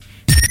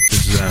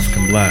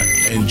African Black.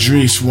 And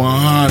Drees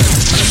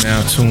 100. You're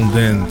now tuned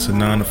in to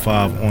 9 to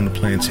 5 on the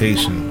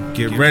plantation.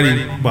 Get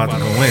ready, about to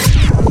go in.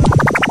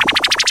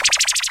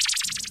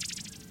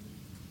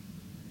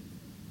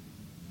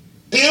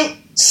 You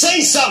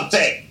say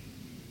something!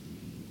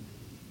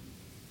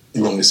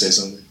 You want me to say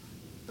something?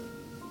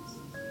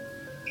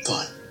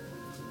 Fine.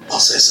 I'll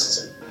say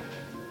something.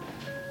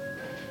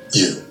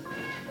 You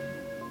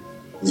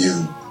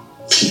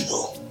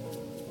people.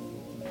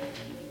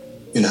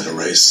 You're not a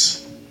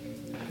race.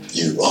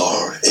 You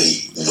are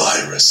a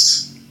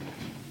virus.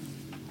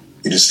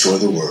 You destroy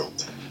the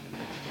world.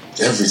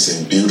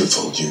 Everything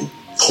beautiful you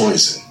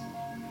poison.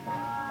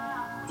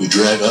 You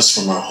drag us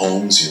from our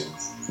homes. You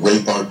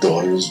rape our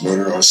daughters,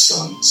 murder our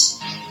sons.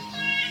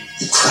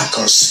 You crack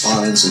our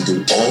spines and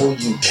do all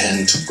you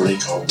can to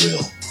break our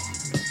will.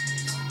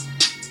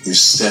 You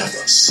stab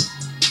us.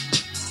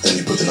 Then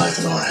you put the knife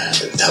in our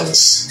hand and tell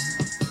us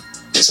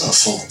it's our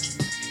fault.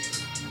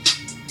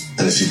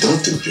 And if you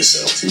don't do it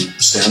yourself, you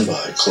stand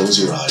by, close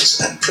your eyes,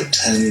 and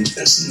pretend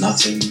there's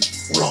nothing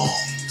wrong.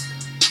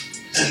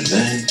 And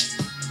then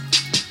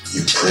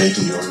you pray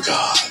to your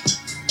God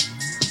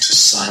to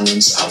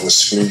silence our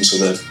screams so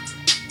that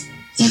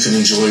you can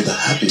enjoy the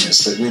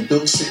happiness that we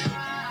built for you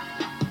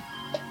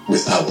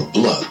with our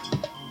blood.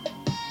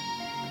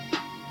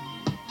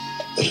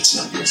 But it's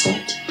not your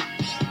fault.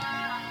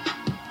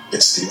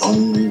 It's the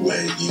only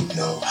way you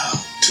know how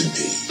to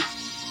be.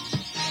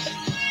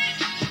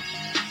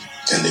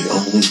 And the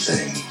only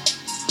thing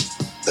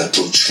that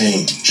will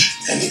change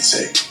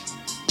anything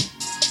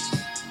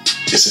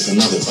is if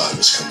another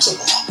virus comes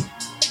along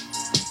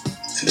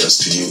and does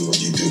to you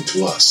what you do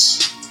to us.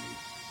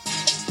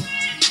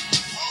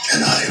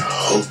 And I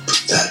hope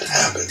that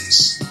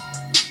happens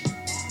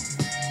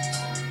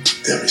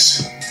very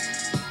soon.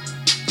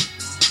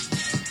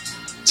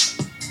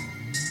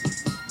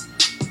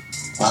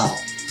 Wow.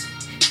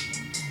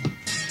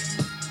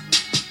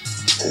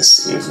 This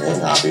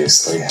evening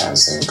obviously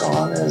hasn't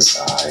gone as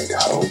I'd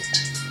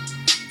hoped.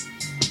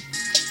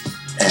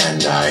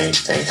 And I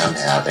think I'm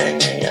having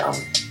a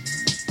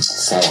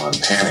full-on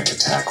panic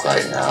attack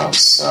right now,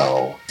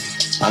 so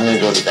I'm going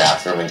to go to the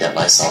bathroom and get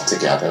myself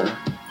together.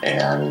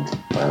 And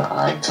when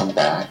I come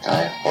back,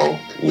 I hope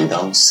you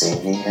don't see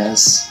me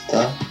as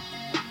the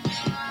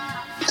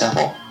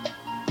devil.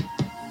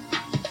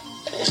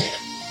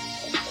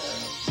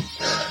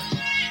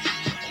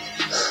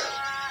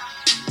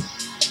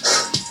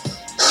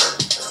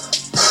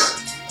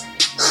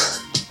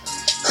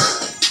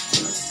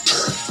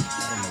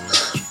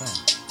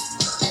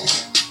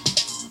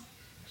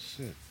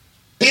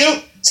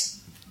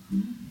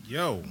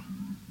 Yo.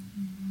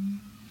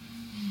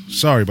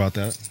 Sorry about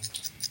that.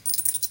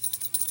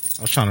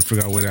 I was trying to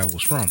figure out where that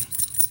was from.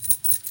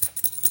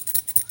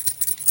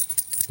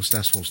 What's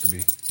that supposed to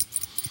be?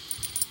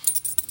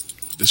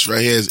 This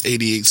right here is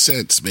 88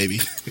 cents, baby.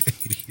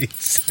 88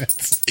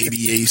 cents.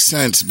 88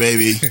 cents,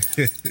 baby.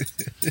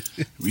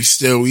 we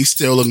still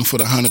looking for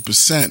the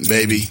 100%,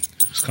 baby.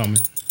 It's coming.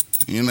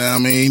 You know what I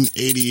mean?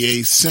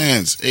 88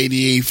 cents.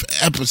 88th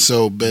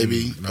episode,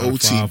 baby.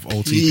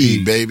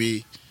 OTP,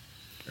 baby.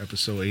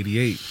 Episode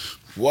 88.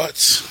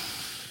 What?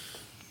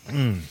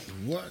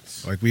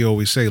 What? Like we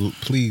always say,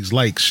 please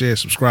like, share,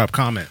 subscribe,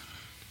 comment.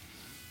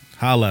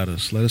 Holla at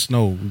us. Let us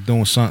know we're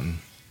doing something.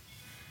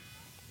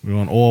 We're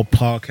on all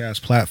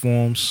podcast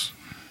platforms.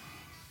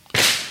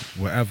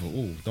 Wherever.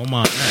 Ooh, don't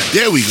mind that.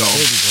 There we go.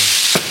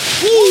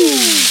 Woo!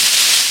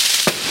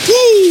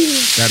 Woo!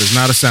 That is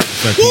not a sound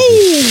effect. Woo!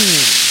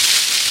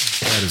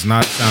 That is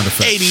not a sound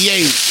effect.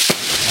 88.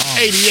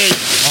 88.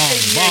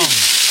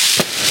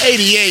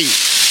 88.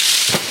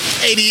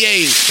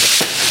 88.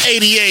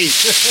 88.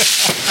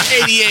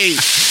 88.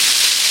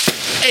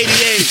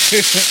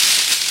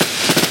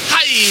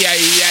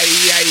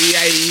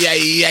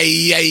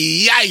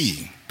 88.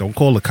 Hi. Don't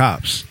call the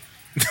cops.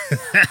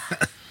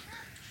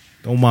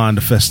 Don't mind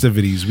the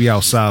festivities. We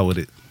outside with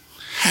it.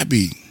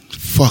 Happy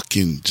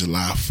fucking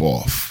July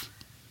 4th.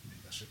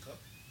 That's your cup?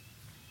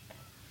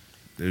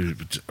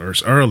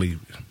 It's early.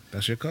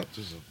 That's your cup?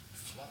 There's a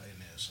fly in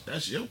there.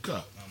 That's your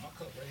cup. My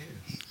cup right here.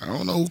 I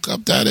don't know who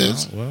cup that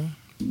is. Well,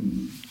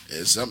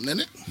 there's something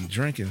in it. He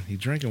drinking.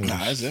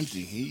 Nah, it's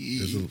empty.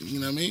 You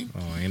know what I mean?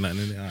 Oh, ain't nothing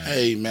in it. All right.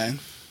 Hey, man.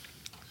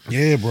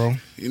 Yeah, bro.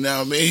 You know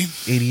what I mean?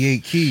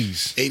 88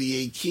 keys.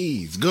 88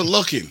 keys. Good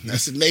looking.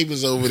 That's the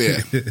neighbors over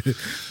there.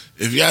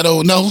 If y'all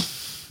don't know,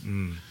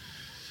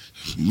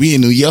 we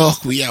in New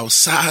York. We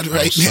outside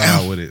right now.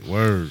 Outside with it.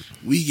 Word.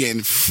 We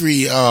getting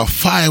free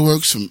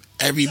fireworks from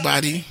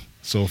everybody.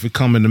 So if it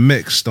come in the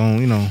mix, don't,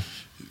 you know.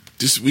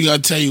 We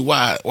gotta tell you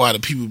why the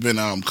people been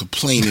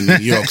complaining in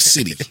New York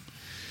City.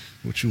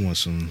 What you want?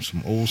 Some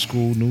old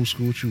school, new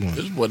school? What you want?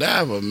 It's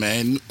whatever,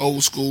 man.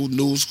 Old school,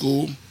 new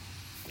school.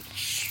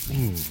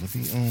 Ooh, let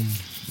me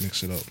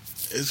mix it up.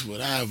 It's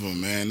whatever,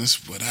 man. It's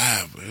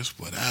whatever,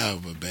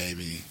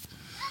 baby.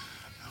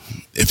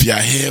 If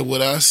y'all here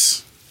with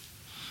us,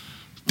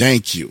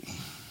 thank you.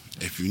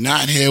 If you're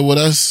not here with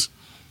us,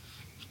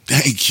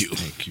 thank you.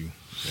 Thank you.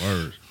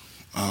 Word.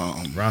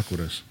 Rock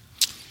with us.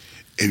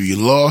 if you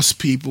lost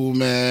people,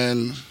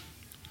 man,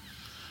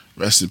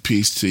 rest in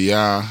peace to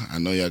y'all. I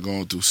know y'all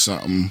going through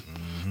something.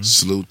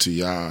 Salute to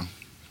y'all.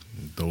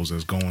 Those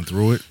that's going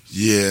through it,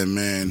 Yeah,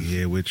 man.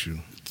 yeah, with you.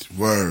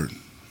 Word.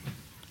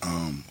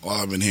 All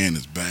I've been hearing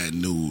is bad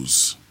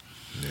news.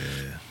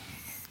 Yeah.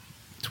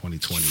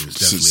 2020 is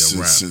definitely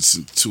a wrap.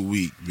 Since 2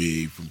 weeks,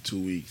 B. From 2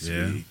 weeks,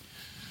 Yeah. B.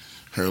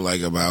 Heard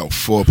like about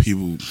 4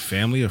 people,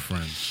 Family or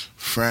friends?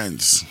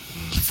 friends.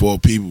 4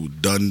 people,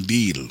 done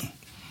deal.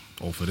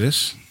 Oh, for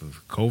this? The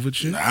COVID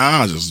shit?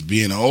 Nah, just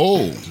being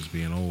old. Just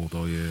being old.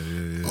 Oh,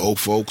 yeah. Old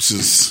folks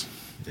is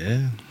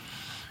Yeah.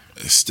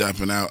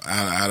 stepping out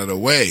of the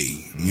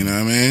way. You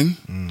know what I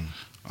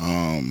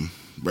mean?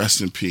 Rest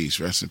in peace.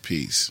 Rest in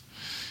peace.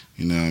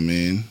 You know what I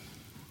mean?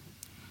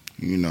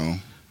 You know,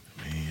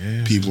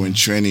 Yeah. people in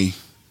Trini.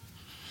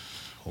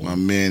 My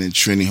man in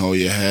Trini, hold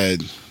your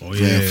head. Oh, yeah.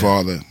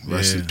 Grandfather,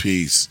 rest Yeah. in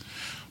peace.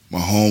 My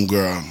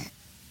homegirl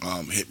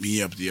hit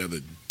me up the other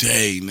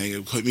day,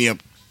 nigga. Hit me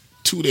up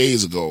 2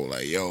 days ago.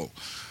 Like, yo,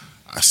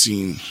 I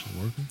seen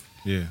Working?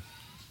 Yeah.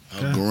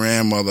 her Okay.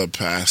 grandmother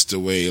passed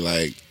away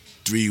like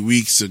 3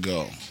 weeks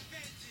ago.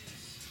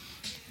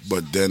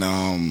 But then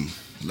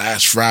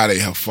last Friday,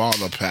 her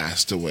father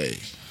passed away.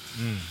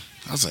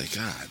 I was like,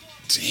 God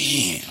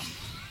damn.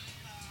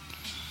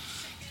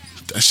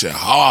 That shit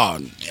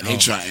hard. And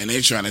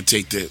they trying to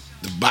take the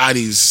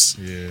bodies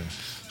Yeah.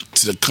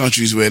 to the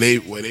countries where they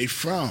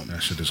from.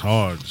 That shit is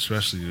hard,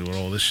 especially with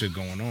all this shit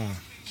going on.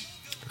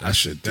 That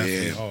shit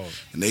definitely damn. hard.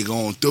 And they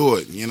going through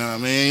it, you know what I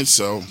mean?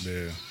 So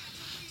Yeah.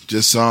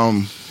 just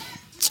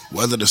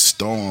weather the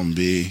storm,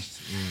 B.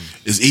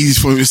 It's easy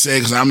for me to say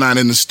because I'm not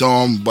in the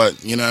storm,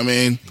 but you know what I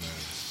mean?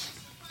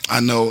 I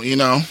know, you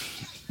know,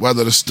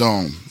 weather the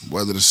storm.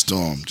 Weather the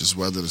storm. Just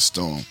weather the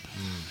storm.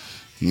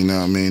 You know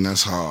what I mean?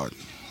 That's hard.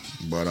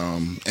 But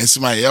and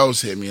somebody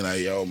else hit me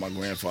like, yo, my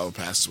grandfather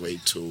passed away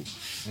too.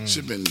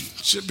 Shit been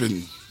Just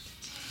been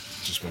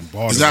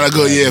it's not a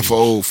good year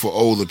for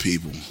older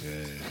people.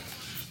 Yeah.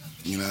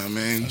 You know what I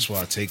mean? That's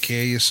why take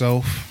care of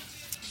yourself.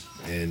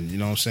 And you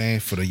know what I'm saying?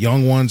 For the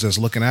young ones that's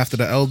looking after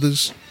the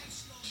elders,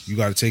 you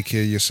got to take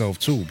care of yourself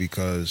too,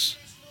 because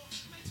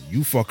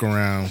you fuck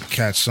around,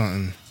 catch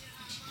something.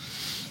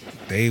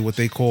 What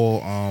they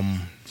call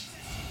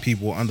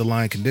people with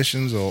underlying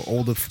conditions or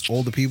older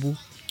people.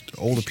 The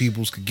older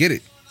peoples could get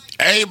it.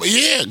 Hey, but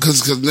yeah,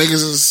 because niggas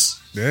is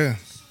Yeah.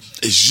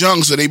 it's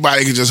young, so they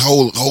body can just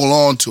hold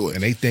on to it.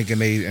 And they thinking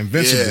they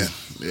invincible.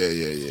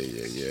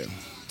 Yeah.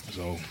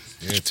 So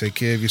yeah, take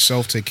care of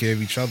yourself, take care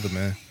of each other,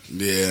 man.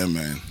 Yeah,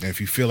 man. And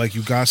if you feel like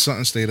you got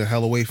something, stay the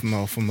hell away from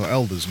the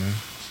elders, man.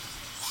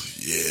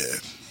 Yeah.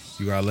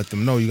 You gotta let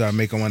them know. You gotta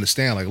make them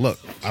understand. Like, look,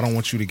 I don't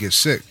want you to get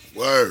sick.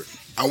 Word.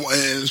 And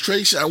it's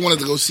crazy. I wanted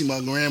to go see my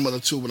grandmother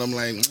too, but I'm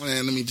like,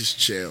 man, let me just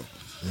chill.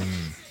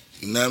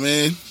 You know what I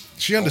mean?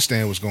 She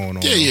understand what's going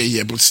on.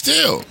 Yeah. But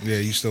still, Yeah,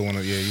 you still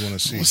wanna. Yeah, you wanna I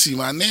see. want to see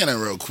my nana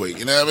real quick.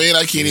 You know what I mean?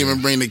 I can't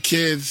even bring the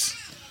kids.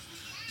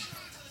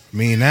 I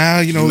mean, now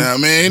you know. You know what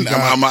I mean? you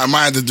got- I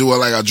might have to do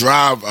a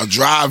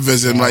drive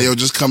visit. I'm like, yo,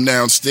 just come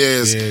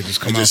downstairs. Yeah, just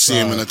come and just see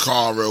him in outside. the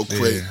car real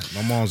quick.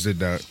 Yeah, my mom's did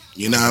that.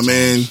 You know what I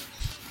mean?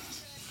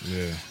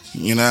 Yeah.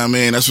 You know what I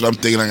mean? That's what I'm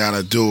thinking I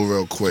gotta do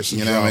real quick. Just a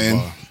You know what I mean?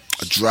 drive-by.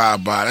 A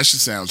drive by. That shit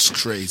sounds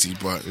crazy,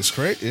 but It's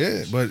crazy.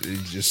 Yeah, but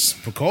it's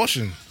just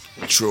precaution.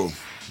 true.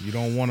 You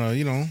don't want to.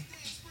 You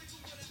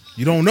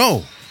don't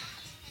know.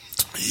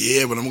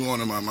 Yeah, but I'm going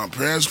to my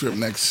parents' crib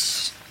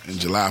next in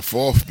July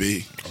 4th,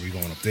 B. Oh, you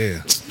going up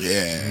there?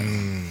 Yeah.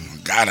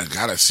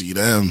 Gotta see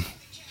them.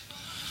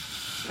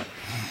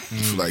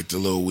 For like the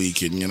little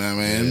weekend, you know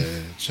what I mean?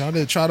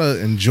 Yeah. Try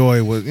to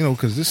enjoy what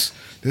because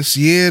this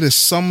year, this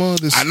summer,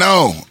 I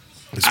know.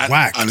 it's I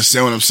whack.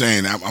 understand what I'm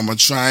saying. I'm gonna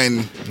try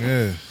and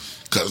Yeah.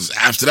 because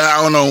after that,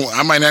 I don't know.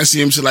 I might not see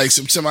him till like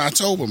September,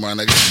 October, my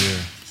nigga. Yeah.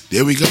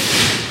 There we go.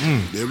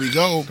 There we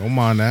go. Don't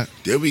mind that.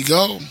 There we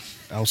go.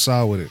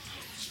 Outside with it.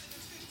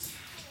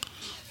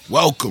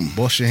 Welcome.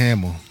 Bust your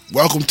hammer.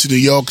 Welcome to New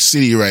York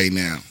City right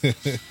now.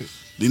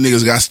 These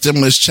niggas got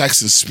stimulus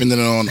checks and spending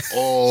it on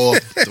all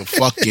the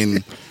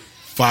fucking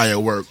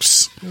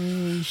fireworks.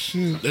 Oh,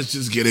 shit. Let's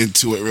just get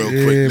into it real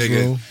Yeah, quick,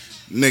 nigga. bro.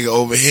 Nigga,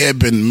 over here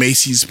been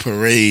Macy's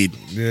parade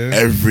Yeah.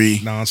 every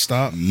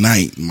Non-stop.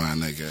 night, my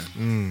nigga.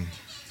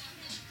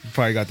 You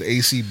probably got the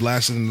AC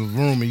blasting in the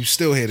room and you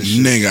still hear the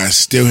shit. Nigga, I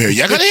still hear.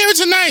 Y'all gonna hear it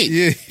tonight.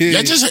 Yeah.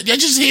 Y'all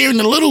just hearing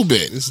a little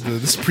bit. This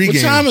is pregame.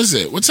 What time is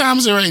it? What time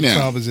is it right What now?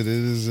 time is it?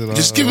 Is it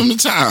Just give them the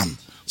time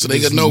so they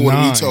it's can know what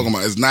we 9. talking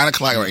about. It's 9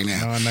 o'clock right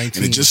now, 9:19.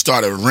 and it just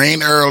started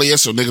rain earlier,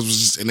 so niggas was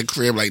just in the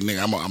crib like,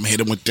 nigga, I'm gonna hit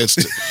him with this.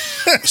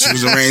 As soon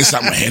as the rain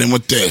stops, I'm gonna hit him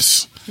with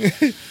this.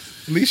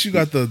 At least you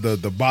got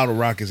the bottle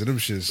rockets and them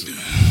shits.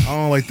 I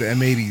don't like the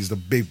M80s, the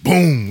big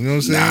boom. You know what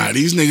I'm saying? Nah,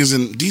 these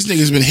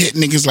niggas been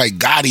hitting niggas like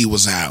Gotti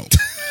was out.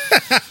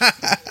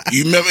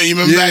 You remember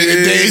back in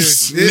the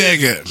days,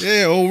 nigga.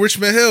 Yeah, old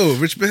Richmond Hill.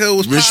 Richmond Hill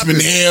was Richmond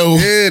popping. Hill.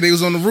 Yeah, they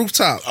was on the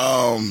rooftop.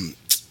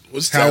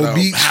 What's Howard that?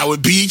 Beach.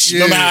 Howard Beach.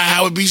 Yeah. Remember how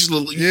Howard Beach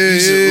look?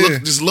 Yeah.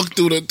 Just look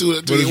through the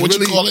But it's what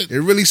really, you call it? It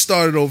really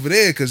started over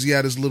there because he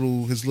had his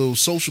little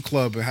social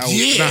club in Howard,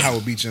 Yeah. not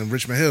Howard Beach in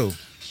Richmond Hill.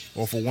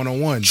 Or for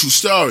 101. True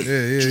story.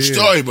 True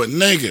story, but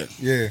nigga.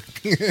 Yeah.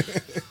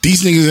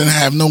 These niggas didn't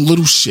have no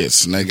little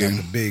shits, nigga.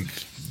 The big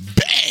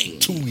bang.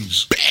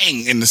 toolies.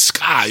 Bang in the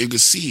sky. You can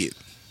see it.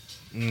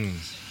 Mm.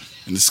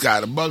 In the sky.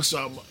 The bugs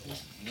start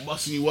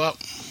busting you up.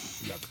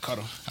 You got the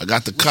cutter. I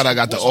got the cut. I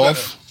got the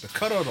off. The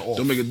cutter or the off?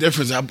 Don't make a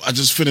difference. I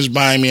just finished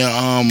buying me a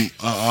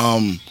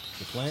plant?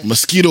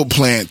 mosquito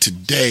plant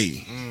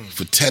today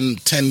for 10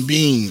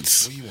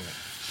 beans. Where you at?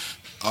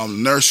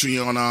 Nursery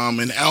on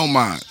in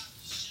Elmont.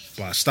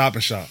 By Stop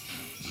and Shop.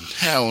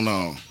 Hell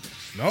no.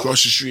 No?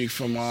 Across the street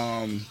from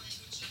Daddy,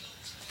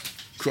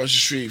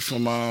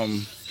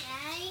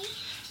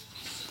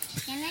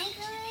 can I go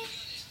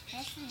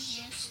get some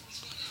juice?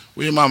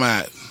 where your mama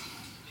at? Is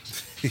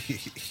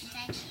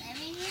that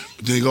everywhere?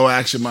 Then go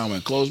ask your mama.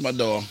 Close my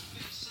door.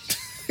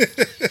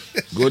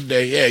 Good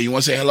day. Yeah, you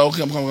want to say hello?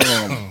 Come.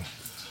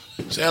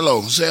 Say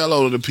hello. Say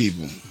hello to the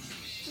people.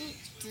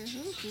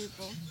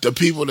 To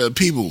who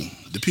people?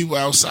 The people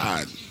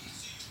outside.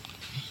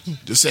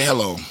 Just say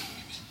hello.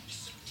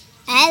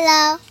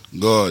 Hello.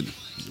 Good.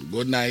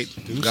 Good night.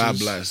 God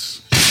Deuces.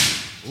 bless.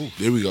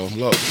 There we go.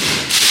 Look.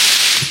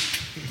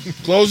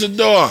 Close the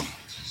door.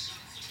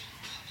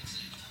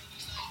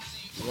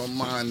 Don't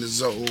mind the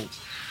zone.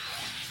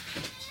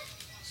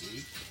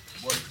 See?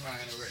 Boy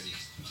crying already.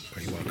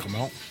 Wait, you want to come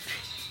out?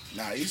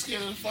 Nah, he's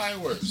scared of the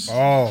fireworks.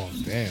 Oh,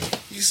 damn.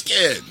 He's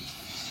scared.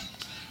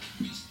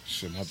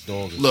 Shit, my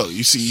dog is, Look,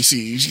 you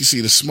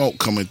see the smoke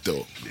coming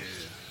through.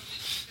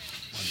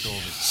 my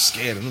dog is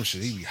scared of them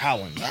shit. He be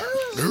howling.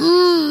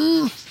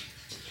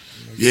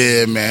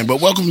 Yeah, man. But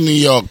welcome to New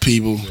York,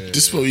 people.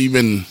 This is what we've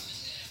been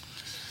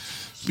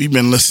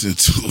listening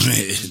to,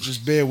 man.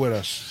 Just bear with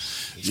us.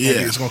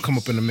 It's gonna come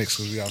up in the mix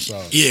because we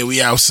outside. Yeah,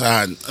 we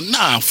outside.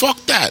 Nah, fuck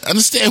that.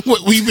 Understand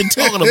what we've been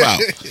talking about.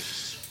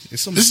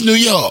 Is some, This is New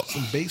York.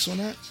 some bass on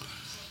that?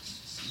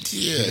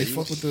 Yeah. They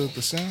fuck with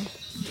the sound?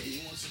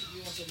 You want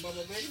some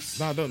bubble bass?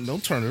 Nah,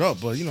 don't turn it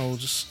up, but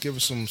just give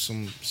it some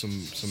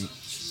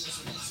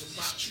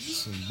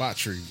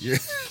battery. Yeah,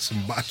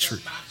 some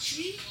battery.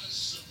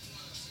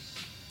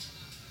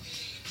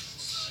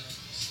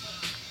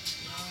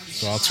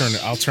 So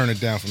I'll turn it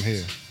down from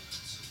here.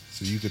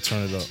 So you could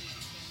turn it up.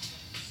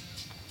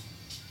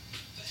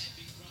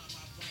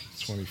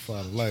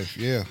 25 life,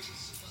 yeah.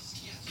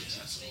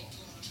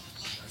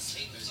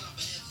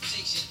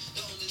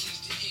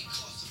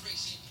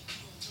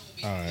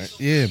 All right,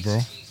 yeah, bro.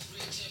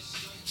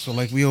 So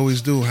like we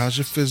always do, how's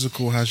your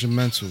physical? How's your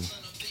mental?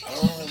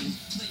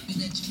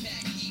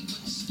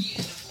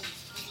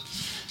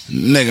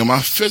 Nigga, my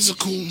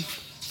physical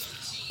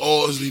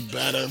always be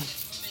better.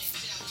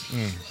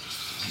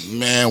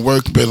 Man,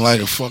 work been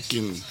like a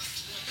fucking.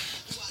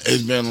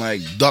 It's been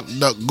like duck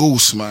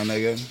goose, my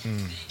nigga.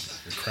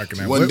 You're cracking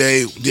that One whip?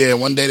 day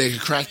they can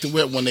crack the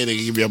whip. One day they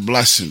can give you a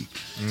blessing.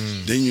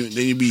 Then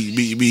you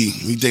be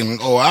thinking,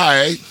 oh, all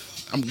right,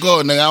 I'm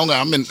good,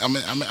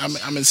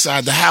 nigga. I'm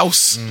inside the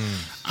house.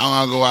 I don't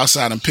wanna go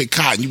outside and pick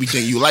cotton. You be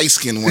thinking you light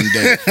skinned one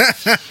day.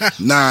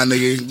 Nah,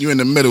 nigga, you in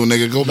the middle,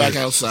 nigga. Go back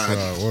outside.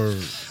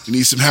 Word. You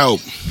need some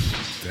help.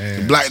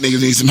 Damn. Black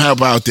niggas need some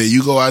help out there.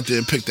 You go out there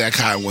and pick that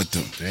cotton with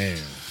them. Damn.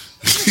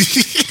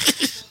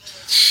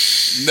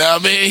 Know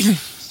what I mean?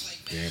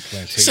 Damn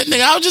plantation. Said,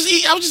 nigga, I was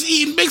just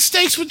eating big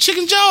steaks with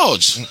Chicken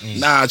George.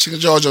 Nah, Chicken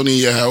George don't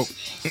need your help.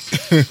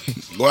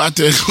 Go out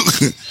there and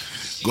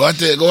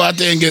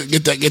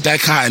get that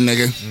cotton,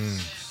 nigga.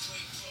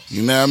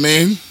 You know what I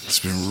mean? It's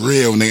been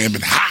real, nigga. It's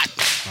been hot.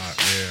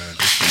 Yeah.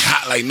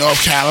 Hot like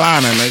North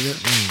Carolina, nigga.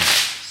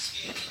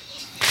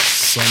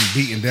 Sun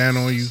beating down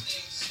on you.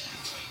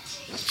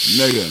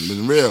 Nigga, it's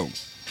been real.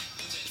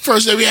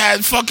 First day we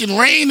had fucking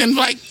rain in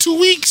like 2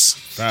 weeks.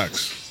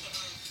 Facts.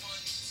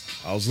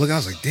 I was like,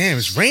 damn,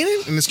 it's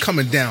raining and it's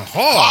coming down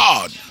hard.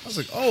 Hard. I was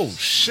like, oh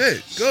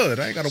shit, good.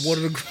 I ain't gotta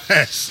water the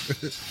grass.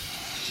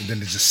 And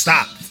then it just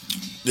stopped.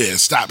 Yeah,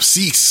 stop,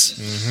 cease.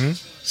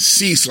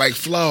 Cease like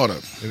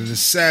Florida. And it's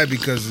sad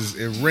because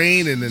it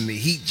rained and then the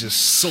heat just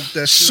soaked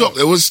that shit So up.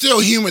 it was still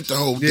humid the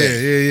whole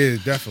day. Yeah,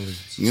 definitely.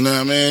 You know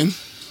what I mean?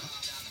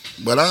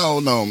 But I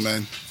don't know,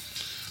 man.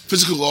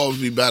 Physical will always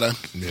be better.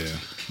 Yeah.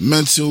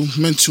 Mental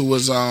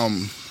was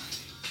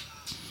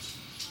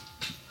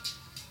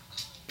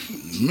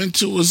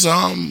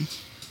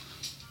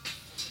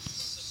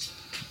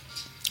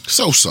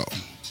so.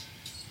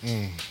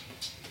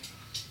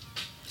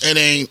 It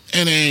ain't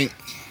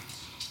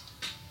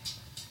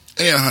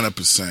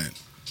 100%.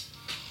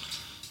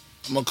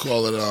 I'm gonna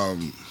call it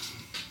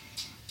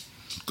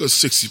good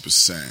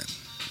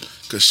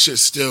 60%. Cause shit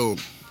still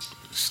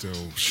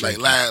like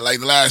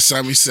the last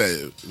time we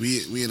said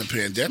we in a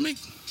pandemic.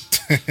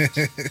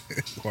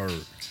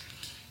 Word.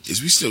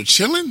 Is we still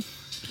chilling?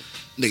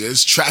 Nigga,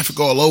 there's traffic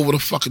all over the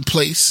fucking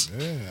place.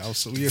 Yeah.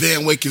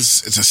 Van Wyck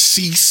is a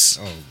cease.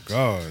 Oh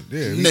God.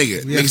 Yeah.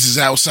 Nigga, niggas is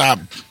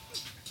outside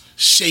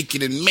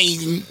shaking and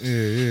mating. Yeah.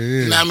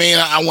 You know what I mean?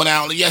 I went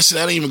out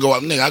yesterday. I didn't even go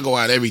out. Nigga, I go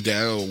out every day.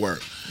 I go to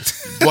work.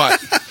 But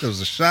There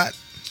was a shot.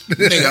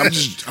 nigga, I'm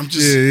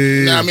just Yeah.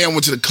 you know what I mean? I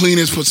went to the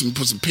cleaners, put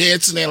some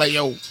pants in there, like,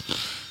 yo,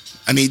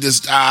 I need this.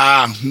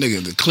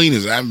 Nigga, the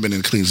cleaners. I haven't been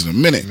in the cleaners in a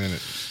minute.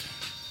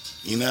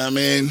 You know what I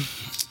mean?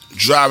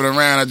 Driving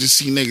around, I just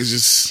see niggas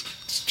just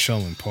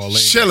chilling,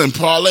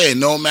 parlaying,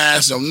 no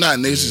mask, no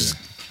nothing. Niggas just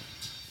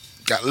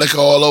got liquor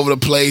all over the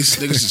place.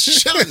 Niggas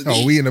just chilling.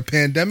 Are we in a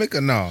pandemic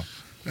or no?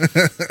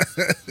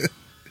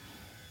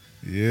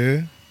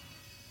 Yeah.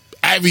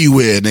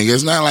 Everywhere, nigga.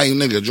 It's not like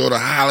nigga Jordan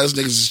Hollis.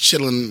 Niggas is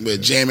chilling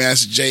with J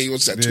Master J.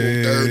 What's that?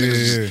 203rd. Niggas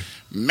is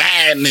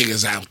mad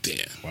niggas out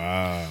there.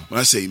 Wow. When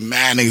I say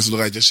mad niggas, look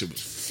like this shit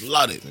was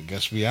flooded. I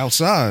guess we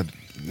outside.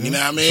 You know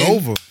what I mean? It's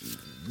over.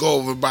 Go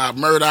over by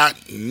Murdoch,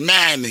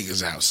 mad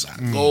niggas outside.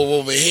 Go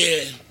over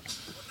here.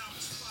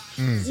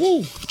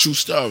 Woo, true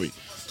story.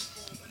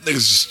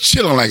 Niggas just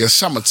chilling like it's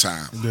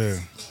summertime. Yeah.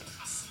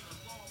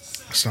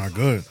 It's not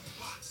good.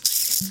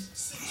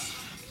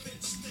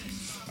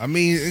 I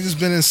mean, it's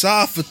been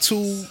inside for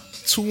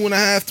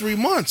 2.5, 3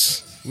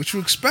 months. What you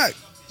expect?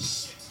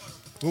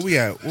 Where we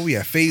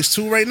at? Phase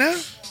 2 right now?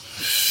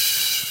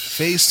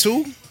 Phase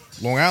 2?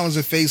 Long Island's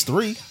in phase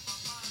 3.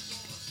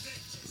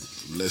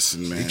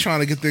 Listen, man. They trying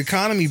to get the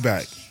economy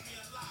back.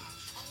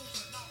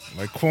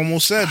 Like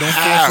Cuomo said, don't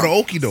fall for the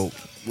okie doke.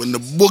 When the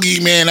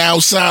boogeyman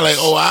outside, like,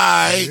 oh, all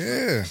right.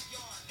 Yeah.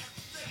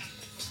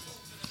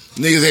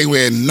 Niggas ain't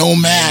wearing no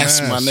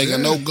mask, my nigga. Yeah.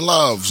 No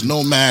gloves,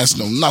 no mask,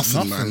 no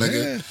nothing, my Nothing,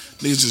 nigga. yeah.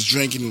 Niggas just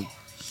drinking.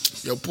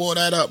 Yo, pour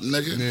that up,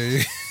 nigga.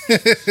 Yeah.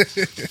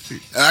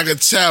 And I can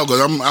tell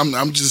because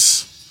I'm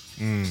just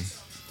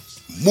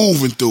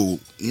moving through.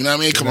 You know what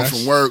I mean? Coming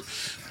from work,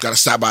 gotta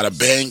stop by the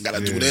bank,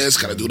 gotta do this,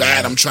 gotta do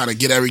that. I'm trying to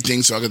get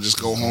everything so I can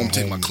just go home,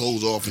 take my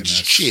clothes off, and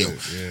just chill.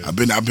 Yeah. I've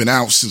been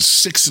out since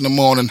 6 in the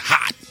morning,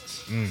 hot,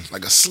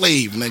 like a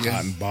slave, nigga.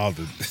 Hot and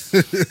bothered.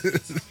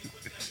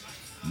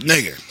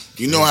 Nigga,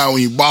 you know how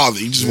when you bother,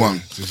 you just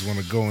want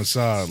to go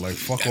inside. Like,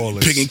 fuck all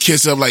this. picking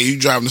kids up like you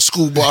driving the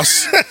school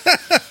bus.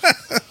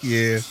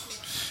 Yeah.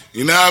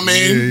 You know what I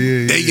mean?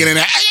 Yeah. They get in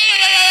there.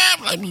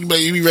 Like, you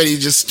be ready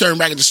to just turn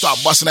back and just start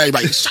busting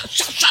everybody.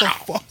 Shut up.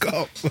 Fuck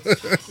up.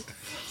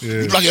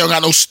 You lucky you don't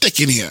got no stick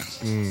in here.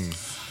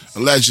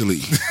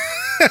 Allegedly.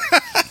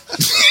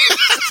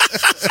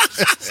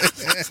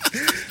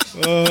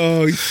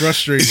 Oh, he's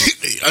frustrated.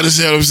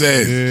 Understand what I'm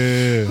saying?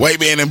 Yeah. White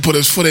man and put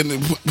his foot in,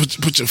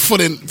 put your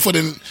foot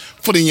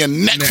in your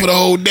neck for the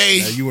whole day.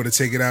 Now, you want to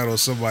take it out on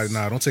somebody?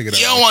 Nah, don't take it out.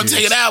 You don't want to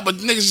take it out, but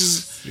niggas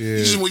just, Yeah.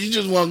 you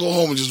just want to go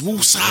home and just woo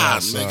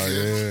side,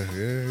 nigga.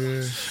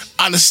 Yeah.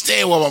 I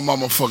understand why my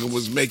mama fucking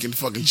was making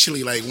fucking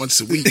chili like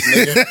once a week,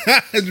 nigga.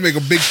 Just make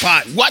a big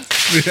pot. What?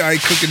 I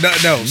ain't cooking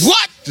nothing else.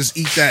 What? Just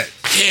eat that.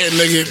 Yeah,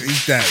 nigga.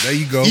 Eat that. There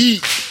you go.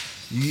 Eat.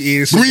 You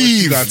eat it so much you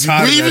Breathe. got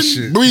tired of that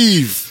shit.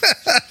 Breathe.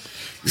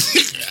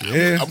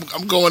 Yeah.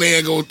 I'm going in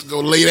and go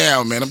lay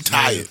down, man. I'm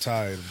tired. I'm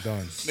tired. I'm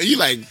done. And you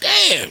like,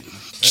 damn,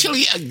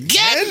 chili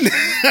again?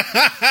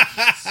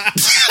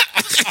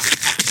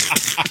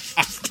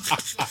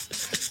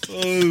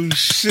 Oh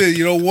shit!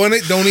 You don't want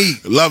it? Don't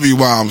eat. Love you,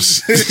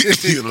 moms.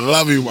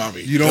 Love you,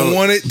 mommy. You don't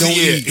want it? Don't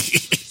Yeah.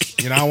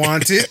 eat. You don't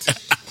want it?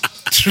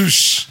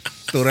 Twoosh.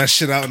 Throw that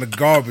shit out in the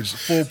garbage.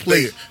 Full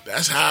plate.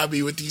 That's how I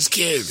be with these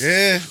kids.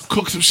 Yeah.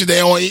 Cook some shit they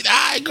don't want to eat.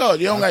 All right, go.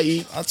 You don't got to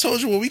eat. I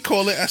told you what we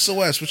call it.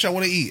 SOS. What y'all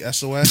want to eat?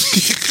 SOS.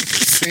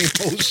 Same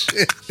old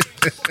shit.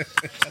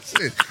 That's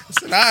it. I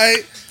said, all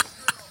right.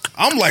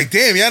 I'm like,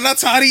 damn, y'all not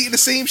tired of eating the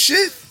same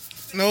shit?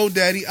 No,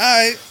 daddy. All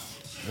right.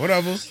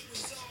 Whatever.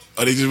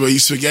 Or they just want to eat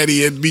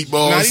spaghetti and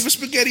meatballs. Not even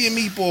spaghetti and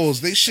meatballs.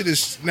 They shit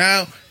is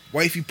now.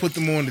 Wifey put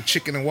them on the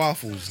chicken and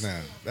waffles now.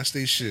 That's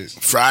their shit.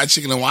 Fried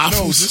chicken and No,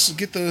 waffles. just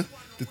get the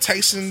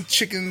Tyson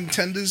chicken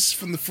tenders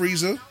from the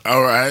freezer.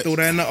 All right. Throw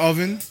that in the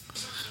oven.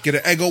 Get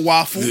an Eggo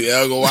waffle. The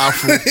Eggo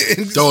waffle.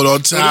 Throw it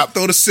on top.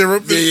 Throw the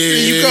syrup. Yeah, There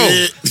you yeah, go.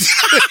 yeah.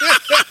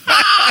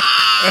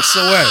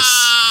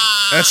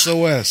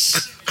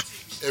 SOS.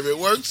 If it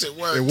works, it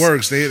works. It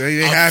works.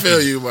 They I happy.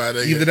 feel you, my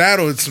nigga. Either that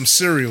or some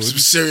cereal. Some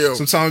cereal.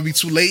 Sometimes it be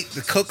too late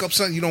to cook up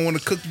something. You don't want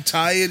to cook. You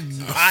tired.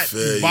 You hot.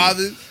 feel You you.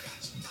 bothered.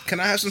 Can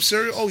I have some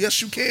cereal? Oh,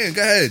 yes, you can.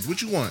 Go ahead.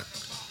 What you want?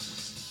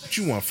 What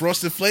you want?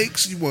 Frosted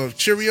Flakes? You want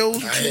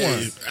Cheerios? What you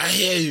want? I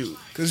hear you.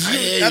 Because I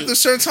hear after you. a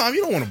certain time,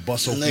 you don't want to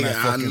bust open Nigga, that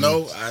fucking... I know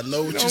You what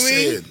know you what I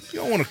mean? said. You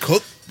don't want to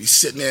cook. Be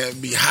sitting there,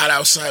 be hot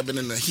outside, but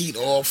in the heat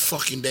all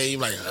fucking day.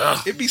 Like,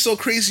 ugh. It'd be so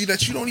crazy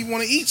that you don't even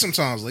want to eat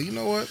sometimes. Like, you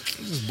know what? Let's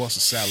just bust a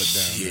salad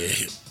down.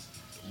 Yeah.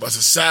 Bust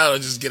a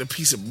salad, just get a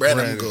piece of bread,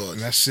 I'm Bread, good.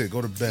 and that's it.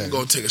 Go to bed. I'm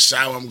going to take a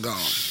shower, I'm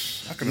gone.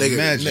 I can Nigga,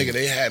 imagine. nigga,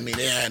 they had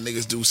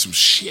niggas do some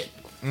shit.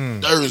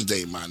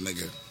 Thursday, my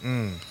nigga.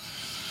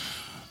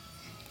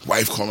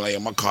 Wife called me like,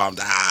 in my car,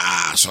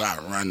 so I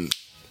run,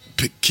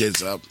 pick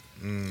kids up,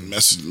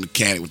 mess with the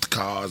mechanic with the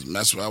cars,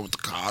 mess with her with the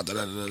car,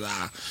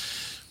 da-da-da-da-da.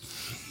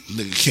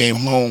 Nigga came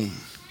home,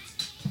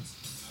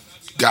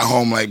 got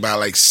home like by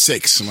like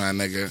 6, my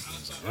nigga.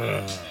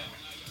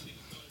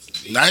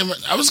 Not even,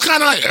 I was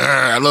kind of like,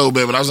 a little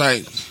bit, but I was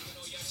like,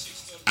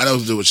 I know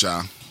what to do with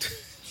y'all.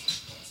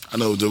 I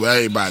know what to do with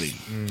everybody.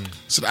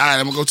 Said, all right,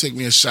 I'm going to go take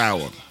me a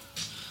shower.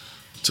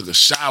 Took a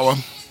shower.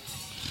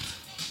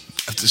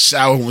 After the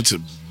shower, went to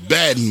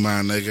bed,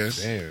 my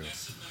nigga. Damn.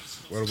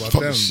 What about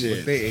Fucking them? shit.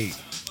 What they ate?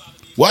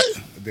 What?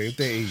 they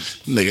ate.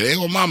 Nigga, they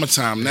on mama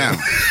time now.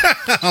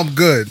 I'm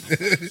good.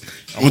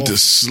 I went to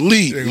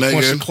sleep, nigga.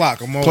 Punch the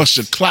clock. I'm on. Push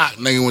the clock,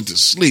 nigga. Went to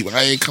sleep.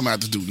 I ain't come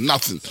out to do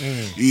nothing.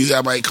 Usually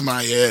everybody come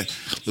out here,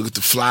 look at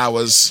the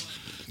flowers,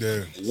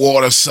 Yeah.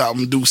 water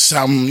something, do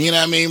something. You know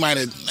what I mean? Might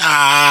have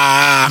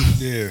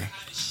Yeah.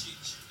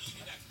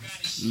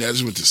 I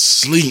just went to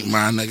sleep,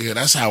 my nigga.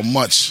 That's how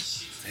much.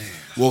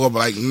 Woke up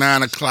like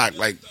 9 o'clock,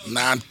 like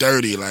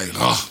 9:30, like,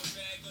 oh.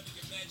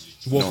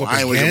 Woke No, up I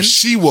ain't wake again? up.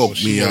 She woke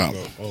She me woke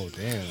up. Oh,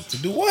 damn. To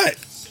do what?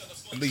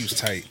 I think you was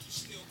tight.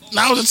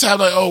 Now I was the time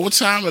like, oh, what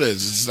time it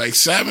is? It's like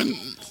 7,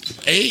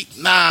 8,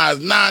 nah,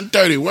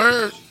 9:30.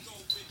 Word.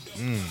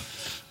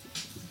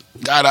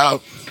 Got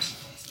up,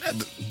 had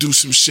to do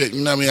some shit.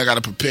 You know what I mean? I got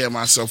to prepare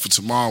myself for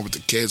tomorrow with the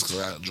kids because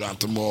I dropped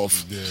them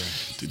off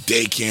to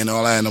daycare and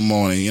all that in the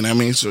morning. You know what I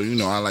mean? So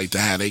I like to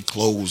have they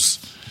clothes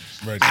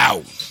Ready.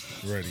 out.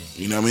 Ready.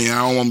 You know what I mean?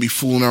 I don't want to be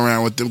fooling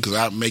around with them because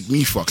that make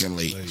me fucking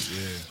late. Yeah.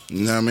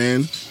 You know what I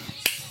mean?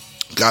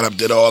 Got up,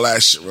 did all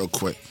that shit real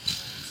quick.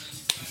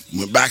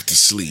 Went back to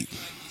sleep.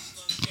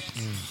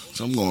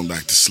 So I'm going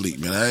back to sleep,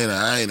 man.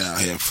 I ain't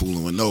out here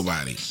fooling with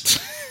nobody.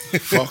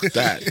 Fuck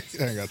that.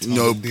 I ain't got time You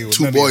know, to deal with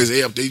two none of boys,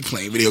 they up, they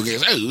playing video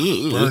games. Hey,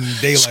 Burning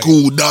daylight.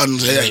 School done.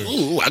 Hey,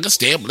 ooh, I can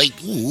stay up late.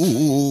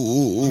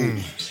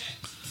 Ooh.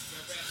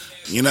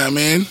 You know what I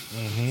mean?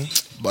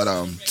 But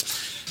my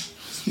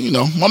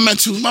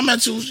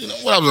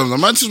mentals, what else? My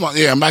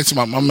mentals, I'm back to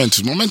my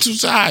mentals. My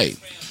mentals all right.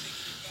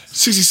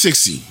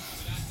 60-60.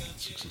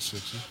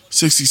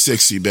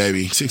 60-60,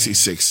 baby.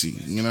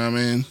 60-60. You know what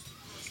I mean?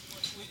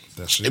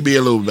 That's It'd be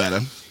a little better.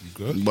 You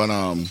good? But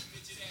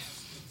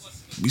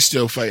we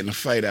still fighting the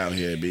fight out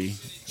here, B.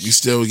 We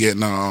still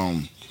getting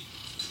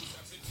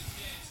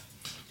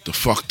the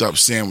fucked up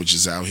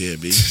sandwiches out here,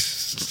 B.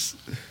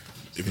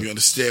 If you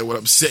understand what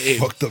I'm saying.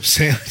 Fucked up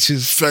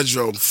sandwiches.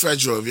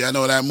 Fedro, if y'all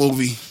know that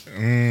movie,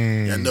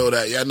 y'all know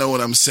that. Y'all know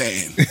what I'm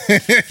saying.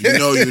 you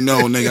know,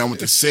 nigga. I'm with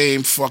the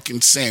same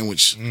fucking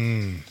sandwich.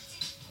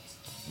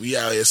 We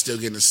out here still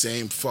getting the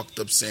same fucked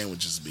up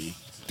sandwiches, B.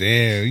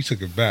 Damn, you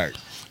took it back.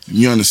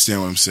 You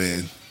understand what I'm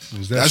saying?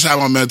 Was that, That's how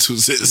my mental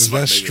is. was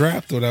that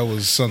strapped or that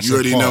was Sunset You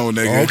already Park? know,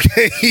 nigga.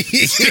 Okay.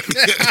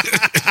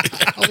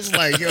 I was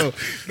like, yo,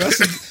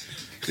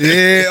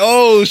 yeah,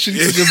 oh, shit,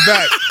 you took it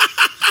back.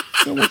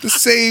 I want the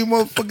same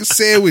motherfucking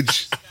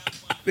sandwich.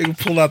 They can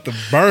pull out the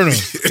burner.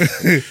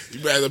 You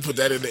better put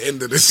that in the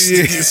end of this.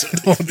 Yeah,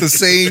 I want the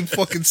same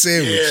fucking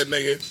sandwich. Yeah,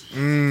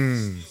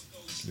 nigga.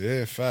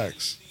 Yeah,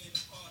 facts.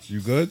 You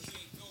good?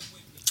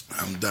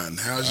 I'm done.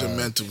 How's your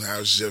mental?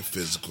 How's your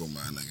physical, my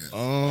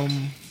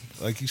nigga?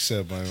 Like you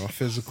said, man, my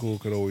physical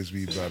could always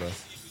be better.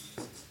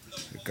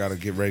 Gotta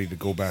get ready to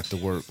go back to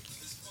work.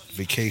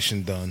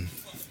 Vacation done.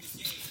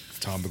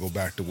 Time to go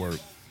back to work.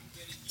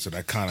 So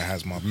that kind of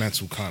has my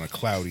mental kind of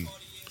cloudy.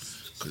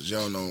 Cause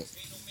y'all know,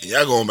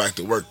 y'all going back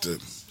to work to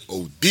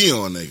OD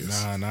on niggas.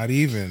 Nah, not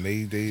even.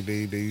 They did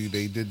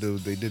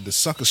the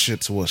sucker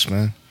shit to us,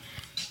 man.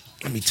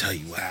 Let me tell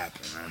you what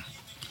happened, man.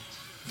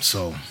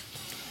 So,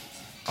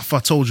 if I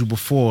told you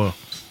before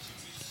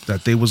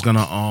that they was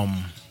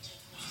gonna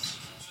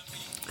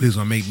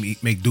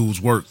make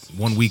dudes work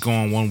 1 week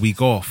on, 1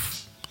 week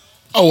off.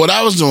 Oh, what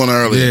I was doing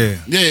earlier.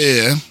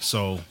 Yeah.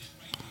 So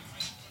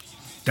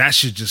that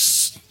shit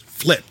just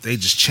flipped. They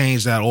just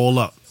changed that all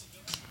up.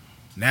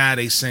 Now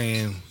they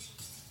saying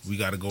we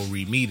got to go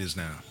read meters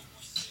now.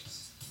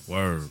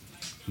 Word.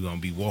 We're gonna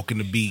be walking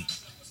the beat.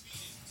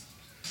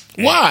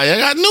 Why? I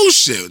got new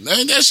shit.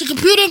 Ain't that shit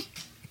computer?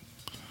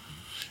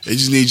 They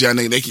just need y'all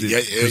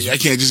nigga. I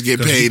can't just get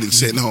paid and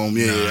sitting home.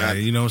 Yeah,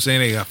 you know what I'm saying?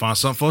 They got to find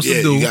something for us to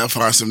yeah. do. You gotta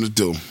find something to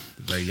do.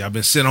 Like, y'all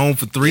been sitting home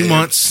for 3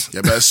 months.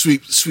 Y'all better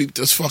sweep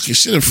this fucking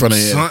shit in front of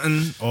you.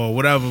 Something or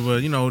whatever,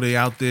 but they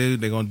out there.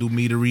 They gonna do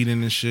meter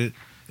reading and shit.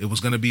 It was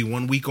gonna be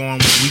 1 week on, 1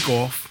 week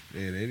off.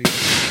 Yeah, they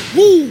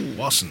Woo!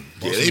 Boston.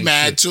 Yeah, they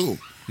mad too.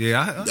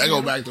 Yeah, They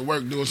go back to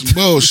work doing some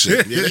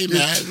bullshit. Yeah, they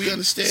mad. We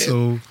understand.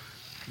 So,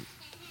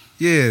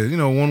 yeah,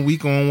 1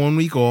 week on, 1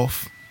 week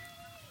off.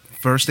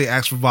 First, they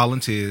asked for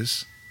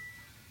volunteers.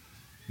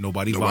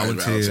 Nobody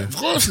volunteered. Of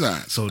course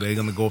not. So they're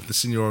gonna go off the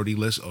seniority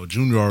list or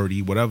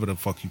juniority, whatever the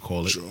fuck you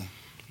call it. True.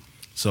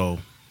 So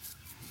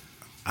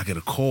I get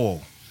a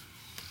call.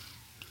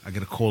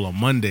 On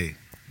Monday.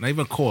 Not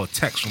even a call, a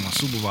text from my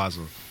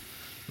supervisor.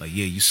 Like,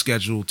 yeah, you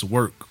scheduled to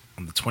work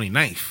on the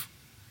 29th.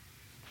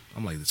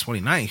 I'm like, the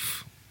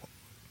 29th?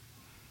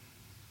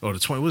 Or the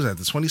 20, what was that?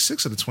 The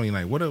 26th or the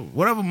 29th?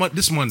 Whatever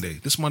this Monday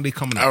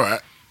coming up. All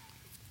right.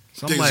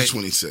 So I I'm think like, it's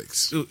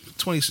 26.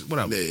 26,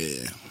 whatever.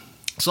 Yeah.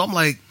 So I'm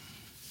like,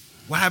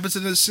 what happened to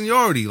the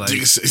seniority? Like, you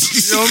know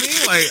Nigga, what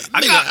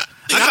I mean? Like,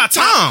 I got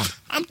time.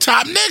 I'm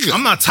top nigga.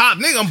 I'm not top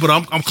nigga, but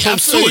I'm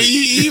close to it.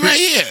 You right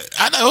here.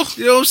 I know.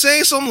 You know what I'm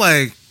saying? So I'm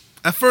like,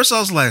 at first I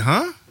was like,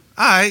 huh?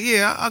 All right,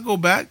 yeah, I'll go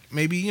back.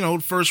 Maybe, the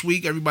first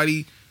week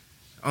everybody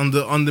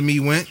under me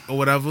went or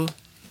whatever.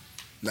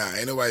 Nah,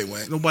 ain't nobody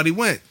went. Nobody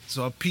went.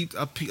 So I peeped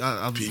game. game.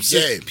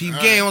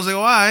 All I was like,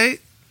 all right.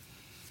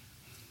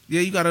 Yeah,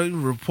 you gotta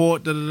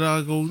report, go,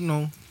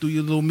 do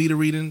your little meter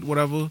reading,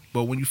 whatever.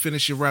 But when you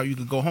finish your route, you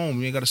can go home.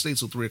 You ain't gotta stay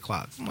till 3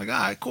 o'clock. I'm like, all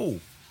right, cool.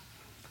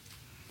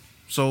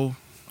 So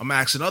I'm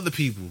asking other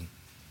people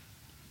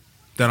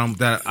that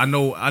I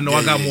know I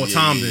got more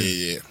time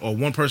than, or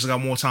one person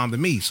got more time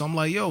than me. So I'm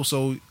like, yo,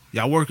 so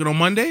y'all working on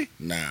Monday?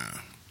 Nah.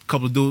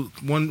 Couple of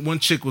dudes, one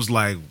chick was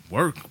like,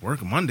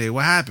 work Monday.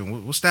 What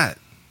happened? What's that?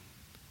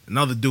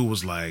 Another dude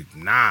was like,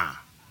 nah.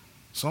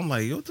 So I'm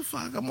like, yo, what the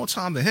fuck? I got more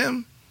time than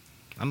him.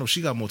 I know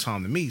she got more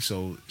time than me,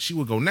 so she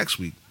would go next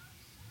week.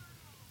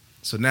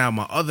 So now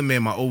my other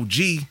man, my OG,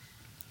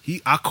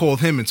 I called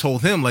him and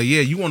told him, like,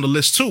 yeah, you on the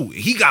list too.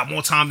 He got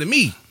more time than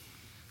me.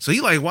 So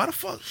he like, why the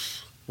fuck?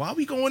 Why are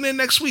we going in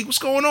next week? What's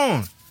going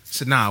on? I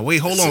said, nah, wait,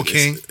 hold on,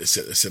 King. It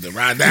said the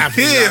ride down.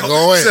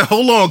 I said,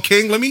 hold on,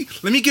 King. Let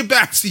me get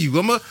back to you.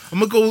 I'm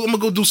gonna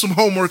go do some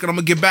homework and I'm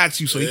gonna get back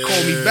to you. So he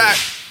called me back.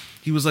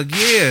 He was like,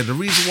 yeah, the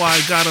reason why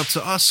it got up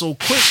to us so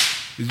quick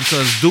is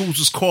because dudes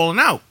was calling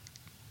out.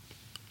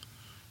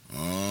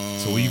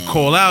 So when you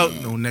call out,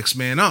 next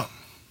man up.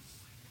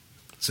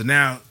 So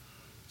now,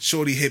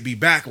 Shorty hit me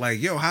back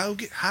like, yo,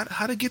 how'd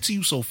it get to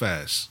you so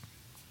fast?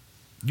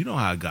 You know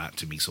how it got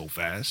to me so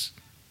fast.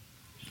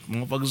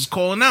 Motherfuckers is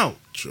calling out.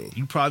 True.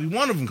 You probably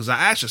one of them because I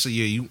asked her, I said,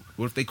 yeah,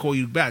 what if they call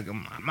you back?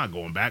 I'm not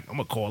going back. I'm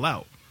going to call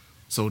out.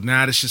 So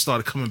now this shit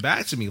started coming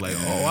back to me like,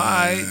 oh, all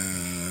right.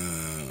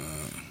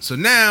 So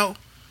now,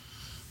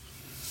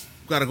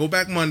 got to go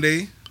back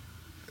Monday.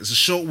 It's a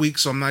short week,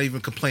 so I'm not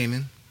even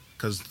complaining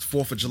because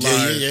 4th of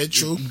July, yeah,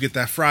 true. You get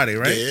that Friday,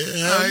 right?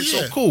 Yeah, all right,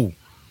 so cool.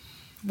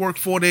 Work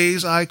 4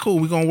 days. All right, cool.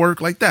 We're going to work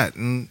like that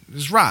and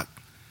just rock.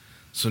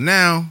 So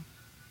now,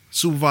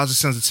 supervisor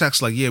sends a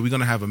text like, yeah, we're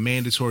going to have a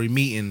mandatory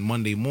meeting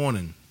Monday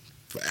morning.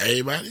 For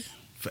everybody?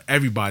 For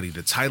everybody.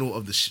 The title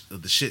of the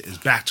shit is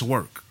back to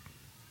work.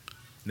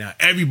 Now,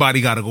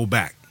 everybody got to go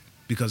back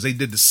because they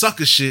did the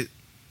sucker shit.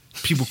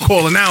 People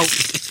calling out.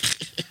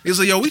 It's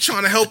like, yo, we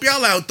trying to help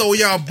y'all out. Throw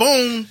y'all a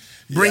bone.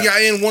 Bring y'all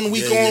in 1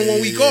 week on,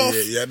 1 week off.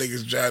 Y'all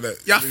niggas trying to.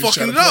 Y'all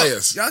fucking it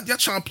up. Y'all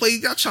trying to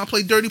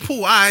play dirty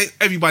pool. All right,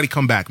 everybody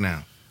come back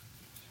now.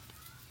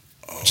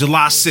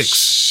 July 6th.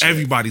 Shit.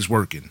 Everybody's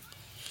working.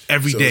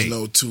 Every day.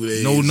 No 2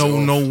 days.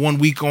 No 1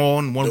 week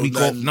on, 1 week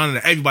off. None of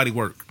that. Everybody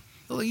work.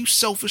 They're like, you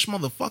selfish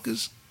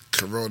motherfuckers.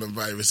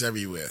 Coronavirus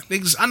everywhere.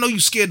 Niggas, I know you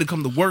scared to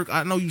come to work.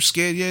 I know you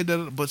scared, yeah,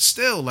 but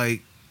still,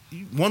 like,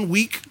 1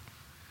 week,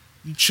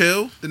 you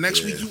chill. The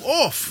next week, you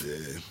off.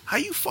 Yeah. How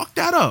you fuck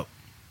that up?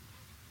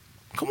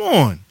 Come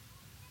on.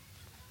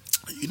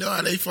 You know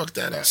how they fucked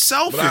that up.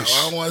 Selfish. But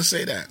I don't want to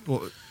say that.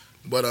 Well,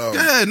 but go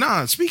ahead,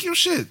 nah. Speak your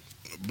shit.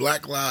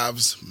 Black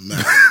Lives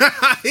Matter.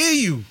 I hear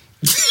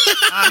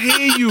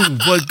you.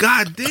 But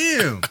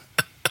goddamn.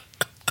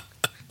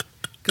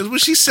 Because when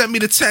she sent me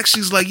the text,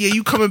 she's like, yeah,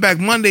 you coming back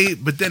Monday,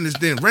 but then it's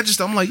then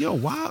register. I'm like, yo,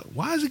 why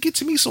does it get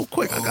to me so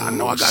quick? I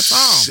know I got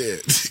time.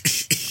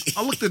 Shit.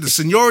 I looked at the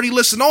seniority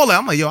list and all that.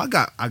 I'm like, yo, I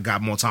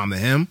got more time than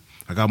him.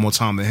 I got more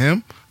time than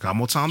him. Got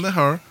more time than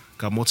her.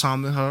 Got more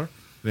time than her,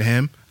 than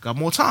him. Got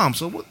more time.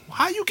 So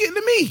how you getting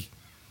to me?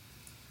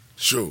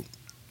 True.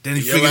 Then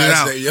he figured it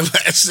out. Your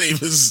last name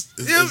is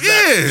yeah.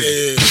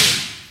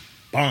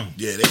 Boom.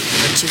 Yeah, they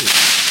mad too.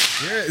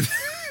 Yeah.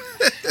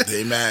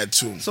 They mad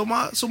too. So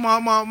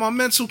my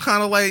mental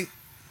kind of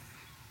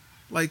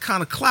like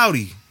kind of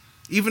cloudy.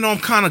 Even though I'm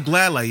kind of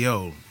glad, like,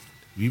 yo,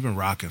 we've been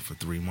rocking for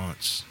 3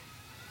 months.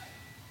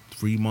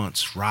 3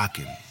 months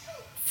rocking.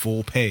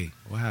 Full pay.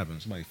 What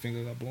happened? Somebody's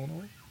finger got blown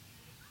away?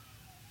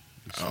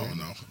 I don't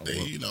know.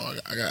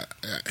 I got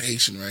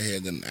Haitian right here,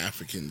 then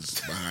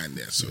Africans behind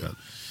there. So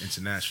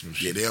international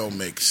shit. Yeah, they all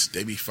mix.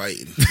 They be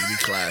fighting. They be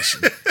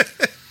clashing. I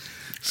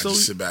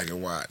just sit back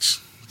and watch.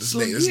 This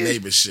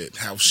neighbor shit.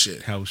 House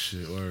shit.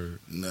 Word.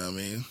 You know what I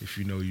mean? If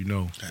you know, you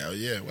know. Hell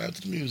yeah. What happened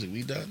to the music?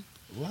 We done?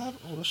 What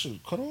happened? Oh, that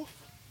shit cut off?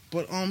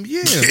 But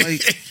yeah,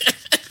 like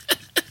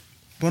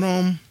but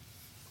I'm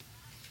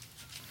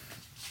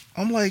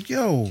like,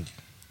 yo,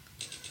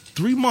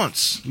 3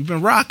 months. We've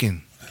been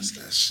rocking. That's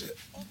that shit.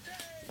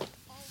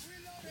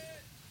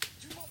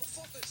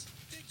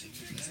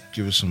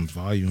 Give it some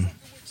volume.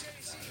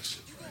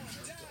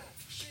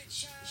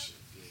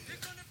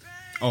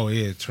 Oh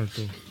yeah, it turned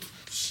through.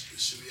 It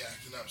should be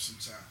acting up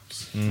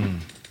sometimes.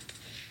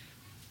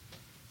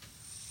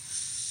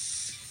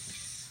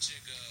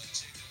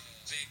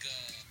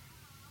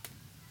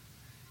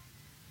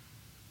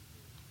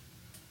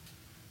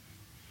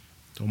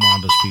 Don't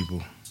mind us, people.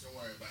 Don't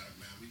worry about it,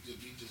 man. We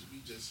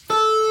just.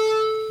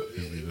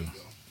 Here we go.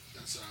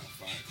 That's our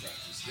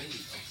firecrackers. There we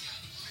go.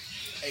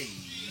 Hey,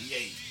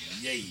 yay.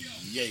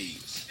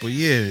 But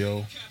yeah,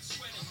 yo,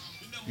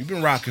 you've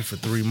been rocking for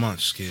 3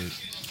 months, kid.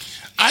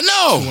 I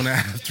know.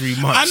 2.5, 3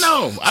 months. I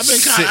know. I've been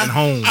sitting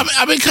home.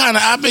 I've been kind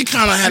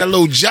of had a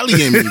little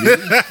jelly in me.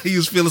 He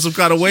was feeling some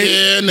kind of way.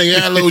 Yeah, nigga,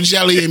 had a little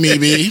jelly in me,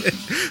 B.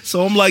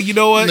 So I'm like, you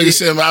know what? Nigga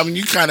said, I mean,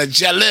 you kind of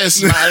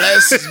jealous. My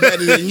less is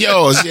better than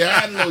yours.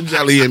 Yeah, I know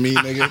jelly in me,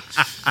 nigga.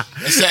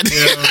 That's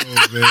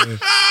that. Yo, man.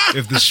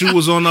 If the shoe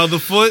was on the other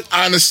foot,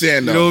 I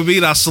understand, though. you know what I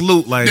mean? I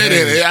salute. Like,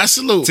 hey, I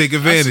salute. take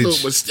advantage. I salute,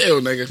 but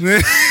still, nigga.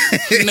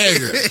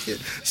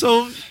 Nigga.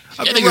 So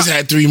I That niggas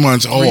had 3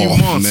 months off, 3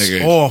 months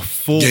nigga. off,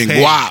 full Getting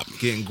pay, guap.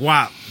 getting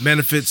guap,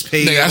 benefits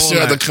paid. Nigga, I all still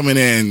have to that. come in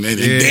and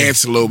Yeah.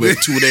 dance a little bit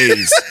 2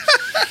 days.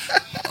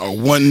 Or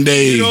 1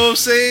 day. You know what I'm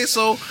saying?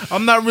 So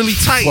I'm not really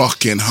tight.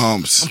 Fucking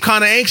humps. I'm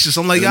kind of anxious.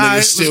 I'm like, The all right, niggas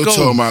let's still go.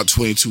 talking about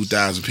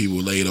 22,000 people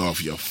laid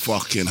off your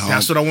fucking hump.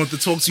 That's what I wanted to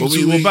talk to you But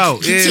two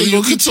about. Continue, yeah, we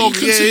gonna keep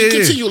talking.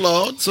 continue,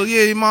 Lord. So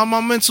yeah,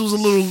 my mental's a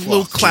little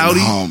Fucking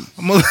cloudy. hump.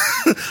 I'm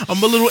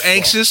a little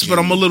anxious, but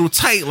I'm a little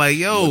tight. Like,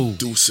 yo,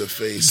 Medusa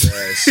face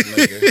ass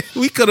nigga.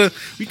 we could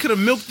have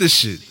milked this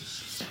shit.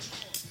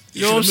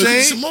 You know what I'm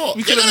saying? Some more. We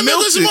We could could have have milked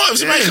milked some more. it. If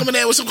somebody Yeah. coming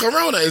there with some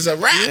corona, is a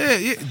rap.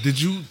 Yeah. Did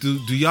you do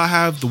y'all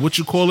have the what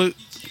you call it?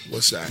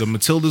 What's that? The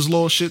Matilda's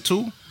Law shit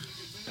too?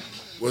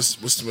 What's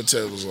the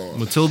Matilda's law?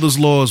 Matilda's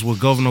Law is what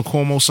Governor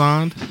Cuomo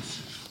signed.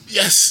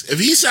 Yes, if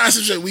he signs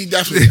some shit, we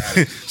definitely got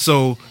it.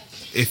 So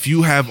if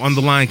you have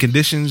underlying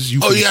conditions,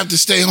 you Oh, can, you have to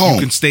stay you home.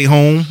 can stay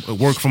home, or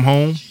work from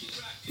home.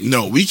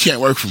 No, we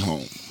can't work from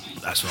home,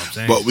 That's what I'm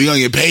saying. but we gonna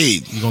get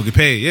paid. You're gonna get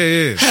paid.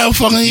 Yeah. Hell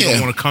fucking You don't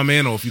yeah. want to come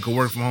in, or if you can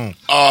work from home.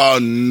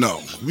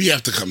 No, we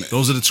have to come in.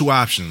 Those are the two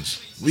options.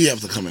 We have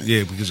to come in.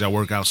 Yeah, because y'all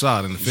work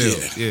outside in the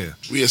field. Yeah.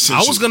 We I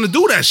essentially. was gonna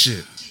do that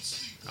shit.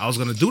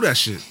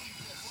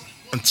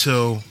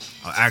 Until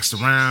I asked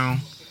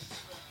around.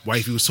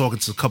 Wifey was talking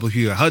to a couple of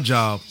people at her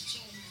job,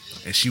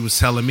 and she was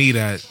telling me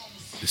that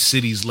the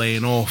city's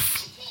laying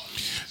off.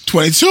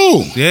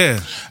 22. Yeah,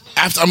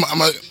 After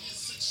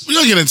we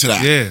gonna get into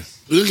that. yeah.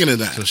 We gonna get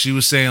into that. So she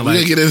was saying We like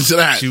gonna get into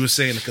that. she was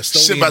saying the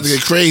custodians, Shit about to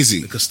get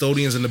crazy. the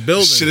custodians in the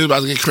building. Shit is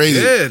about to get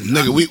crazy. Yeah,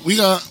 nigga. We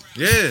gonna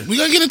yeah.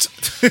 get into.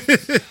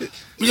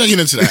 We gonna get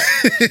into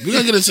that. We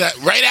gonna get into that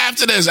right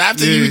after this.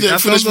 After you Yeah,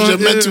 after finish with your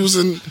I'm done, yeah. mentals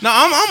and No,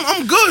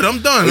 I'm good. I'm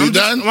done. You I'm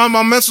just- done?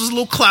 my mental's a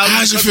little cloudy.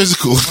 how's your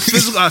physical?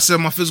 Physical, I said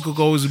my physical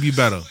goal is to be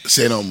better.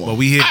 Say no more. But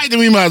we here. All right, then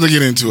we might as well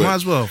get into it. Might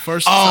as well.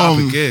 First Um,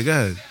 topic. Yeah, go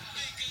ahead.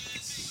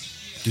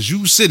 Cause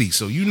you city,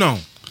 so you know.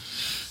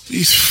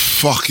 These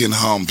fucking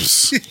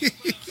humps.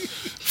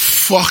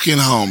 Fucking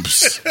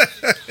humps.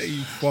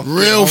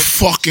 Real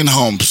fucking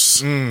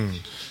humps.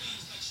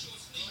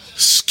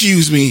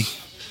 Excuse me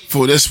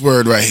for this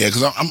word right here,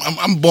 because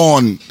I'm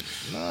born.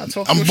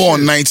 I'm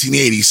born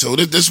 1980, so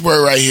this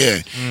word right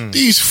here.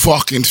 These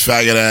fucking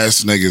faggot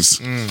ass niggas.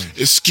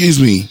 Excuse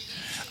me.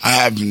 I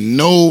have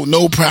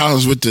no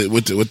problems with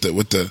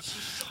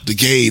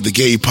the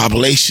gay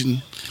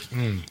population,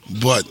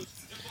 but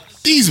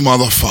these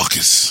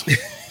motherfuckers.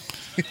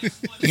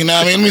 You know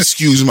what I mean? Let me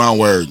excuse my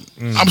word.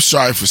 I'm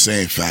sorry for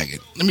saying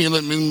faggot. Let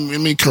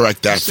me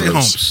correct that Say first.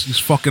 humps. These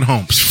fucking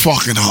humps. These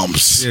fucking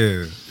humps.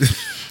 Yeah.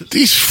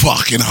 These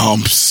fucking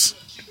humps.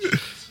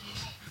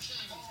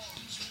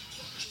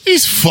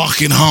 These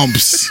fucking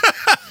humps.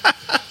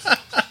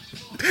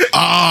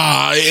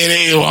 It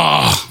ain't.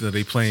 Are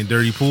they playing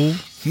dirty pool?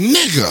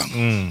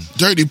 Nigga.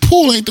 Dirty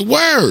pool ain't the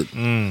word.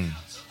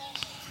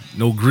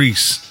 No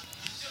grease.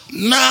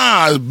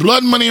 Nah,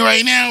 blood money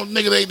right now,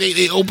 nigga.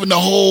 They open the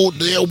whole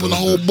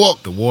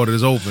book. The water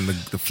is open.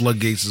 The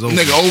floodgates is open.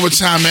 Nigga,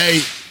 overtime, hey.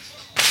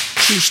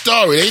 True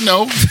story, they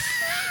know.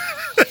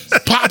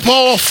 Pop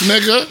off,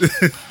 nigga.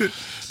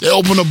 They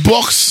open the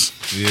books.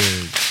 Yeah.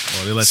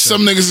 Oh, they let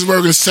Some niggas is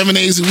working 7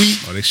 days a week.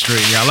 Oh, they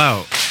straighten y'all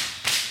out.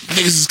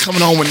 Niggas is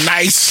coming home with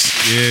nice.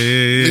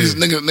 Yeah.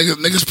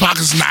 Niggas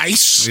pockets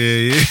nice.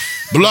 Yeah.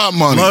 Blood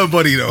money. Blood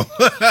buddy though.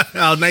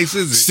 How nice is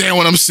it? Understand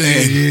what I'm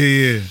saying?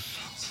 Yeah.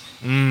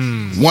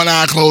 One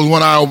eye closed,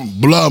 one eye open.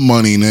 Blood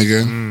money,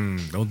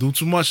 nigga. Don't do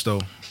too much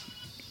though.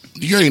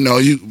 You already know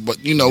but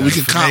you know we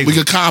could comp. We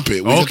could comp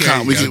it. We could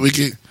comp. We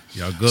could.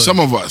 Y'all good. Some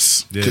of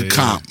us could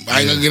comp. I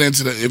ain't gonna get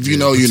into the. If you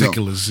know, you know.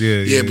 Particulars. Yeah.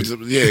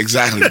 Yeah,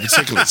 exactly. The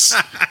particulars.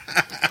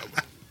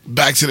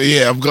 Back to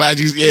the I'm glad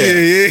you.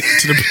 Yeah.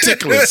 To the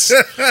particulars.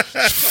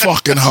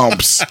 Fucking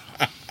humps.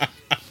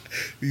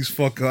 These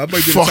fucking. I might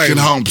get Fucking a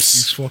title. humps.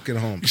 These fucking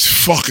humps.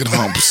 These fucking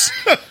humps.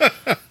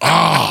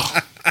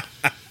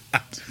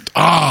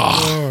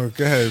 Oh,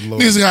 go ahead,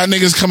 Lord. These got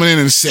niggas coming in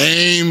the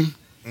same.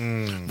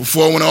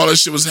 Before when all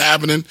this shit was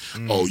happening,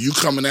 oh, you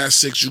coming at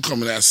 6, you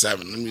coming at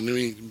 7. I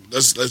mean,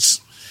 let's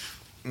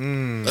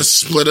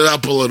split it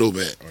up a little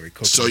bit.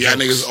 So y'all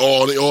niggas,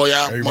 all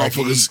y'all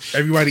motherfuckers,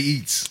 Everybody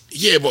eats.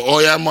 yeah, but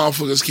all y'all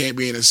motherfuckers can't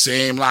be in the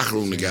same locker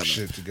room together.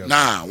 shit together.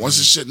 Nah, once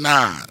the shit,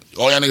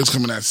 all y'all niggas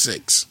coming at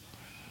 6.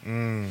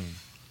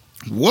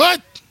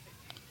 What?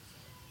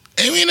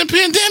 Ain't we in a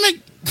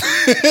pandemic?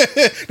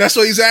 That's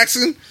what he's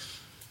asking.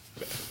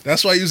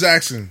 That's why he was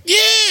asking.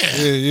 Yeah.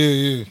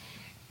 Yeah.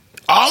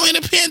 All in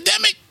a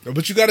pandemic?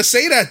 But you got to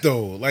say that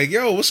though. Like,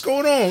 yo, what's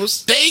going on?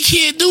 They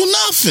can't do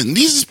nothing.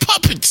 These is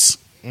puppets.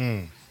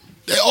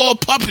 They all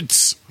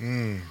puppets.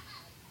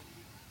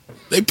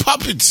 They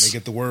puppets. They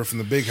get the word from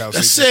the big house.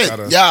 That's They it.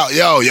 just gotta-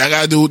 Y'all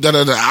gotta do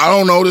da-da-da. I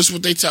don't know this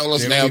what they tell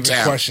us They don't even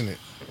downtown. question it.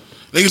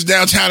 Niggas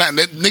downtown,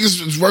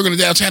 niggas was working in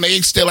downtown. They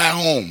ain't still at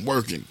home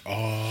working.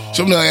 Oh,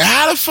 So I'm like,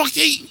 how the fuck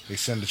they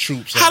send the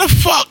troops. How out. the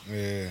fuck?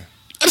 Yeah.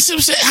 That's what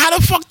I'm saying. How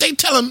the fuck they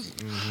telling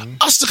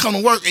us to come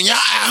to work and y'all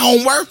at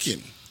home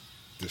working?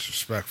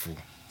 Disrespectful.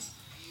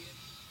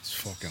 It's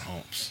fucking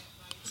humps.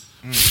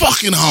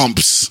 Fucking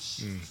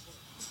humps.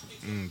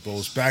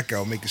 Blows back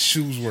out, make his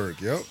shoes work.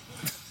 Yep.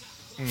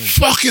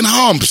 Fucking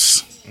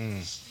humps.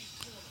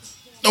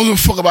 Don't give a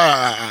fuck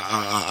about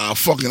our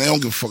fucking. They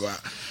don't give a fuck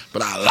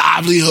about our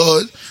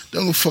livelihood. They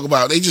don't give a fuck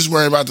about. They just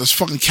worry about this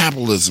fucking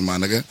capitalism, my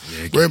nigga.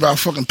 Worry about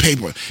fucking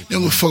paper. They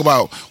don't give a fuck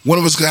about one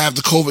of us gonna have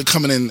the COVID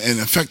coming in and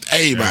affect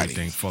everybody.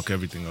 Fuck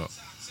everything up.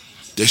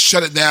 They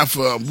shut it down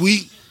for a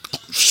week.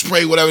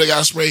 Spray whatever they got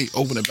to spray.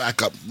 Open it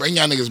back up. Bring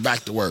y'all niggas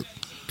back to work.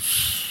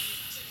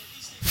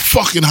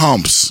 Fucking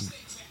humps.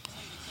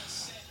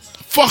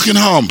 Fucking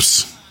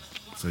humps.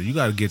 So you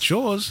gotta get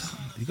yours.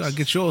 You gotta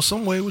get yours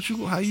some way.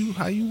 How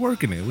you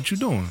working it? What you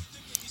doing?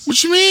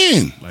 What you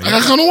mean? Like, I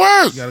gotta come to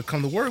work. You gotta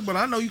come to work, but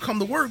I know you come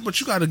to work, but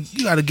you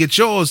gotta get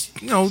yours.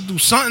 You know, do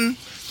something.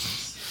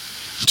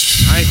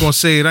 I ain't gonna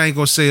say it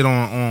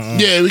on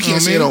Yeah, we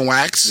can't say it on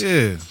wax.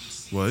 Yeah.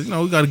 Well, you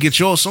know, we gotta get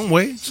yours some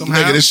way,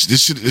 somehow. Nigga,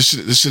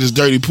 this shit is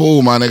dirty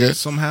pool, my nigga.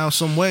 Somehow,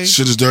 some way.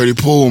 Shit is dirty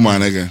pool, my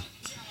nigga.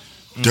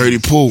 Dirty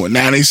pool. And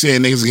now they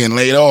saying niggas are getting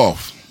laid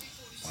off.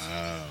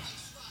 Wow.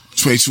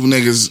 22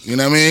 niggas, you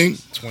know what I mean?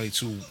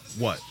 22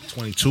 what?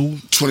 22?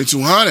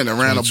 2,200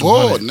 around the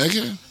board, 2,200.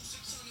 nigga.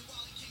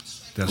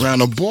 That's Around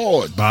the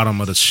board. bottom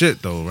of the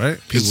shit though, right?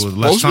 It's People with supposed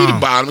less to be the time.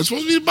 bottom. It's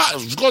supposed to be the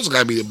bottom. Of course, it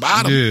gotta be the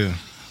bottom. Yeah.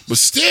 But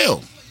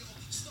still,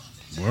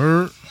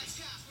 Word.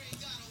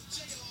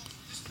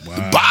 Wow.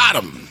 the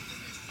bottom.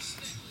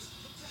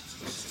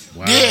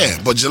 Wow. Yeah,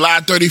 but July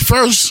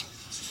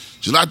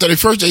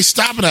 31st, they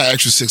stopping that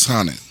extra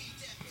 600.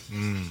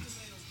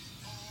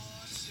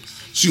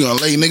 So you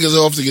gonna lay niggas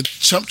off to get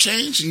chump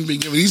change? You be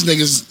giving these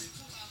niggas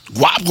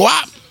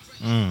guap?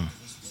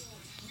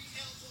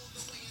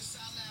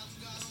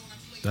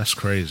 That's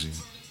crazy.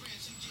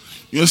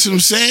 You know what I'm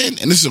saying?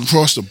 And this is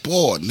across the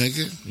board,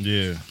 nigga.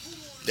 Yeah.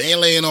 They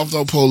ain't laying off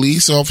no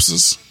police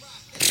officers.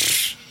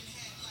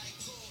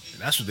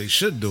 That's what they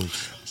should do.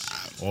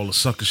 All the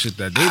sucker shit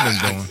that they've been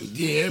doing.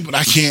 Yeah, but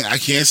I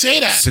can't say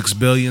that. 6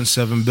 billion,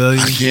 7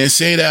 billion. I can't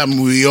say that. I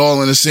mean, we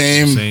all in the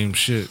same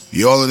shit.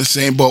 We all in the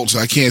same boat, so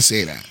I can't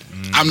say that.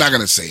 I'm not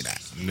gonna say that.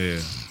 Yeah.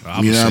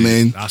 You know what I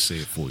mean? I'll say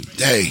it for you.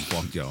 Hey,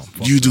 Fuck y'all.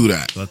 Fuck you them. do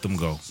that. Let them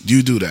go.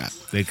 You do that.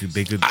 They could.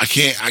 I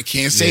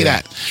can't say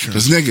Yeah, that. sure.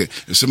 Because nigga,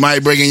 if somebody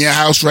breaking your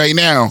house right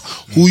now,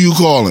 who you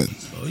calling?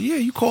 Oh yeah,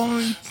 you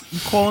calling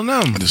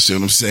them. Understand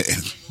what I'm saying?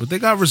 But they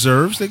got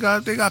reserves. They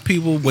got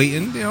people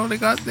waiting. You know, they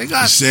got.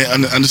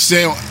 Understand?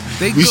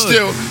 They we good.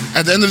 still,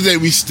 at the end of the day,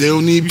 we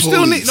still need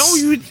police.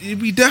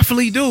 We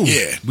definitely do.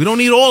 Yeah. We don't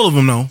need all of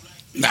them though.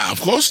 Nah,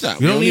 of course not.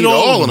 We don't need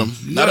all of them.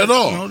 Not at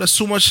all. No, that's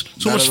too much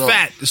Not at all.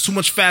 fat. There's too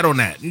much fat on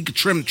that. You could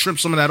trim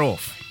some of that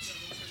off.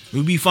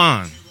 We'll be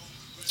fine.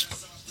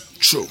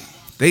 True.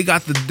 They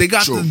got True.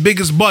 the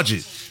biggest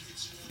budget.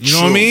 You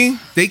know what I True. mean?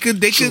 They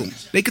could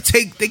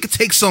True.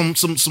 take some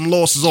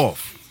losses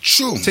off.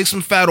 True. Take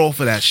some fat off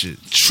of that shit.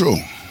 True.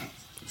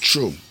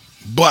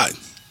 But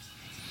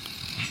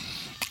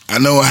I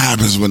know what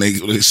happens when they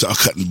start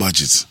cutting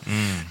budgets.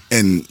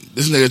 And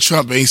this nigga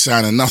Trump ain't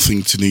signing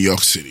nothing to New York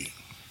City.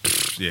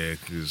 Yeah,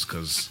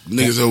 because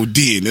Niggas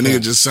OD. The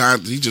nigga just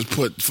signed. He just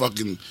put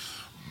fucking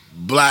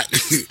Black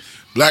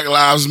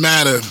Lives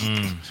Matter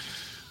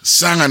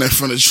sign in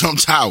front of Trump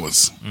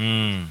Towers.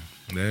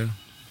 yeah.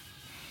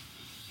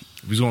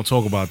 If he's gonna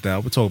talk about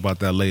that, we'll talk about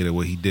that later.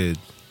 What he did,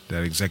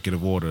 that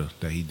executive order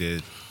that he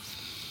did.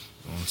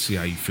 I'll see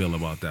how you feel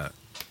about that.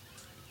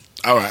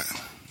 All right.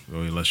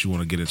 Or unless you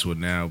want to get into it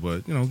now,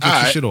 but you know, get All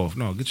your right. shit off.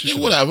 No, get your Yeah,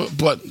 shit whatever.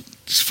 But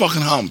it's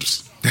fucking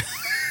humps.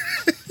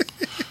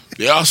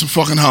 They are some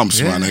fucking humps,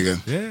 off. my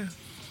nigga. Yeah,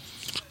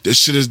 This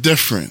shit is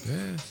different.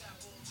 yeah.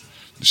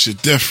 This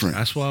shit different.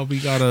 That's why we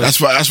gotta. That's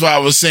why I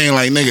was saying,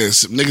 like,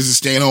 niggas is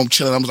staying home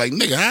chilling. I was like,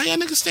 nigga, how y'all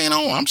niggas staying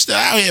home? I'm still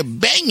out here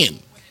banging.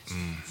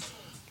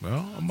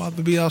 Well, I'm about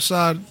to be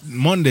outside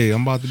Monday.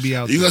 I'm about to be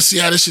out. You gonna see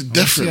how this shit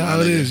different, See how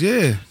my it nigga. is.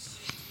 Yeah,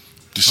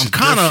 This I'm shit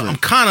kind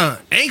different.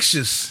 of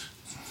anxious.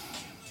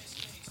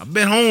 I've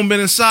been home, been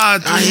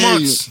inside 3 I hear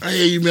months. you. I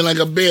hear you been like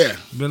a bear.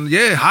 Been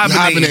You hibernating.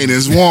 hibernating.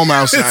 It's warm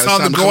outside. It's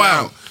time to go come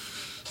out.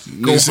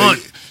 Go Nigga say,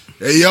 hunt.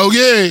 Hey, yo,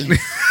 yeah.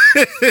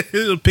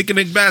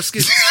 Picnic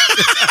basket.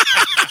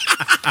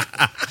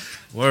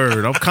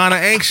 Word. I'm kind of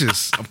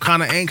anxious.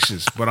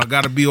 But I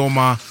gotta be on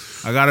my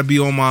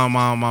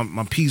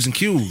P's and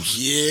Q's.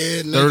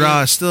 Yeah, nigga. Third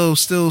eye is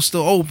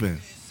still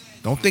open.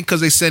 Don't think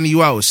because they sending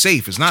you out it's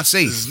safe. It's not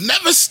safe. It's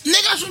never,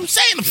 nigga, that's what I'm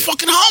saying. The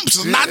fucking humps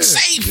is not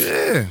safe.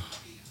 Yeah.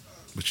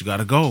 But you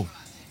gotta go.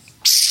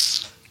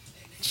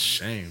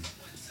 Shame.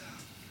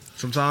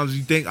 Sometimes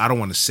you think I don't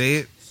want to say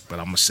it, but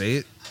I'm gonna say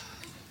it.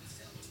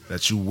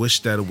 That you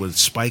wish that it would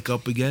spike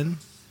up again,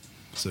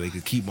 so they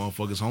could keep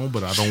motherfuckers home.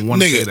 But I don't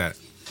want to Nigga. say that.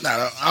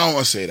 Nah, I don't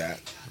want to say that.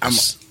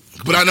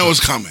 But I know it's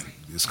coming.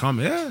 It's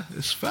coming. Yeah,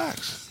 it's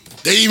facts.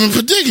 They even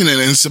predicting it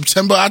in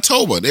September,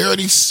 October. They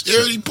already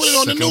put it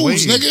on the Second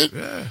news, wave. nigga.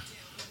 Yeah.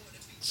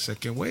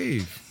 Second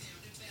wave.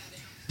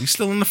 We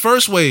still in the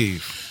first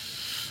wave.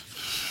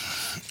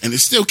 And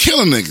it's still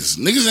killing niggas.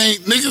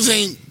 Niggas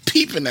ain't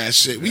peeping that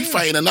shit. We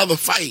fighting another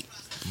fight.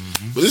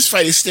 But this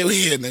fight is still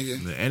here,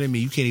 nigga. The enemy,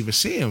 you can't even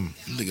see him.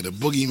 Nigga, the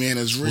boogeyman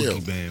is real.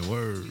 Boogeyman,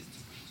 word.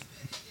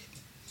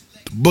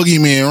 The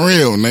boogeyman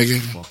real, nigga.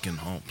 Fucking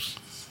humps.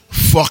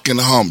 Fucking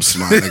humps,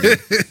 my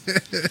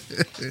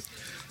nigga.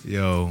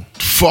 Yo,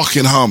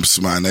 Fucking humps,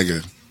 my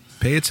nigga.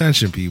 pay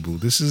attention, people.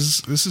 This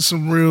is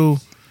some real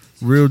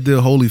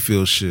deal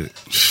Holyfield shit.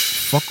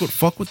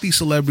 Fuck what these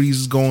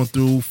celebrities is going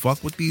through.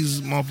 Fuck what these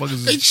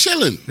motherfuckers. They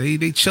chilling.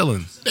 They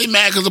chilling. They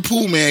mad because the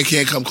pool man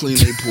can't come clean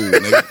their pool,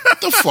 nigga.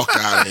 Get the fuck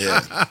out of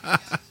here.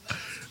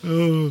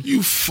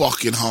 You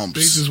fucking They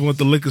humps. just want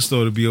the liquor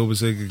store to be open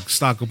so they can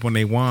stock up on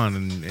their wine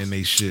and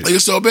they shit. Liquor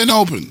store been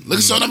open.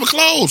 Liquor store never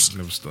closed.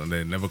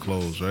 They never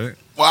close, right?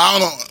 Well, I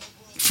don't know.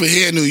 For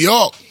here in New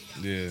York,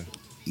 Yeah,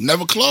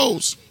 never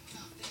closed.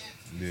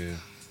 yeah.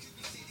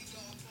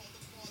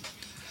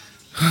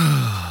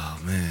 Oh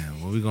man,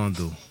 what we gonna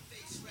do?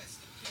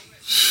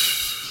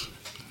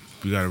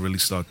 We gotta really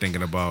start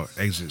thinking about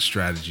exit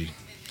strategy.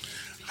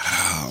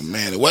 Oh,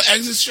 man. What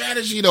exit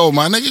strategy, though,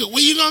 my nigga?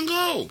 Where you gonna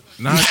go?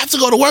 Nah. You have to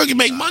go to work and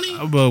make money?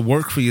 But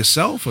work for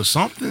yourself or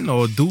something,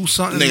 or do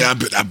something.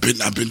 Nigga, I've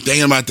been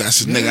thinking about that. I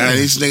said, nigga,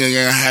 this nigga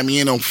gonna have me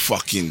in a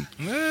fucking...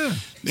 Yeah,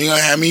 They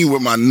gonna have me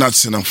with my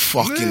nuts in a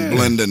fucking Yeah.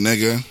 blender,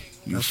 nigga.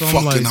 You That's what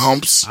I'm fucking like.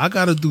 humps. I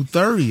gotta do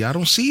 30. I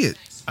don't see it.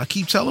 I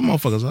keep telling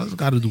motherfuckers I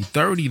gotta do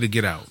 30 to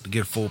get out, to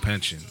get full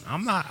pension.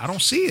 I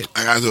don't see it.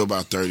 I gotta do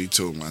about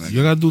 32, my nigga.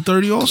 You gotta do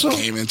 30 also?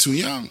 Came in too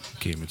young.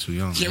 Came in too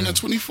young. Came in at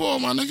 24,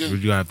 my nigga. You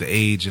gotta have the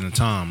age and the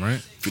time, right?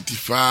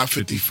 55,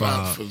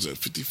 55.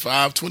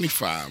 55,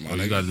 25, my Oh,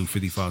 you nigga. gotta do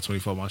 55,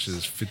 25. My shit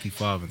is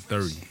 55 and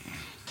 30.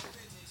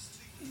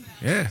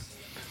 Yeah.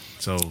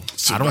 So,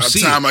 So I by don't the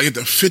see time it. I get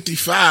to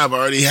 55, I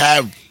already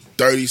have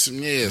 30 some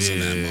years in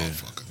that Yeah.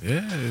 motherfucker.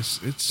 Yeah,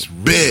 it's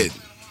real. Bid.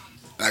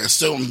 Like I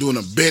still, I'm doing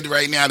a bid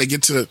right now to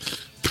get to the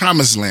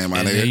promised land, my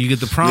And nigga. then you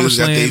get the promised Niggas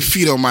got their land.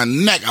 feet on my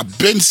neck. I've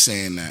been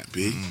saying that,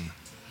 B.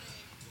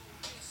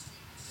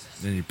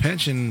 Then your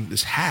pension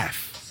is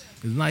half.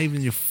 It's not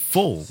even your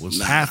full. It's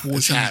Nah, half of what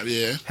it's you half,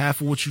 yeah.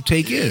 half of what you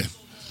take in.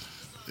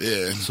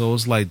 Yeah. So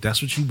it's like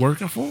that's what you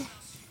working for.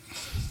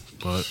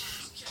 But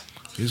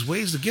there's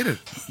ways to get it.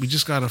 We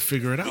just gotta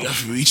figure it out.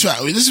 We try.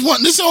 This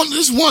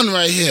one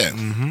right here.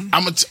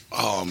 I'm a.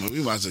 Oh man,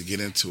 we might as well get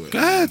into it. Go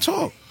ahead,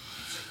 talk.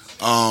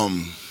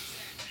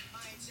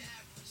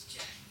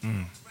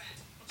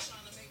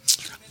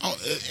 Oh,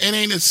 it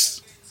ain't.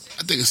 It's.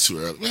 I think it's too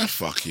early. Man,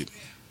 fuck it.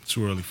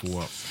 Too early for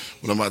what?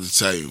 What I'm about to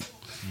tell you.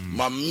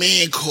 My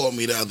man called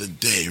me the other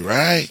day,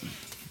 right?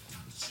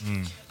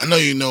 I know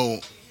you know.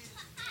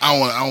 I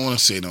don't want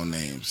to say no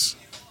names.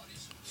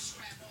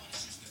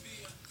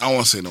 I don't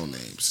want to say no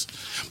names.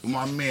 But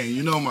my man,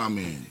 you know my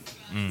man.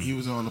 He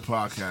was on the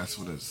podcast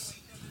with us.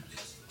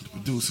 The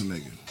producer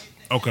nigga.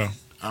 Okay.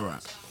 All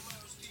right.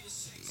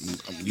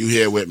 You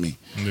here with me.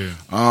 Yeah.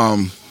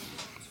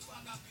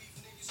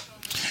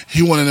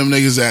 He one of them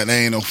niggas that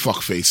they ain't no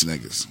fuckface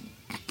niggas.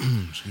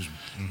 Excuse me.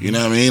 You know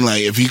what I mean?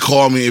 Like if he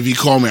call me,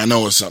 I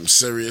know it's something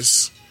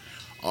serious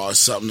or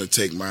something to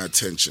take my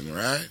attention,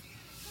 right?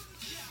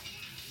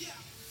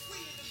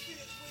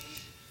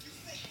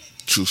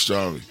 True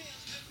story.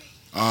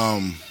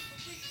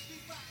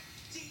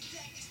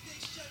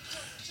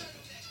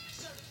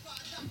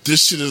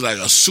 This shit is like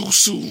a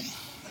susu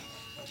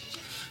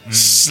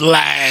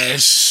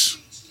slash.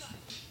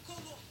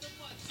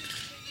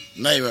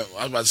 Not even,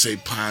 I was about to say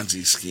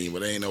Ponzi scheme,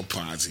 but it ain't no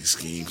Ponzi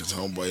scheme because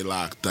homeboy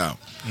locked up.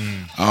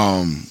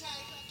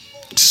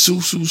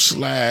 Susu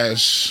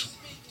slash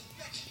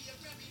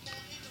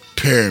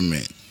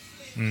pyramid.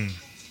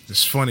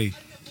 It's funny.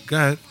 Go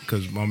ahead,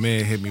 because my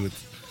man hit me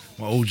with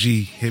my OG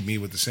hit me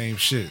with the same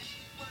shit.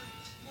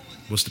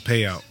 What's the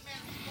payout?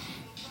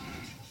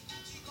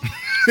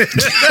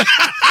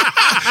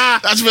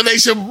 That's when they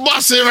should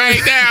bust it right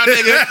now,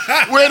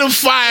 nigga. Where the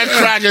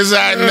firecrackers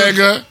at,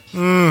 nigga?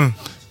 Go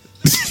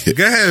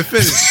ahead,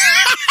 finish.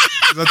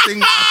 'Cause I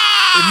think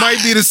it might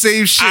be the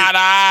same shit.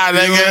 Ah,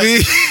 nah, You know what I nigga.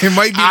 mean? It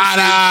might be the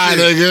Ah, same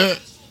nah, shit. nigga.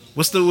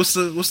 What's the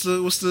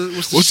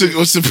shit?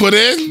 What's the put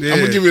in? Yeah. I'm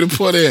gonna give you the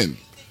put in.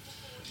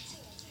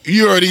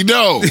 You already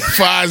know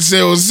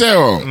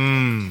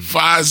 500.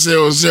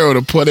 500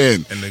 to put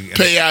in. And the-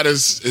 Payout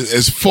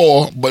is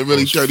 4, but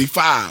really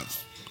 35.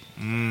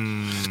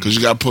 Because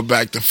you got to put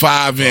back the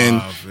 5 in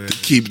yeah. to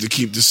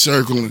keep the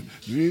circle. And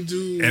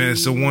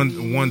it's a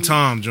one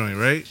time joint,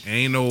 right?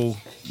 Ain't no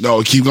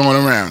No, keep going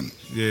around.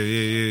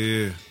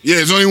 yeah. Yeah,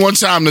 there's only one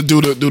time to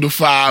do the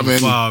 5 and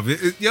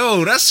 5.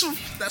 Yo, that's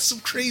some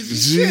crazy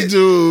shit.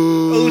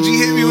 Do. OG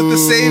hit me with the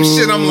same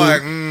shit. I'm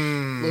like,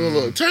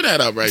 Look, turn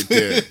that up right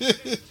there.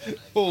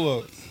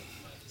 hold up.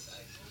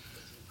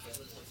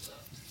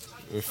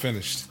 We're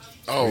finished.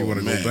 Oh, You want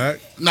to man. go back?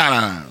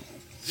 Nah.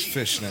 It's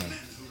fish now.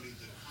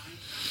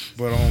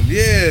 But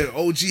yeah,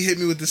 OG hit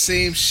me with the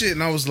same shit,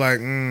 and I was like,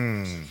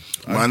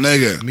 My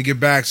nigga. Let me get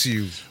back to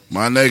you.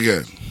 My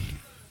nigga.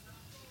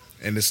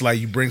 And it's like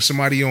you bring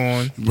somebody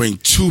on. Bring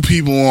 2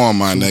 people on,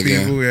 my Two nigga.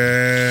 people,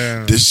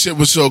 yeah. This shit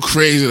was so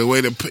crazy the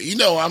way that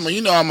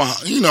I'm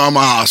a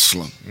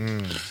hustler.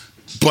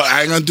 But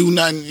I ain't gonna do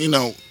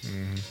nothing,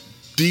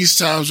 These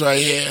times right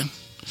here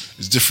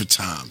is different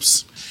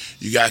times.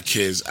 You got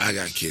kids, I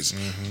got kids.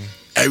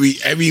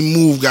 Every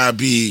move gotta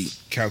be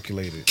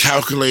Calculated.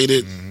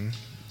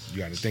 You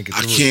gotta think it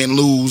I through. can't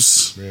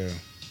lose. Yeah.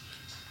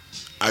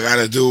 I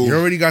gotta do. You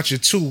already got your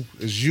 2.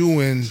 It's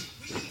you and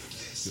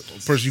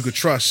the person you could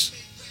trust.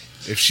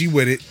 If she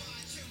with it,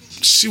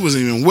 She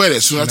wasn't even with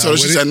it. So I Not told her,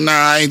 she with said, it? "Nah,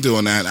 I ain't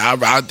doing that. I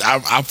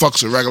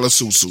fucks with regular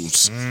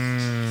susus."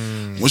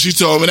 When she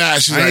told me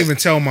that, she's I like, didn't even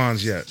tell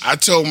mines yet. I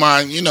told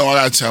mine, I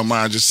gotta tell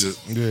mine just to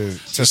Yeah.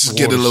 just to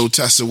get a little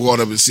test of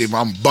water and see if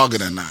I'm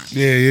bugging or not.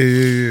 Yeah.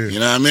 You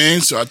know what I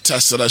mean? So I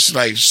tested her. She's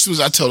like, as soon as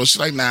I told her, she's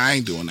like, "Nah, I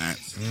ain't doing that.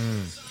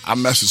 I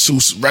mess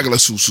with regular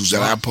susus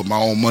that I put my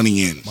own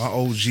money in." My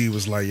OG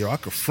was like, yo, I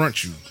could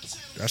front you.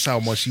 That's how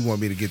much he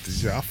want me to get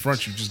this. I'll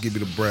front you, just give me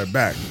the bread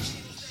back.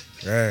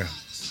 Yeah.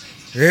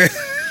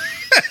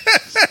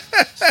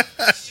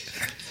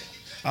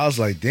 I was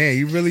like, damn,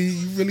 you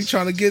really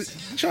trying to get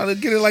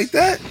it like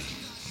that?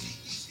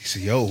 He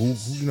said, yo,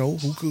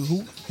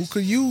 who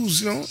could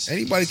use,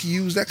 anybody can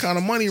use that kind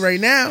of money right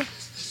now.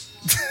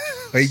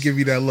 He give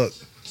me that look.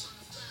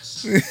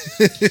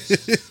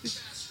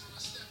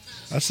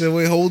 I said,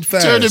 wait, hold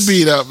fast. Turn the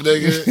beat up,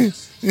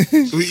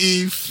 nigga. We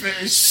eat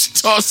fish,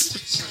 toss.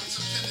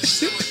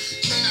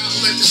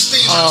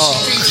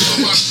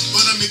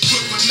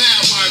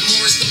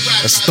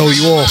 Let's throw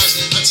you off.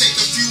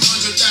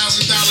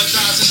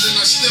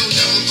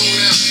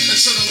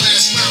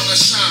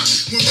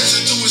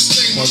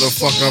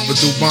 Motherfucker up a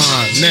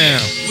Dubai now.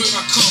 Where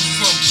I come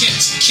from,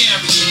 cats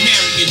carrying,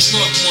 marrying,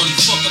 drug money,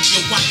 fuck up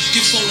your wife,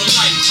 give for the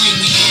life, claim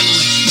we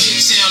handling.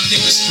 Midtown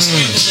niggas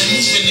scrambling,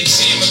 moving,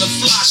 examining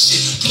fly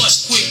shit,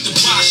 plus quick to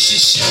buy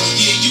shit.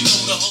 Yeah, you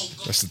know the whole.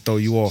 That's to throw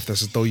you off.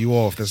 That's to throw you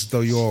off. That's to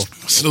throw you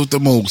off. Salute the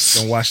moose.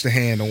 Don't watch the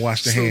hand. Don't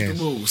watch the Salute hand.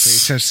 the moose. Pay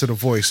attention to the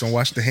voice. Don't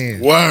watch the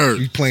hand. Word.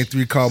 You playing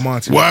 3-card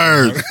Monty.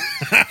 Word.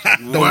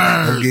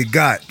 Don't get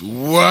got.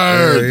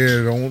 Word.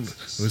 Yeah, don't.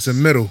 It's in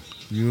the middle.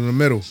 You in the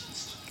middle.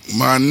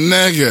 My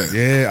nigga.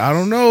 Yeah, I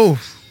don't know.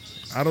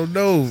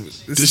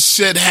 This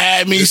shit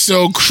had me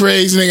so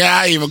crazy, nigga.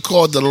 I even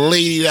called the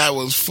lady that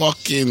was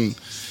fucking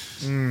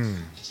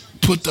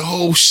put the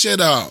whole shit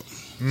up.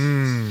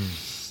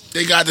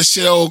 They got the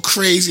shit all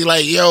crazy.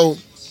 Like, yo,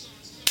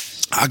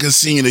 I can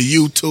see you the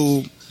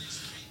YouTube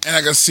and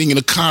I can see you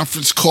the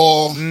conference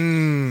call.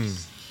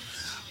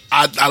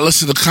 I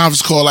listened to the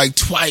conference call like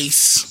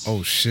twice.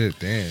 Oh shit,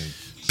 damn.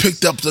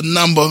 Picked up the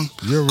number,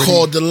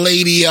 called the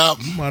lady up.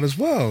 You might as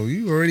well.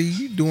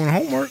 You doing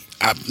homework.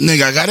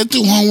 Nigga, I gotta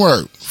do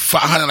homework.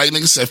 500, like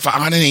nigga said,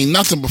 500 ain't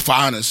nothing but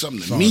 500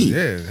 something to me.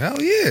 Yeah,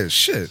 hell yeah,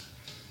 shit.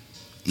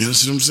 You know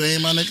what I'm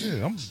saying, my nigga?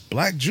 Yeah, I'm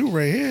Black Jew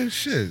right here.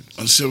 Shit.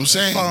 Understand what I'm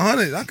saying?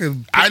 500.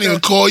 I didn't even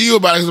call you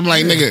about it because I'm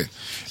like, nigga,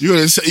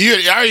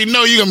 I already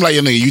know you gonna be like,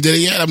 yo, nigga, you did it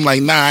yet? I'm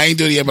like, nah, I ain't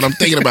did it yet, but I'm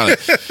thinking about it.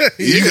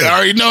 You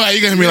already know how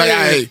you gonna be like, all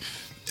right,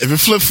 if it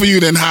flip for you,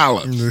 then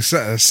holler.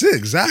 That's it,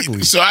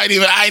 exactly. So I ain't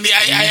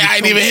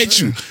even hit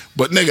you.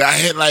 But nigga, I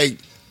hit like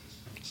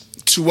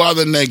 2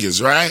 other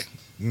niggas, right?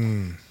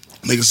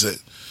 Nigga said,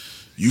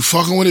 you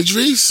fucking with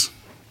Idris?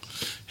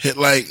 Hit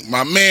like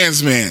my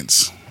man's.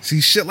 See,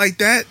 shit like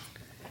that,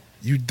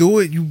 you do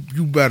it, you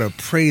better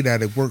pray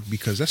that it work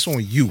because that's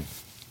on you.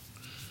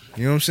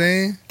 You know what I'm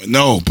saying?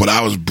 No, but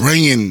I was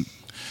bringing,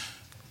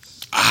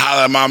 I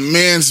holler at my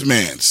man's.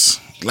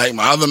 Like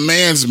my other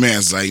man's.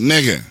 Like,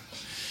 nigga,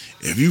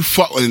 if you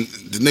fuck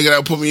with the nigga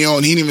that put me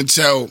on, he didn't even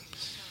tell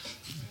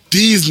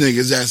these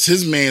niggas that's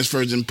his man's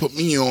first and put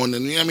me on.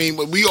 And you know what I mean?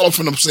 But we all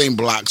from the same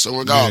block, so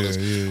regardless.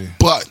 Yeah.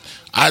 But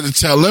I had to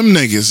tell them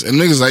niggas, and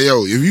niggas like,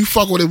 yo, if you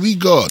fuck with it, we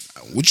good.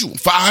 What you,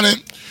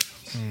 500?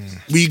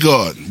 We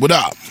good. What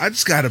up? I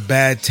just got a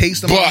bad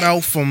taste in my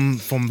mouth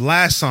from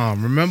last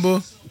time.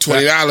 Remember?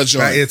 $20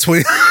 joint. Yeah,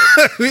 20.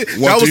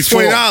 That was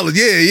 $20.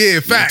 Yeah,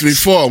 facts.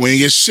 134. We ain't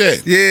get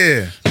shit.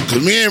 Yeah.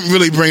 Cause we ain't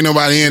really bring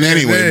nobody in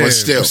anyway. Yeah, but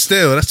still,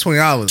 that's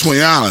 $20.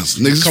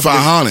 Niggas is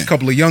 500. A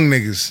couple of young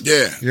niggas.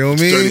 Yeah. You know what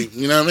I mean? 30,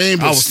 you know what I mean?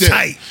 But I was still,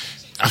 tight.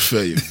 I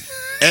feel you.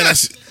 And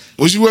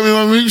was you with me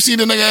when we seen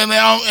the nigga in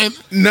there?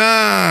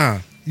 Nah.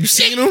 You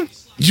seen him?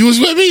 You was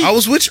with me? I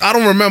was with you. I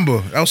don't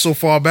remember. That was so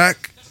far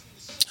back.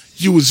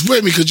 You was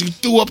with me because you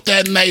threw up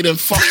that night in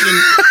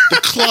fucking the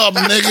club,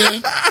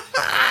 nigga.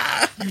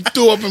 You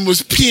threw up and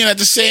was peeing at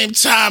the same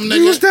time,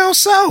 nigga. He was down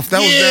south.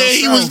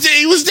 He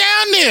was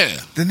down there.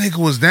 The nigga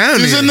was down there.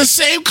 He was in the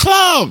same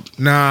club.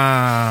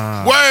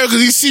 Nah. Word, because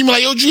he see me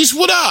like, yo, Juice,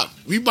 what up?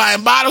 We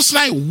buying bottles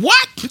tonight?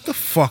 What? Get the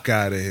fuck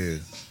out of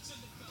here.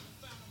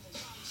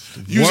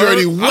 You was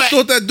already wet. I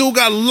thought that dude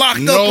got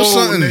locked up or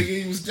something.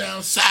 Nigga, he was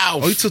down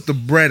south. Oh, he took the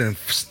bread and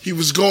he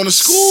was going to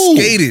school.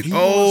 Skated.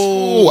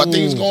 I think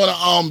he was going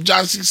to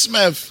John C.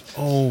 Smith.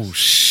 Oh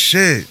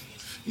shit.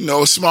 You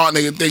know, a smart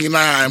nigga thinking, nah,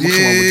 I'm gonna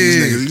come up with these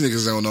niggas. These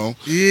niggas don't know.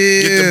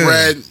 Yeah. Get the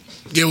bread.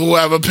 Give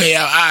whoever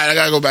payout. All right, I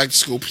gotta go back to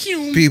school.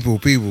 Pew. People.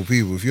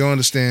 If you don't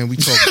understand, we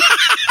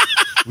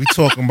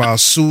talking about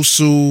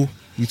susu.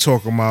 We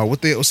talking about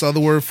what's the other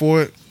word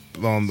for it?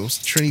 Those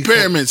Trinity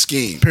Pyramid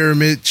scheme.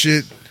 pyramid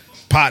shit,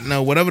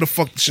 partner, whatever the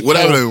fuck the shit.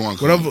 Whatever called, they want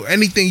to call whatever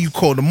anything you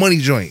call the money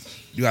joint.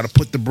 You got to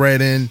put the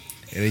bread in,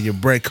 and then your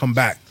bread come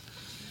back.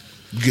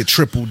 You get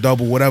triple,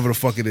 double, whatever the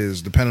fuck it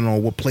is, depending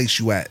on what place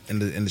you at in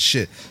the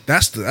shit.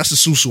 That's the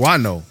susu I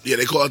know. Yeah,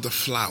 they call it the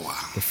flour.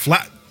 The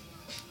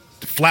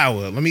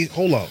flour. Let me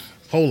hold up.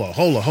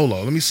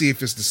 Let me see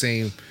if it's the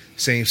same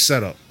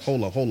setup.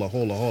 Hold up.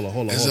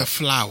 It's a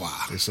flour.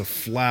 It's a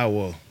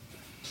flour.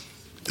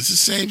 It's the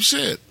same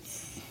shit.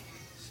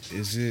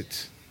 Is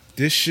it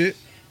this shit?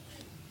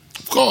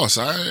 Of course,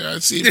 I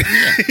see it.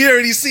 Yeah. He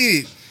already see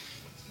it.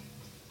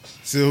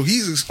 So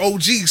he's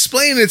OG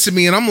explaining it to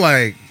me, and I'm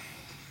like,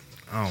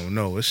 I don't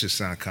know. It should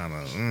sound kind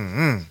of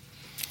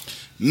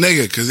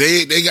Nigga, because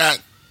they got,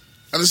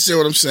 understand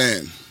what I'm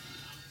saying.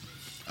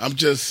 I'm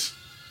just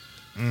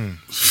a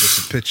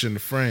picture in the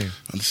frame.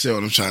 understand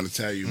what I'm trying to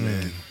tell you,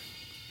 man.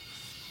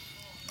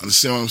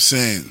 Understand what I'm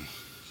saying.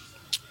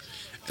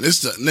 And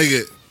it's the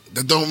nigga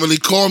that don't really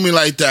call me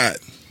like that.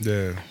 Yeah.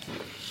 You know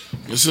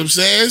what I'm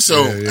saying?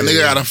 So Yeah, a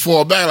nigga gotta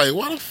fall back like,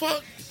 what the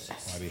fuck?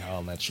 Why they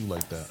hollering at you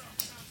like that?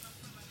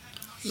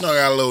 You know, I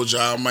got a little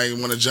job. I might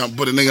want to jump,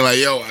 but a nigga like,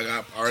 yo,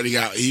 I already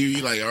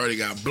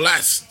got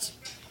blessed.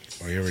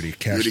 Oh, he already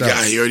cashed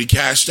out. He already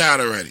cashed out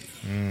already.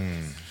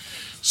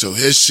 So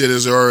his shit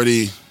is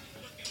already,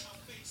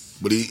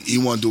 but he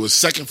want to do a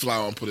second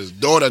flower and put his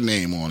daughter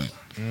name on it.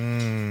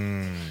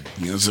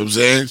 You know what I'm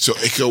saying? So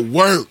it could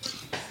work.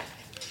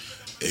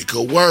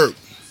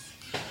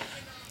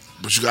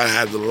 But you gotta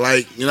have the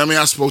light. You know what I mean?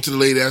 I spoke to the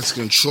lady that's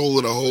control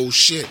of the whole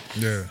shit.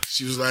 Yeah.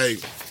 She's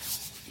like,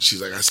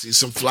 I see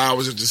some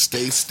flowers that just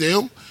stay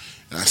still,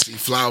 and I see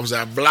flowers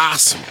that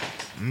blossom.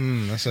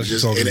 That's how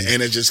she's Just, talking.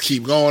 and it just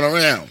keep going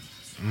around.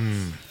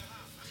 I'm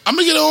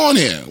gonna get on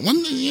here.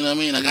 You know what I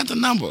mean? I got the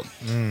number.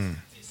 And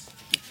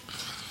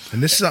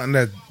this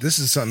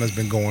is something that's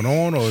been going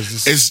on, or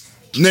is this? It's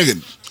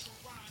nigga.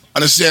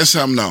 Understand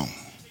something though?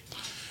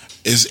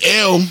 It's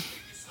ill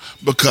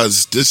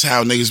because this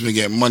how niggas been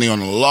getting money on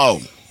the low,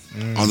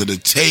 under the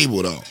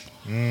table though.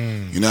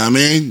 You know what I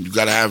mean? You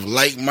gotta have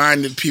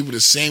like-minded people the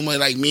same way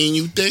like me and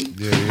you think.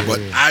 But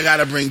I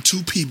gotta bring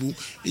 2 people, and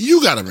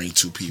you gotta bring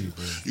 2 people.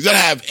 You gotta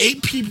have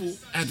 8 people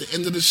at the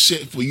end of the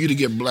shit for you to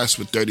get blessed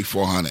with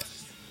 3,400.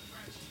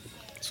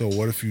 So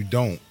what if you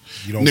don't?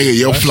 You don't. Nigga, get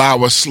your blessed?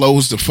 flower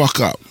slows the fuck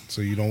up.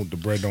 So you don't. The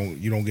bread don't.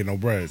 You don't get no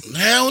bread.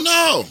 Hell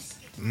no.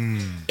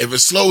 If it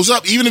slows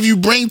up, even if you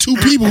bring 2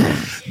 people,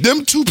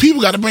 them 2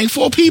 people got to bring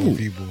 4 people.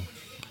 People.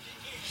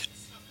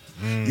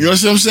 You know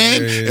what I'm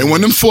saying? Yeah. And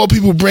when them 4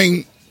 people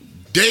bring,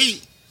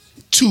 the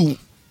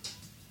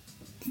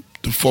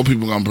 4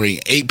 people gonna bring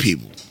 8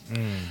 people.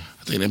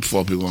 I think them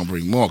 4 people gonna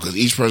bring more because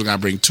each person gotta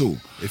bring 2.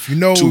 If you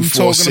know 2, what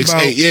 4, we're 6, talking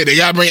about, 8. Yeah, they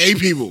gotta bring 8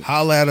 people.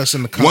 holla at us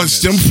in the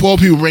comments. Once them 4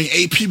 people bring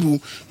 8 people,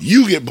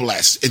 you get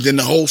blessed, and then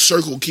the whole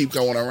circle keep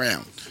going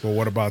around. But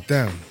what about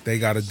them? They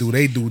got to do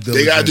they due diligence.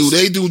 They gotta do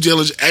their due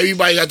diligence.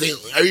 Everybody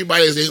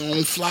has their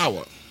own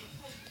flower.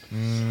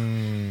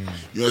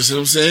 You know what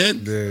I'm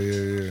saying?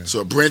 Yeah.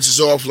 So it branches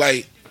off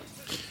like,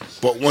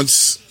 but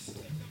once,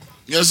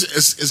 you know,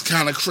 it's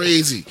kind of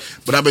crazy.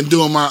 But I've been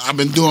doing my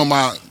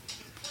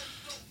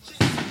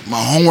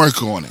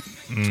homework on it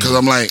because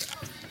I'm like,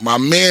 my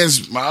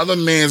other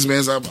man's,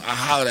 I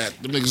hollered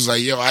at the niggas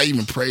like, yo, I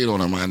even prayed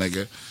on him, my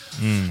nigga,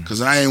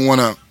 because I ain't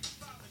want to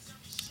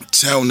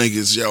tell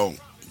niggas, yo,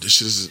 this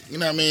shit is, you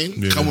know what I mean?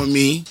 Yeah. Come with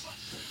me.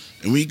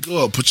 And we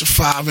good. Put your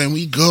 5 in.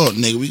 We good,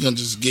 nigga. We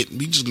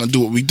just gonna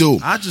do what we do.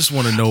 I just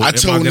want to know if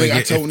told the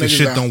niggas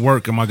shit don't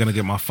work, am I gonna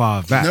get my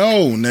 5 back?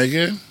 No,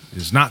 nigga.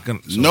 It's not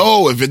gonna. So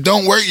No, if it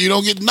don't work, you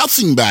don't get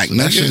nothing back, nigga.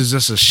 that shit is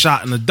just a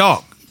shot in the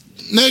dark.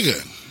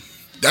 Nigga.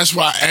 That's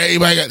why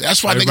everybody got.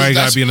 That's why Everybody niggas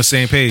gotta be on the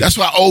same page. That's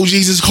why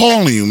OGs is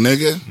calling you,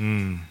 nigga.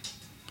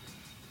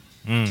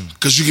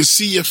 Because you can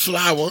see your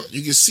flower.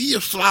 You can see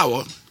your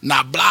flower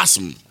not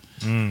blossom.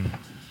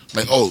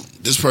 Like, oh,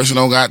 this person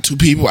don't got 2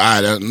 people. All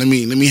right, let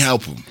me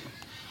help him.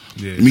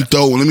 Yeah. Let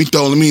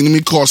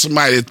me call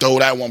somebody to throw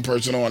that one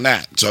person on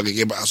that so I can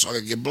get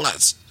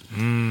blessed.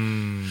 You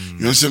know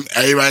what I'm saying?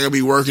 Everybody gonna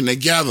be working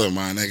together,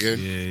 my nigga.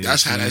 Yeah,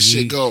 That's how that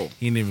shit go.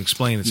 He didn't even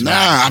explain it to me.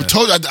 Nah, I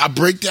told you I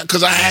break that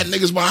because I had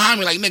niggas behind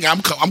me like, nigga,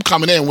 I'm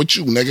coming in with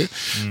you, nigga.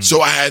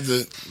 So I had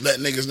to let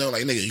niggas know,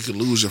 like, nigga, you could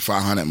lose your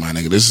 500, my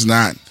nigga. This is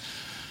not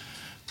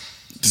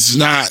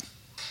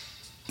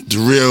the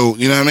real,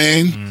 you know what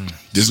I mean?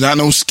 There's not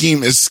no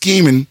scheme. It's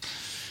scheming,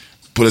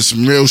 but it's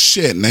some real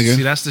shit, nigga.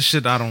 See, that's the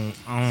shit I don't.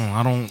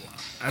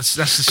 That's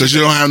the shit. Because you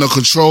don't have no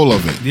control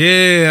of it.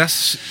 Yeah,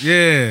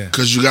 yeah.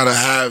 Because you gotta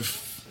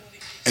have,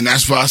 and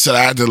that's why I said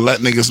I had to let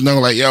niggas know,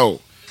 like,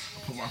 yo, I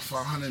put my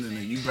 500 in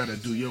there. You better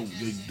do your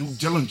due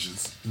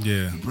diligence.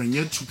 Yeah. Bring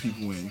your 2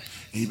 people in,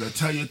 and you better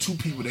tell your 2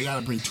 people they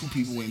gotta bring 2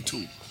 people in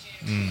too.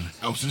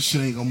 Else this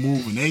shit ain't gonna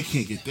move, and they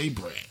can't get their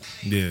bread.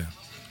 Yeah.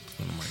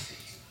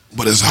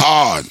 But it's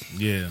hard.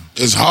 Yeah.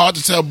 It's hard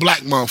to tell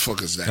black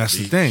motherfuckers that. That's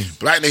the B. thing.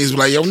 Black niggas be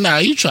like, yo, nah,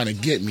 you trying to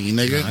get me,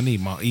 nigga. I need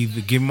my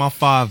either give me my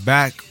 5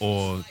 back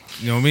or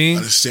you know what I mean?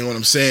 Understand what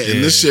I'm saying? Yeah.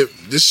 And this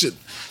shit,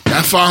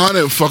 that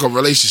 500 fuck up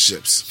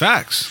relationships.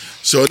 Facts.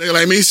 So a nigga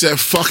like me said,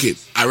 fuck it.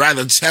 I'd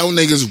rather tell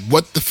niggas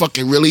what the fuck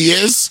it really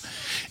is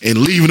and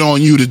leave it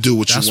on you to do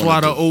what That's you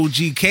why want the to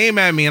do. OG came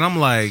at me and I'm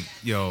like,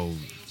 yo,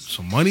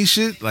 some money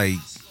shit? Like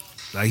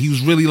he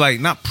was really like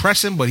not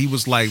pressing, but he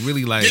was like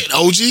really like Yeah,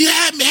 OG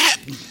had me.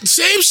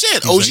 Same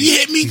shit. OG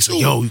hit me he's too.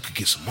 like, yo, you could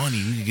get some money,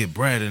 you could get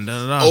bread and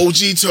da da da.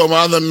 OG told my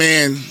other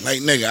man, like,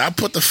 nigga, I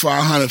put the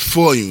 500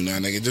 for you now,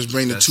 nigga. Just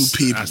bring the 2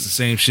 people. That's the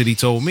same shit he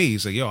told me.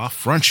 He's like, yo, I'll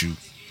front you.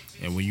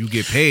 And when you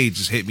get paid,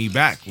 just hit me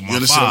back with my You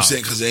understand 5. what I'm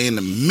saying? Because they in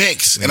the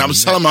mix. And In I the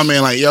was telling my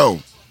man, like, yo,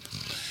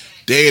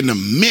 they in the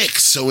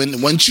mix. So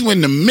once you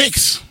in the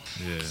mix,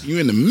 you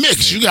in the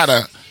mix. You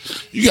gotta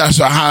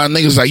start hiring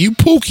niggas like you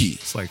Pookie.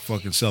 It's like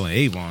fucking selling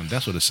Avon.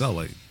 That's what it sound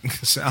like. It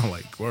sound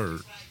like word.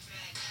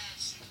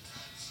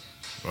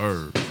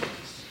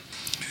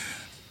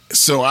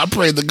 So I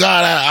prayed to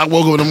God. I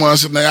woke up in the morning and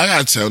said, nigga, I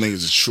gotta tell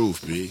niggas the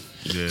truth, B.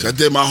 Yeah. So I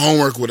did my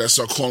homework with it. I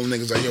started calling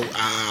niggas like, yo,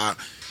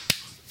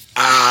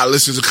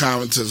 listen to the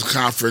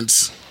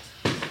conference.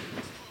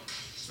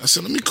 I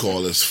said, let me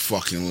call this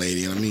fucking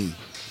lady and let me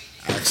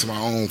ask my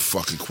own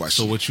fucking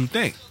question. So what you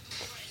think?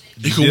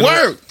 It could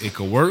work. It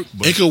could work.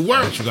 But It could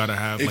work. But you gotta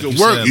have. It like could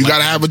you work. said, You like,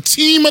 gotta have a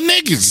team of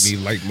niggas. You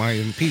need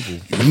like-minded people.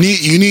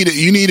 You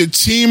need a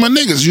team of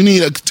niggas. You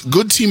need a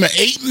good team of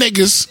 8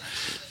 niggas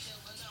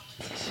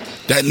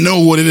that know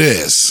what it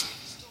is.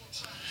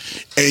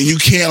 And you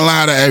can't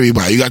lie to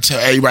everybody. You gotta tell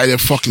everybody the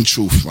fucking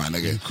truth, my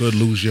nigga. You could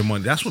lose your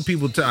money. That's what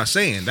people are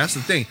saying. That's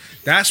the thing.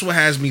 That's what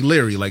has me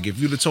leery. Like if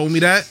you'd have told me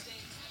that,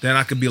 then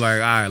I could be like, all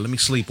right, let me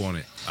sleep on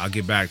it. I'll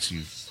get back to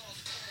you.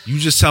 You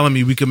just telling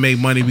me we can make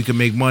money, you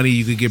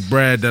can get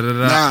bread, da da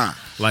da. Nah,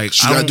 like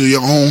you gotta do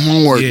your own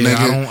homework, yeah,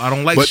 nigga. I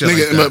don't like but shit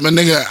nigga, like that. but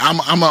nigga,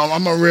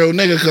 I'm a real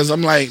nigga because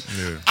I'm like,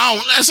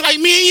 that's like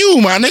me and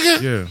you, my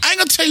nigga. Yeah. I ain't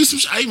gonna tell you some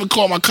shit. I even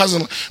called my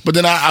cousin, but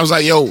then I was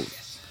like, yo,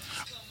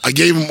 I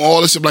gave him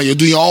all this shit, like, yo,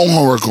 do your own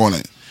homework on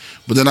it.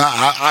 But then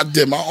I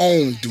did my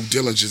own due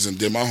diligence and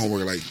did my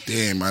homework. Like,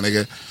 damn, my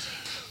nigga,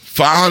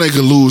 500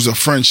 could lose a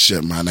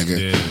friendship, my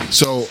nigga. Yeah.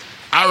 So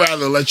I'd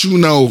rather let you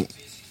know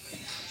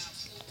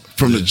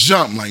from the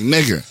jump, like,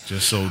 nigga,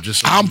 Just so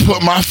I'm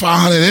putting my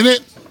 500 in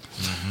it.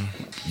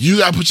 You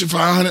gotta put your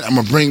 500. I'm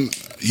gonna bring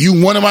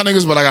you one of my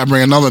niggas, but I gotta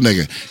bring another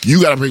nigga. You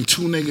gotta bring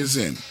 2 niggas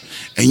in,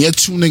 and your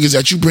 2 niggas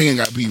that you bring in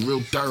gotta be real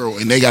thorough,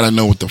 and they gotta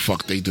know what the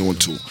fuck they doing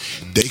too.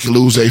 They can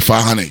lose their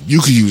 500. You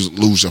can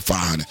lose your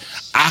 500.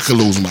 I could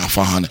lose my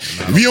 500.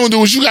 If you don't do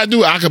what you gotta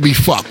do, I could be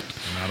fucked.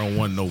 And I don't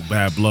want no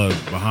bad blood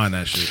behind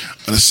that shit.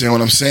 Understand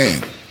what I'm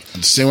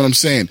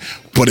saying?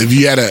 But if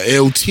you had an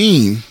ill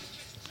team,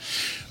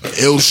 8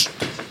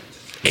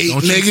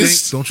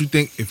 niggas. Don't you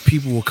think if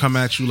people will come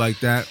at you like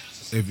that,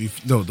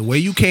 the way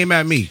you came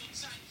at me,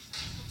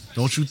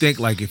 don't you think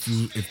like if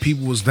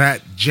people was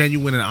that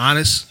genuine and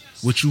honest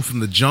with you from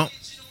the jump,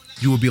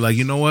 you would be like,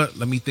 you know what?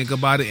 Let me think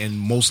about it, and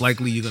most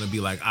likely you're gonna be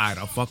like, all right,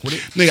 I'll fuck with it.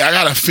 Nigga, I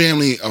got a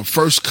family of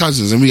first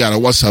cousins, and we got a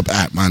WhatsApp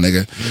app, my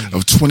nigga,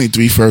 of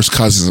 23 first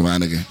cousins, my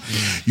nigga.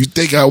 You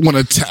think I want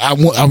to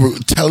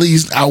tell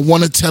these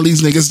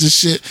niggas this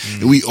shit,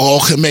 and we all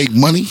can make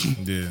money?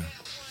 Yeah.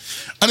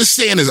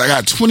 Understand this, I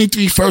got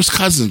 23 first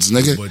cousins,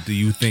 nigga. But do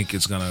you think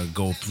it's gonna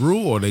go through,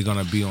 or they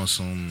gonna be on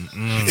some?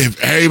 If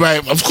everybody,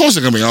 of course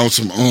they're gonna be on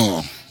some,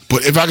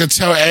 but if I could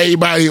tell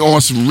everybody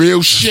on some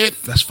real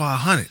shit, That's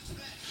 500.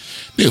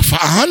 nigga,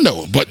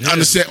 500. But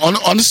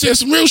understand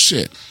some real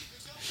shit.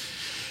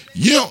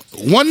 You know,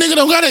 one nigga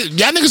don't got it.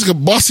 Y'all niggas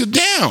can bust it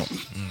down.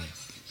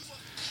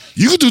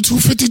 You could do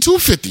 250,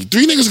 250.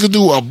 3 niggas could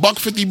do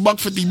 $150,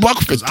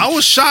 $150. I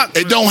was shocked.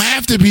 It don't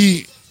have to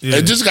be. Yeah.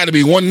 It just got to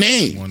be one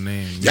name. One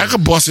name. Y'all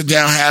can bust it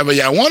down however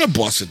y'all want to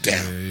bust it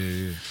down.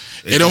 Yeah.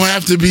 It don't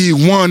have to be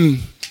one.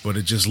 But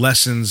it just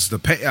lessens the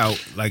payout.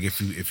 Like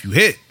if you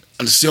hit,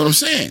 Understand what I'm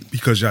saying?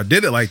 because y'all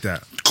did it like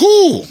that.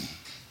 Cool.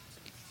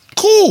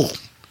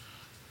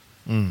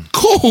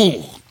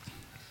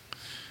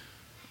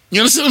 You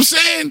understand what I'm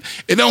saying?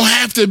 It don't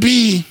have to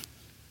be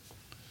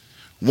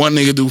one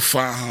nigga do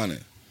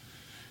 500.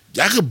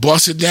 Y'all could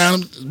bust it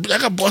down. Y'all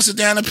could bust it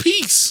down a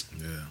piece.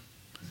 Yeah.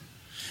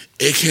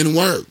 It can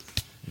work.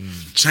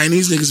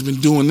 Chinese niggas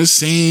been doing the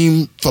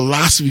same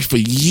philosophy for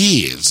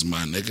years,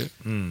 my nigga.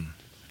 And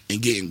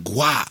getting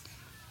guap.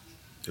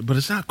 But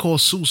it's not called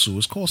susu.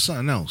 It's called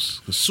something else.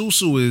 Because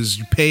susu is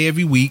you pay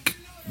every week,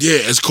 Yeah,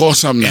 it's called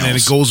something and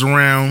else. then it goes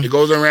around. It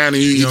goes around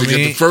and you You know either what I get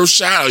mean? the first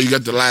shot or you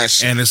get the last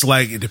shot. And it's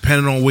like,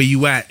 depending on where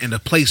you at in the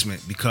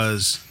placement,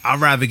 because I'd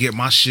rather get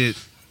my shit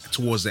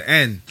towards the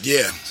end.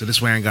 Yeah. So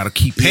this way I ain't got to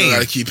keep You paying.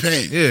 gotta keep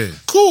paying. Yeah.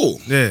 Cool.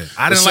 Yeah.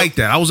 I didn't So- like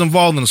that. I was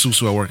involved in the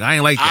susu at work. I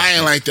ain't like that. I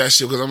ain't like that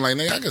shit because I'm like,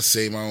 nigga, I can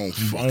save my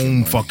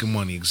own fucking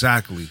money.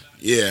 Exactly.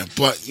 Yeah,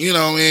 but you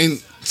know what I mean?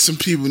 Some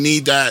people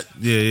need that.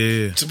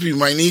 Yeah. Some people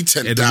might need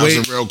And the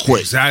 10,000 real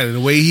quick. Exactly.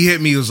 The way he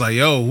hit me was like,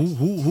 yo,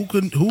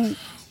 who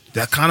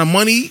that kind of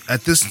money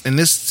at this in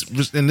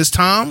this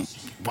time?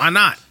 Why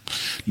not?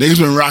 Niggas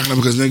been rocking up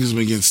because niggas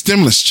been getting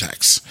stimulus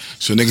checks.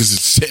 So niggas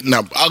is sitting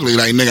up ugly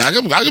like, nigga,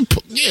 I can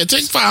put, yeah,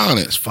 take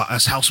 500.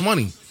 That's house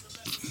money.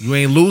 You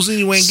ain't losing,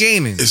 you ain't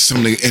gaining. It's some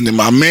nigga, and then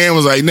my man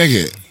was like,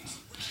 nigga,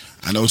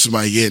 I know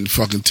somebody getting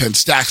fucking 10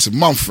 stacks a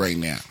month right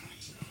now.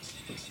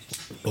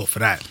 Well, for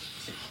that.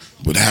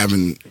 With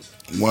having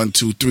 1,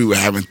 2, 3, we're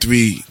having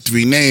three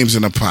names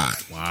in the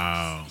pot.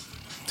 Wow.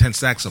 10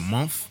 stacks a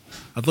month?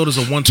 I thought it was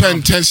a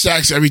one-time. 10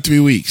 stacks every 3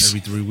 weeks. Every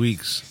 3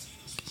 weeks.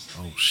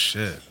 Oh,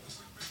 shit.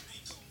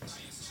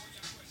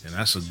 And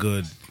that's a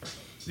good,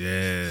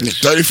 yeah.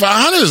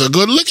 3,500 is a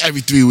good look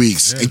every 3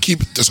 weeks. Yeah. And keep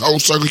this whole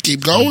circle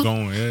keep going.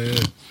 Yeah.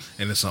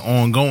 And it's an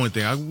ongoing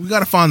thing. We got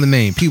to find the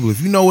name. People,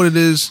 if you know what it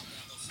is,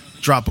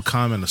 drop a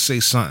comment or say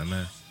something,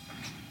 man.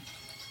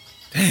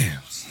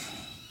 Damn.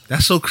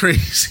 That's so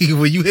crazy.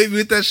 When you hit me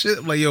with that shit,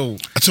 I'm like, yo.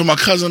 I told my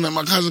cousin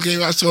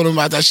came, I told him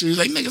about that shit. He was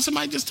like, nigga,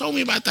 somebody just told me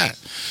about that.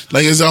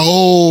 Like, it's a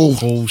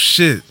whole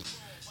shit.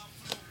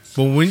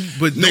 But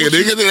nigga,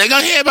 they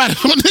gonna hear about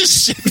it on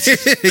this shit.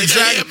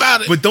 Exactly. Hear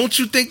about it. But don't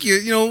you think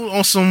you're,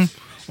 on some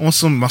my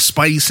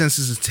spidey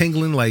senses is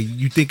tingling? Like,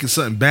 you think it's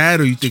something bad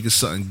or you think it's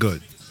something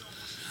good?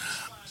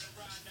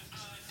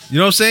 You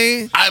know what I'm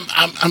saying?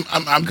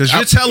 I'm because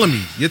you're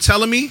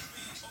telling me,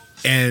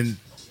 and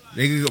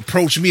they can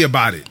approach me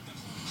about it.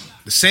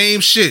 The same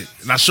shit.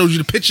 And I showed you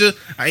the picture.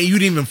 You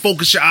didn't even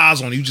focus your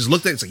eyes on it. You just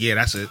looked at it. It's like, yeah,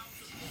 that's it.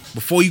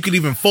 Before you could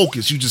even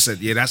focus, you just said,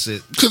 yeah, that's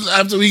it. Because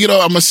after we get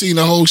off, I'm going to see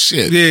the whole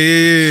shit.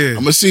 Yeah.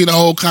 I'm going to see the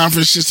whole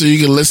conference shit so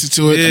you can listen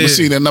to it. Yeah. I'm going to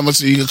see the number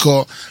so you can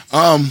call.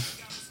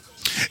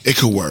 It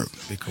could work.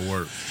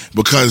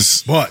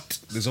 Because. But.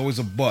 There's always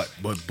a but.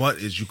 But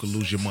is you could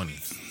lose your money.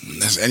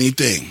 That's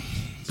anything.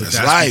 But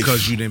that's life.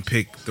 Because you didn't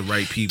pick the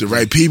right people. The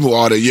right people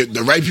are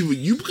the right people.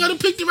 You gotta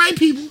pick the right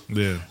people.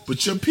 Yeah.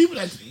 But your people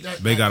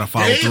they gotta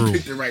follow through.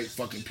 Pick the right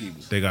fucking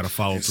people. They gotta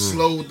follow through.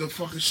 Slow the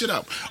fucking shit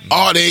up.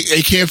 Or they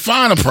can't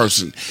find a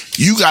person.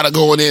 You gotta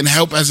go in there and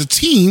help as a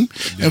team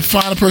and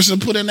find a person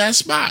to put in that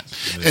spot.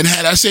 Yeah. And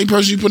have that same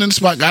person you put in the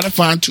spot gotta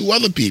find 2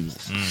 other people.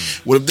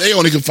 What if they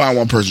only can find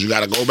one person? You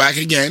gotta go back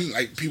again.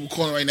 Like people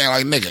calling right now,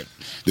 like nigga.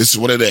 This is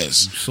what it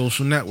is.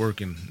 Social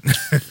networking.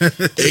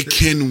 It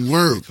can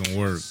work.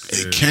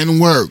 It can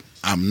work.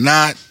 I'm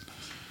not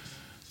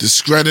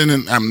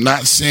discrediting. I'm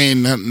not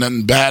saying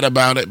nothing bad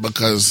about it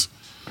because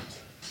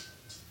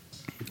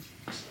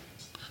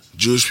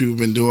Jewish people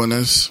been doing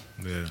this.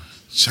 Yeah.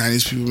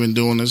 Chinese people been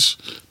doing this.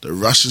 The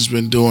Russians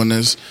been doing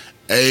this.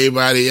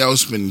 Everybody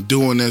else been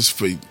doing this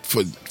for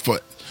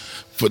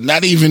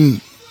not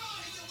even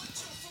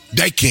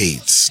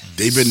decades.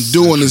 They've been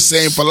doing the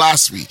same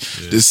philosophy,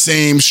 the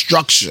same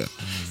structure,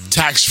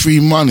 tax-free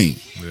money.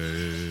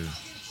 Yeah.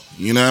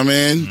 You know what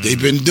I mean?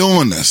 They've been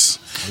doing this.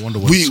 I wonder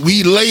what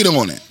we late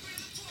on it.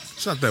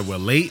 It's not that we're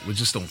late. We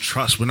just don't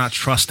trust. We're not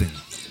trusting.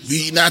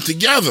 We not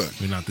together.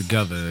 We're not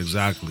together.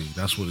 Exactly.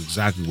 That's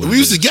exactly what we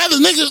was together,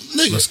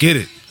 nigga. Let's get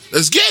it.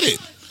 Let's get it.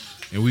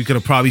 And we could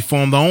have probably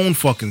formed our own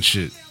fucking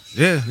shit.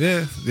 Yeah.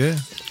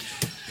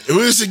 If we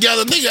was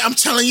together, nigga, I'm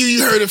telling you,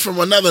 you heard it from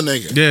another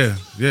nigga.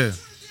 Yeah.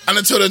 And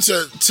I told it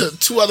to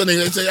 2 other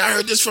niggas. They say, I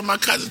heard this from my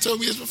cousin. Told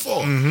me this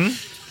before.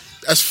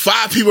 That's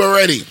 5 people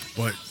already.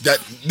 But that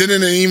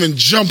didn't even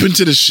jump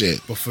into the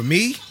shit. But for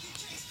me,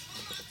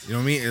 you know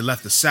what I mean? It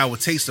left a sour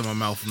taste in my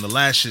mouth from the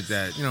last shit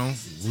that,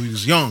 we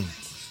was young.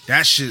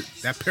 That shit,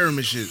 that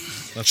pyramid shit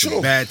left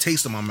a bad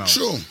taste in my mouth.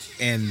 True.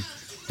 And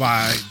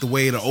by the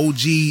way the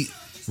OG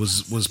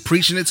was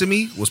preaching it to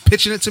me, was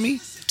pitching it to me.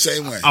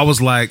 Same way. I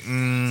was like,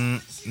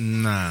 nah.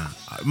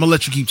 I'm gonna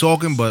let you keep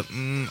talking, but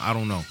I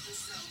don't know.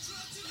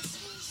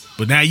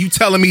 But now you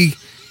telling me,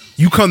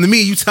 you come to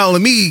me, you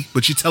telling me,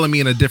 but you're telling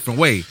me in a different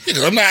way.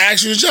 Yeah, I'm not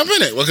asking you to jump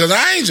in it because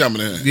I ain't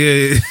jumping in it.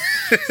 Yeah.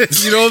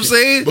 You know what I'm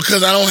saying?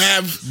 Because I don't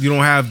have. You don't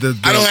have the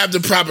I don't have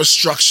the proper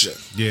structure.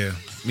 Yeah,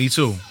 me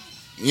too.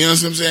 You know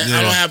what I'm saying? Yeah.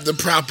 I don't have the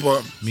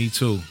proper. Me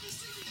too.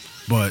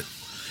 But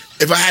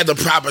if I had the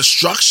proper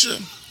structure,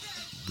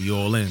 we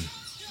all in.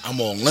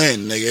 I'm all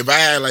in, nigga. If I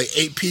had like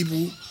 8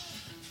 people,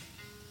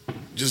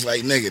 just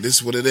like nigga, this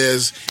is what it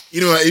is.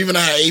 You know, even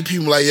I had 8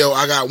 people. Like, yo,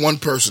 I got one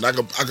person. I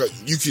could.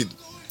 You could.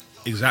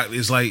 Exactly.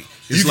 It's like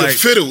you could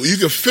fiddle. You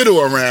could fiddle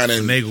around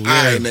and nigga, all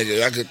right,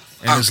 nigga. I could.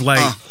 And it's like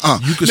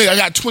you could. Nigga, I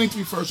got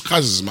 23 first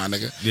cousins, my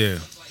nigga. Yeah.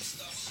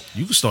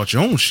 You can start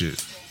your own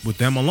shit with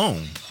them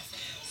alone.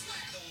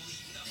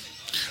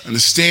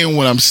 Understand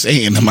what I'm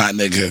saying, my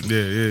nigga?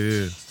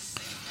 Yeah.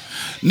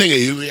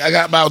 Nigga, I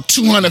got about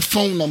 200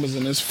 phone numbers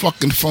in this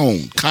fucking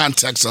phone.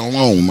 Contacts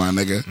alone, my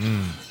nigga.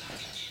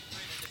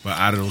 But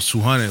out of those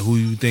 200, who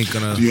you think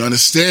gonna? Do you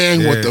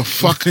understand what the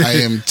fuck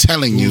I am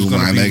telling you,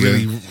 my nigga?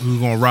 Who's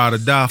gonna ride or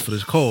die for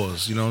this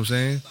cause? You know what I'm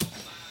saying?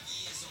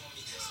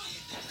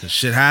 Cause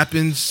shit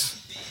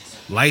happens,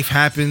 life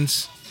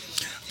happens.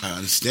 I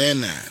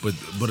understand that.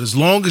 But as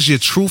long as you're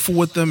truthful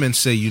with them and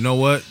say, you know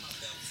what,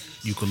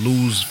 you could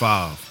lose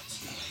 5.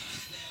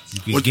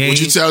 You what you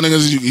tell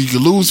niggas, you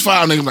could lose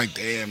 5. Niggas like,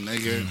 damn,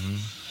 nigga,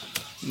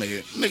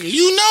 nigga,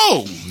 you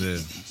know. Yeah.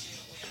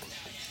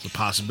 It's a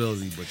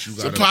possibility, but you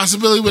got. It's a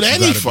possibility with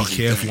any fucking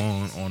be careful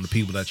thing. on the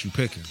people that you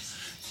picking.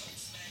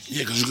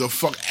 Yeah, because you can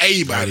fuck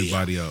everybody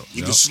up.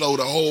 You can slow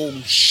the whole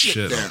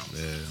shit down. Up.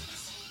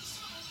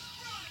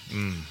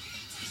 Yeah.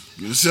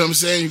 You see what I'm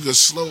saying? You can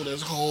slow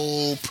this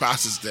whole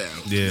process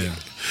down. Yeah.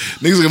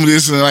 Niggas gonna be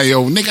listening like,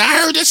 yo, nigga,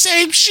 I heard the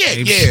same shit.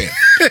 Yeah.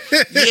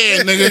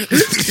 Yeah, nigga.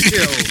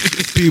 Yo,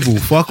 people,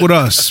 fuck with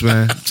us,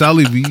 man. Tell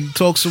you, we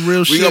talk some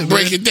real shit. We gonna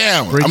break it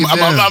down.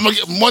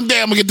 One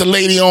day I'm gonna get the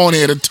lady on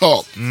here to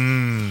talk.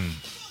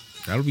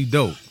 That'll be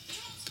dope.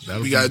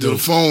 We gotta do the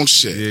phone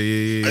shit.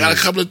 Yeah. I got a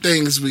couple of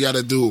things we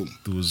gotta do.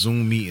 Do a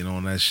Zoom meeting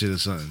on that shit or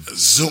something.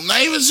 Zoom, not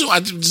even Zoom.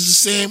 I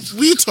just saying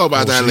we talk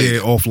about that later.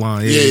 Yeah,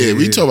 offline. Yeah,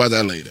 we talk about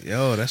that later.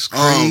 Yo, that's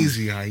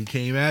crazy how he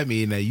came at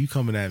me and now you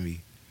coming at me.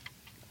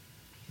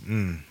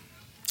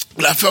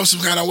 But I felt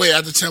some kind of way. I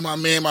had to tell my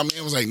man. My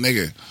man was like,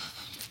 nigga,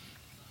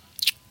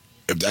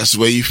 if that's the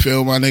way you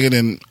feel, my nigga,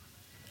 then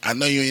I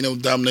know you ain't no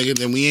dumb nigga,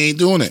 then we ain't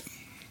doing it.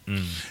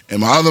 And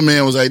my other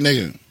man was like,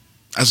 nigga,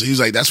 he was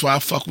like, that's why I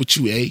fuck with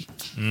you, eh?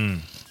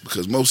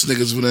 Because most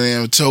niggas would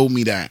have told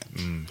me that.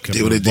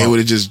 They would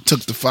have just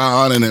took the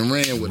 500 and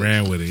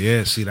ran with it.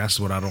 Yeah, see, that's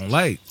what I don't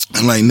like.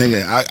 I'm like,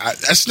 nigga,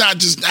 that's not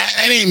just,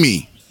 that ain't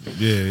me.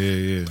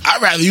 Yeah.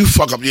 I'd rather you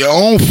fuck up your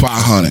own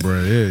 500.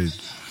 Bro, yeah.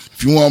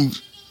 If you want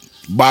to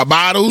buy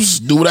bottles,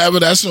 do whatever,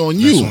 that's on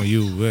you. That's on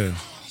you, yeah.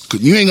 Cause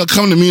you ain't gonna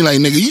come to me like,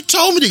 nigga, you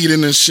told me to get in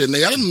this shit,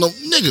 nigga. I didn't know,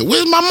 nigga,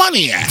 where's my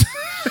money at?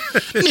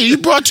 Nigga, you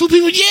brought 2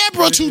 people? Yeah, I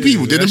brought 2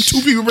 people. Did them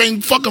 2 people bring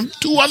fucking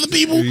 2 other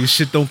people? Your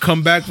shit don't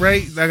come back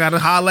right, I gotta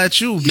holler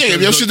at you. Nigga,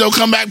 if your shit don't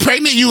come back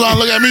pregnant, you gonna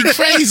look at me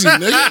crazy,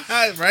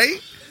 nigga.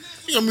 Right?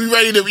 You gonna be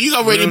ready to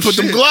put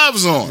them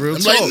gloves on. Real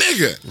I'm talk. like,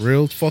 nigga.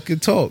 Real fucking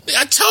talk.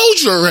 I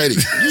told you already.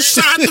 You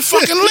signed the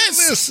fucking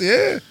list.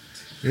 Yeah.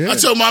 I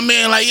told my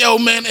man, like, yo,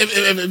 man,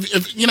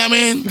 if you know what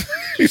I mean?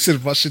 He said,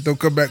 if my shit don't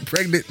come back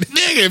pregnant.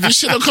 Nigga, if your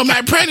shit don't come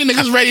back pregnant,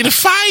 niggas ready to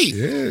fight.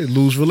 Yeah,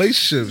 lose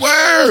relationships.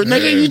 Word,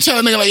 nigga. You tell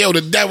a nigga, like, yo,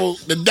 the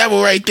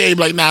devil right there. He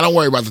be like, nah, don't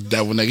worry about the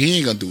devil, nigga. He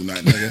ain't gonna do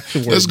nothing,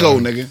 nigga. Let's go,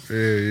 nigga.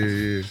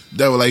 Yeah.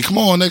 Devil like, come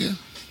on, nigga.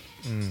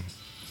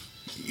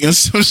 You know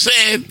what I'm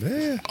saying?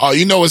 Yeah. Oh,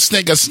 you know a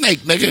snake,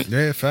 nigga.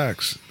 Yeah,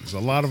 facts. There's a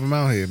lot of them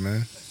out here,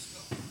 man.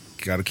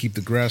 Gotta keep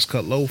the grass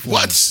cut low for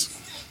What?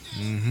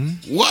 them.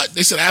 What?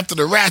 They said after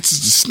the rats is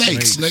the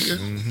snakes, nigga.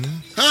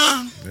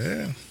 Huh?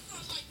 Yeah.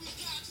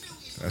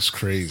 That's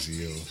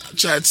crazy, yo. I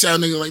try to tell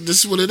nigga like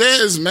this is what it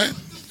is, man.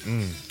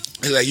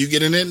 He's like, you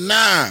getting it?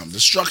 Nah, the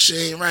structure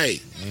ain't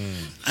right.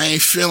 I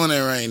ain't feeling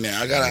it right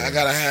now. I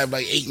gotta have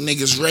like 8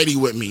 niggas ready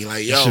with me.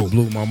 Like, That yo, shit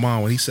blew my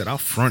mind when he said, I'll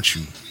front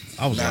you.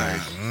 I was like,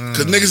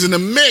 cause niggas in the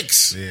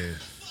mix. yeah.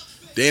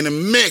 They in the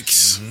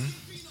mix.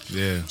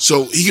 Yeah.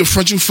 So he can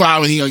front you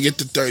 5 and he gonna get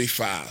to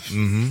 35.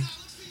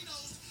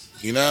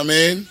 You know what I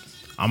mean?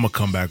 I'm gonna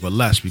come back with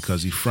less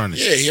because he fronted.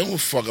 Yeah, he don't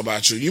fuck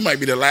about you. You might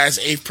be the last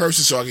 8th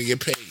person so I can get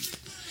paid.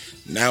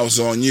 Now it's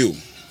on you.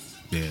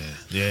 Yeah.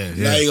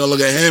 Now you gonna look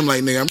at him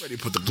like, nigga, I'm ready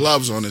to put the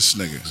gloves on this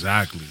nigga.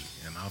 Exactly.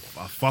 And I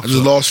fucks I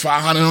just lost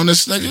 500 on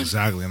this nigga.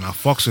 Exactly. And I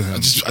fucks with him.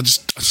 I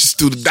just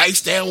threw the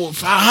dice down with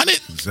 500.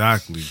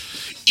 Exactly.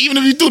 Even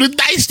if you threw the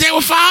dice down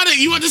with 500,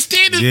 you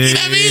understand it? Yeah, You know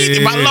what I mean?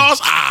 If I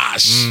lost,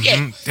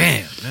 shit.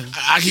 Damn.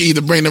 I can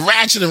either bring the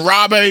ratchet and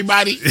rob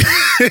everybody.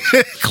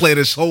 Clear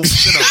this whole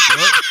shit up,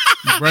 bro.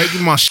 Right?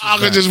 Give my shit I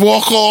back. can just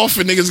walk off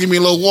and niggas give me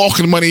a little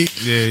walking money.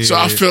 So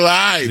I feel all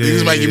right.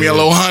 Niggas might give me a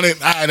little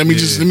 100. All right, let me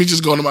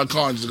just go to my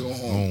car and just go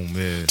home. Oh,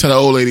 man. Tell the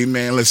old lady,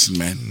 man, listen,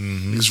 man,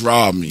 niggas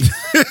robbed me. You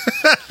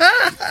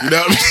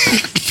know what I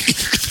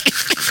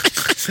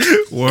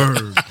mean?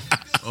 Word.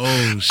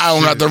 Oh, shit. I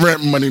don't got the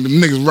rent money. The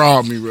niggas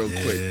robbed me real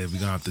quick. Yeah, we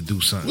gonna have to do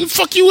something. Where the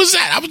fuck you was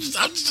at? I was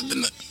just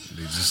in the,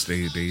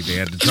 They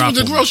had the this drop. was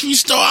the on me. grocery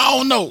store. I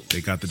don't know. They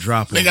got the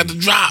drop. They on got me. the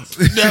drop.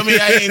 You know what I mean?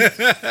 I ain't.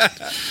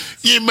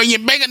 Yeah, but you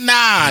bigger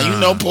you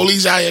know,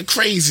 police out here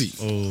crazy.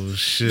 Oh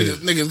shit.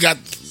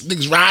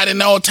 Niggas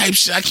riding all type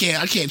shit. I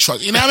can't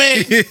trust. You know what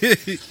I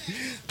mean?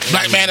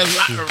 Black man is,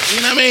 you know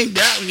what I mean?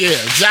 Yeah,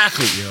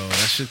 exactly. Yo,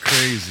 that shit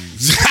crazy.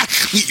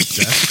 Exactly.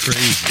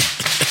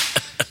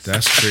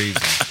 That's crazy.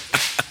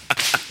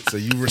 So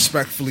you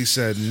respectfully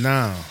said,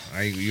 nah,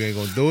 you ain't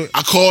gonna do it?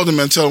 I called him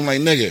and told him, like,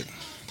 nigga.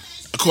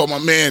 I called my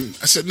man.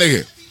 I said,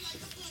 nigga,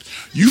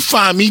 you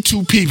find me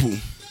 2 people,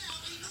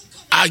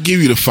 I'll give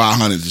you the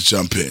 500 to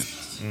jump in.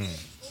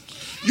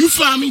 You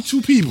find me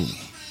 2 people.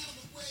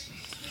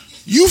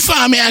 You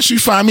find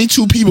me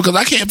 2 people, because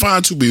I can't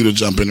find 2 people to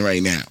jump in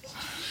right now.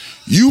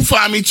 You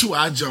find me 2,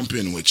 I jump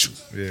in with you.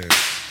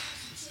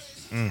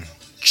 Yeah.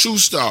 True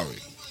story.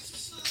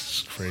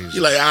 It's crazy. He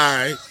like, all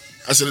right.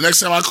 I said, the next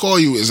time I call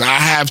you is I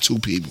have 2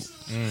 people.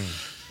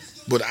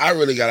 But I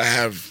really got to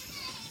have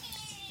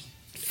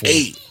 4.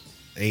 8.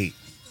 8.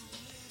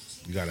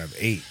 You gotta have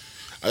 8.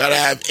 I got to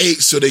have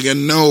 8 so they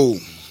can know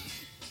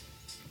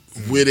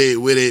where they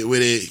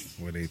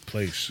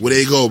place. where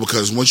they go.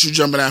 Because once you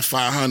jump in that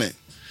 500,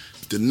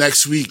 the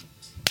next week,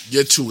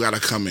 your 2 got to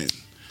come in.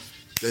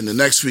 Then the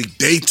next week,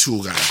 they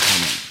 2 got to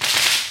come in.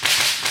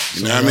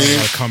 You know what I mean?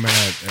 Gotta come in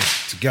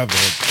together.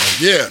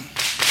 Yeah.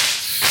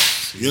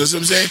 You know what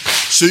I'm saying?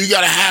 So you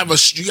gotta have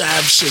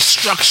shit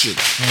structured.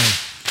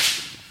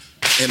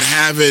 and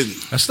having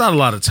That's not a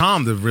lot of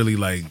time to really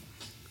like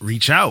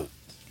reach out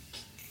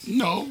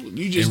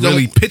you just and don't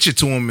really pitch it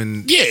to them.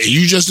 And yeah,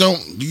 you just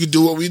don't. You can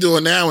do what we're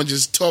doing now and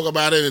just talk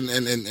about it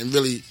and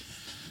really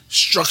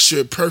structure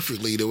it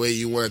perfectly the way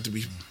you want it to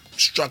be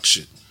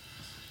structured.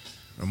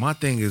 my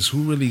thing is,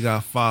 who really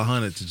got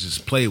 500 to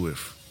just play with,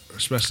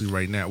 especially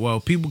right now? Well,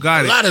 people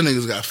got A it. lot of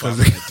niggas got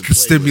 500 to play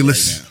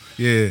Stimulus. with right now.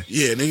 Yeah.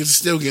 Yeah, niggas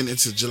still getting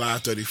into July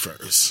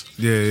 31st.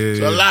 Yeah.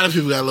 So a lot of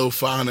people got a little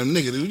 500.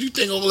 Nigga, do you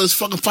think all this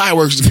fucking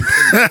fireworks is getting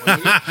paid for,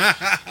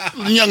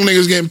 nigga? Young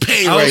niggas getting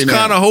paid I was right now.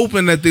 kind of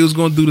hoping that they was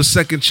going to do the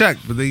second check,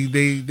 but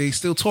they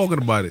still talking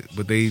about it.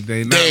 But they not They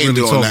ain't really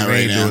doing talking. that They right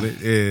ain't now. doing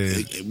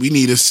it. Yeah. We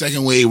need a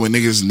second wave when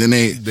niggas then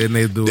Then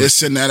they do they're it.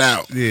 sending that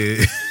out.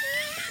 Yeah.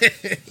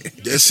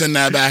 They're sending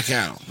that back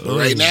out. But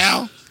right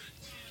now,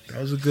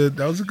 That was a good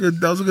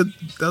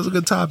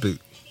topic.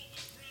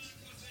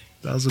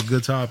 That was a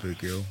good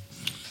topic, yo.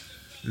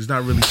 It's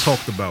not really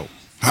talked about.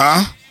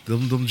 huh?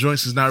 Them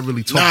joints is not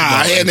really talked Nah,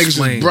 about. I had and niggas just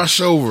explained. brush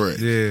over it.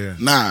 Yeah.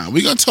 Nah,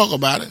 we gonna talk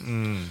about it.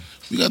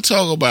 We gonna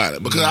talk about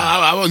it because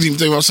I wasn't even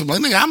thinking about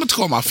something like, nigga, I'm gonna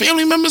call my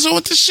family members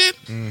over this shit.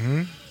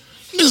 Mm-hmm.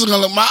 Niggas gonna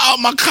look.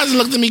 My cousin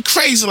looked at me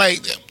crazy. Like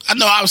I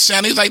know I was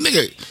saying. He's like,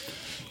 nigga,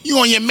 you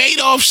on your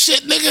Madoff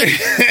shit,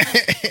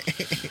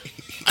 nigga?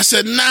 I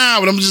said, nah,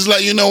 but I'm just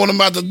letting you know what I'm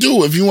about to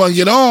do. If you want to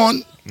get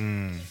on,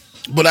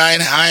 but I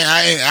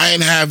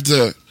ain't have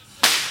the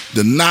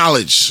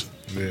knowledge.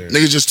 Yeah.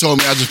 Niggas just told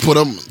me. I just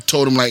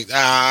told them like,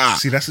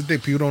 See, that's the thing.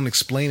 People don't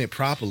explain it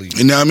properly.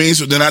 You know what I mean?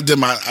 So then I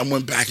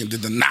went back and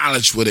did the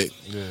knowledge with it.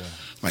 Yeah.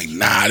 Like,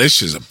 nah, this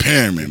shit's a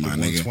pyramid, my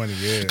nigga. 120,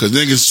 yeah. Because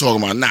niggas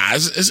talking about, nah,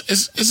 it's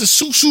a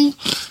susu.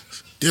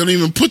 They don't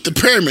even put the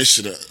pyramid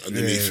shit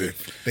underneath Yeah.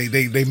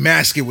 it. They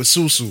mask it with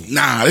susu.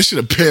 Nah, this shit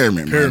a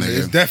pyramid, Pyramid. my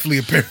It's nigga. definitely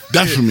a pyramid.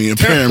 Definitely a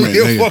pyramid, Definitely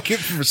a nigga.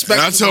 fucking respectful.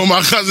 And I told my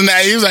cousin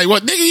that. He was like,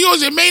 what, nigga, you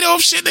was your Madoff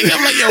shit, nigga?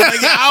 I'm like, yo,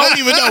 nigga, I don't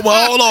even know,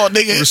 but hold on,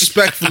 nigga.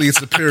 Respectfully,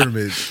 it's a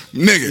pyramid.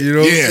 Nigga, You know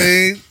what yeah. I'm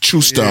saying?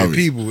 True story. Yeah,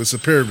 people, it's a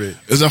pyramid.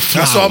 It's a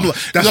flower. all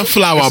It's a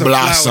flower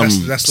blossom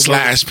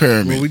slash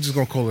pyramid. Well, we just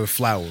gonna call it a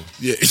flower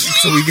Yeah.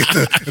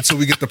 until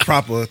we get the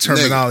proper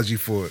terminology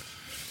for it.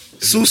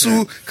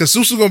 Susu, because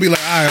Susu gonna be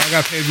like, all right, I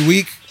gotta pay every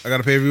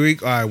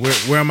week. All right,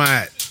 where am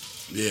I at?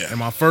 Yeah.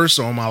 Am I first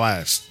or am I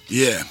last?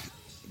 Yeah.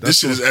 This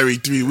shit is every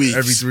 3 weeks.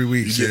 Every 3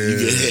 weeks. You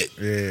get hit.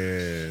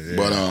 Yeah.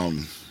 But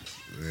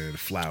yeah, the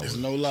flower. there's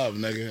no love,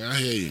 nigga. I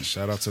hear you.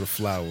 Shout out to the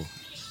flower.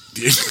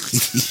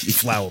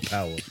 Flower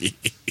power.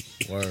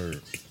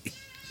 Word.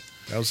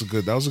 That was a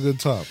good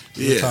top.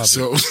 Good Yeah. topic.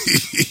 So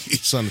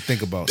Something to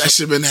think about. that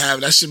shit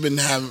been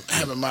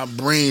having my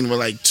brain for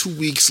like 2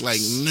 weeks. Like,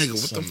 nigga,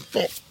 what the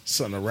fuck?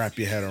 Something to wrap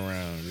your head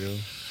around, yo.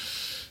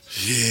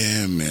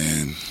 Yeah,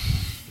 man.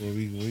 Where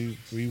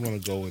you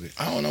want to go with it?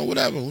 I don't know.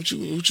 Whatever. What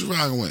you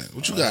rocking with?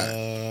 What you got?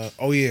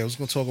 Oh yeah, I was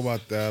gonna talk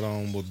about that.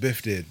 What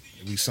Biff did.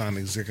 We signed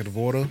an executive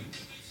order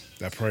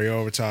that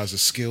prioritizes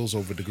skills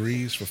over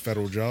degrees for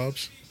federal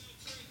jobs.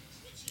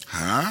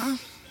 Huh?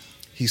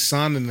 He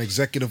signed an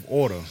executive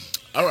order,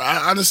 All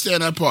right, I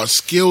understand that part.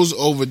 Skills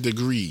over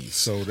degrees.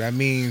 so that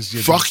means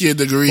Fuck your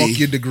degree. Fuck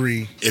your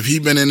degree. If he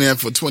been in there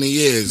for 20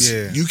 years,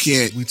 Yeah. you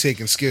can't. We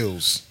taking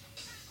skills.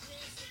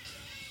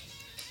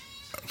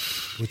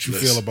 What you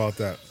Listen. feel about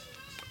that?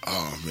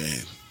 Oh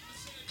man,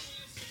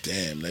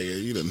 damn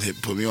nigga, you done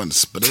put me on the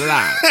spot.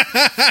 Alive.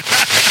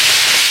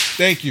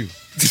 Thank you.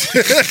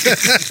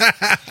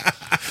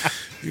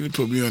 You done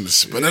put me on the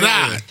spot.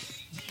 Alive.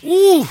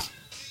 Woo.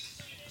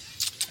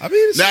 I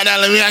mean, it's, Now,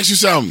 let me ask you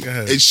something. Go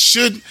ahead. It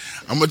should.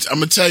 I'm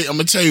gonna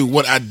tell you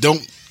what I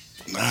don't.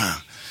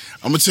 I'm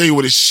gonna tell you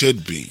what it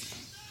should be.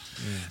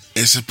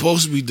 It's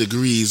supposed to be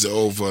degrees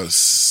over.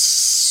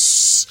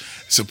 It's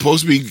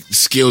supposed to be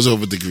skills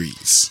over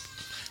degrees.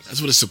 That's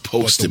what it's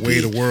supposed what to the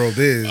way be. the world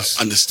is.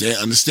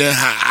 Understand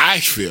how I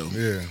feel.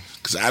 Yeah,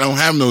 Because I don't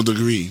have no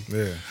degree.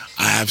 yeah,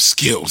 I have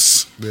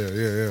skills.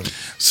 yeah.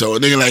 So a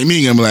nigga like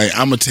me, I'm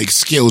gonna take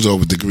skills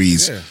over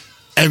degrees Yeah.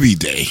 every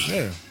day.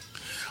 Yeah.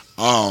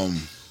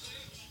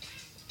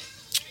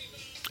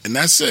 And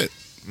that's it.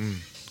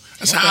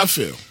 That's how I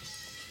feel.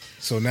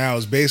 So now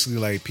it's basically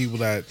like people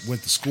that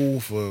went to school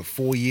for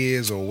 4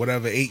 years or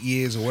whatever, 8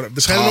 years or whatever,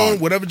 depending hard. on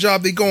whatever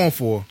job they going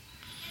for.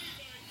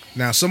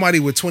 Now somebody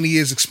with 20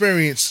 years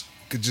experience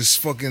could just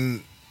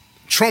fucking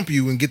trump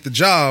you and get the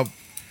job,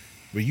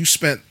 but you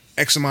spent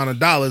X amount of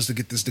dollars to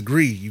get this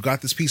degree. You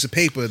got this piece of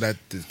paper that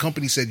the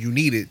company said you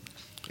needed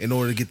in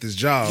order to get this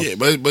job. Yeah,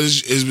 but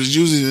it's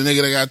usually the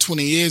nigga that got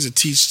 20 years to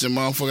teach the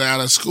motherfucker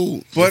out of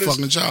school But the it's-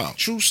 fucking job.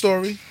 True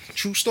story.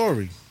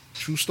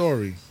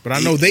 But I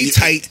know they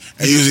tight.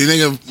 And usually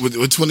nigga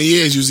with 20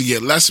 years usually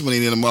get less money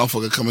than a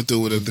motherfucker coming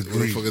through with a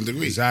fucking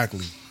degree.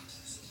 Exactly.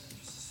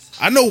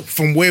 I know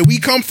from where we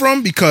come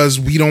from because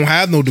we don't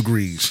have no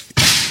degrees.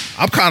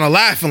 I'm kind of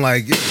laughing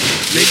like, yeah,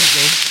 there you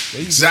go.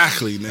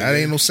 Exactly, nigga. That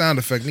ain't no sound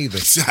effect neither.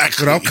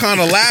 Exactly. But I'm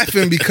kind of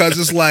laughing because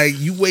it's like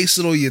you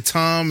wasted all your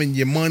time and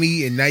your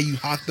money and now you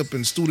hocked up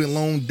in student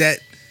loan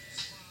debt.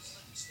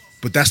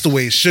 But that's the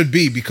way it should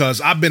be because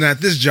I've been at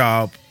this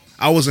job.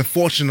 I wasn't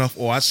fortunate enough,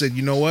 or I said,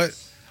 you know what?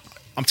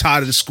 I'm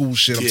tired of the school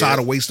shit. I'm tired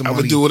of wasting money. I'm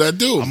gonna do what I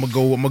do. I'm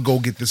gonna go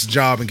get this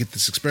job and get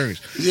this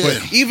experience. Yeah.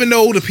 But even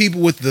though the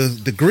people with the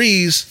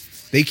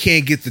degrees, they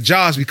can't get the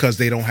jobs because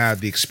they don't have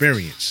the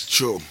experience.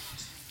 True.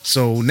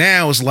 So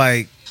now it's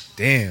like,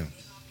 damn,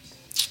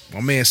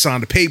 my man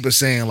signed a paper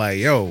saying like,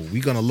 yo, we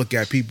gonna look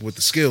at people with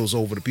the skills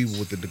over the people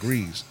with the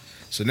degrees.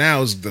 So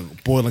now is the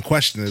boiling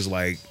question is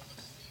like,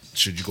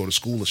 should you go to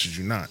school or should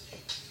you not?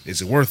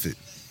 Is it worth it?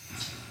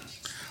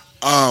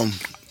 I'm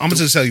gonna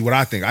just tell you what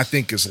I think. I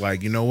think it's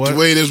like, you know what? The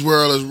way this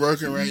world is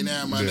working right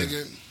now, my Yeah.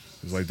 nigga,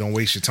 It's like, don't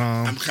waste your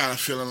time. I'm kind of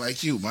feeling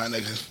like you, my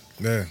nigga.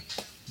 Yeah.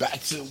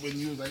 Back to when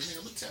you was like, man,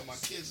 I'm gonna tell my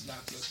kids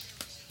not to.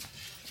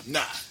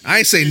 Nah. I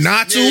ain't say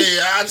not to,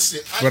 Yeah, I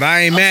understand. but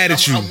I ain't mad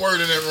at you. I'm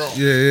wording it wrong.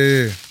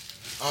 Yeah.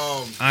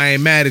 Um, I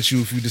ain't mad at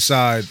you if you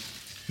decide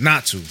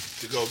not to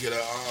to go get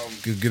a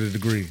get a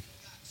degree.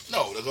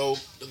 no, to go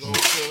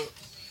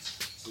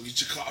get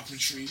your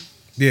carpentry.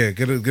 Yeah,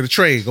 get a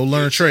trade. Go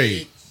learn a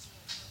trade.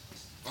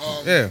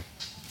 Yeah.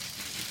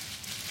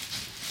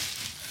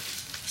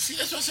 See,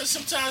 that's why I said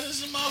sometimes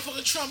this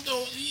motherfucker Trump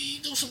don't he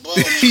do some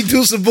bullshit. He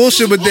do some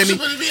bullshit, but then Bullshit,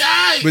 but it be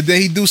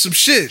alright. he do some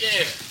shit.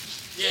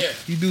 Yeah.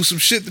 He do some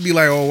shit to be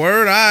like, oh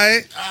word, all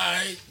right.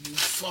 Alright, you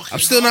fucking I'm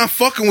still not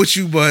fucking with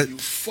you, but You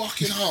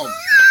fucking hump.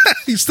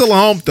 he's still a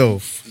hump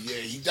though. Yeah,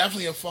 he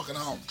definitely a fucking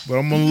hump. But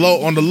I'm on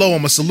the low. I'm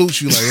gonna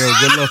salute you like, yo,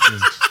 good looking.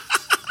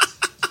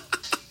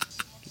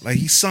 Like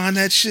he signed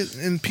that shit,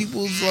 and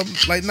people's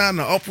like not in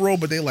the uproar,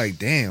 but they like,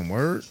 damn,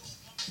 word.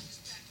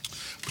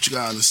 But you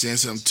gotta understand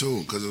something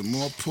too, because there's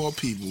more poor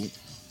people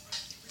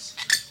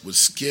with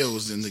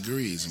skills than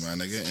degrees, my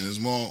nigga. And there's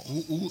more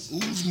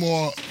who's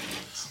more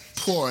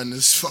poor in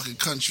this fucking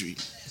country?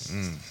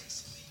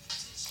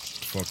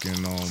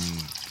 Fucking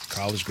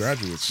college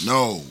graduates.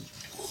 No.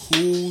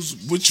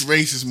 Which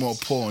race is more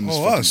poor in this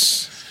Oh, fucking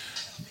us.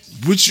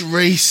 Which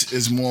race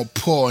is more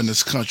poor in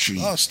this country?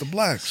 Us, the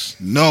blacks.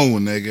 No,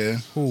 nigga.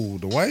 Who,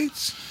 the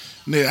whites?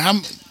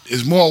 Nigga,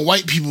 there's more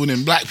white people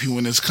than black people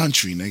in this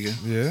country, nigga.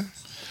 Yeah.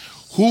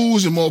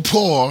 Who's the more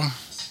poor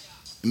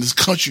in this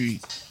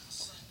country?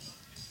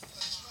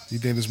 You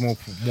think there's more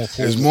poor?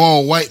 There's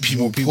more white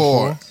people, More people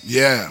poor. poor?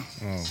 Yeah.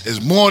 Oh.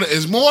 It's more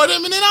of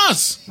them than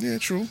us. Yeah,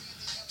 true.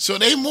 So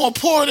they more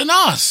poor than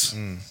us.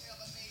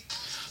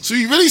 So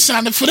you really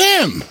signed up for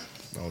them.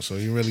 Oh, so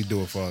you really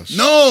do it for us?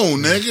 No,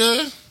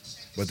 nigga.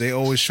 But they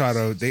always try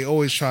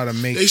to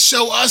make They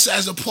show us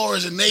as the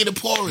poorest and they the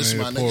poorest,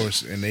 my nigga.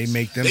 poorest, and they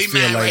make them They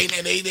feel mad like right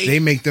now. They they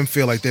make them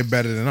feel like they're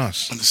better than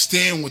us.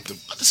 understand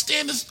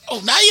this.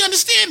 Oh, now you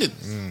understand it.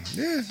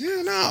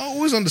 Yeah. No, I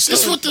always understood.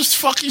 This is what this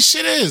fucking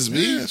shit is, Yeah,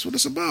 man. that's what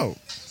it's about.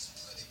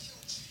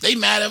 They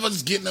mad at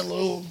us getting a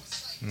little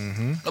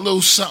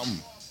something.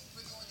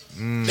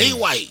 They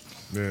white.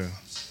 Yeah.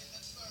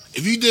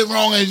 If you did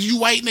wrong and you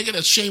white, nigga,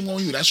 that's shame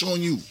on you. That's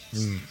on you.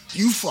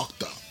 You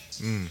fucked up.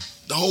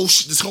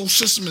 This whole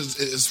system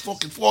is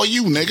fucking for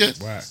you,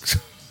 nigga. Wax.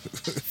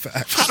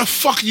 Facts. How the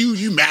fuck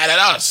you mad at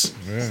us?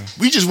 Yeah.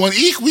 We just want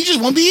equal. We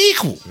just want to be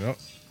equal. Yep.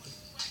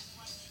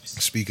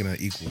 Speaking of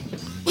equal,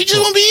 We just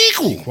want to be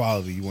equal.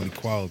 equality. You want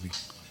equality?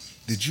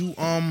 Did you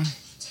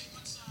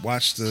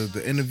watch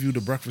the interview,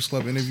 the Breakfast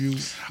Club interview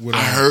with I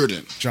heard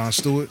it. Jon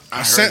Stewart?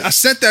 I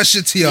sent that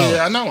shit to y'all.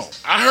 Yeah, I know.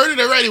 I heard it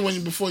already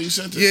before you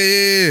sent it.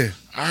 Yeah.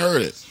 I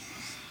heard it.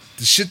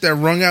 The shit that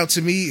rung out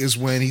to me is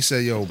when he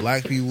said, yo,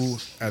 black people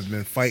have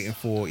been fighting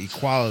for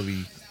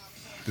equality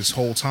this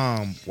whole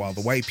time while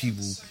the white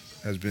people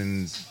has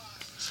been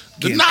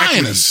getting Denying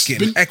equity, us.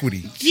 getting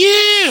equity.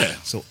 Yeah.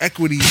 So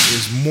equity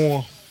is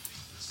more.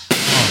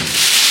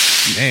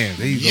 Damn,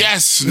 there you go.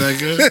 Yes,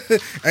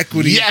 nigga.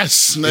 Equity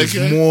Yes, nigga.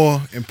 is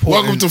more important.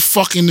 Welcome to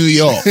fucking New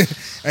York.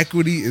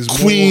 Equity is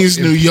Queens,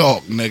 more New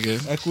York,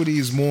 nigga. Equity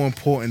is more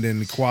important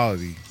than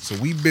equality. So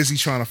we busy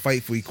trying to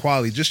fight for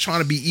equality, just trying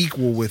to be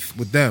equal with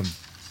them.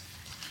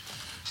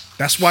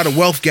 That's why the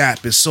wealth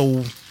gap is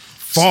so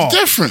far. It's the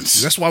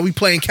difference. That's why we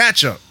playing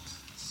catch up.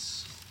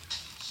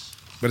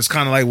 But it's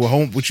kind of like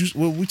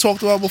what we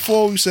talked about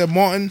before. We said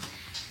Martin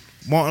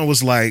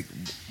was like,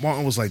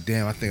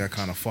 damn, I think I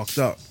kind of fucked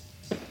up.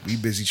 We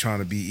busy trying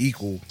to be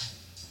equal.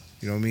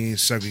 You know what I mean?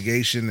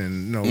 Segregation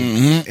and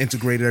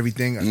integrated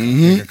everything. I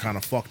think I kind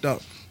of fucked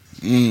up.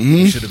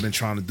 We should have been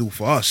trying to do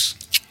for us.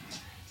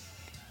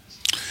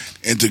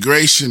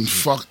 Integration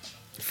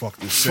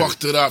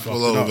fucked it up a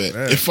little bit.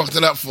 Yeah. It fucked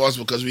it up for us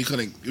because we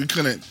couldn't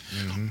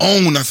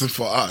own nothing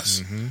for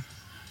us. You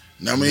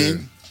know what I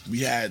mean? We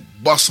had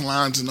bus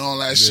lines and all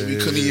that shit. We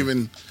couldn't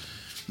even.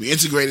 We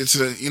integrated to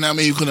the, you know what I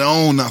mean? We couldn't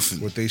own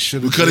nothing. What they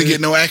should. We couldn't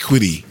get no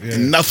equity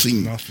and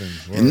nothing. Nothing.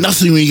 And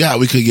nothing we got,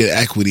 we could get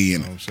equity in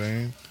You know it. what I'm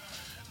saying?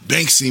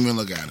 Banks didn't even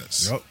look at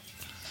us. Yep.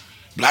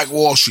 Black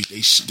Wall Street,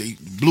 they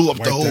blew up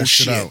Wipe the whole that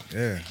shit. out.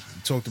 Yeah.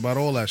 We talked about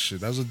all that shit.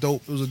 That was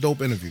it was a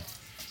dope interview.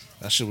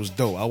 That shit was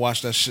dope. I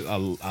watched that shit. I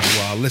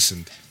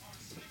listened.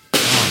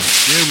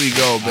 Here we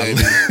go,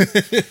 baby.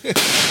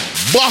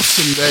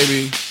 Boston,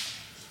 baby.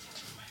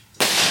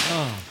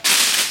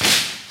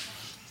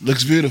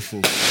 Looks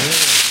beautiful.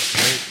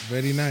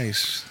 Very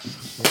nice.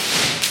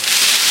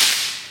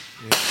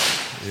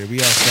 Yeah, we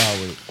outside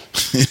with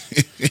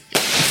it.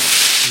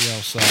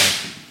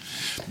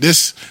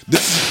 This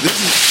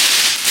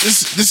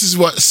is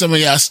what some of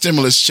y'all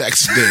stimulus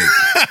checks did.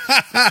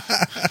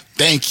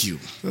 Thank you.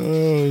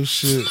 Oh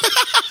shit.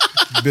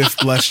 Biff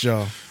bless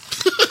y'all.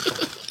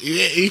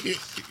 Yeah.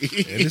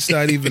 And it's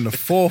not even the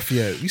 4th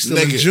yet. We still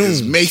Nigga, in June.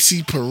 it's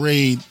Macy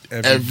parade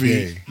every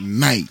day.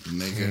 night,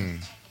 nigga.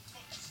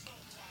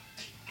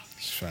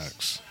 It's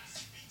facts.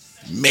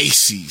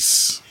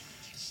 Macy's.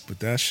 But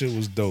that shit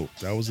was dope.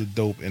 That was a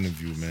dope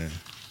interview, man.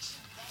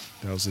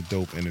 That was a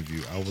dope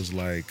interview. I was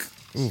like,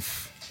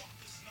 oof.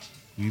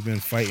 We've been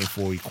fighting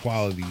for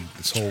equality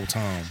this whole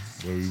time.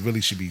 Where we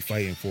really should be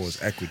fighting for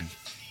is equity.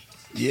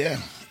 Yeah.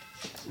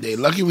 They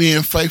lucky we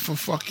didn't fight for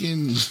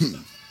fucking...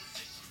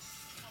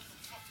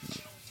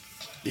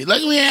 They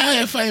lucky we ain't out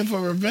here fighting for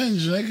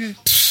revenge, nigga.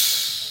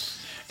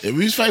 If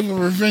we was fighting for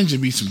revenge,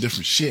 it'd be some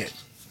different shit.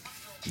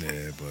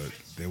 Yeah, but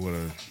they would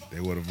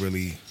have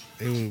really...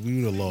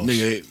 we would have lost.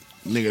 Nigga,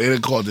 they'd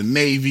have called the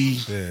Navy.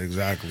 Yeah,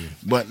 exactly.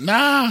 But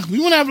nah, we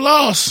wouldn't have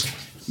lost.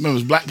 Remember,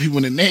 it's black people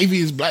in the Navy,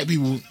 it's black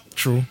people...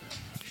 True.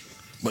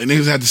 But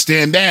niggas had to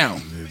stand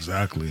down.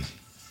 Exactly.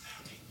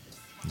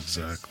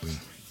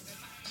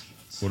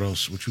 What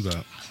else? What you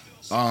got?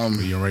 You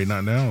didn't write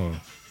nothing down?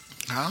 Or?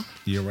 Huh?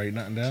 You didn't write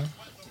nothing down?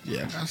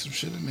 Yeah, I got some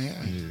shit in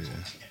there. Yeah.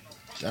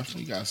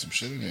 Definitely got some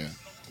shit in there.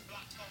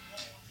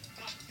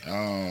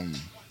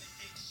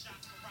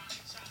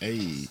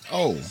 Hey.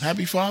 Oh,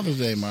 happy Father's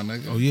Day, my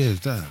nigga. Oh, yeah,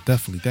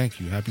 definitely. Thank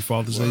you. Happy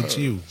Father's Day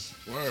to you.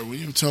 Word, we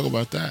didn't talk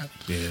about that.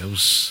 Yeah, it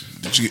was...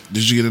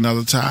 Did you get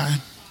another tie?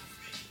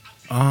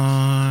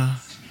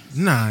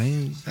 Nah, I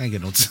ain't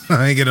get no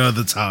I ain't get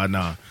another tie,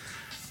 nah.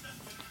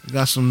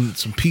 Got some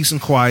peace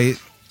and quiet.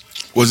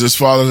 Was this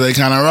Father's Day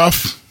kind of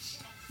rough?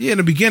 Yeah, in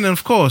the beginning,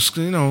 of course.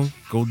 You know,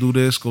 go do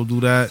this, go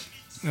do that.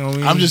 You know what I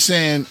mean? I'm just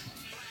saying,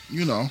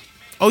 you know.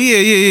 Oh,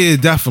 yeah,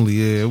 definitely.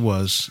 Yeah, it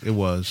was.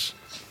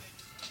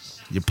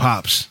 Your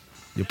pops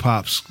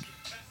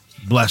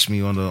blessed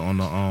me on the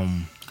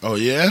Oh,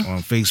 yeah?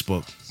 on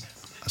Facebook.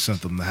 I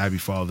sent them the Happy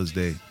Father's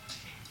Day.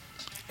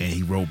 And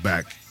he wrote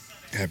back,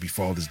 Happy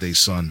Father's Day,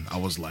 son. I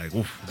was like,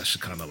 oof, that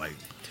shit kind of like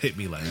hit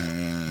me like, you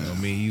know what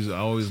I mean? I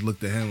always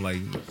looked at him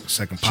like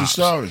second True pops.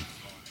 story.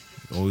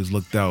 Always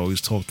looked out, always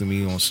talked to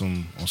me on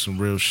some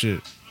real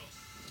shit.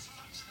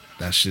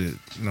 That shit,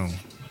 you know.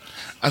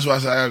 That's why I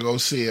said I gotta go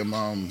see him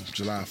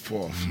July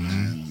 4th,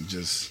 man.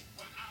 Just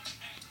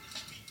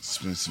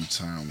spend some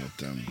time with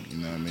them. You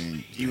know what I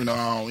mean? Even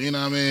though, you know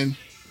what I mean?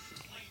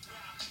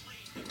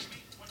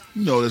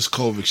 You know this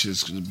COVID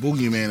shit, because the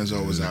boogeyman is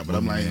always out, but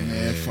I'm like,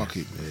 man, fuck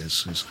it. Yeah,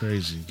 it's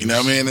crazy. You know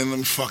what I mean? And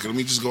then fuck it, let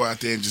me just go out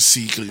there and just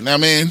see. You know what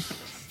I mean?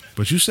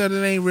 But you said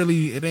it ain't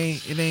really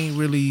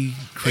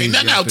crazy. Ain't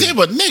nothing out there,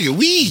 but nigga,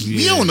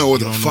 we don't know what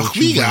the fuck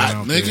we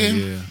got,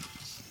 nigga.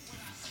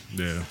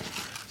 Yeah.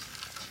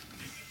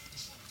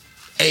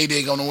 Hey,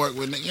 they gonna work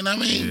with, you know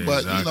what I mean? Yeah, but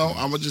exactly. you know,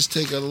 I'ma just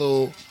take a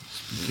little,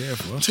 Be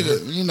careful.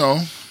 you know.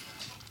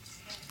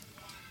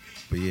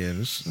 But yeah,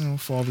 this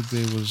Father's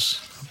Day was,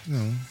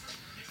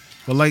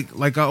 but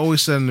like I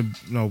always said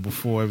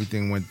before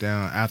everything went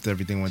down, after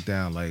everything went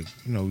down, like,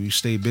 you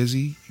stay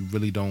busy, you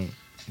really don't.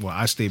 Well,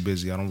 I stay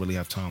busy. I don't really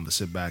have time to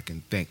sit back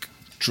and think.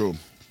 True.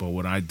 But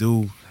when I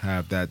do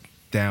have that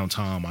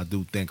downtime, I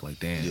do think like,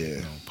 damn,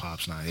 Yeah.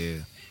 Pop's not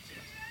here.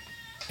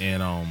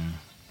 And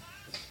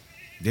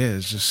yeah,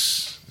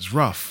 it's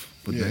rough.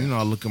 But then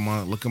I look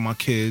at my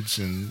kids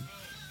and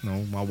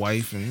my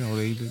wife,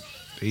 and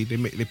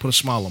they put a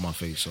smile on my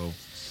face, so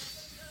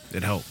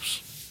it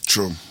helps.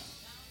 True.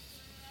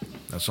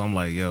 That's why I'm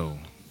like, yo,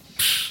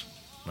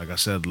 like I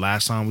said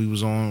last time we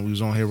was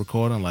on here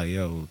recording, like,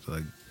 yo,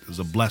 like it was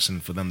a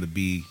blessing for them to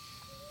be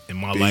in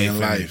my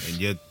life.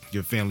 And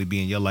your family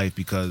be in your life,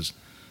 because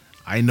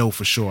I know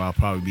for sure I'll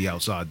probably be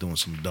outside doing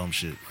some dumb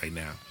shit right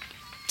now.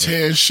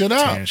 Tearing shit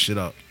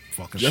up.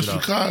 Fucking Just shit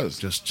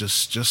because. up.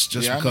 Just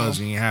Yeah, because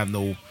you ain't have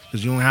no,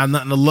 because you don't have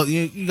nothing to look.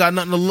 You got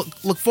nothing to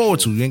look forward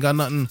to. You ain't got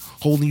nothing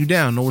holding you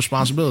down. No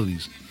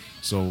responsibilities.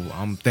 So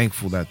I'm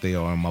thankful that they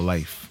are in my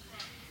life.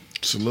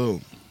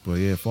 Salute. But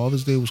yeah,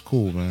 Father's Day was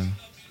cool, man.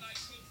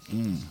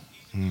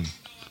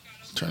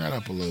 Turn that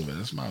up a little bit.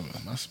 That's my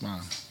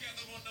smile.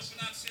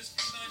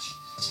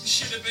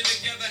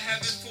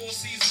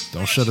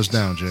 Don't shut us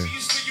down, Jay.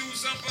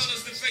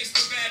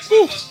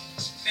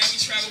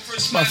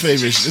 It's my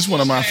favorite. This is one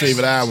of my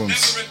favorite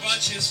albums.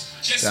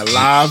 That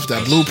Live,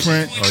 that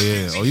Blueprint. Oh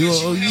yeah. Oh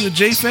you a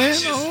Jay fan?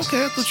 Oh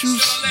okay. I thought you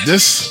was...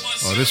 This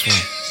Oh, this one.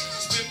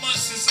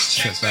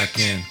 Check back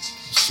in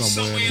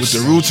somewhere. with the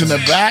roots in the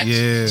back.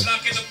 Yeah.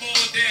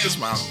 This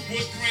my. I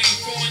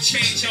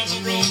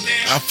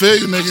feel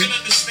you, nigga.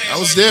 I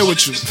was there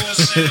with you.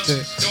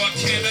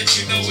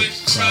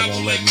 Crowd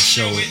won't let me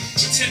show it.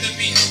 Pretend to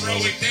be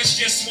heroic, that's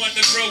just one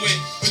to grow it.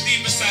 But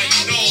deep inside,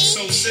 you know I'm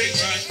so sick,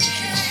 right?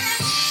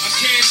 I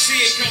can't see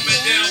it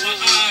coming down my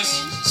eyes,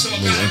 so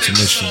I gotta make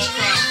the song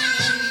cry.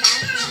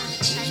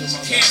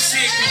 Can't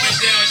see it coming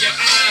down your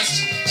eyes,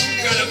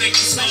 gotta make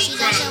the song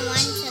cry.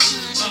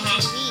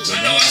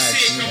 I know I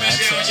see it coming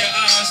down your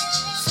eyes,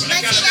 but I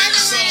gotta make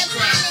the song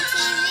cry.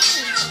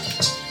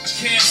 I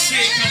can't see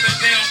it coming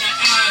down my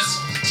eyes,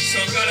 so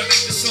I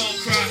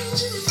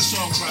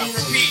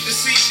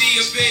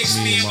a base,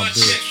 Me me and and my my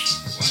chick.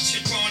 bitch.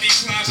 Watching Bonnie and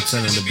Clyde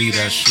Pretending to be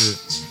that shit.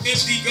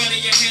 Empty gun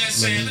in your hand, Let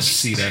saying, me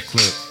see that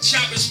clip.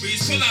 Shopping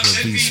sprees, pull out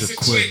The that Visa Visa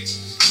quick.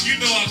 quick. You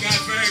know I got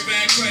very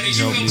bad credit.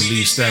 You helped me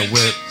lease that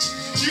whip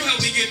You helped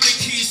me get the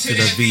keys to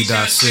the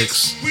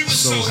V.6. We were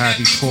So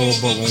happy poor,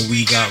 but when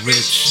we got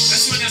rich,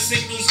 that's when our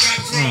signals got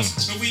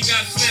crossed and we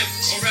got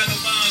flipped. Or rather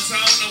lines, I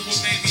don't know what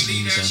made me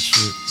leave that that shit.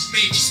 shit.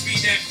 Made me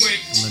speed that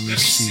quick. Let me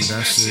see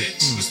that shit.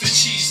 What's the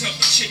cheese? Help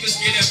the chickens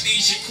get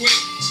amnesia quick.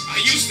 I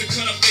used to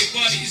cut up their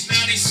buddies,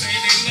 now they saying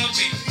they love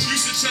me.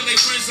 Used to tell their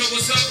friends I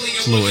was ugly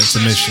and Little wouldn't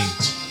touch intermission.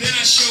 me. Then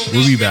I showed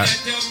We'll be up in back.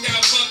 that dumped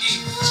out buggy.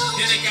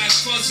 Then it got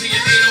fuzzy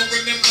and they don't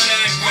remember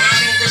that. But I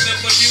don't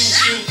remember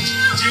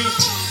you.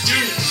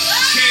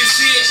 Can't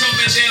see it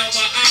coming down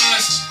my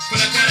eyes, but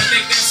I gotta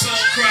make that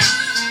song cry.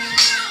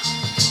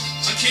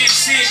 I can't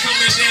see it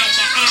coming down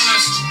my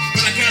eyes,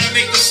 but I gotta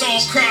make the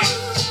song cry.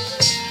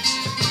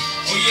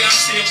 Oh yeah, I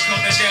see it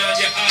coming down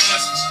your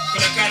eyes,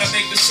 but I gotta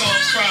make the song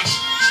cry.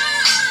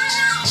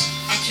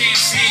 I can't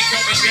see it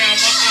coming down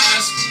my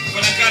eyes,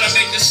 but I gotta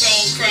make the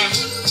song cry.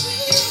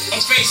 A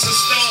face of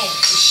stone,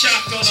 was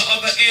shocked on the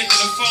other end of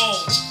the phone.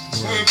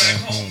 Word back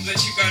home that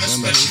you got a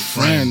special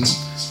Friend,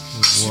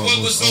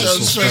 What was so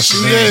so special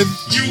then?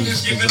 you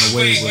was giving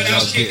away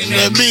without kicking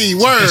let at me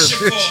word.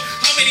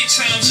 How many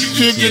times you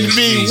You can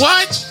be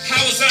what?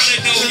 How was I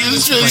to know you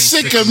This was really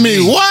sick of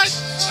me. What?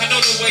 I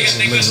know the way a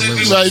nigga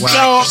living Like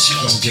Wow. dog,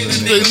 Don't give a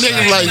the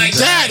nigga like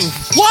that.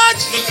 What?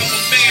 Look, I'm a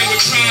man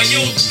with pride.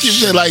 You You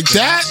shit like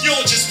that?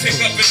 don't just pick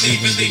up and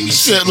leave me.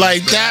 Shit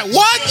like that?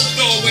 What? Don't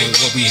throw away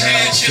what we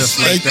had just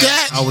Like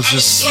that? I was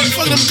just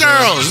Fuck them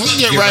girls. Let's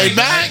get right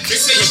back. They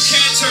say you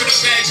can't turn a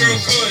bad girl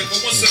good, but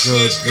once a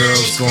good good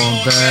girl's gone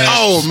bad.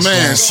 Oh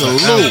man,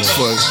 salute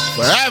for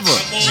forever,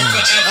 I'm on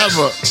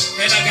forever. ever.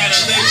 And I gotta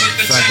live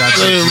with the So I got fact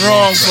Living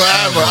wrong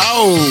forever.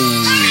 Oh,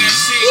 can't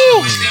see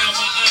Woo. it down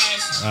my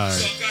eyes. Alright.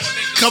 So I gotta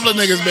make the couple of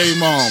niggas baby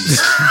moms.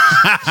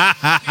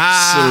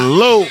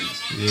 Salute,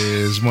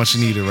 Yeah, it's much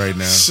needed right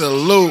now.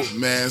 salute,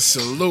 man,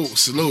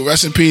 salute.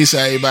 Rest in peace,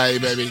 everybody,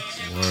 baby.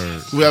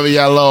 Word. Whoever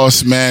y'all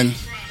lost, man.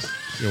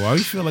 Yo, why we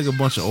feel like a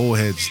bunch of old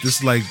heads?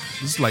 This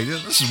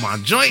is my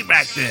joint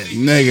back then.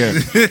 Nigga.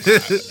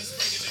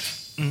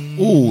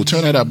 Ooh,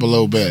 turn that up a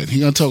little bit. He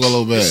gonna talk a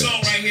little bit. song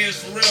right here is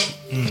for real.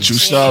 True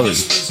For all the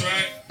story. listeners,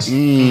 right?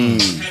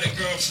 Had a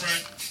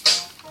girlfriend,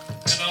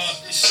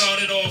 and it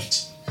started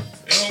off.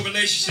 The whole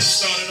relationship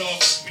started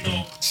off, you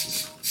know.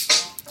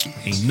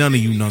 Ain't none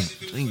of you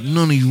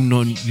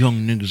young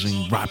niggas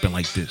ain't rapping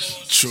like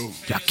this. True.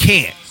 Y'all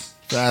can't.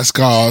 Fast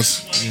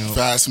cars, You know.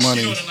 fast You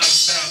money. know the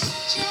lifestyle.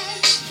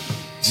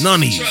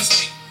 None of you. Trust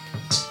me,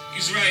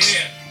 he's right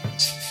here.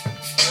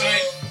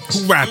 Alright?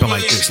 Who rapping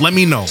like this? Let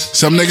me know.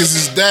 Some niggas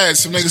is dead.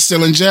 Some niggas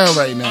still in jail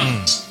right now.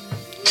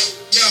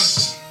 Yo,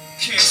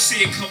 can't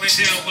see it coming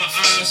down my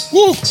eyes,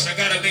 Woo. but I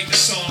gotta make the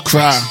song.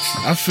 Cry.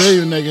 I feel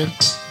you, nigga.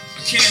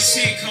 I can't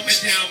see it coming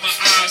down my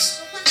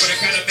eyes, but I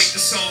gotta make the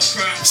song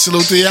cry.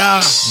 Salute to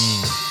y'all.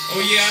 Oh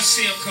yeah, I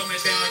see him coming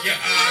down your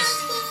eyes,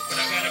 but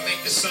I gotta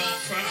make the song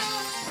cry.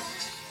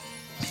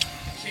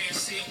 Can't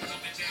see him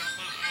coming down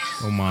my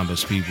eyes. Don't mind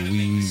us, people.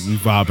 We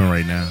vibing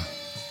right now.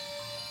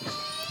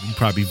 You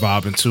probably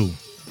vibing too.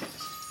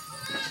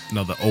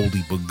 Another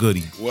oldie but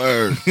goodie.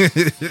 Word.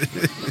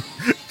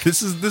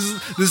 This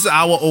is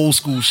our old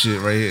school shit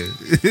right here.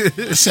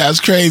 It sounds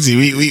crazy.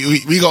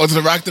 We go to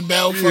the Rock the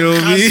Bell for You know a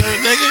what I mean?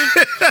 concert,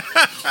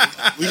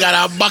 nigga. We got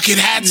our bucket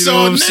hats You know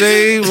on, what I'm nigga.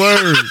 saying?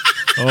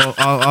 Word.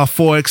 Our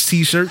 4X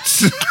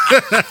t-shirts.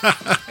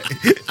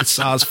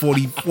 Size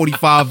 40,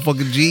 45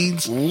 fucking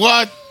jeans.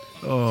 What?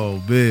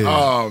 Oh, man.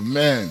 Oh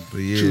man. But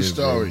yeah, True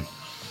story.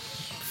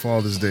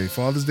 Father's Day.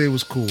 Father's Day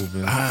was cool,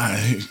 man.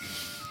 Alright.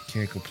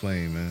 Can't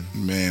complain, man.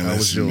 Man, How was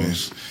listen,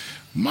 yours? man.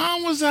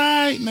 Mine was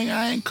alright, nigga.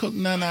 I ain't cooked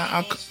none.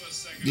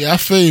 Yeah, I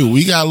feel you.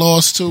 We got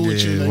lost too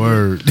with you, Yeah,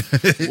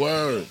 nigga. word.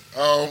 Word.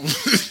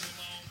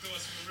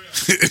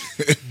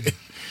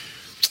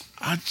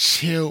 I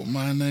chilled,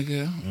 my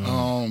nigga.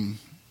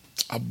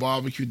 I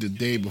barbecued the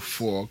day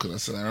before because I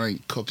said I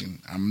ain't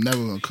cooking. I'm never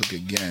gonna cook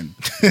again.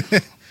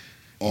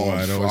 On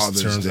Why, it always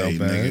Father's turns out Day,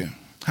 bad? nigga.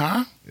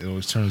 Huh? It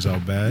always turns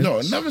out bad. No,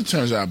 it never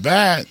turns out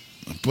bad,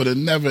 but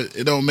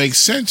it don't make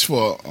sense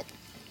for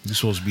You're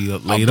supposed to be a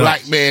laid up.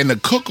 black man to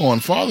cook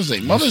on Father's Day.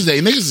 Mother's Day,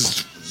 niggas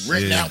is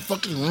renting Yeah. out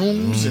fucking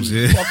rooms and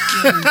Yeah.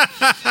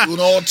 fucking doing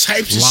all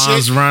types of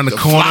Lines shit. around the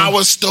corner.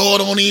 Flower store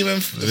don't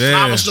even. The Yeah.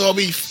 flower store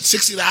be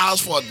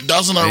 $60 for a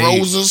dozen of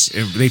roses.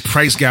 They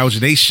price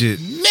gouging they shit.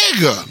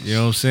 Nigga, You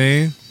know what I'm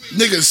saying?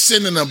 niggas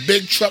sending a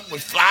big truck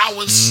with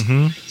flowers.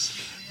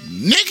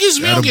 Niggas,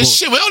 we don't Edible. get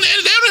shit. They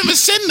don't even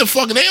send the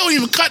fucking. They don't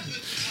even cut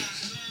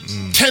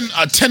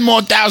 10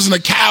 more thousand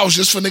of cows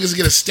just for niggas to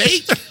get a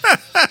steak.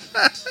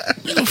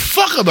 Nigga,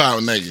 fuck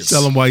about niggas.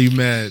 Tell them why you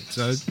mad,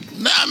 son.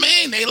 Nah,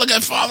 man, they look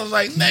at fathers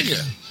like, nigga,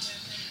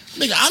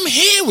 I'm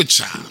here with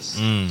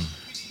y'all.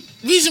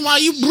 Reason why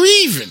you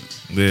breathing.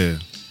 Yeah.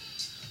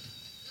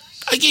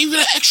 I gave you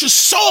that extra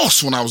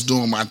sauce when I was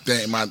doing my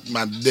thing, my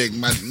dick, you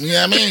know what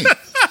I mean?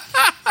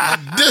 My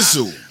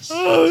dizzle.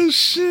 Oh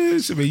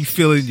shit! So, man, you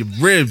feeling your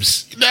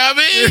ribs? You know what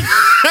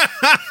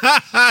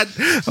I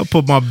mean? I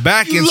put my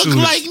back You into look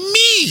it. like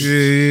me.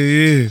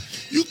 Yeah.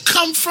 You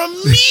come from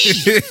me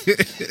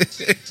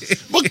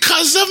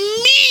because of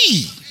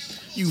me.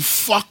 You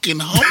fucking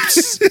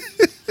humps.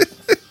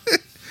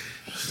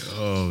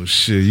 Oh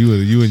shit! You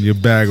in your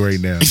bag right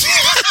now.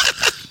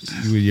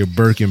 You in your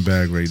Birkin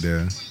bag right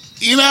there.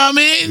 You know what I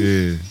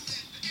mean?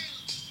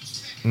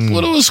 Yeah.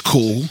 But it was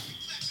cool.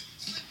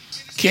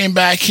 Came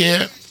back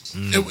here.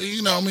 It,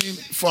 you know what I mean?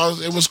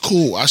 It was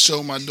cool. I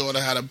showed my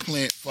daughter how to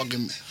plant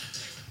fucking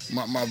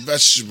my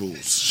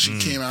vegetables. She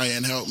came out here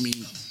and helped me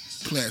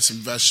plant some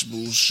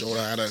vegetables. Showed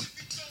her how to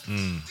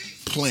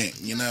plant.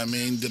 You know what I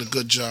mean? Did a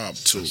good job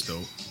too. That's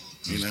dope.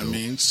 You know what I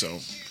mean? So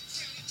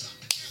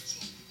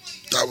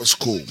that was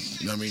cool.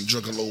 You know what I mean?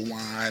 Drink a little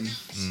wine.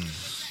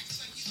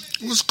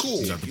 It was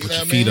cool. You got to You put know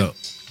your what I feet mean? up.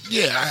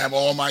 Yeah, I have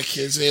all my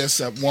kids here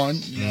except one.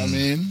 You know what I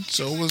mean?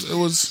 So it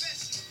was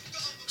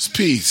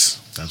peace.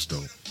 That's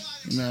dope.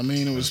 You know what I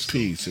mean? It was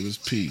peace. It was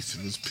peace.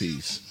 It was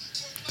peace.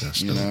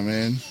 That's You dope. know what I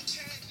mean?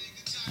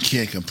 You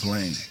can't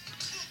complain.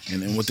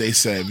 And what they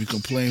say, if you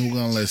complain, who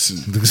gonna listen?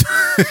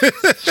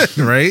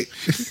 Right?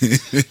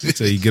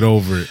 So you get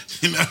over it.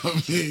 You know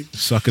what I mean?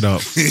 Suck it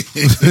up.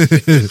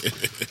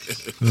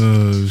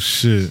 Oh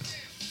shit.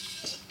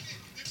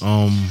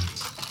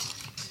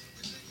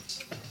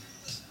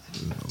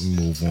 Let me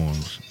move on.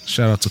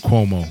 Shout out to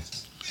Cuomo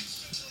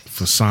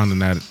for signing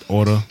that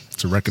order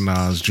to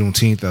recognize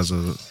Juneteenth as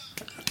I'm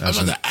a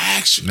gonna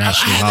ask you.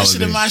 national I had that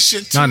shit holiday. in my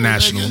shit too. Not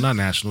national, nigga. not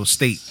national,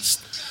 state.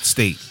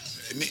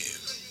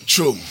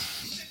 True.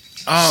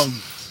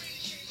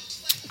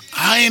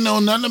 I ain't know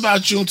nothing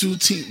about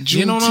Juneteenth.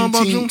 You don't know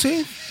about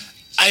Juneteenth?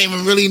 I didn't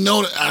even really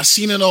know that. I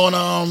seen it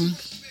on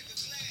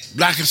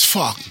Black as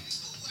Fuck.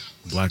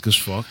 Black as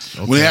fuck.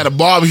 Okay. When they had a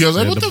barbecue, I was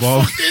like, Yeah, what the the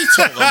bar- fuck they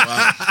talking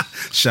about?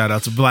 Shout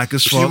out to Black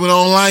as fuck. People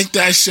don't like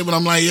that shit, but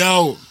I'm like,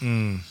 yo.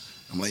 I'm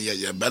like, yeah,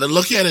 you better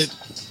look at it.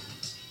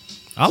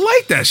 I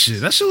like that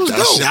shit. That shit was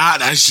That's dope. y'all.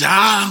 That's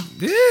y'all.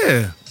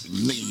 Yeah.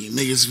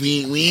 Niggas,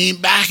 we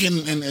ain't back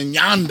in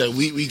yonder.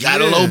 We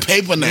got a Yeah. little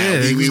paper now.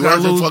 Yeah, we we got a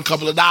working little- for a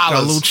couple of Got a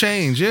little dollars.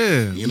 change,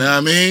 yeah. You know what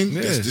I mean?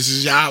 Yeah. This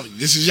is y'all.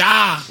 This is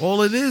y'all.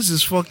 All it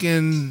is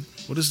fucking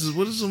what is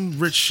some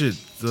rich shit?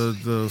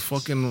 The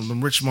fucking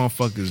them rich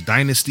motherfuckers,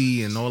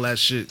 dynasty and all that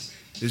shit.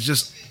 It's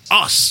just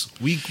us.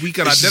 We can It's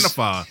just-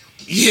 identify.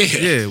 Yeah.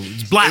 Yeah,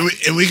 it's black.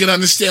 And we can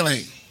understand,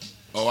 like,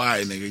 oh, all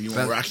right, nigga, you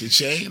want to That- rock your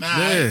chain? All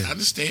Yeah. right, I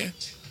understand.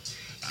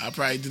 I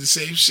probably do the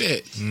same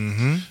shit.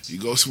 Mm-hmm. You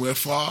go somewhere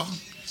far,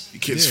 your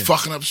kids Yeah.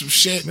 fucking up some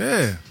shit.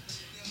 Yeah.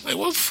 Like,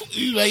 what?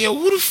 You like, yo,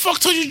 who the fuck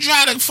told you to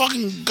drive that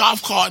fucking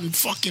golf cart and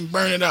fucking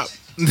burn it up?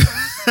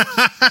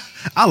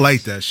 I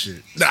like that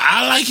shit. Nah,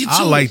 I like it too.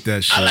 I like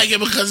that shit. I like it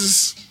because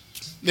it's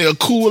nigga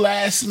cool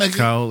ass nigga.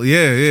 Kyle,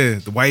 yeah.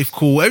 The wife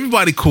cool.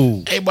 Everybody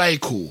cool. Everybody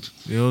cool.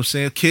 You know what I'm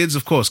saying? Kids,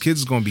 of course. Kids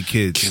is gonna be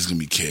kids. Kids gonna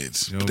be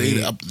kids, You know but what I they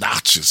mean?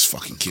 obnoxious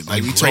fucking kids.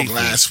 Like we Ungrateful. talked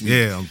last week.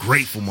 Yeah,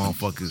 ungrateful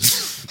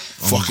motherfuckers.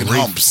 Fucking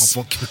Ungrateful. humps.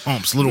 Fucking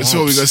humps. Little That's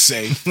humps. what we gonna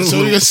say. That's what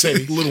we gonna say.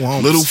 Little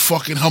humps. Little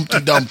fucking Humpty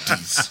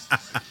Dumpties.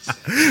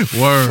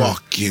 Word.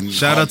 Fucking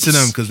Shout out to humps.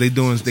 them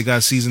because they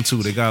got season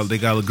 2. They got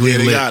a green Yeah,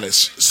 they lit. got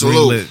us. Green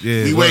Salute. lit.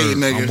 Yeah, We word. waiting,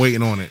 nigga. I'm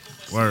waiting on it.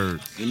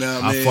 Word. You know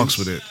what I I mean? fucks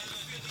with it.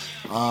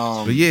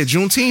 But yeah,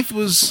 Juneteenth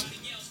was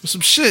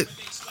some shit.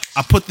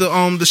 I put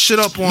the shit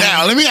up on.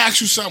 Now let me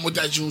ask you something with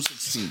that June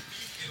 16th.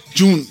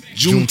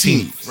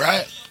 Juneteenth,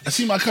 right? I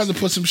see my cousin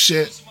put some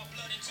shit.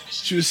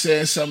 She was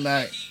saying something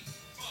like,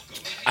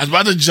 I was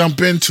about to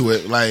jump into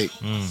it, like,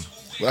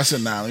 but I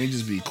said, nah, let me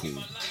just be cool.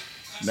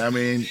 You know what I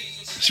mean?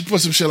 She put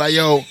some shit like,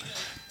 yo,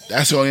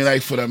 that's only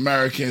like for the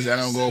Americans. I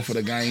don't go for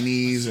the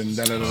Guyanese and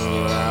da da da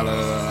da da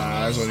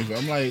da. That's only for.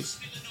 I'm like,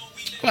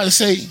 I'm about to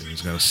say, You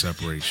just gotta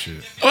separate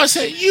shit. I'm about to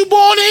say, you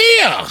born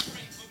here.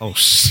 Oh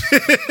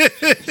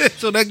shit!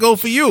 So that go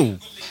for you.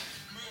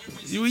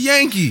 You a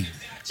Yankee.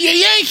 You're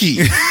Yankee.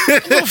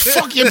 What the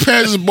fuck your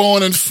parents was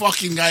born in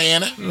fucking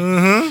Guyana?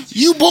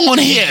 You born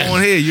here.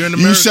 Born here. You're in You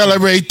America.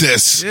 celebrate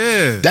this.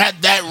 Yeah.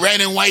 That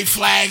red and white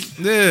flag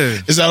Yeah.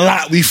 is a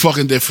lot we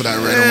fucking did for that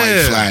red and white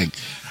Yeah. flag.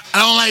 I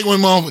don't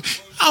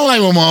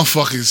like when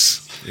motherfuckers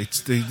They're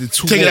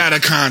too take woke. it out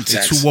of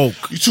context. They're too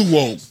woke. You too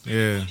woke.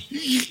 Yeah.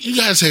 You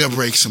gotta take a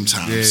break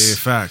sometimes. Yeah.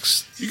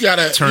 Facts. You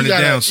gotta Turn it you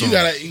gotta, down You some.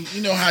 gotta.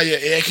 You know how your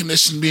air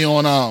conditioning be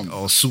on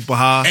Oh, super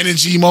high.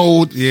 energy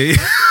mode. Yeah.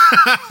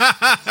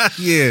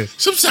 Yeah.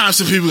 Sometimes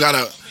some people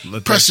gotta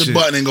Let press that the shit-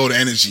 button and go to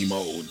energy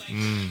mode.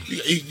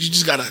 You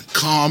just gotta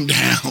calm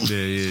down.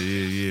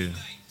 Yeah.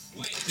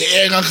 The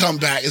air gonna come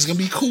back. It's gonna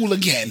be cool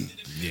again.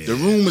 Yeah. The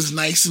room is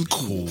nice and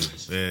cool.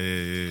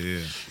 Yeah.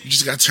 You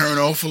just gotta turn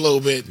off a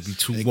little bit Be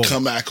too and woke.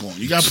 come back on.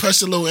 You gotta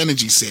press the little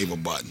energy saver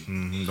button.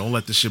 Mhm. Don't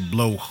let the shit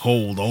blow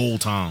cold the whole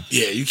time.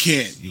 Yeah, you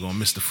can't. You're gonna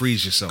miss the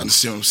freeze yourself.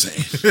 Understand what I'm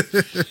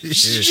saying? You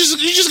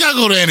just gotta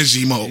go to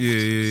energy mode.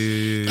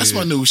 Yeah. That's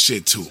my new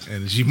shit too.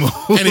 energy mode.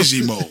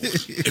 Energy mode.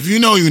 If you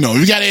know, you know.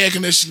 You got air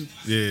conditioning,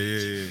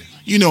 Yeah.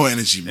 you know what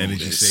energy mode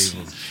Energy is.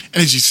 saver.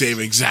 Energy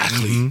saver,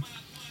 exactly.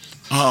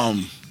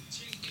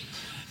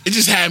 it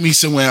just had me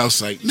somewhere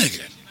else. Like,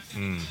 nigga.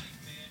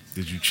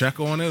 Did you check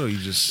on it or you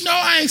just? No,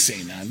 I ain't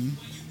say nothing.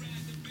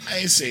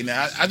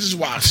 I just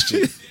watched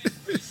it.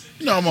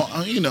 I'm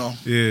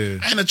Yeah.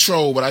 I ain't a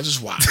troll, but I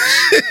just watched.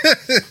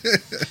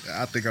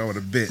 I think I would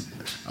have bit.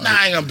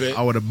 I ain't gonna bit.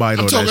 I would have bite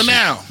on that I'm talking shit.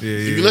 now. Yeah,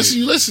 If you listen,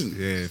 you listen.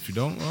 Yeah, if you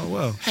don't, oh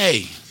well.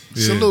 Hey,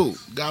 salute.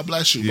 God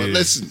bless you. But Yeah.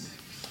 listen.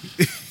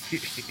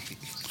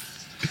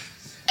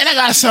 And I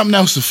got something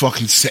else to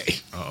fucking say.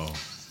 Uh-oh.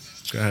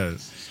 Go ahead.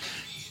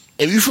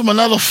 If you from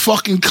another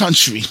fucking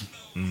country,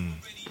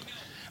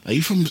 like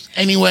you from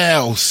anywhere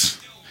else,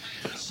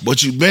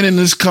 but you've been in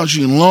this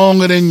country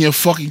longer than your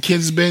fucking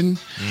kids been,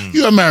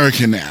 you're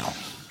American now.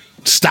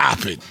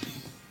 Stop it.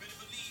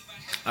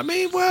 I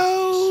mean,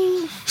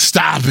 well,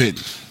 Stop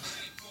it.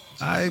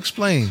 I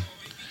explain.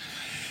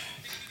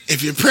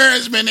 If your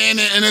parents been in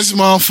this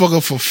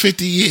motherfucker for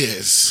 50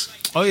 years,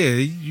 Oh yeah,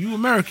 you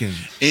American.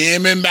 and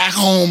ain't been back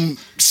home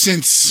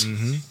since,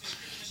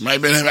 might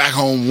have been back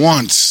home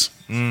once,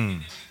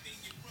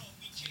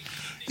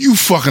 you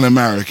fucking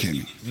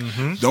American.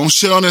 Don't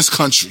shit on this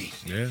country.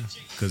 Yeah,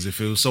 because if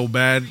it was so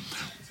bad,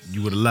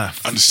 you would have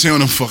left. Understand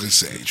what I'm fucking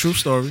saying? True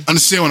story.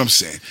 Understand what I'm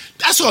saying?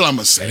 That's all I'm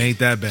gonna It say. ain't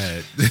that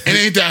bad. It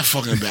ain't that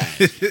fucking bad.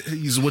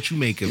 Is what you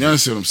make of You it.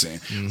 understand what I'm saying?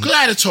 Because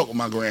I had to talk with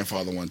my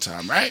grandfather one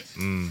time, right?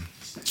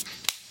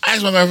 I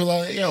asked my grandfather,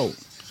 like, yo,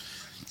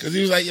 because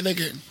he was like,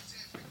 nigga,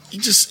 he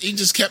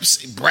just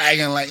kept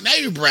bragging, like, not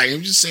even bragging,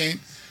 I'm just saying,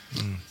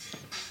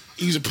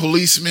 he was a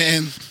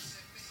policeman.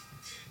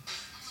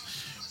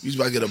 He was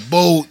about to get a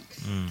boat.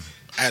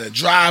 I had a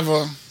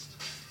driver.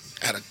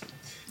 I had a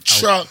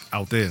truck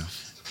Out there.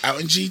 out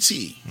in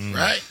GT,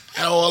 right?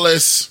 Had all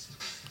this.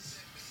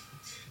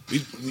 We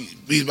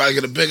was about to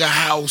get a bigger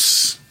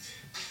house.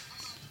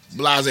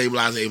 Blase,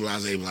 blase,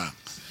 blase, blah.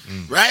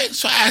 Right?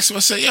 So I asked him,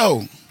 I said,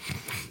 yo,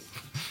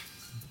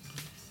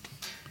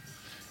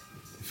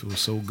 If it was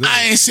so good.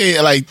 I ain't say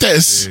it like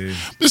this. Yeah.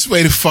 This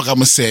way the fuck I'm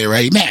gonna say it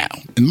right now,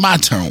 in my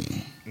tone.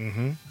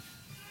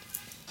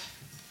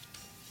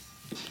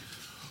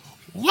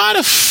 Why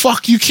the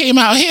fuck you came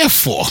out here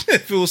for?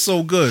 If it was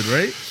so good,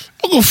 right?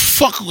 I'm gonna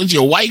fuck with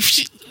your wife.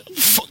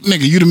 Fuck,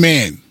 nigga, you the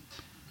man.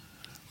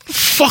 What the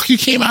fuck you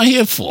came out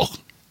here for?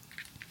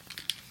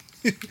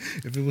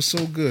 If it was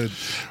so good.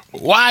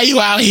 Why are you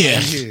out here?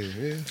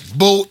 Yeah.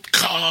 Boat,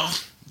 car,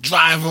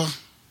 driver.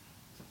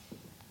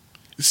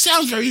 It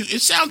sounds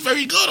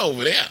very good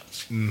over there.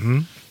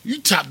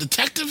 You top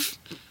detective.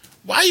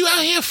 Why are you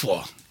out here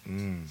for?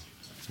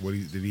 What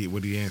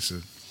did he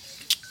answer?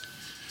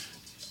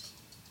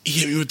 He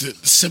hit me with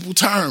the simple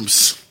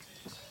terms.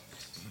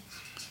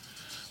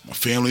 My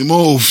family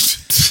moved.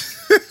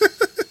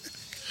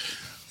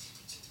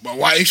 My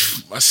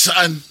wife, my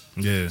son,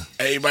 Yeah.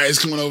 everybody's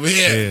coming over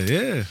here.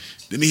 Yeah.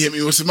 Then he hit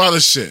me with some other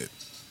shit.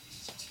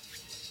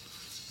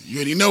 You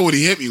already know what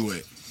he hit me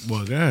with.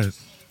 Well, go ahead.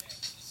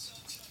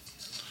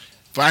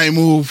 If I ain't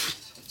move,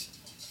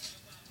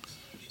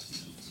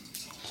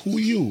 who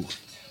you?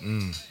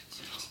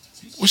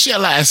 What's your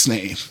last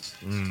name?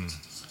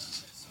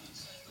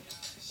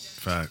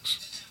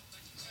 Facts.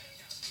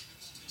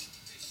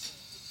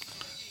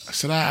 I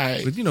said, all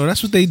right. But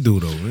that's what they do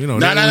though.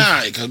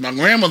 Nah, because my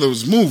grandmother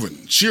was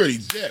moving. She already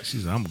dipped.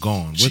 She's like, I'm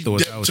gone. She With or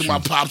dipped without to you. my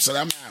pops and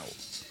I'm out.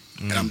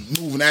 And I'm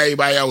moving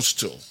everybody else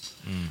too.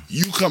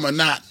 You come or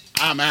not,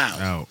 I'm out.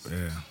 Out,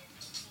 yeah.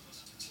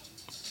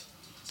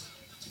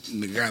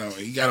 He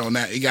got on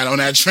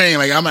that train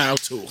like I'm out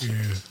too.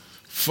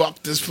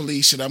 Fuck this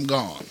police shit, I'm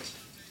gone.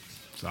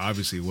 So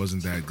obviously it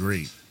wasn't that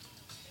great.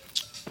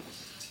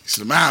 He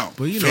said, I'm out.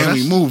 But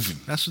family moving.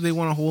 That's what they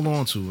want to hold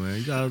on to, man.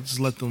 You gotta just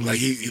let them But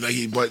he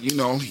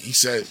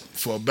said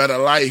for a better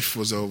life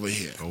was over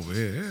here. over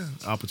here.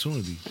 Yeah,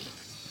 opportunity.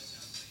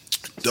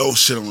 Those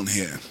shit on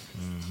here.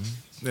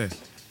 Yeah.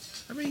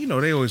 I mean,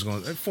 they always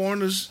going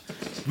foreigners.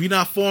 We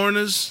not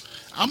foreigners.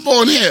 I'm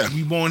born here.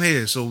 We born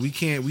here, so we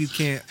can't.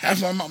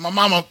 Half my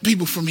mama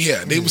people from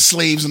here. They were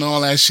slaves and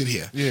all that shit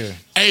here. Yeah.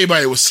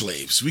 Everybody was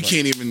slaves. We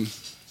can't even.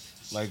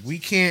 Like we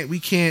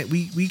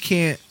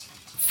can't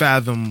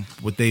fathom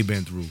what they've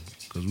been through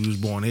because we was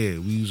born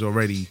here. We was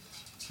already,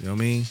 you know what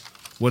I mean?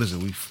 What is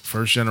it? We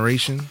first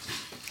generation.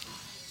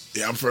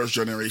 Yeah, I'm first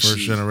generation.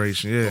 First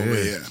generation. Yeah. Over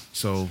yeah. here.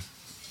 So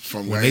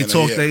From when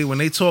Guyana,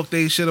 they talk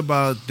they shit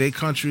about their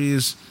country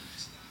is,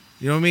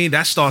 you know what I mean?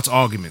 That starts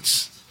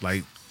arguments.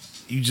 Like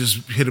you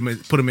just put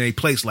them in a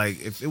place.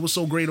 Like if it was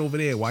so great over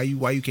there, why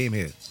you came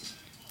here?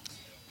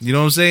 You know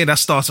what I'm saying? That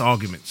starts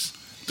arguments.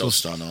 Don't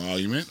start no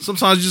argument.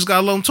 Sometimes you just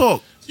gotta let them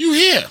talk. You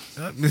here?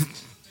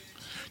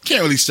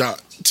 Can't really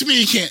start. To me,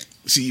 you can't.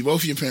 See,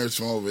 both of your parents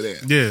from over there.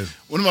 Yeah.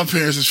 One of my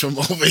parents is from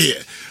over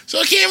here, so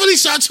I can't really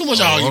start too much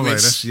All right,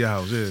 arguments. that's your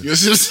house. Yeah. You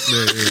see what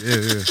I'm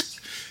saying? Yeah.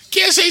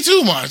 Can't say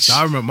too much.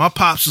 I remember my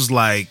pops was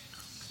like,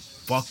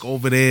 "Fuck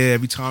over there."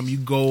 Every time you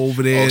go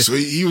over there, Oh, so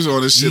he was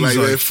on this shit he was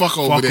like, fuck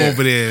over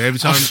there. Every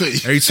I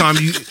feel you. time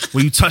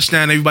when you touch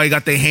down, everybody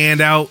got their hand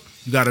out.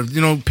 You gotta,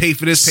 pay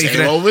for this, pay for Same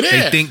that. over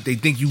there. They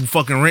think you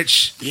fucking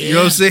rich. Yeah. You know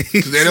what I'm saying?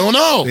 'Cause they don't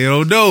know. They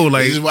don't know.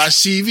 Like, They just watch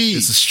TV.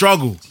 it's a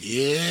struggle.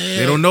 Yeah.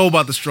 They don't know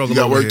about the struggle.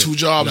 You gotta over work here. 2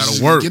 jobs You just gotta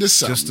to work get us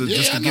something. just to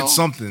Yeah, I know. get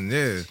something.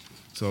 Yeah.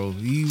 So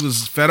he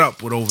was fed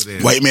up with over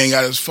there. White man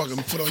got his fucking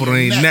foot on Foot your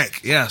on your neck.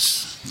 neck.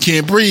 Yes.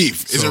 Can't breathe.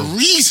 It's So, a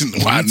reason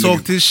why. When he nigga-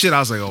 talked his shit, I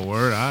was like, oh,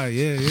 word. All right,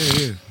 yeah. You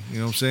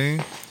know what I'm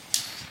saying?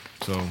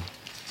 So,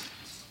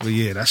 but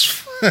yeah, that's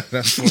funny.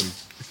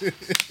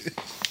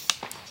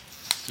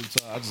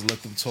 Sometimes I just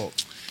let them talk.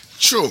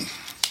 True.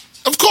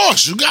 Of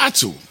course, you got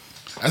to.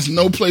 That's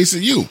no place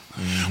in you.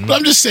 But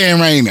I'm just saying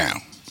right now.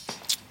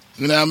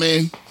 You know what I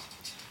mean?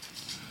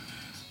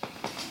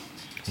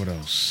 What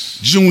else?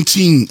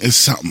 Juneteenth is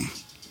something.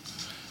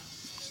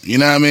 You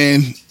know what I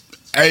mean?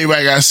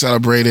 Everybody got to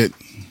celebrate it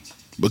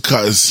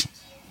because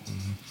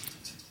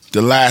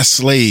the last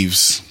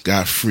slaves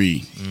got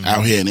free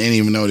out here and they didn't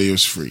even know they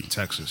was free.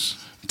 Texas.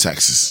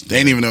 They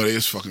didn't even know they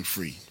was fucking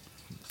free.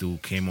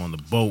 Dude came on the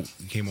boat.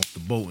 He came off the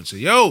boat and said,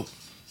 yo,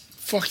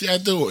 Fuck y'all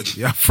doing?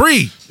 y'all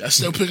free. Y'all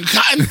still picking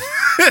cotton?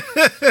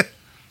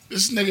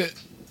 This nigga,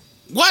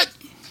 what?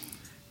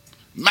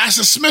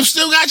 Master Smith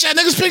still got y'all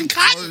niggas picking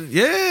cotton?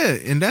 Yeah,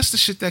 and that's the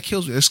shit that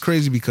kills me. It's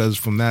crazy because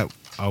from that,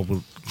 I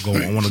want to go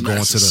into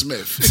Master the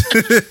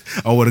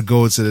Smith. I want to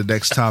go into the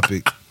next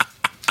topic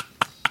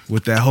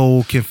with that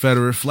whole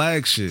Confederate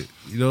flag shit.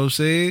 You know what I'm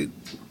saying?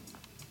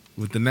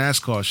 With the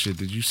NASCAR shit.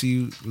 Did you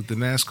see with the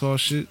NASCAR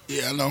shit?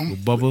 Yeah, I know.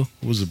 With Bubba?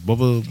 What was it?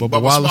 Bubba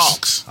Bubba Wallace?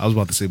 Sparks. I was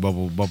about to say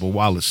Bubba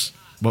Wallace.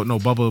 But no,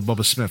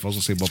 Bubba Smith. I was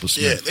going to say Bubba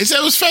Yeah, Smith. they said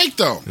it was fake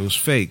though. It was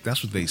fake.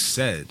 That's what they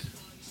said.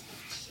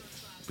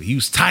 But he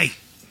was tight.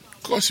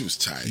 Of course he was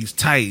tight. He's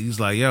tight. He's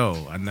like,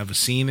 yo, I never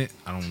seen it.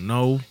 I don't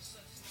know.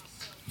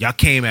 Y'all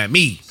came at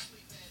me.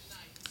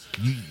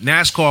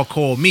 NASCAR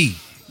called me.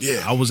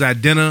 Yeah. I was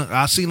at dinner.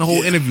 I seen the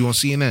whole Yeah. interview on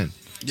CNN.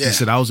 Yeah. He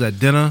said I was at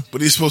dinner.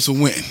 But he's supposed to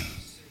win.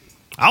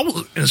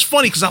 And it's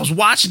funny because I was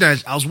watching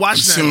that. You see what I'm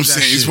saying? He's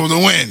shit. supposed to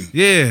win.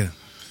 Yeah.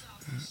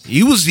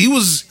 He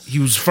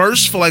was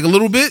first for like a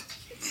little bit.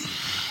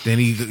 Then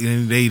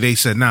they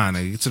said, nah,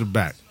 get to the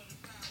back.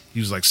 He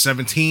was like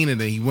 17 and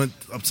then he went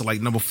up to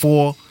like number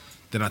 4.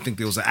 Then I think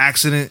there was an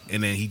accident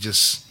and then he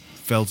just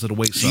fell to the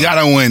wayside. You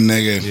gotta win,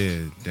 nigga.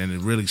 Yeah, then it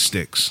really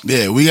sticks.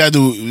 Yeah, we gotta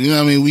do, you know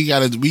what I mean? We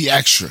gotta be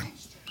extra.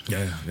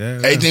 Yeah.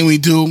 Everything we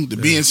do, to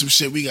be in some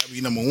shit, we gotta be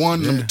number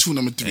 1, number 2,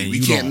 number 3. And we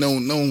you can't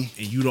don't. no. And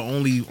you the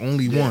only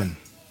one.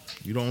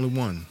 You the only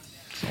one.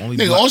 The only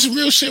Nigga, black- on some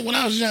real shit, when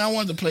I was young, I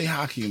wanted to play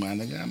hockey, my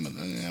nigga. I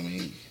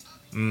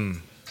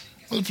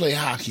wanted to play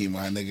hockey,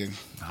 my nigga.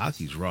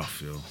 Hockey's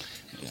rough, yo.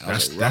 Yeah, I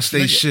was That's like, that's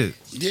they nigga. shit.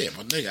 Yeah,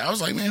 but nigga, I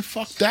was like, man,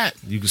 fuck that.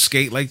 You can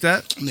skate like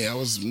that? Yeah, I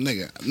was,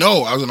 nigga.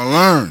 No, I was gonna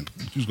learn.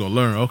 You was gonna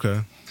learn,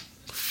 okay.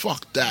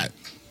 Fuck that.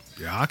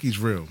 Yeah, hockey's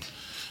real.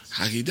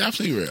 Hockey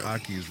definitely real.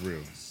 Hockey is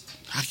real.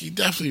 Hockey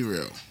definitely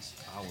real.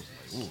 I was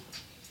like, ooh.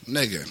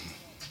 Nigga.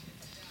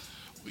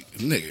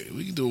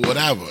 We can do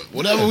whatever.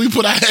 Whatever we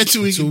put our head to,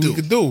 we That's can what do. we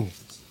could do.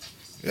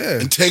 Yeah.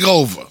 And take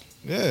over.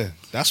 Yeah.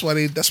 That's why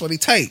they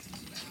tight.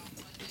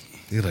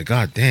 They're like,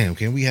 God damn,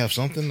 can we have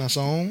something that's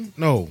our own?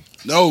 No.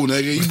 No,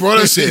 nigga, you brought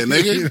us here,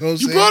 nigga. You know what I'm You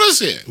saying? brought us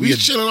here. We We-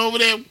 chilling over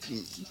there,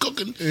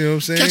 cooking, You know what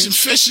I'm saying? catching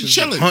fish and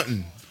chilling.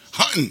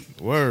 Hunting.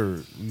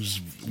 Word. It was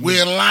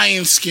Wearing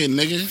lion skin,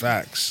 nigga.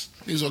 facts.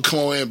 Niggas gonna come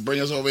over here and bring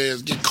us over here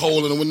and get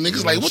cold and when niggas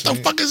know like, what what the I'm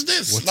saying? fuck is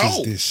this? What Snow.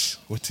 is this?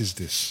 What is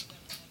this?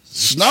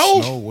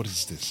 Snow? Snow? What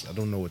is this? I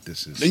don't know what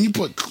this is. Then you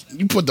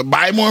put the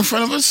Bible in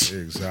front of us?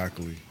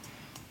 Exactly.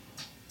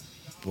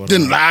 But,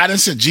 Then lied and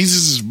said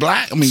Jesus is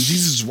black. I mean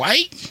Jesus is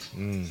white?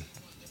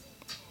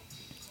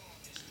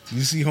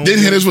 you see home Then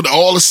hit us with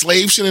all the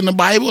slave shit in the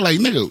Bible? Like,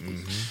 nigga,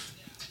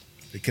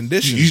 the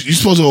condition. you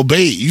supposed to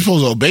obey. You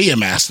supposed to obey your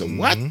master.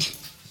 What?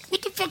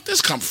 What the fuck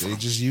this come They from?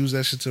 just use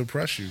that shit to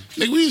oppress you.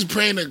 Nigga, we was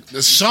praying to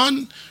the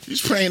sun. We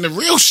was praying the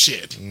real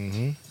shit.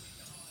 We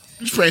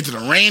was praying to the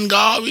rain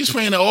god. We was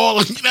praying to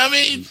all. You know what I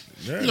mean?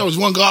 Yeah. You know, it was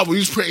one god, but we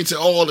was praying to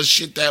all the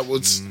shit that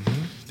was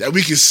that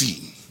we could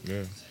see.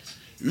 Yeah.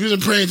 We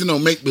wasn't praying to no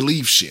make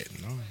believe shit.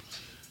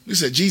 We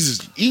said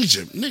Jesus,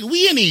 Egypt, nigga.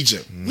 We in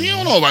Egypt. We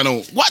don't know about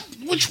no what.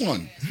 Which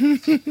one?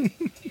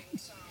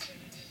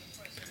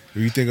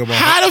 You think about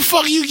How the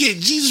fuck you get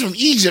Jesus from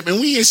Egypt and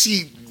we didn't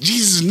see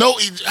Jesus no?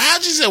 How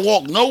Jesus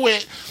walk nowhere?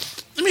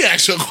 Let me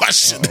ask you a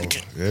question.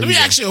 Nigga. There Let we me go.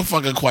 ask you a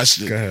fucking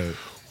question. Go ahead.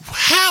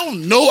 How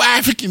no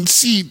African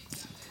see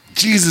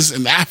Jesus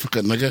in Africa,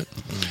 nigga?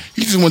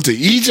 He just went to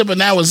Egypt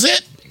and that was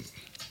it.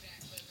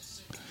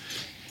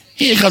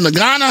 He didn't come to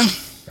Ghana.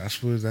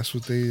 That's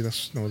what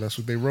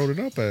they wrote it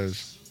up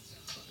as.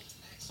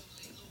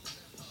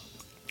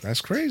 That's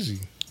crazy.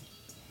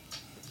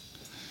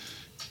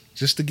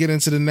 Just to get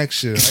into the next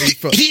shit. How you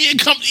felt? He didn't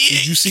come.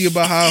 Did you see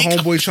about how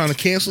homeboy trying to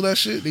cancel that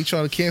shit? They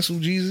trying to cancel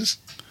Jesus.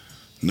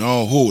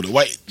 No, who the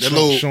white the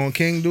little? Sean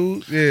King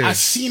dude. Yeah, I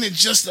seen it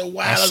just a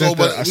while I ago, sent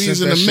but that- I we was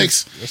sent in the that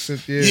mix. shit. I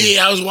sent- yeah.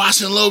 Yeah, I was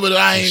watching a little bit.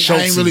 I ain't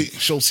really.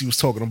 Schultz was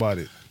talking about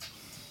it.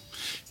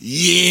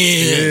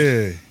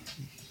 Yeah. Yeah.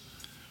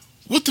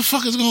 What the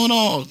fuck is going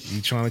on?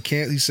 He trying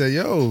to He said,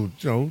 "Yo,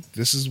 you know,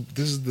 this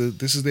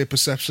is their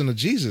perception of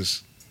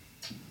Jesus.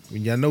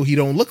 When y'all know he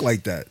don't look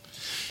like that.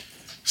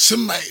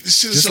 Somebody, this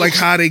shit is Just so like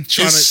how they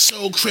trying it's to.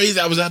 so crazy.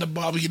 I was at a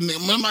barbecue.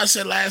 Remember I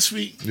said last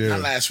week? Yeah. Not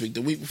last week,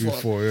 the week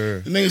before. Yeah.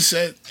 The nigga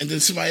said, and then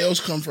somebody else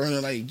come for him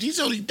and like,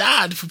 Jesus only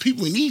died for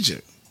people in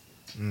Egypt.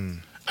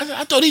 I said,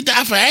 I thought he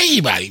died for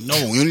everybody. No,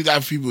 he only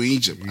died for people in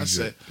Egypt. I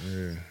said,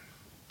 Yeah.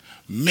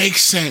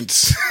 makes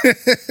sense.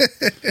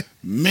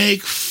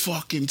 Make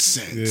fucking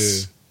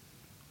sense.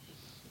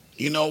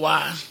 Yeah. You know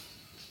why?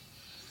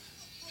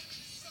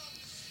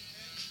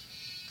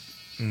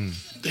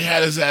 They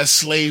had us as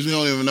slaves. We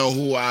don't even know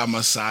who our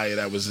Messiah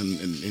that was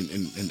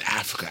in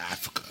Africa.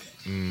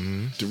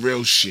 The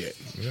real shit.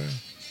 Yeah.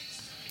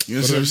 You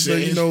know what I'm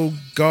saying? You know,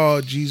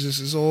 God, Jesus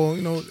is all.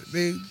 You know,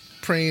 they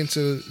praying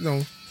to. You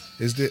know,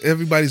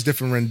 everybody's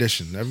different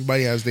rendition.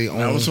 Everybody has their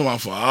own. I was talking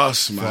about for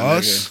us, man. For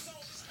us?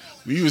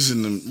 We was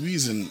in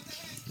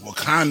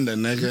Wakanda,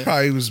 nigga.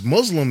 Probably was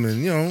Muslim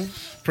and, you know,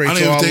 pray I don't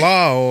to even think-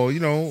 Allah or, you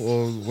know,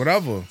 or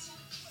whatever.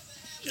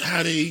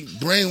 How they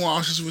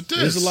brainwash us with this?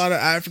 There's a lot of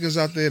Africans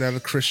out there that are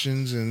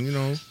Christians and, you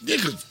know, They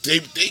they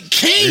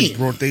came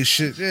brought their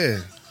shit, yeah.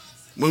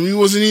 when we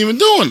wasn't even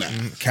doing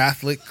that.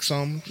 Catholic,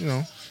 some, you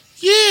know.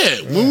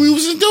 Yeah, when we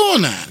wasn't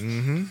doing that.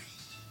 Mm-hmm.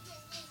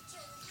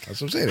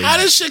 That's what I'm saying. How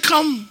this shit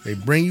come? They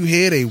bring you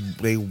here, they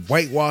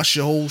whitewash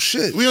your whole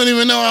shit. We don't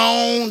even know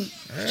our own.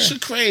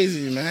 Shit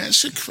crazy, man.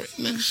 Shit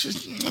crazy. Nigga,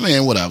 shit. I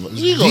mean, whatever.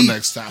 We go Deep.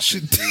 next topic.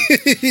 Shit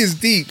it's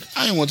deep.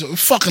 I ain't want to.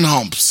 Fucking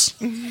humps.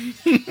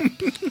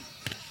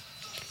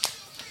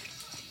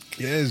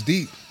 Yeah, it's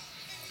deep.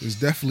 It's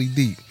definitely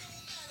deep.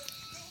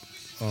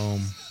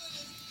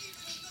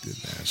 Did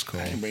ask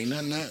call. I ain't bring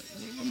nothing up.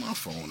 Where my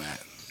phone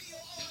at?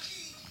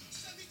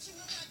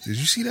 Did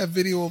you see that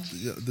video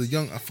of the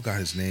young? I forgot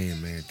his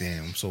name, man.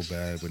 Damn, I'm so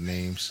bad with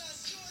names.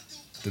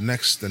 The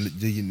next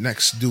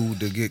dude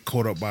to get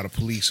caught up by the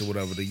police or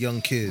whatever. The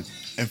young kid.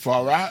 In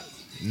Far Rock?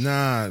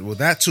 Nah, well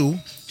that too.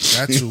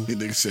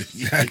 Nigga said,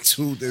 That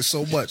too. There's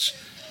so much.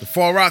 The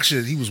Far Rock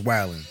shit, he was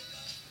wilding.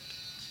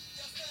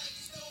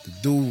 The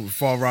dude with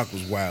Far Rock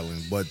was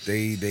wilding, but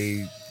they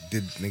did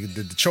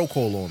the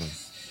chokehold on him.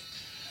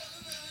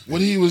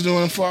 What he was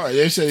doing in Far Rock?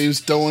 They said he was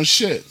throwing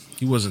shit.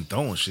 He wasn't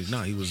throwing shit.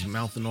 No, he was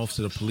mouthing off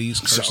to the police,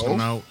 cursing So? them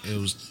out. It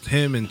was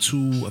him and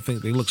two, I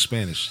think they look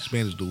Spanish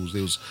dudes. They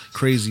was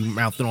crazy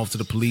mouthing off to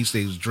the police.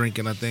 They was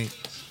drinking, I think.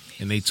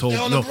 And they told They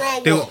on the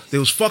Broadwalk. they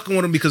was fucking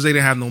with him because they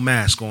didn't have no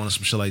mask on or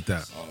some shit like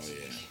that. Oh, yeah.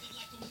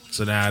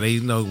 So now they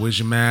know where's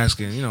your mask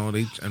and, you know,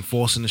 they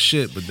enforcing the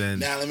shit, but then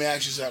Now, let me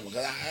ask you something.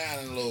 Because I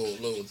had a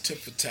little tip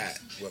for tat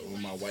with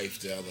my wife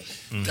the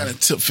other. Got a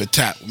tip for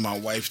tat with my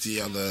wife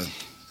the other,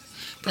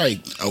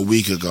 probably a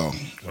week ago.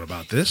 what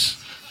about this?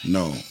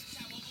 No.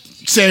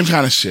 Same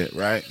kind of shit,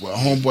 right? Well,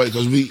 homeboy,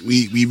 because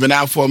we been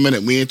out for a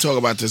minute. We didn't talk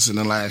about this in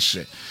the last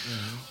shit.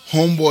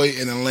 Homeboy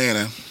in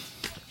Atlanta,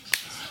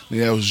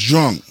 yeah, was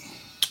drunk.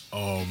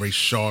 Oh,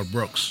 Rayshard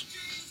Brooks.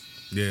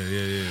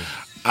 Yeah.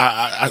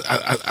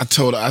 I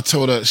told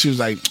her, she was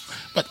like,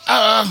 but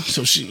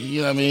so she,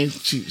 you know what I mean?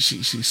 She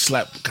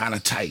slept kind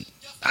of tight.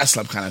 I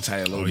slept kind of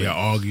tight a little Oh, bit. yeah,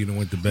 argued and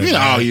went to bed. We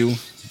didn't argue.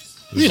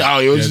 We didn't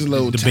argue. It was just a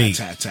little debate.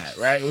 tat,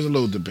 right? It was a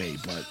little debate,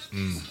 but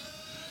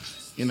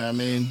you know what I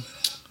mean?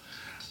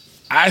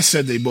 I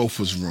said they both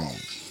was wrong.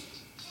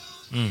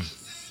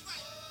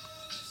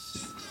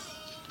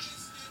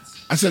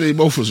 I said they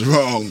both was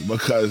wrong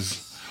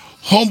because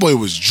homeboy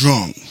was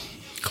drunk.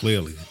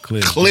 Clearly.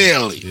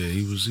 Clearly. Yeah,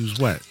 he was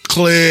wet.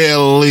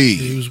 Clearly.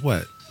 He was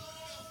wet.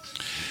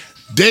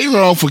 They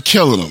wrong for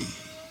killing him.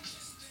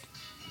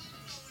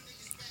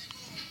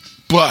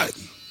 But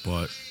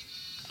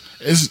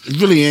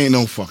it really ain't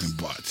no fucking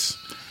buts.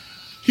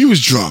 He was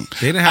drunk.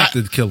 They didn't have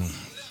to kill him.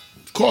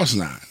 Of course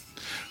not.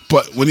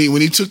 But when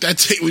he took that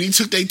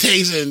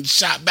taser and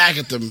shot back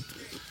at them,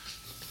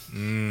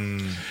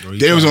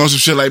 they was on some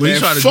shit like, Well, man, he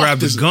tried to fuck grab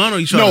this. the gun or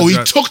he tried No, to he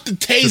grab- took the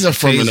taser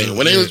from taser, it.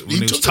 When yeah, he when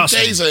they took was the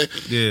tussling.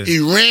 taser, Yeah. he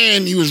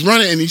ran. He was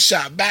running and he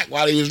shot back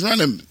while he was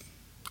running.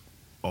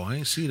 Oh, I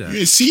didn't see that. You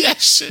didn't see that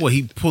shit? Well,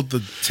 he pulled the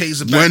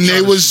taser back. when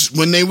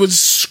tried they was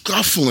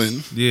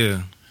scuffling,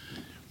 yeah.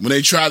 when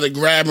they tried to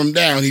grab him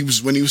down,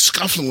 when he was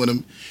scuffling with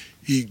him,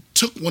 he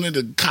took one of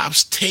the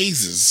cops'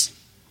 tasers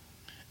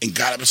and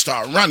got up and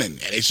started running, and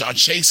they started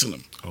chasing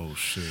him. Oh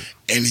shit.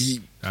 And he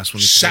That's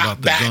when he pulled out shot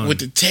the back gun with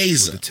the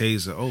taser. With the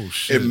taser. Oh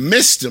shit. It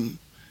missed him.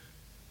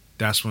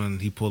 That's when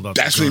he pulled out.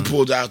 That's the when gun. he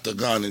pulled out the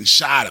gun and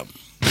shot him.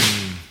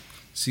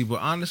 See, but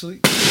honestly,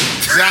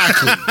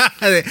 Exactly.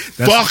 that's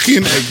Fucking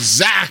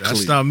exactly.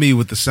 That's not me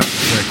with the sound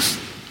effects.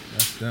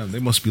 That's them. They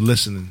must be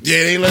listening.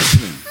 Yeah, they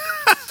listening.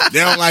 They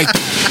don't like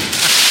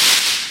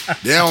that.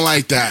 They don't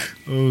like that.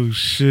 Oh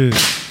shit.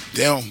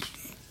 They don't.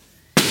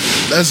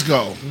 Let's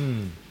go.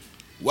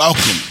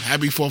 Welcome.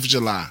 Happy 4th of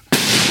July.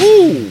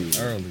 Woo.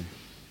 Early.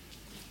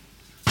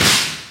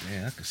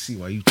 Man, I can see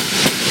why you.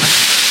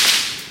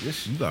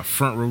 This you got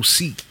front row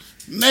seat.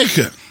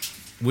 Nigga.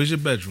 Where's your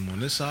bedroom? On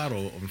this side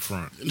or in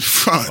front? In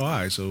front. Oh, all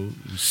right, so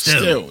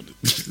Still.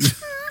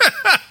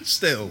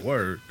 Still,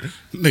 word.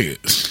 Nigga.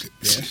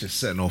 Yeah, that shit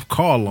setting off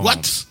car alarms.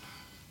 What?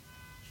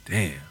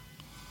 Damn.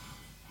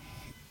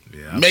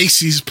 Yeah,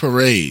 Macy's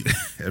parade.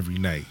 every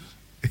night.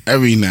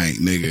 Every night,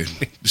 nigga.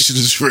 This shit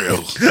is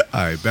real.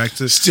 All right, back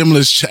to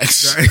Stimulus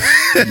checks.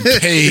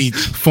 Paid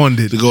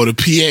funded. to go to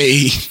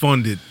PA.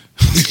 Funded.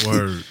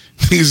 Word.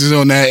 Niggas is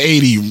on that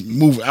 80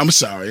 moving. I'm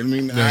sorry. I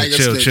mean, I ain't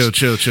gonna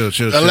Chill.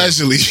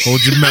 Allegedly.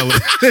 Hold your melon.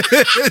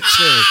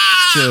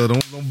 Chill.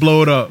 Don't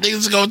blow it up.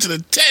 Niggas go to the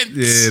tents.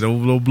 Yeah,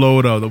 don't blow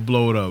it up. Don't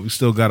blow it up. We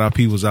still got our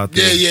peoples out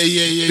there.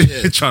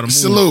 Yeah. Trying to move.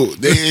 Salute.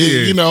 They,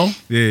 Yeah. You know.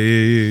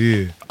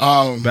 Yeah.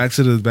 Back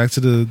to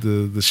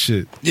the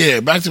shit.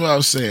 Yeah, back to what I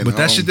was saying. But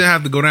that shit didn't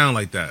have to go down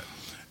like that.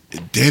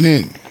 It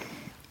didn't.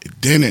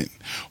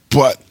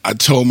 But I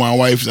told my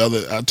wife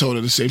I told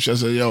her the same shit. I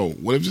said, yo,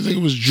 what if this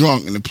nigga was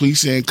drunk and the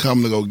police ain't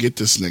come to go get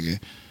this nigga,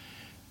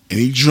 and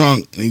he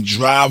drunk and he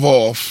drive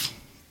off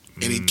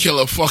and he kill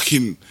a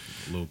fucking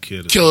Little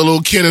kid. kill a little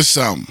kid or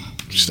something.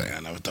 She's like, I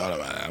never thought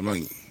about it. I'm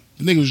like,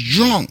 the nigga was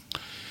drunk,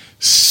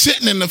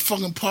 sitting in the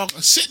fucking park,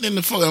 sitting in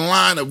the fucking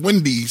line of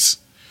Wendy's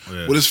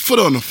with his foot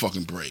on the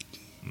fucking brake.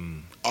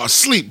 Or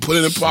sleep, put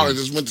in the park and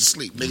just went to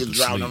sleep. Niggas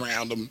driving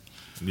around him.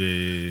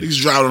 Yeah.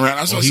 Niggas driving around.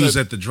 That's what He I was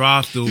said. at the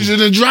drive-thru. He was in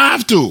the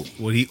drive-thru.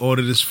 When he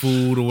ordered his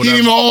food or He whatever.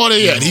 didn't even order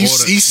yet. He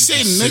He's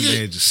sitting, nigga.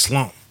 there just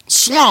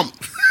Slump.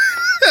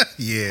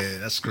 Yeah,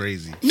 that's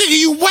crazy. Nigga,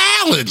 you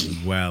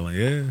wildin'.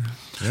 Wildin',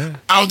 yeah.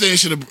 I don't think it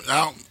should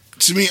have.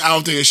 To me, I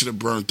don't think it should have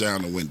burnt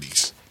down the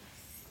Wendy's.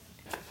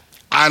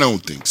 I don't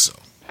think so.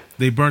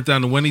 They burnt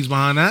down the Wendy's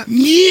behind that?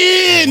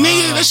 Yeah, wow.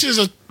 nigga, that shit's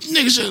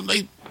nigga should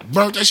like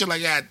burnt that shit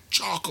like I had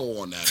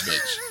charcoal on that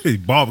bitch. He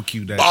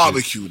barbecued that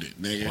Barbecued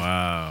it, nigga. shit.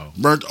 Wow.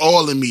 Burnt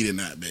all the meat in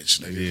that bitch,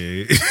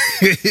 nigga.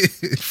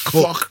 Yeah.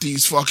 Fuck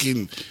these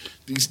fucking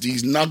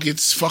these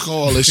nuggets. Fuck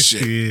all this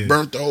shit. Yeah.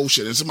 Burnt the whole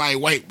shit. And somebody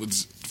white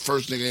was the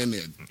first nigga in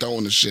there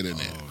throwing the shit in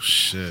there. Oh,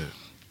 shit.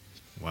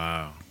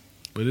 Wow.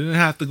 But it didn't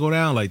have to go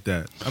down like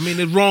that. I mean,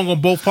 it's wrong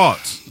on both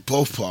parts.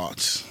 Both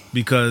parts.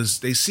 Because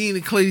they seen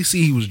it clearly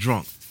see he was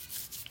drunk.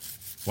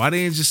 Why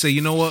they didn't just say,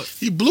 you know what?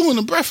 He blew in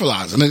the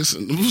breathalyzer.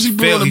 Nigga. Was he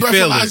blew in the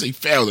breathalyzer? He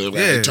failed it.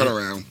 Yeah. Turn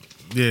around.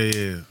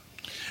 Yeah.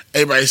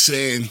 Everybody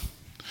saying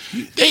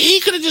he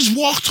could have just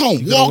walked home.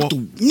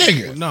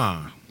 Nigga.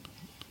 Nah.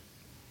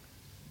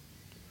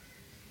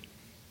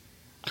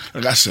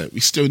 Like I said,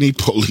 we still need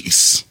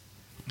police.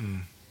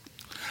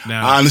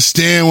 Now, I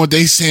understand what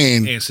they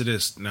saying. Answer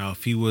this. Now,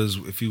 if he was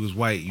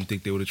white, you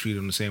think they would have treated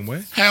him the same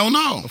way? Hell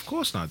no. Of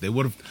course not. They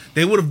would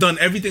have done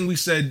everything we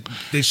said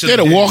they should. They'd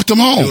have walked him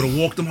home. They would have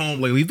walked him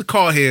home. Like, leave the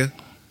car here.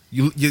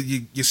 Your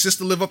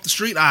sister live up the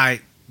street. All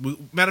right.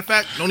 Matter of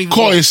fact, don't even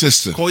Call your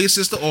sister. Call your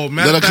sister, or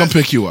Let her come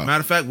pick you up.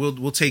 Matter of fact,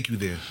 we'll take you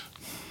there.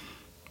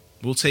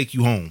 We'll take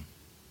you home.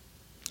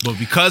 But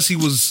because he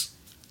was,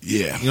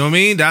 Yeah. you know what I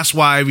mean. That's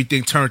why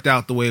everything turned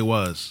out the way it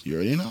was. You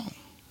already know.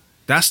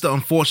 That's the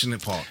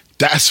unfortunate part.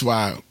 That's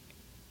why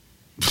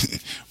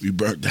we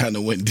burnt down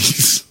the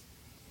Wendy's.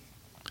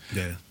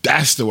 Yeah.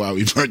 That's why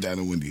we burnt down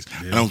the Wendy's.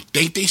 Yeah. I don't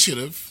think they should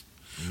have,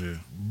 Yeah.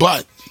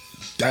 but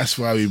that's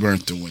why we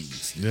burnt the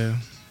Wendy's. Yeah.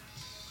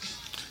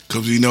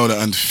 Because we know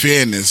the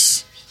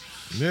unfairness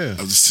Yeah.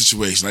 of the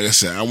situation. Like I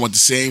said, I want the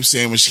same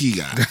sandwich he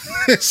got.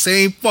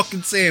 Same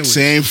fucking sandwich.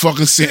 Same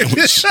fucking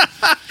sandwich.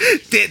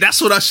 That's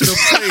what I should have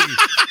played.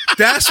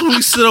 That's what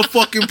we should have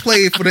fucking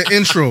played for the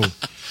intro.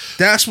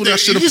 That's what I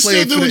should have You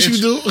played still for do the what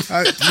intro. you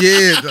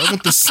do? I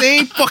want the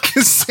same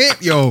fucking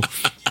sandwich. Yo,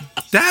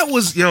 that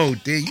was, damn,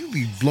 you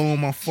be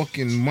blowing my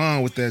fucking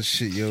mind with that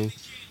shit, yo.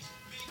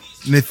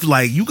 And if,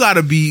 like, you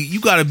gotta be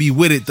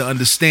with it to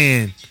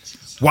understand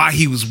why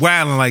he was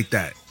wilding like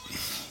that.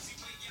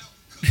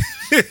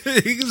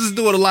 He was just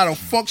doing a lot of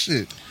fuck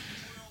shit.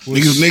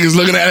 Niggas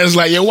looking at us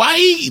like, yo, why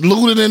he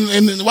looting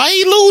and why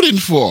he looting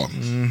for?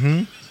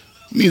 Mm-hmm.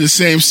 Need the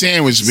same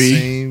sandwich, B.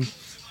 Same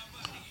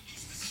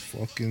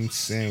fucking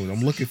sandwich.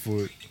 I'm looking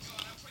for it.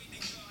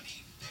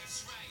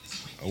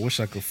 I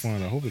wish I could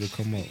find it. I hope it'll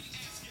come up.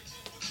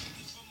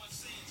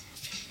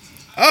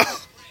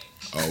 Oh!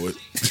 Oh, it.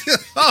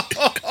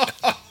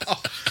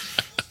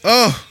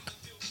 Oh!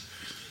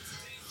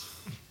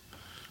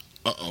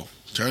 Uh-oh.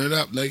 Turn it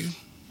up, nigga.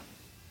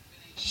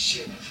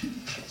 Shit.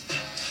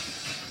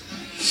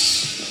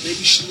 Maybe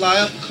you should lie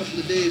up a couple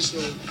of days,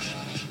 though.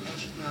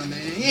 Nah, man,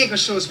 he ain't gonna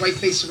show his white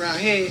face around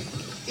here.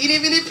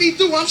 Even if he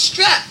do, I'm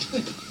strapped.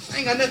 I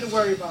ain't got nothing to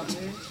worry about,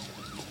 man.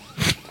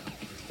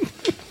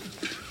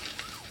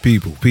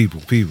 People. Peep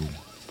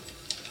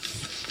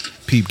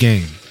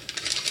game.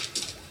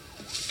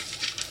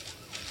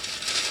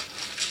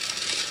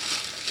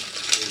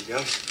 There you go.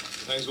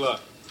 Thanks a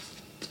lot.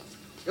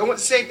 Y'all want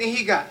the same thing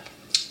he got.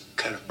 What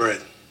kind of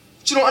bread?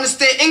 But you don't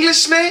understand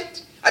English, man?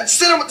 I just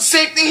said I want the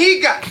same thing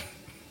he got.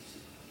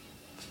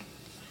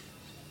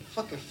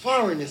 Fucking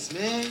foreigners,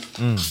 man.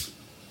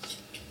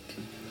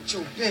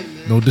 Joe Ben,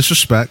 man. No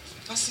disrespect.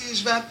 If I see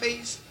his rat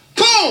face,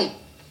 boom!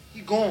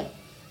 He gone.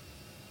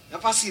 Now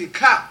if I see the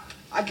cop,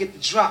 I get the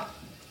drop.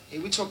 Hey,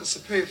 we talking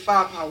superior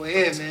firepower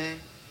here, man.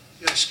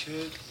 Yes,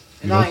 kid.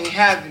 And I ain't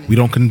having it. We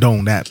don't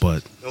condone that,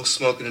 but No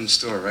smoking in the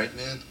store, right,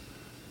 man?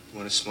 You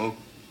want to smoke?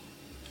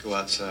 Go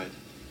outside.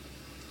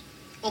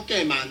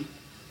 Okay, man.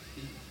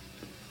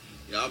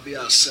 Yeah, I'll be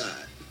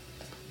outside.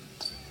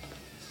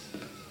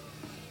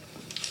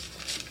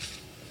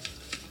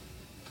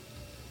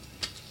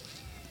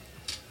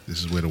 This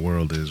is where the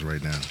world is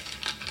right now.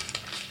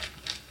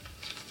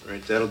 All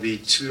right, that'll be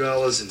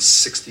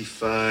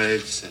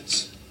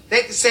 $2.65.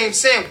 Ain't the same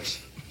sandwich.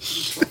 What are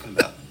you talking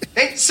about?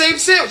 Ain't the same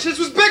sandwich. This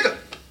was bigger.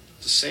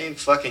 It's the same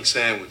fucking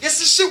sandwich. Yes,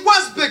 this shit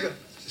was bigger.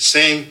 It's the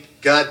same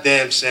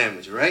goddamn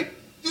sandwich, all right?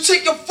 You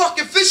take your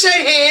fucking fish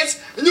head hands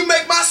and you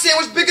make my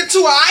sandwich bigger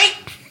too, alright?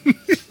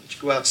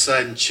 Just go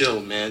outside and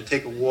chill, man.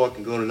 Take a walk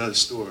and go to another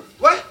store.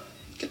 What?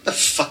 Get the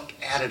fuck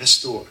out of the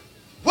store.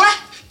 What?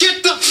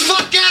 Get the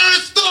fuck out of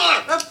the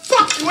store! Now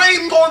fuck you, I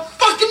ain't going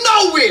fucking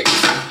nowhere.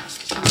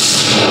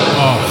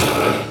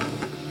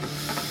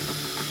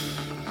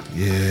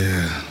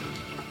 Yeah.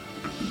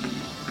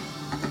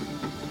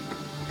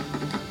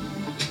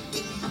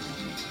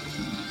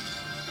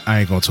 I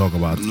ain't gonna talk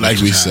about Like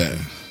what we just said,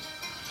 happened.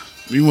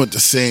 we want the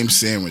same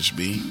sandwich,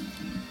 B.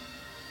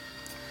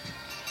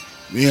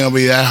 We ain't gonna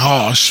be that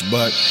harsh,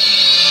 but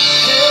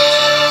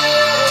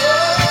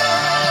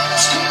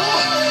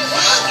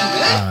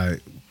All right.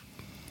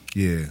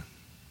 Yeah.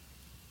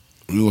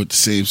 we want the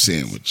same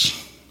sandwich.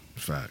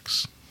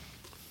 Facts.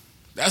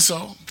 That's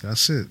all.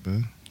 That's it,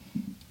 man.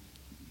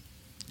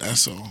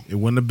 That's all. It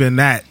wouldn't have been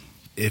that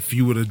if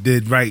you would have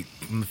did right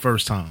from the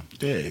first time.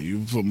 Yeah,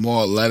 you put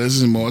more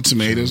lettuce and more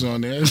tomatoes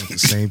on there. The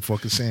same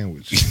fucking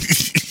sandwich.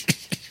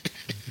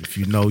 If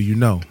you know, you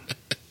know.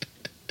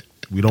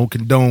 We don't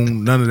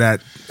condone none of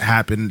that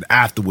happened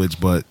afterwards,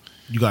 but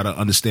you got to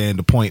understand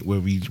the point where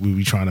we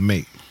trying to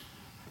make.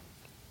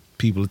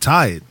 People are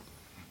tired.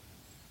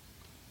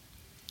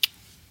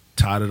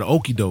 Tired of the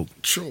okie doke.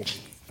 True.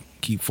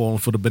 Keep falling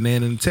for the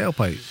banana in the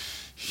tailpipe.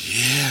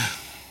 Yeah.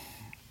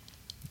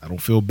 I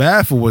don't feel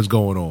bad for what's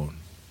going on.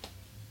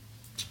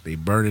 They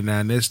burning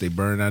down this, they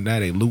burning down that,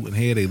 they looting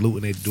here, they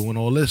looting, they doing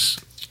all this.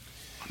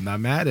 I'm not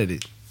mad at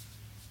it.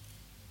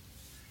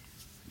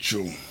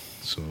 True.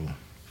 So,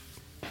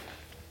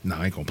 no,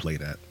 I ain't gonna play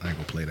that. I ain't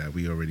gonna play that.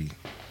 We already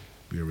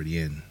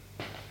in.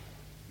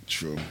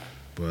 True.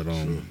 But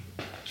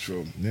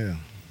True. yeah.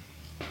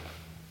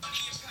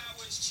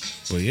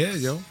 But yeah,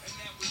 yo,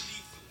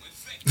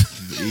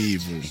 The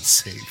evil.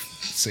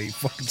 same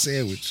fucking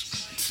sandwich.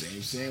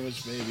 Same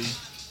sandwich, baby.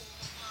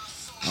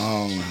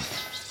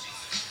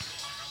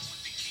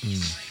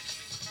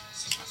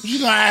 What you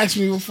gonna ask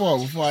me before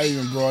I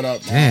even brought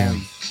up?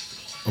 Damn.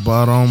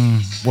 About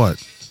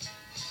what?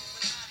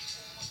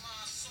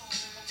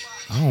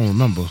 I don't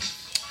remember. All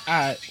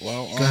right.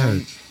 Well, Go ahead.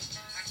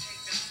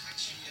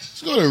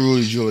 let's go to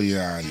Rudy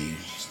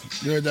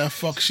Giuliani. You heard that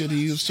fuck shit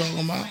he was talking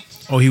about?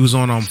 Oh, he was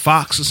on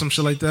Fox or some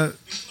shit like that.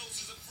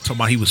 Talking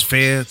about he was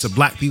fair to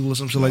black people or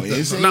some shit like he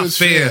didn't say that. he Not was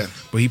fair, fair.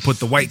 but he put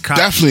the white cop.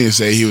 Definitely didn't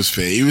say he was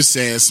fair. He was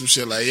saying some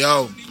shit like,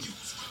 "Yo,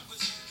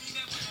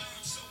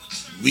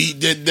 we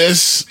did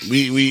this.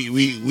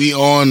 We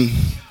on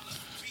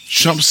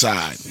Trump's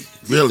side,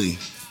 really.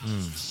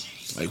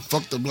 Like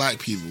fuck the black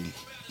people.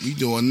 We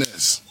doing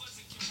this.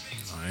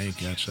 I ain't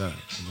catch that.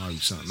 It might be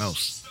something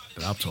else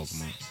that I'm talking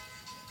about.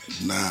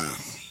 Nah.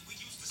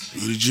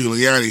 Rudy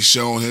Giuliani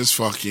showing his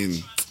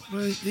fucking.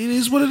 But it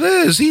is what it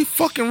is. He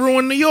fucking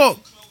ruined New York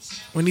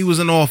when he was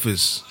in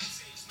office.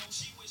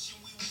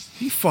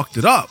 He fucked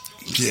it up.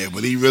 Yeah,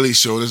 but he really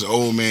showed his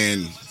old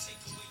man.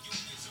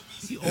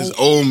 He His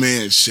old, old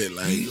man shit.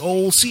 Like he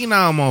old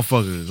senile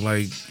motherfucker.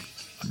 Like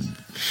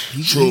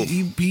True.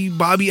 he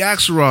Bobby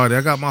Axelrod.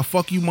 I got my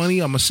fuck you money.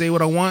 I'm gonna say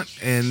what I want,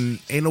 and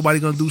ain't nobody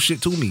gonna do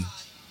shit to me.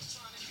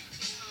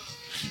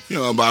 you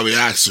know, Bobby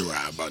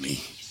Axelrod,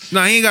 buddy.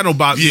 No, he ain't got no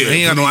Bobby. Yeah, I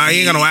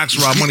ain't got no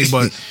Axelrod money,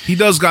 but he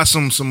does got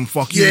some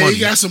fuck you Yeah, money. he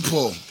got some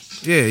pull.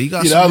 Yeah, he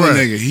got The some other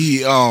bread.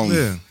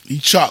 nigga, he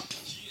Chuck.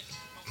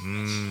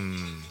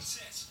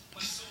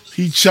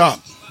 He Chuck.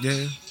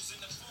 Yeah,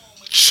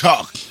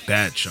 Chuck.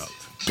 bad Chuck.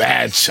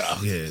 Bad Chuck.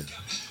 Yeah,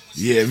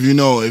 Yeah,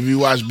 if you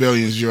watch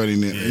Billions, you already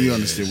know. You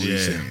understand what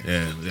he's saying.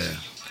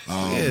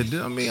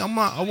 Yeah. I mean,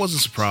 I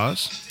wasn't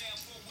surprised.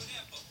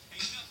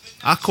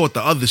 I caught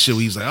the other shit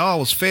where he's like, "Oh, it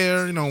was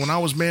fair." You know, when I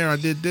was mayor, I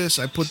did this.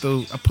 I put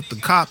the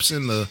cops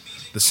in the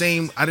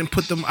same. I didn't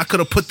put them. I could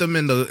have put them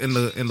in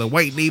the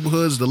white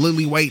neighborhoods, the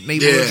lily white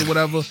neighborhoods or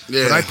whatever.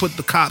 Yeah. But I put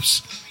the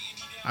cops.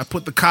 I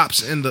put the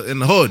cops in the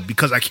hood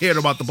because I cared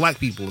about the black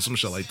people or some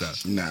shit like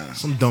that. Nah.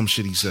 Some dumb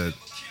shit he said.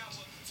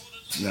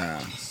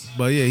 Nah.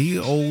 But yeah, he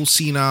old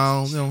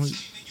senile. You know,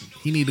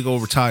 he need to go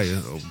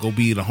retire or go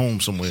be at a home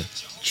somewhere.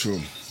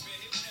 True.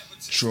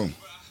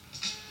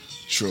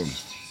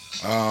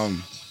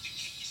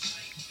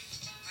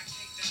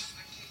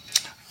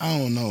 I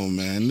don't know,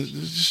 man.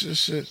 This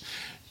shit.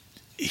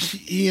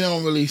 He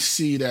don't really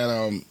see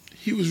that.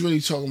 He was really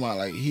talking about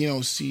like he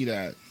don't see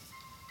that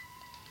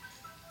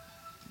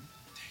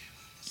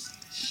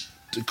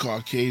the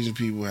Caucasian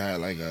people had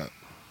like a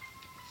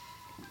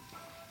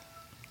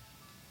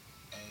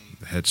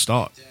Head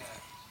start.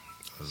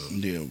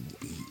 yeah,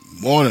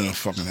 more than a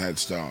fucking head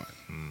start.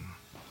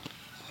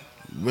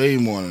 Way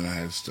more than a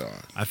Head Start.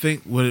 I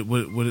think what's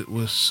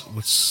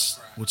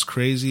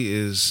crazy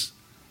is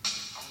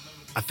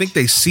I think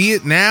they see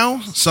it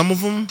now. Some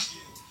of them,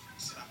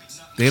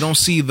 they don't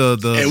see the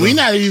and we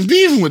not even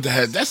beefing with the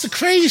Head. That's the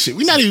crazy shit.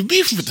 We not even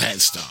beefing with the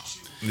Head Start.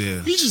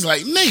 Yeah, We just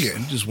like, nigga.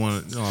 you just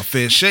want a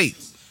fair shake.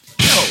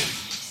 Yo.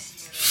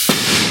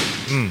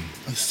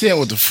 Understand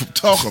what the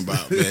talking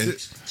about, man.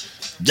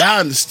 Y'all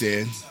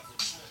understand.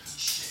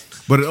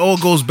 But it all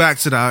goes back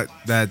to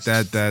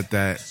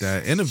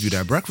that interview,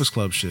 that Breakfast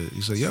Club shit.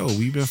 He said, "Yo,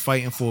 we've been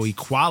fighting for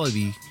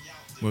equality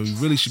when we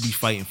really should be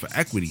fighting for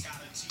equity.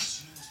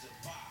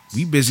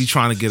 We busy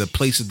trying to get a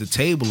place at the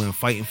table and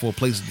fighting for a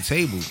place at the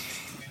table.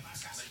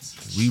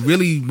 We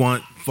really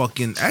want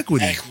fucking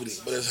equity. Equity,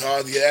 but it's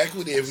hard to get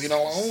equity if we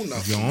don't own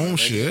nothing. Your own nigga.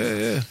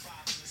 shit, yeah.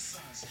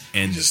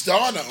 And We just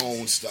starting to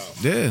own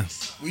stuff. yeah,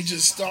 We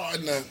just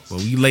starting to. but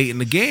we late in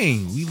the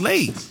game. We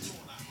late.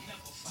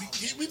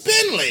 We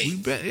been late. We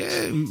been,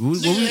 yeah.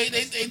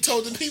 They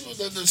told the people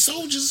that the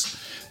soldiers,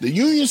 the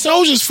Union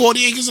soldiers,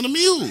 40 acres and a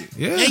mule.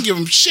 Yeah. They ain't give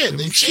them shit. Give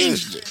They 'em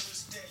changed shit. it.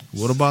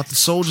 What about the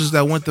soldiers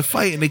that went to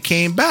fight and they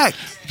came back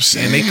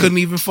Saying. and they couldn't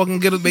even fucking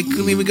get they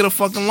couldn't even get a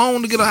fucking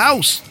loan to get a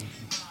house?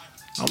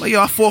 I'm like,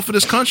 yo, I fought for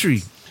this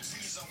country,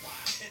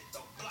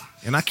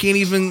 and I can't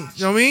even,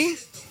 you know what I mean?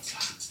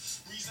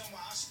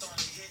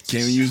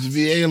 Can't even use the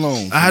VA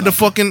loan. I had to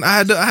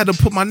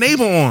put my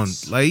neighbor on,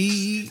 like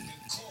he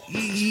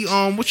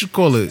what you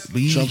call it?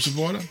 Trump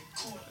supporter.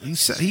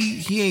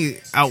 He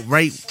ain't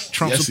outright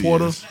Trump Yes,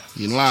 supporter.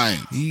 He lying.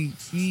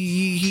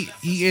 He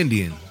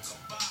Indian.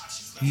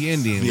 He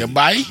Indian. He a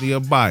Bai? He a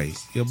Bai.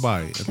 I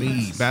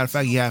think matter of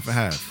fact, he half and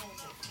half.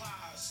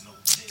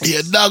 He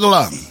a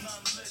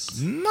Douglas.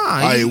 Nah.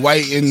 Are you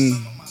white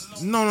and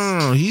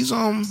No. He's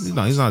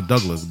not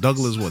Douglas.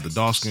 Douglas what? The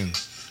dark skin.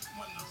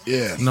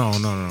 yeah? No.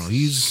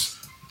 He's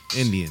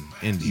Indian.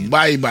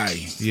 Bye.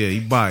 Yeah, he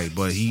Bai,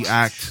 but he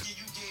act.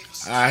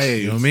 I hear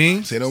you. You know what I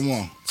mean? Say no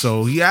more.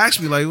 So he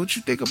asked me like, "What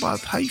you think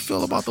about? How you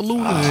feel about the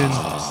looting?"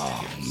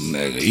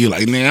 Nigga, you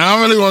like, nigga, I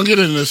don't really want to get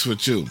into this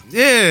with you.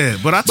 Yeah,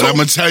 but But I'm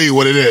gonna tell you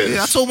what it is.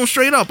 I told him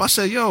straight up. I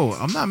said, "Yo,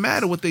 I'm not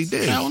mad at what they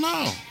did. Hell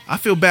no. I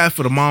feel bad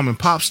for the mom and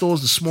pop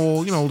stores, the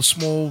small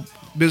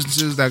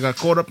businesses that got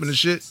caught up in the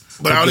shit.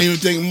 But I don't even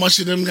think much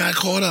of them got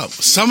caught up.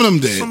 Some of them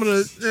did.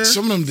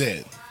 Some of them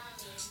did.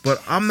 But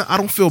I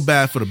don't feel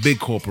bad for the big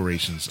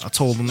corporations. I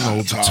told them, the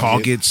Target.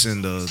 Targets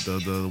and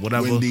the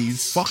whatever.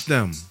 Wendy's. Fuck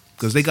them,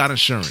 because they got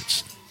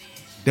insurance.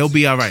 They'll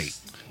be all right.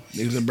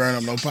 Niggas didn't burn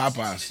up no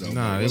Popeyes though.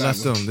 Nah, they Whatever.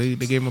 left them. They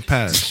gave them a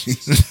pass.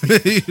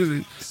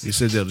 They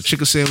said, the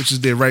chicken sandwiches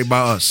did right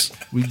by us.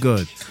 We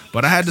good.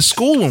 But I had to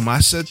school them. I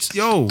said,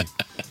 yo,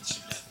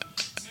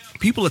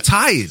 people are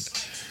tired.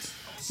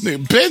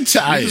 Nigga, been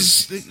tired.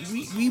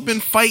 We've been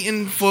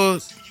fighting for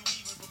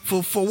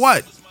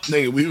what?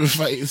 Nigga, we been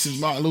fighting since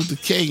Martin Luther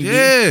King. Dude.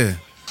 Yeah.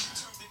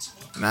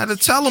 And I had to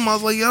tell them, I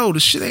was like, yo,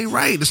 this shit ain't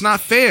right. It's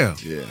not fair.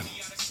 Yeah.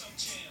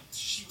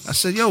 I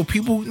said, yo,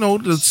 people,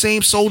 the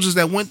same soldiers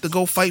that went to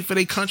go fight for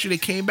their country, they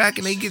came back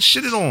and they get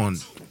shitted on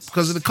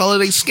because of the color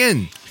of their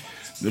skin.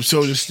 Them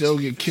soldiers still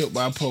get killed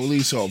by a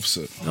police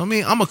officer. You know what I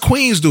mean? I'm a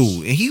Queens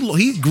dude, and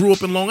he grew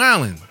up in Long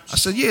Island. I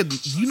said, yeah,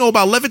 you know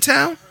about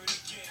Levittown?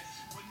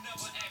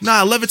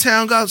 Nah,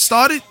 Levittown got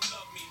started.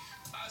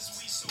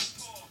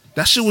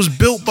 That shit was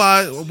built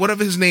by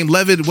whatever his name,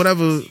 Levitt,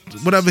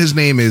 whatever his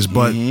name is,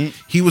 but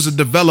he was a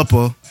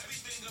developer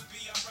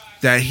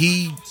that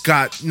he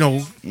got,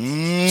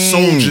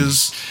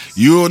 soldiers.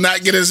 You will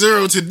not get a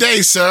zero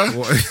today, sir.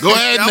 Go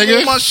ahead, I nigga.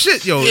 want my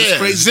shit, yo. It's Yeah,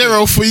 crazy.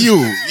 zero for you.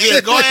 Yeah,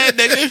 go ahead,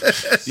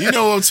 nigga. You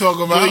know what I'm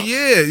talking about. Well,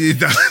 yeah,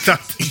 Dr.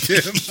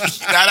 Dim.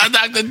 Not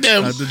Dr.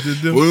 Dim. Dr.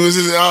 Dim. We was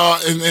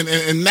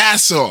in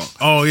Nassau.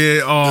 Oh,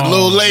 yeah. Oh, The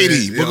little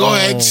lady. man. But go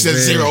ahead. She said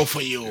man. zero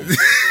for you.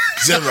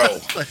 Zero.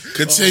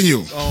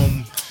 Continue.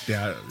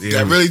 Yeah.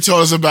 That really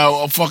told us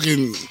about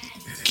fucking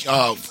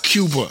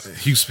Cuba.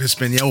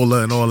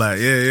 Hispaniola and all that.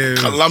 Yeah.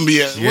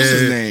 Colombia. What's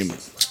his name?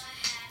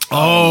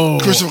 Oh.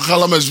 Christopher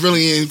Columbus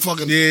really ain't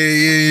fucking.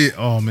 Yeah.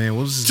 Oh, man.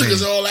 What was his Took name?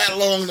 us all that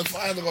long to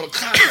find to go to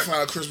college to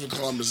find Christopher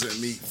Columbus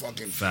and meet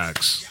fucking.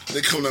 Facts.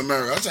 They come to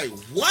America. I was like,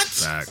 what?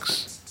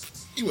 Facts.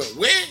 He went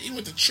where? He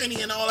went to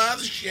Trinity and all that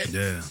other shit.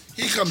 Yeah.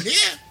 He come here.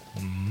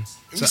 And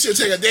we still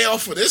take a day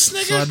off for this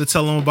nigga? So I had to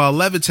tell him about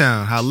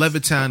Levittown, how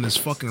Levittown is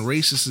fucking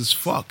racist as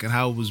fuck, and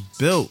how it was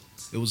built.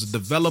 It was a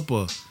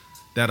developer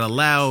that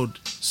allowed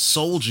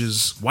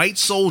soldiers, white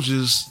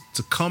soldiers,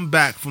 to come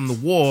back from the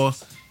war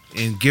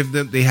and give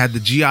them, they had the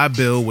GI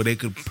Bill where they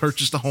could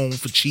purchase the home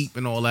for cheap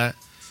and all that.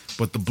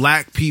 But the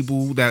black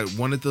people that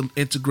wanted to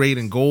integrate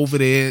and go over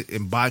there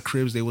and buy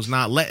cribs, they was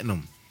not letting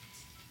them.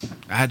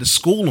 I had to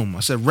school him. I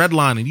said,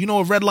 redlining. You know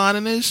what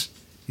redlining is?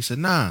 He said,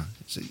 nah.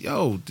 I said,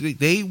 yo,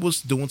 they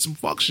was doing some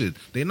fuck shit.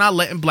 They're not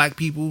letting black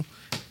people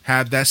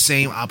have that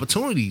same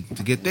opportunity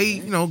to get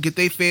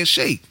their fair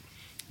shake.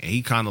 And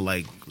he kind of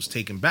like was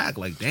taken back,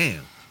 like,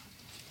 damn,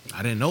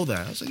 I didn't know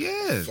that. I was like,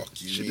 yeah,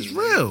 Fuck you, shit is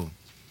man. real.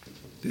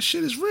 This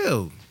shit is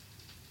real.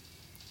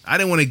 I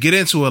didn't want to get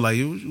into it. Like,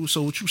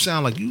 so what you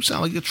sound like? You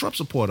sound like a Trump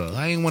supporter.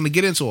 I didn't want to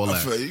get into all I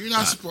that. feel you. You're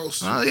not supposed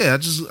to. Yeah, I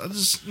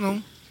just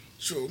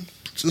True.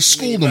 just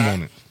school them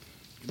on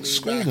it.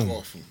 School them.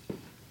 Off them.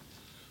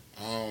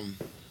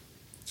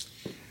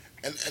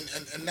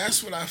 And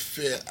that's what I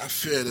fear. I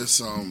fear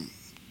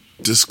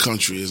this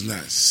country is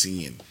not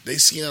seeing. They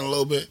seeing it a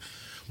little bit,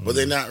 but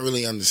they're not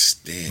really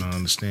understanding. Not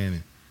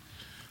understanding.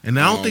 And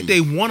I don't think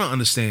they want to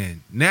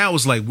understand. Now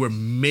it's like we're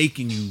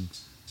making you.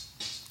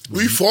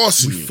 We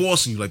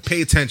forcing you. Like,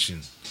 pay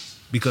attention.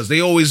 Because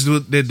they always do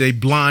they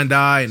blind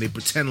eye and they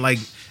pretend like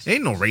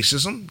ain't no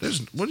racism.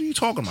 What are you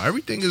talking about?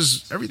 Everything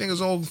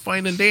is all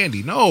fine and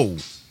dandy. No.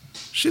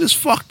 Shit is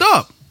fucked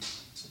up.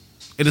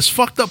 It is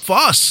fucked up for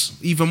us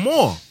even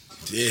more.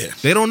 Yeah.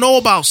 They don't know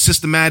about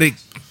systematic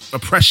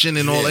oppression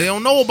and all. They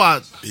don't know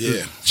about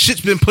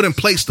shit's been put in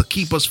place to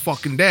keep us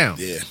fucking down.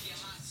 Yeah.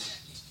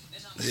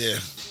 Yeah.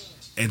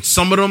 And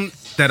some of them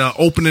that are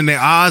opening their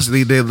eyes,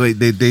 they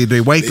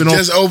wiping off.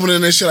 Just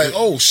opening their shit like,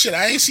 oh shit,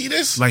 I ain't see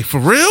this. Like, for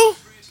real?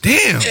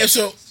 Damn. Yeah,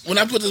 so when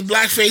I put this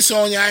black face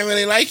on you, I ain't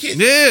really like it.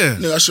 Yeah.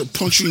 Nigga, I should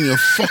punch you in your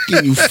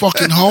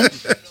fucking home.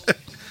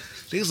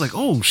 They was like,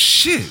 oh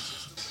shit.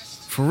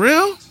 For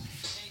real?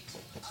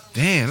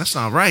 Damn, that's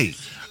not right.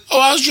 Oh,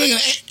 I was drinking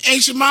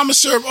ancient mama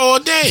syrup all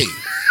day.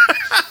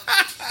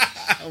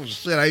 Oh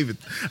shit!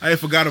 I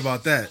forgot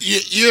about that.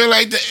 You're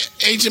like the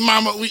ancient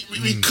mama. We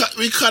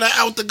cut her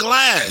out the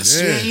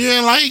glass. Yeah. You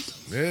ain't like.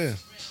 Yeah.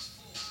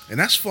 And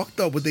that's fucked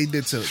up. What they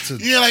did to.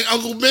 You ain't like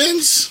Uncle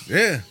Ben's.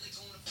 Yeah.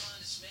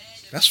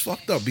 That's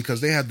fucked up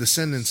because they have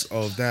descendants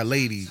of that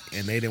lady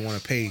and they didn't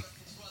want to pay.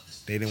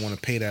 They didn't want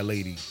to pay that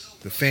lady,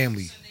 the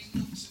family.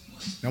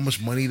 How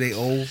much money they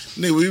owe?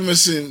 Nigga,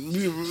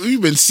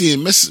 we've been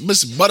seeing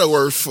Miss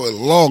Butterworth for a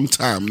long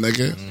time,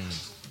 nigga.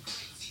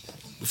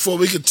 Before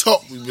we could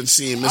talk, we've been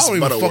seeing Miss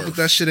Butterworth. I don't even fuck with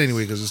that shit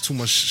anyway because there's too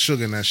much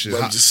sugar in that shit.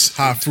 High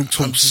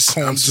fructose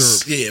corn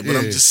syrup.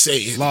 I'm just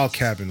saying. Log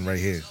cabin right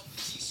here.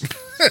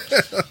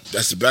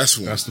 That's the best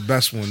one. That's the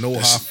best one. No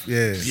high.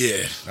 Yeah.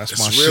 Yeah. That's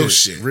my real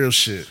shit. Real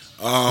shit.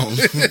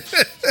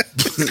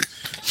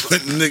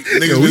 But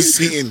niggas been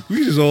seeing.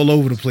 We just all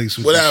over the place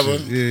with whatever.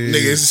 Yeah,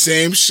 nigga, it's the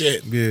same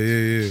shit.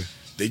 Yeah.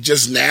 They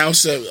just now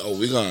said, "Oh,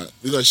 we're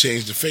gonna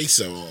change the face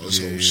of all this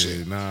whole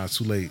shit." Nah,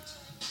 too late.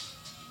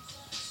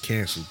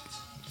 Canceled.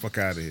 Fuck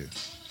out of here.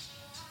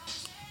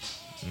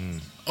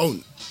 Oh,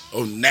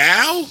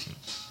 now?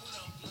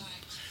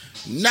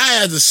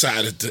 Now I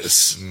decided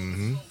this.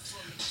 Mm-hmm.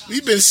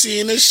 We've been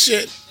seeing this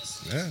shit.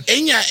 Yeah.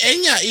 And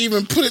y'all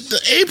even put it the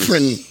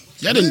apron.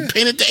 Y'all didn't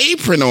painted the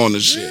apron on the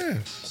shit. Yeah.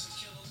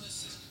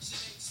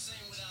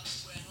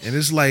 And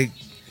it's like,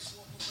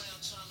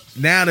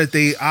 now that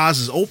they eyes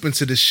is open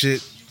to this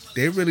shit,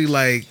 they really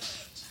like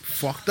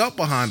fucked up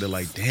behind it.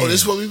 Like, damn. Oh,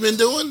 this is what we've been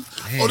doing?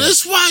 Damn. Oh,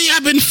 this is why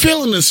y'all been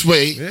feeling this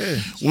way. Yeah.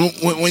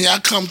 When y'all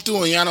come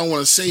through and y'all don't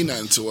want to say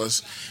nothing to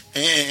us.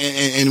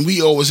 And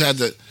we always had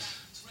to,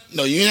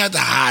 no, you didn't have to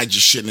hide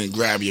your shit and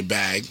grab your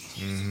bag.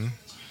 Mm-hmm.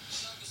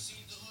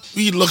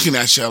 We looking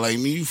at y'all like,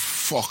 you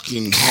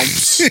fucking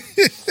humps.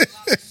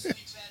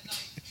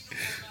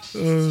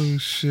 Oh,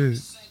 shit.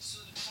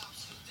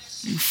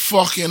 You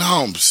fucking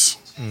humps.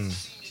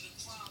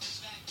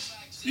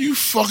 You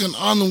fucking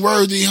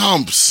unworthy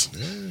humps.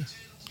 Yeah.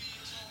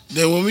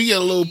 Then when we get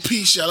a little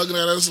piece, y'all looking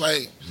at us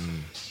like,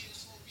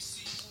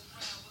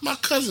 my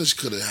cousins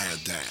could have had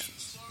that.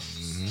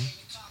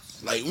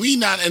 Mm-hmm. Like, we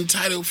not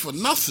entitled for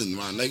nothing,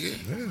 my nigga.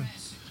 Yeah.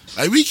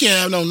 Like, we can't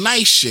have no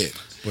nice shit.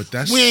 But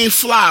that's, we ain't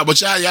fly, but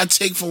y'all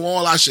take from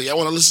all our shit. Y'all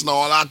want to listen to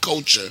all our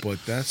culture.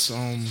 But that's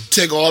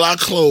take all our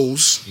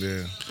clothes.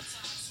 Yeah.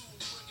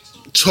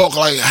 Talk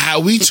like how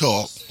we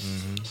talk.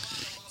 Mm-hmm.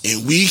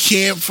 And we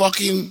can't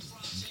fucking. You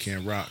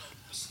can't rock.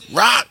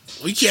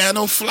 We can't have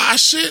no fly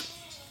shit.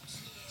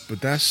 But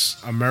that's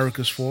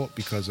America's fault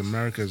because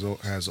America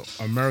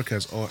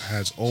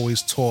has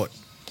always taught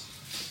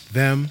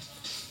them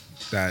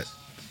that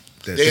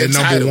they're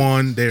number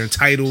one. They're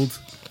entitled.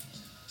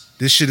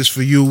 This shit is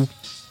for you.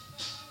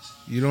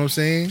 You know what I'm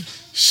saying?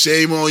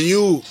 Shame on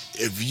you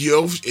if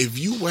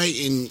you white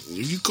and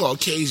if you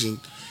Caucasian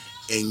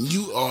and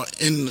you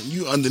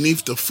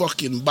underneath the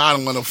fucking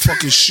bottom of the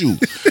fucking shoe.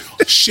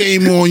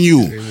 Shame on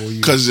you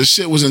because the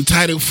shit was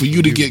entitled for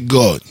you to get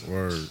good.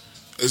 Word.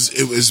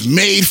 It was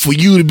made for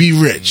you to be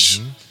rich.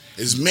 Mm-hmm.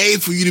 It's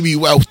made for you to be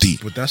wealthy.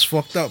 But that's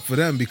fucked up for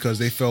them because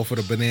they fell for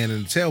the banana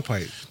in the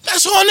tailpipe.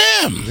 That's on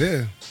them.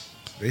 Yeah,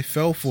 they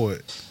fell for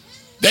it.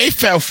 They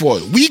fell for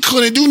it. We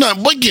couldn't do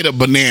nothing but get a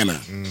banana.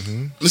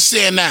 Mm-hmm.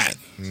 Understand that?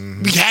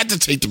 Mm-hmm. We had to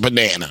take the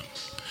banana.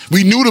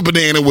 We knew the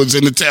banana was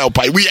in the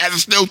tailpipe. We had to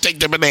still take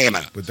the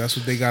banana. But that's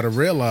what they got to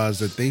realize,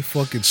 that they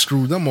fucking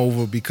screwed them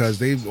over because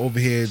they over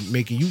here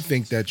making you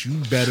think that you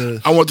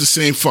better. I want the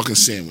same fucking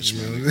sandwich,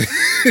 man.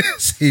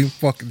 Same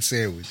fucking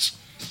sandwich.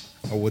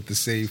 I want the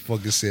same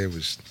fucking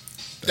sandwich.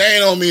 They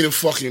ain't on me to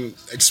fucking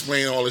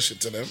explain all this shit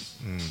to them.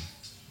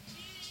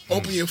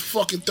 Open your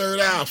fucking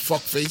third eye,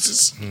 fuck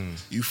faces.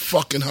 You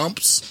fucking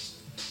humps.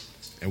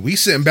 And we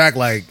sitting back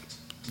like,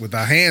 with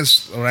our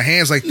hands like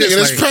Nigga, this.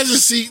 this like,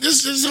 presidency,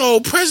 this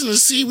whole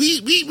presidency,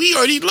 we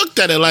already looked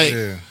at it like,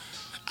 yeah,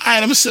 all right,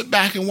 I'm gonna sit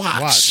back and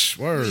watch. Watch,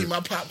 word. Eat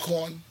my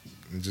popcorn.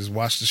 and just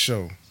watch the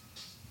show.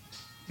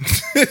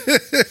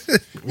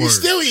 We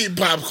still eat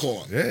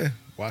popcorn. Yeah,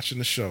 watching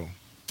the show.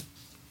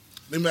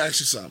 Let me ask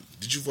you something.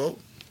 Did you vote?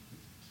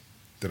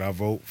 Did I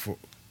vote for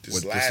This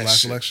this last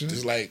shit. election?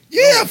 This like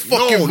Yeah, I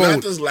fucking no, vote.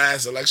 not this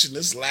last election.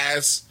 This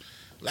last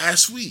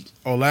week.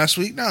 Oh, last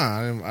week? Nah,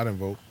 I didn't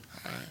vote.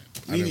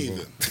 I Me didn't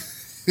neither.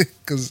 vote.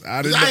 Because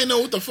I didn't. I didn't know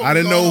what the fuck. I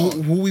didn't was know going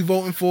on. who we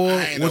voting for.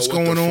 I ain't What's know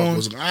what going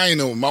the fuck on? I ain't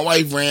know. My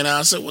wife ran out.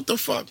 I said, "What the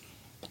fuck?"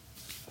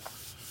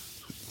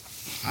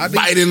 I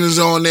think- Biden is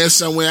on there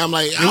somewhere. I'm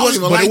like, I don't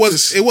even like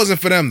this. It wasn't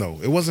for them though.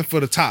 It wasn't for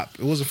the top.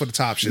 It wasn't for the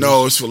top shit.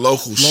 No, it's for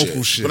local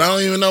shit. But I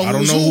don't even know. I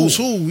don't know who's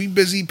who. We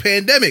busy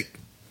pandemic.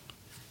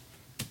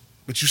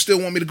 But you still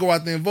want me to go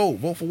out there and vote?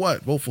 Vote for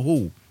what? Vote for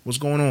who? What's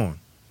going on?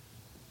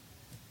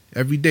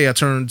 Every day I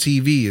turn the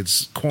TV,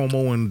 it's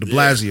Cuomo and De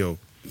Blasio.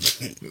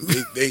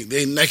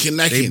 they neck and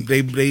necking.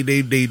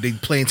 They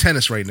playing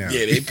tennis right now.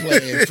 Yeah, they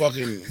playing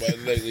fucking. But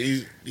like,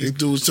 these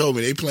dudes told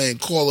me they playing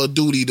Call of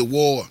Duty, the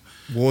war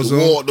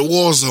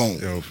zone.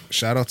 Yo,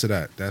 shout out to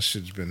that. That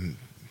shit's been.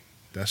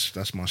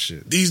 That's my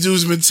shit. These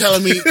dudes been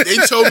telling me. They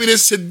told me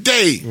this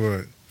today.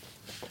 What?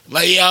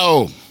 Like,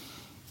 yo,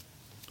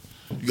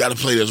 you got to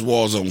play this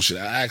Warzone shit.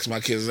 I asked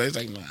my kids. They was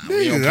like, nah,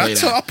 we don't play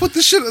that. I put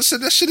the shit. I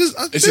said that shit is.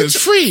 It says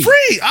free.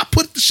 Free. I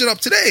put the shit up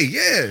today.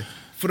 Yeah,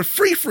 for the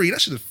free.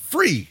 That shit is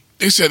free.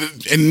 They said,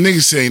 and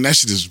niggas saying that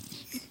shit is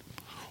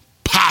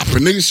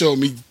popping. Niggas showed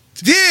me.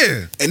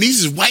 Yeah. And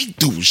these is white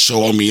dudes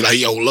showing me, like,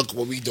 yo, look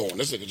what we doing.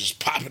 This nigga just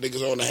popping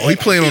niggas on the head. Oh, he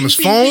playing on his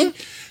phone?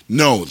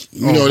 No.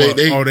 You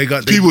know, they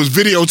got people was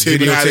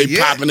videotaping how they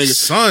popping niggas.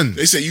 Son.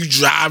 They say you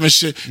driving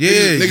shit. Yeah.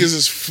 Niggas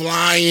is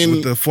flying.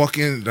 With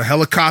the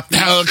helicopter.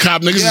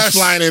 Niggas Yes. is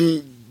flying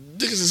in.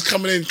 Niggas is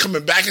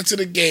coming back into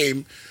the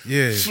game.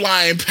 Yeah.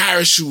 Flying,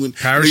 parachuting.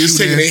 Niggas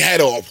taking their head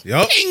off.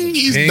 Yup. Bing,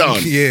 he's Bing,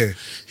 done. Yeah.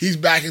 He's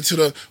back into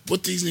the,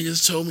 what these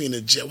niggas told me in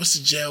the jail. What's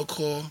the jail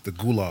called? The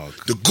gulag.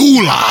 The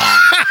gulag.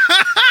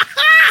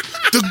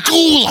 The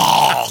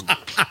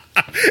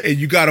gulag. And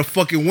you gotta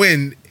fucking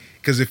win,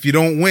 because if you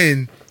don't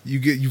win, you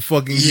get kicked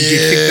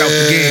out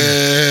the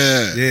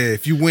game. Yeah,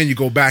 if you win, you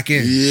go back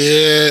in.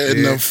 Yeah,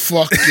 in the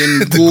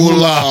fucking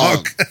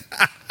gulag.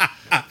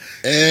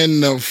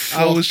 And the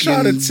fucking I was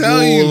trying to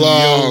tell you,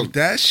 yo,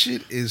 that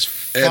shit is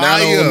fire. And I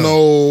don't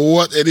know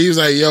what. And he was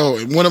like, yo,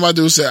 and one of my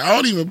dudes said, I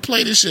don't even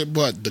play this shit,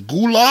 but the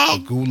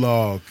gulag? The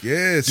gulag,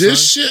 yeah.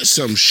 This shit,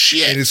 some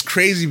shit. And it's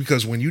crazy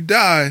because when you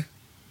die,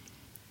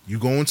 you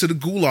go into the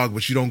gulag,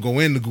 but you don't go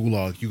in the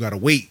gulag. You gotta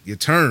wait your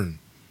turn.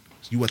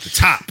 You at the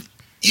top.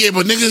 Yeah,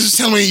 but niggas is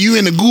telling me you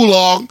in the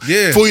gulag.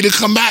 Yeah. For you to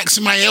come back,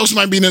 somebody else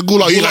might be in the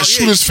gulag. You gotta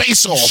shoot his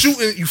face off.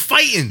 You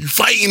fighting. You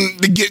fighting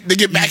to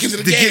get back into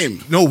the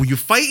game. No, you're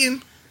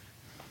fighting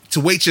to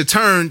wait your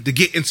turn to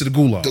get into the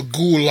gulag. The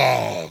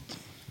gulag.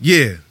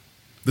 Yeah.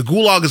 The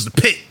gulag is the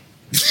pit.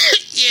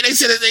 Yeah, they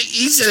said it.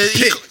 He said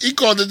it. He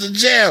called it the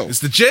jail. It's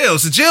the jail.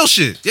 It's the jail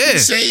shit. Yeah. He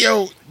said,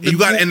 yo. You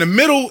got in the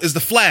middle is the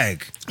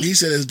flag. He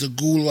said it's the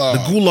gulag.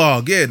 The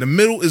gulag, yeah. The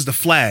middle is the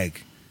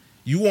flag.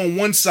 You on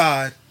one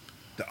side,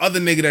 the other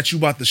nigga that you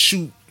about to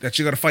shoot, that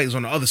you got to fight, is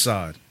on the other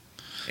side.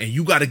 And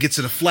you got to get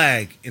to the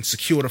flag and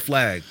secure the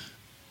flag.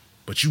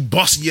 But you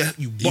busting your gun.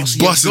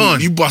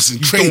 You busting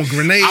you crazy. throwing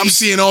grenades. I'm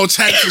seeing all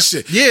types of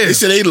shit. Yeah. They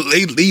said they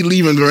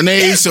leaving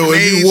grenades. Yeah, so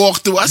grenades. if you walk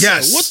through, I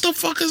Yes. said, what the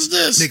fuck is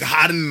this? Nigga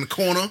hiding in the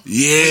corner.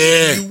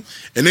 Yeah.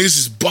 And niggas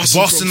just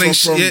busting they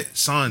from shit.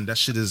 Son, that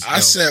shit is. I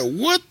said,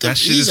 what the? That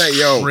shit He's is like,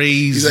 yo.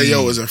 crazy. He's like,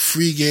 yo, it's a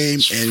free game.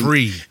 It's and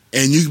free.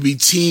 And you can be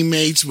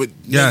teammates with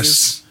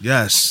niggas.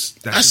 Yes.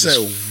 That I shit said,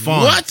 is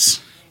fun.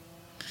 what?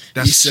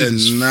 That He shit said,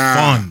 is nah,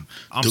 fun.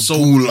 I'm the so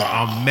gulag.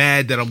 I'm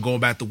mad that I'm going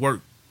back to work.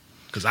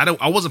 Cause I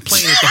wasn't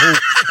playing it the whole.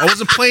 I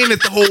wasn't playing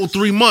it the whole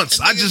 3 months.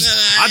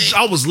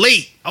 I was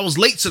late. I was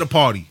late to the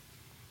party.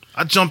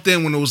 I jumped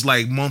in when it was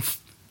like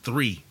month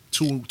 3,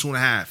 2.5.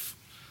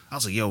 I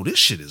was like, yo, this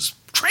shit is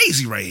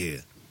crazy right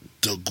here.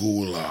 The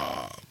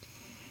gulag.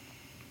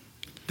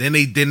 Then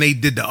they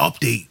did the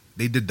update.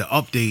 They did the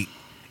update,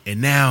 and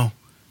now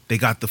they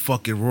got the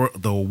fucking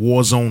the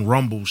Warzone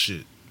Rumble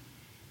shit.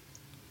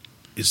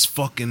 It's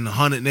fucking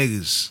 100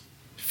 niggas,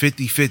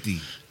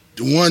 50-50.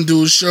 The one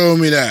dude showed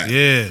me that.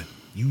 Yeah.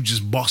 You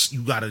just bust.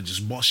 You gotta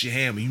just bust your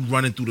hammer. You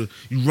running through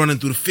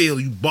the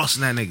field. You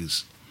busting that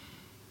niggas.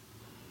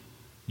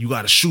 You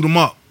gotta shoot them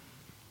up.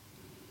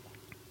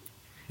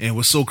 And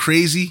what's so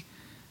crazy?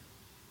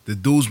 The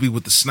dudes be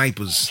with the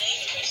snipers.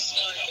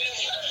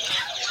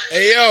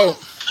 Hey yo,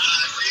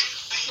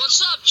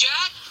 What's up,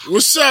 Jack?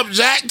 what's up,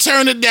 Jack?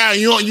 Turn it down.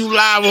 You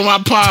live on my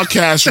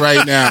podcast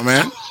right now,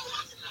 man.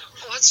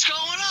 What's going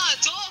on?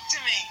 Talk to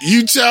me.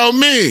 You tell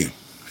me. I'm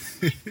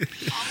over here.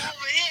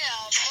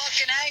 I'm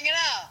fucking hanging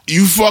out.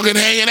 You fucking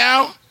hanging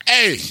out?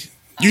 Hey,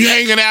 you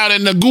hanging out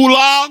in the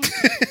gulag?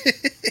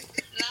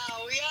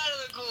 No, we out of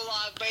the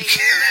gulag, baby.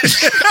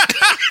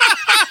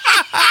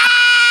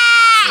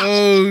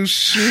 Oh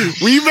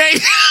shit! We made.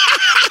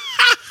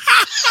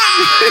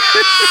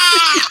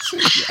 We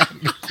made it out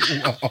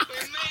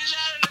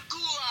of the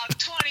gulag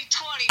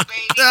 2020,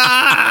 baby.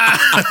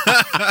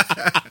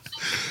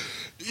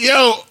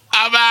 Yo,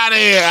 I'm out of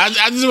here.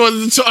 I just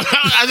wanted to talk.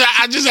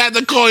 I just had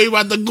to call you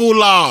about the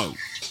gulag.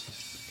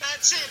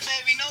 That's it,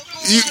 baby. No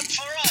gulag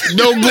for us.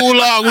 No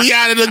gulag. We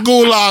out of the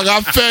gulag.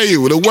 I feel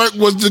you. The work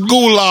was the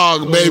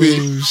gulag, baby.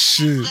 Oh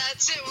shit.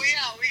 That's it. We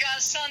out. We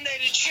got Sunday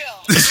to chill.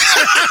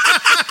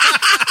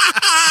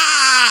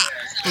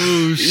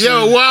 Oh shit.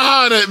 Yo,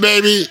 100,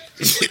 baby.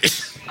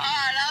 All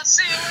right, I'll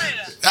see you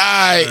later. All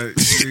right.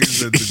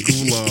 Niggas at the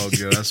gulag,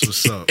 yo. That's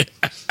what's up.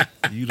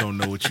 You don't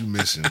know what you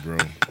missing, bro.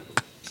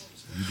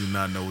 You do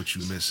not know what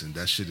you missing.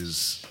 That shit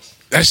is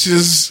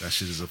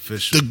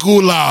official. The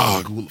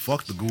gulag.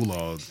 Fuck the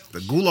gulag. The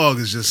gulag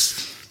is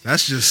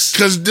that's just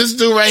Because this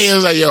dude right here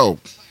is like, yo,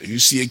 if you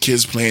see a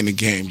kids playing the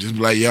game, just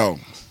be like, yo.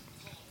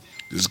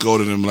 Just go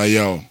to them like,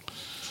 yo.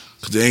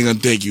 Because they ain't going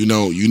to think you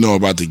know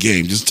about the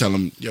game. Just tell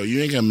them, yo,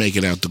 you ain't going to make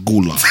it out the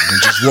gulag.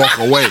 And just walk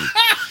away.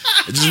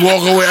 And just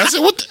walk away. I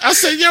said, what? I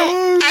said, yo.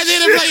 I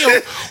did it like,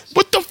 yo,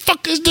 what the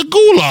fuck is the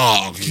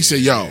gulag? He said,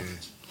 yo,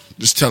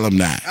 just tell him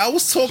that. I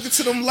was talking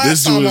to them last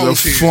This time dude I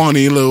was is a here.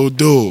 funny little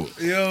dude.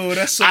 Yo,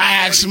 that's so I funny.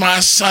 asked my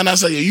son, I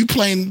said, yo, you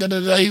playing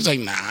da-da-da? He was like,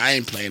 nah, I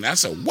ain't playing. I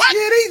said, what?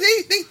 Yeah,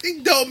 they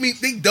dubbed me.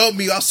 They dubbed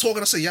me. I was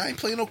talking. I said, y'all ain't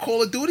playing no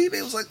Call of Duty.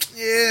 They was like,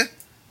 yeah,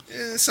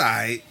 it's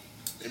alright.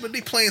 But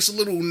they playing some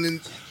little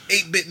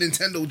 8-bit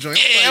Nintendo joint.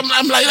 Yeah,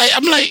 I'm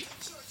like,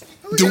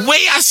 the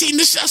way I seen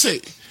this, I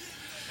said,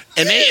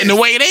 and the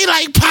way they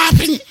like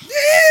popping.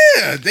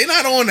 Yeah, they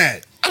not on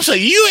that. I'm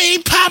saying, you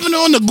ain't popping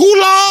on the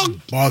gulag?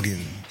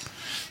 Bugging.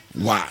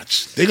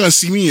 Watch. They gonna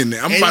see me in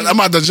there. I'm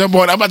about to jump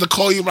on. I'm about to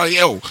call you like,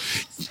 yo,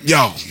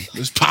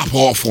 let's pop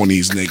off on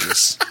these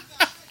niggas.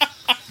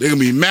 They gonna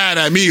be mad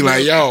at me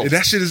like, yo. And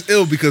that shit is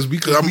ill because we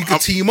could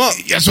team up.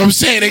 That's what I'm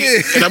saying.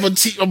 Yeah. And I'm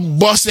gonna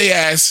bust their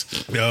ass.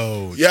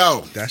 Yo,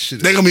 that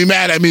shit. They gonna be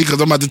mad at me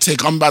because I'm about to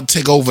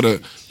take over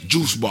the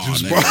juice bar.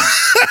 Nigga.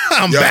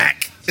 I'm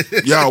back.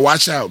 Yo,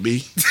 watch out,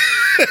 B.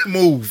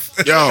 Move.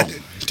 Yo,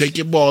 take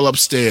your ball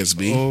upstairs,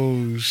 B.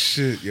 Oh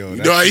shit, yo.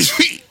 You know how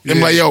I'm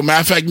like, yo,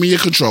 matter of fact, me your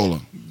controller.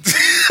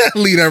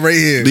 Leave that right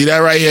here. Leave that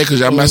right here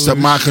because I messed up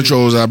my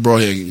controllers I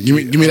brought here.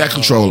 Give me that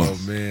controller. Oh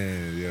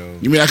man, yo.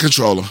 Give me that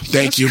controller.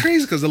 Thank you. That's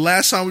crazy because the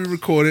last time we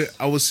recorded,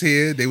 I was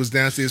here. They was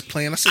downstairs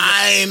playing. I said,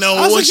 I ain't know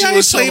I was what like, you y'all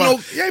was ain't talking playing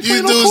about. no- y'all ain't You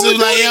playing no dudes Call of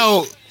was like, Duty.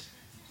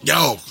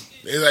 yo.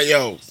 They like,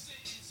 yo,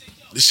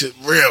 this shit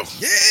real.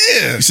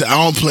 Yeah. He said,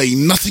 I don't play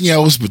nothing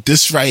else but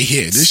this right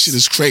here. This shit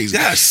is crazy.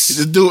 Yes.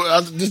 This dude I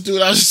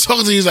was just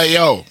talking to, he's like,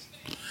 yo,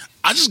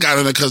 I just got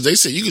in there because they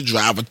said you could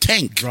drive a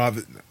tank. Drive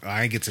it.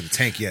 I ain't get to the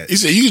tank yet. He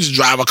said you could just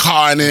drive a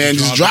car in there and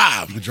just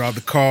drive. You can drive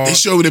the car. They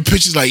showed me the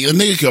pictures like a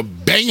nigga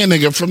could bang a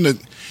nigga from the.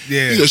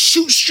 Yeah. He could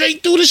shoot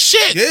straight through the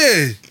shit.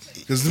 Yeah.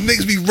 Because the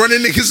niggas be running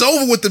niggas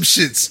over with them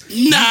shits.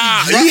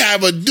 Nah, he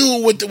have a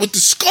dude with the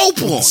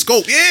scope on.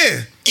 Scope,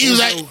 yeah. He was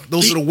like,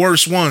 those are the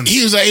worst ones.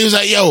 He was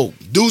like, yo,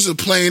 dudes are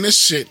playing this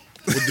shit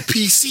with the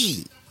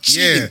PC.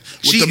 Yeah.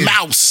 With the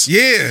mouse.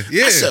 Yeah,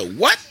 yeah. I said,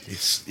 what?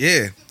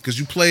 Yeah. Because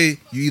you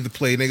either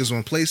play niggas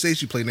on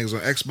PlayStation, you play niggas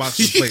on Xbox,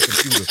 you play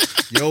computer.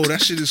 Yo,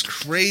 that shit is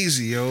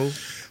crazy, yo.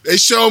 They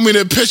showed me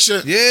the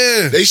picture.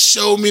 Yeah. They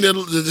showed me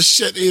the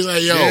shit. He's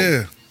like, yo.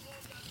 Yeah.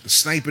 The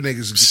sniper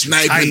niggas get you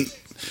tight.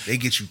 They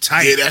get you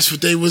tight. Yeah, that's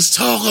what they was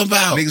talking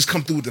about. Niggas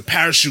come through with the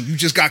parachute. You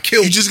just got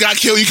killed.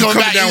 You coming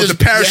back down with with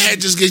the parachute. Your head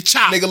just get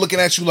chopped. Nigga looking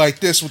at you like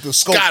this with the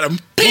scope. Got him.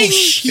 Bing.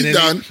 He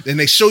done. And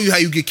they show you how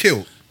you get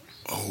killed.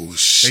 Oh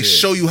shit. They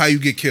show you how you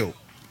get killed.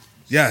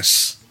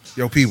 Yes.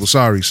 Yo, people,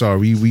 sorry. We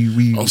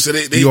so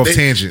they off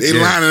tangent. They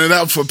lining it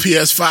up for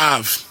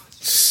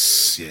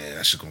PS5. Yeah,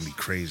 that shit gonna be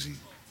crazy.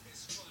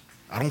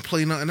 I don't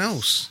play nothing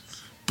else.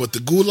 But the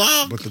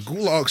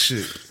gulag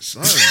shit,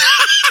 son.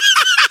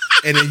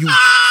 And then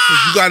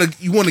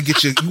you want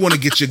to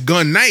get your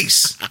gun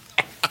nice.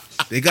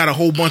 They got a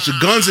whole bunch of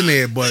guns in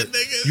there, but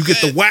you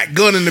get the whack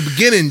gun in the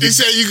beginning. He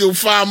said you can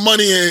find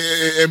money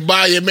and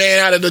buy your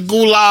man out of the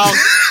gulag.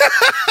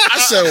 I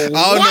said, what?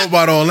 I don't know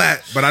about all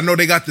that, but I know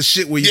they got the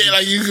shit where you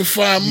like you can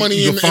find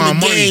money in the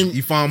game.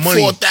 You find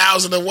money,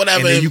 4,000 or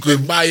whatever, and you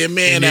could buy your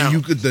man out.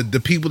 You could the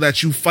people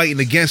that you fighting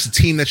against, the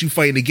team that you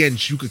fighting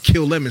against, you could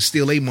kill them and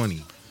steal their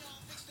money.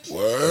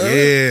 Word?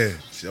 Yeah.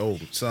 Yo,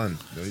 son,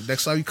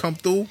 next time you come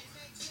through,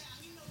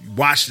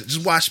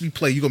 just watch me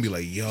play. You're gonna be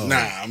like, yo. Nah,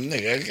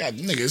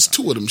 nigga, it's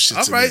two of them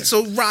shits. All right,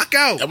 so rock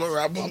out.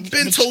 I've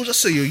been told you, I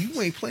say, yo,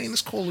 you ain't playing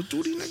this Call of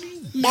Duty,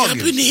 nigga. You I've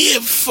been here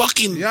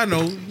fucking. Yeah, I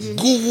know.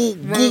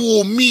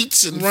 Google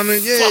Meets and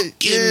running. fucking.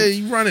 Yeah,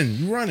 you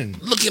running.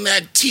 Looking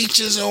at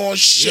teachers on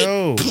shit.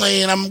 Yo.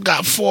 Playing. I'm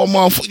got 4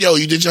 months. Yo,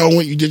 you did your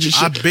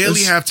shit. I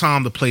barely have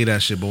time to play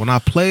that shit, but when I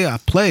play, I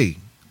play.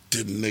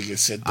 The nigga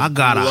said I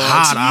got a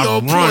hot. I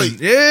run.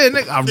 Yeah,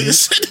 nigga.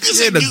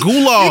 The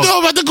gulag. You know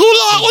about the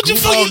gulag? What you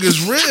fucking? Gulag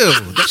is real.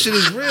 That shit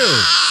is real.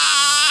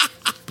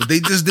 But they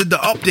just did the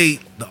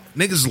update. The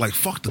niggas is like,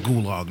 fuck the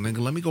gulag, nigga.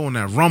 Let me go on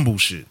that Rumble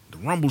shit. The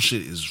Rumble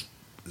shit is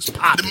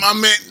popping. My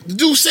man,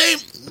 dude, same.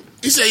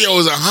 He said, yo, it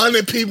was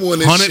 100 people in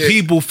this 100 shit.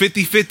 people,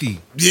 50-50.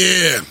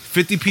 Yeah.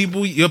 50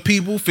 people, your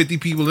people, 50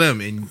 people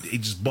them. And they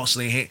just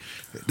busting their hand.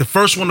 The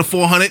first one to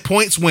 400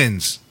 points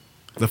wins.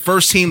 The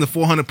first team to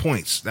 400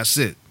 points. That's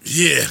it.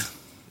 Yeah.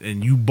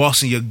 And you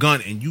busting your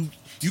gun. And you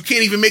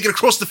can't even make it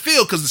across the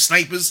field because the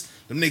snipers,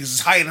 them niggas is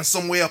hiding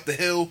somewhere up the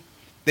hill.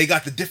 They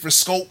got the different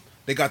scope.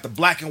 They got the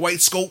black and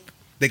white scope.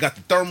 They got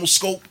the thermal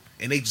scope.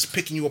 And they just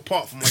picking you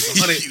apart from like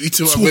 100, You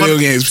talking about video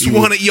games, people.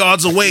 200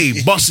 yards away,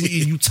 busting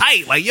you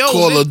tight. Like, yo.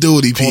 Call of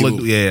Duty,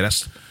 people. Yeah,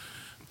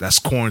 that's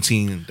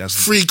quarantine. That's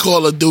free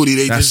Call of Duty.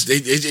 They That's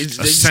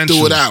just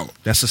threw it out.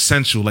 That's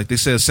essential. Like they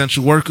said,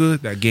 essential worker.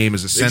 That game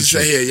is They essential.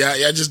 just say, here,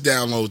 y'all just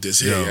download this.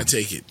 Here, Yo. y'all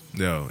take it.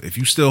 Yo, if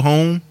you still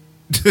home,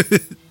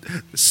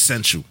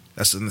 essential.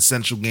 That's an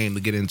essential game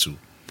to get into.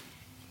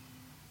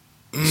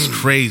 It's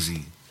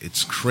crazy.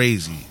 It's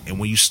crazy. And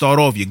when you start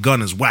off, your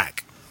gun is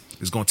whack.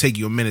 It's gonna take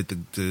you a minute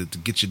to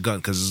get your gun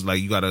because it's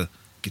like you gotta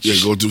get your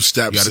go do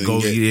steps. You gotta and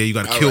go. get- You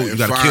gotta all kill. right, You and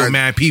gotta find- kill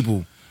mad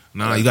people.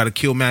 Nah, Right. you gotta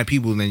kill mad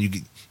people, and then you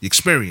get your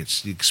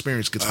experience. The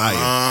experience gets higher,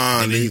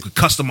 and then they- you can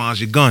customize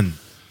your gun.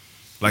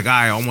 Like,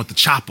 I want the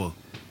chopper,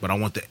 but I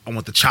want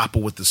the chopper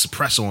with the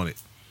suppressor on it.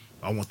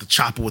 I want the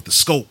chopper with the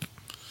scope.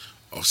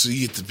 Oh, so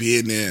you get to be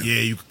in there.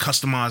 Yeah, you can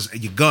customize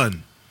your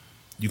gun.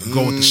 You can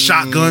go with the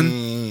shotgun,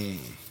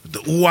 the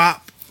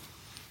UOP,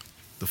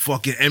 the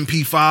fucking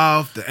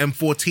MP5, the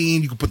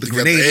M14. You can put the They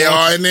got grenade the AR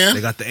launcher. in there?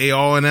 They got the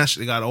AR in that shit.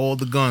 They got all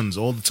the guns,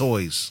 all the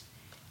toys.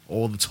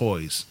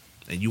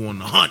 And you on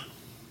the hunt.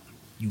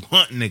 You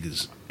hunt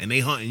niggas, and they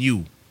hunting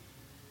you.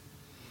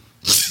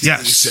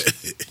 Yes.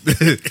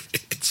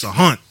 It's a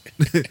hunt.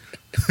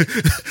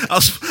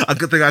 I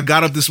could think I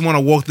got up this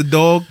morning, I walked the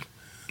dog.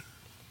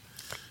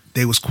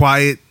 They was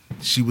quiet.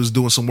 She was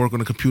doing some work on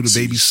the computer,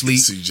 baby sleep.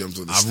 So you jumped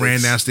on the I steps.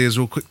 ran downstairs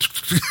real quick.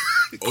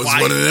 Oh,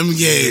 it's one of them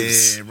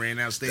games. Yeah, ran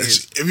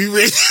downstairs. If you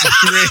ran,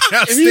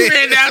 downstairs. if you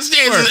ran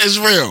downstairs, it's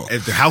real.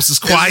 If the house is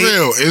quiet,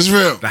 It's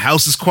real. the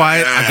house is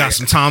quiet. I got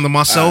some time to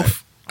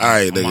myself. All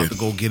right, I'm about nigga. to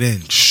go get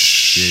in.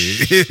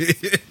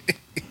 Yeah.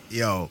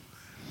 Yo,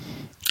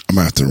 I'm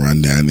gonna have to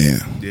run down there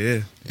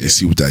yeah. and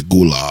see what that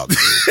gulag.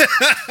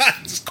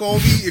 Just call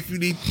me if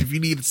you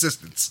need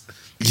assistance.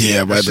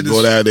 Yeah, I'm That about to shit go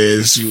is- down there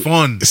and it's see,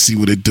 fun. see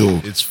what it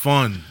do. It's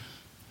fun.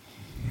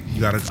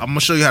 I'm gonna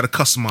show you how to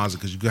customize it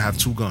because you can have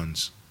two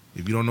guns.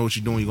 If you don't know what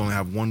you're doing, you're gonna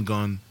have one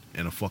gun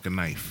and a fucking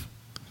knife.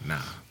 Nah,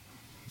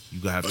 you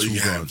gotta have Oh, two you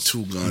guns. can have two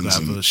You guns gotta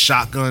have and- a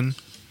shotgun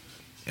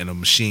and a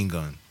machine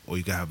gun, or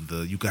you can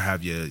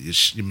have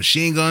your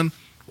machine gun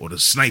or the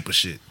sniper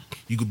shit.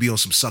 You could be on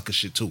some sucker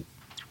shit too.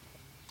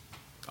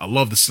 I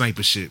love the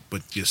sniper shit,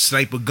 but your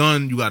sniper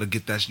gun, you gotta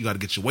get that. You gotta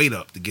get your weight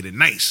up to get it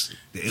nice.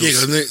 Yeah,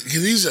 because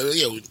these are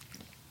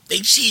they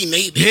cheating.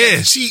 They Yeah.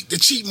 got the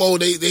cheat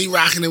mode. They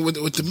rocking it with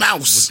the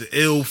mouse. with the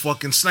ill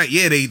fucking snipe.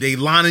 Yeah, they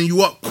lining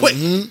you up quick,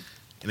 Mm-hmm.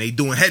 and they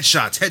doing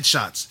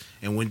headshots.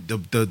 And when the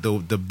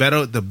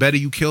better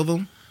you kill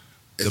them,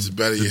 It's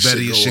better the your better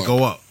shit your go shit up.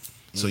 go up.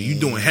 So you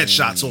doing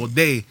headshots all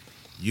day.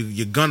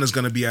 Your gun is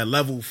gonna be at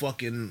level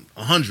fucking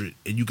 100,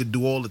 and you could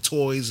do all the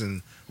toys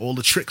and all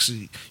the tricks.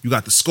 You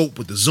got the scope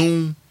with the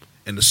zoom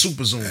and the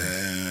super zoom.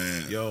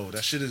 Yo,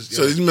 that shit is.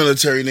 So yo. these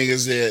military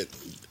niggas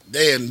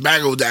they in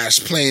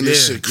Bangladesh playing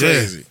this shit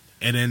crazy. Yeah.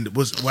 And then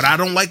what I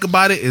don't like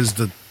about it is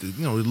the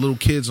little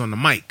kids on the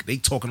mic. They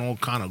talking all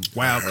kind of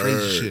wild,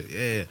 crazy shit.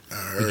 Yeah,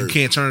 but you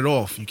can't turn it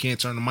off. You can't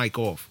turn the mic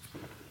off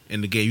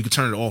in the game. You can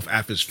turn it off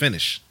after it's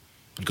finished.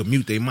 You can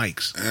mute their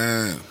mics.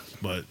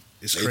 But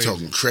it's They crazy.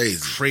 talking crazy.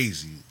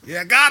 Crazy.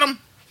 Yeah, got him.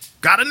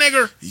 Got a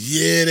nigger.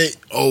 Yeah,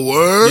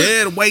 word?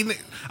 Yeah, the white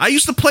nigga. I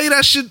used to play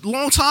that shit a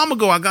long time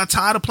ago. I got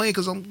tired of playing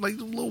because I'm like,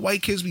 the little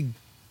white kids be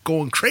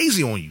going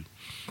crazy on you.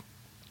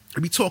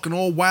 They be talking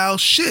all wild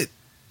shit.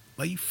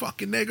 Like, you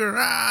fucking nigger.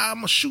 I'm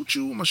going to shoot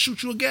you. I'm going to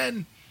shoot you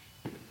again.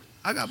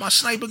 I got my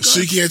sniper gun. So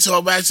you can't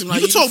talk back to them?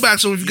 You can talk back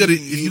to them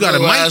if you got a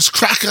mic. Ass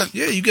cracker.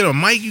 Yeah, you get a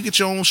mic, you get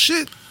your own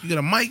shit. You get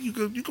a mic, you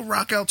can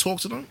rock out, talk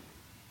to them.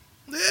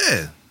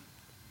 Yeah.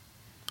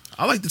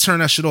 I like to turn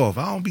that shit off.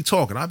 I don't be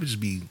talking. I just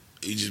be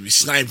You just be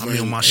sniping. I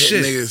mean, on my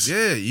hitting shit. Niggas.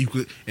 Yeah, you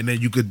could, and then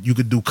you could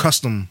do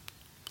custom.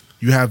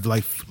 You have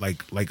like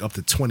up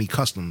to 20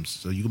 customs,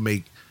 so you can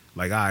make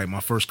like, all right, my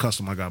first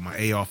custom, I got my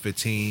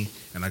AR-15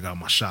 and I got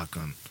my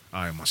shotgun.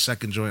 All right, my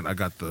second joint, I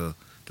got the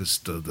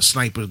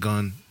sniper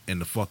gun and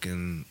the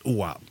fucking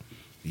UOP.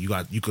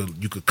 You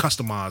could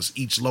customize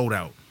each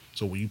loadout.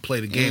 So when you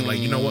play the game, like,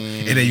 you know what,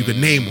 and then you could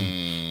name them.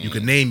 You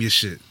could name your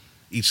shit.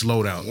 Each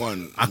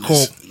loadout. I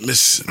call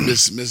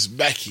Miss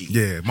Becky.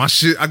 Yeah, my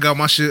shit. I got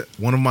my shit.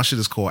 One of my shit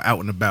is called Out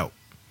and About.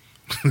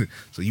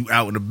 So you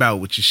out and about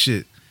with your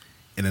shit,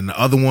 and then the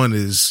other one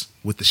is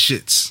with the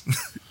shits.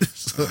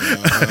 So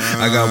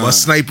I got my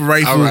sniper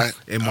rifle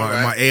and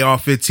my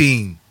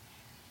AR-15,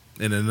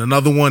 and then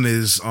another one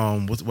is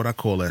what I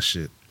call that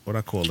shit. What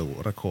I call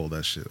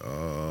that shit.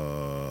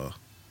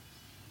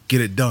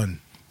 Get it done.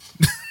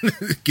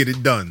 Get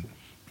it done.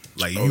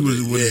 Like you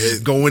was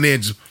going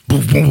in, just boom,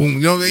 boom, boom. You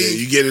know what I mean? Yeah,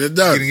 you getting it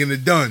done. Getting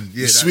it done.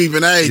 Yeah,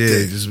 sweeping everything.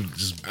 Yeah,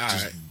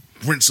 just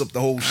rinse up the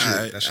whole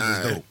shit. That shit is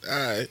dope. All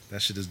right.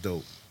 That shit is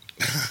dope.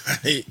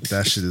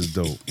 That shit is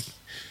dope.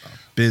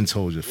 Ben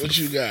told you. What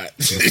you got?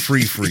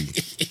 Free.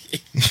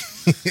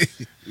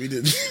 We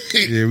did.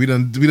 Yeah, we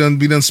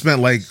done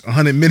spent like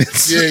 100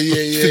 minutes. Yeah.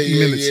 50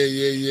 minutes.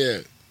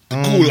 The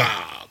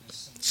gulag.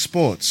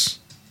 Sports.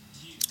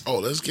 Oh,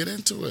 let's get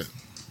into it.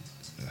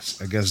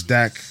 I guess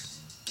Dak.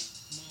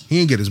 He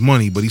didn't get his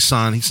money, but he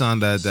signed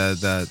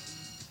that.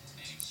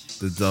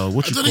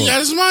 What I you thought call he got it?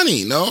 his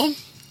money. No.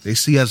 They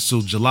see us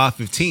till July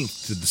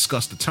 15th to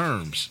discuss the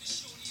terms.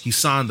 He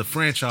signed the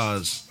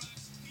franchise.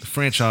 The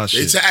franchise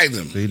They shit. tagged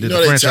him. They did You know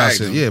the they franchise tagged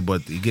shit. him. Yeah,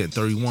 but he get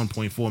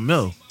 31.4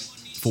 mil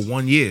for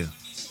 1 year.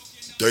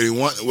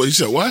 31. What you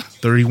said? What?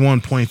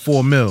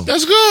 31.4 mil.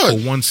 That's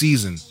good. For 1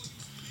 season.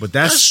 But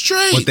that's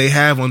straight. But they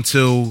have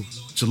until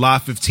July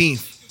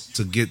 15th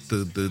to get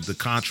the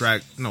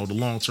contract, the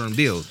long-term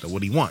deal, that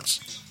what he wants.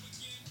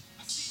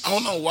 I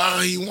don't know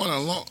why he want a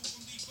long.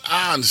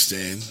 I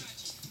understand.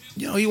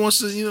 He wants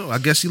to, I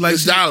guess he likes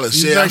It's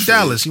Dallas. He Yeah, I likes feel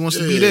Dallas. it. He wants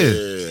to be there.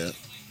 Yeah.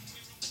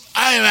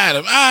 I ain't mad at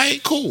him. All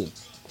right, cool.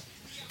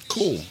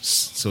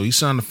 So he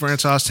signed the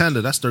franchise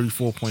tender. That's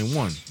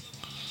 34.1.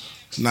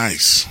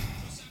 Nice.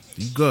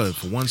 You good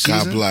for 1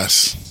 season? God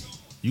bless.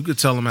 You could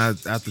tell him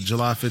after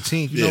July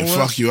 15th. You know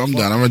what? Fuck you. I'm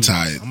done. I'm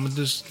retired. I'm gonna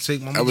just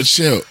take my. I would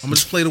chill. I'm gonna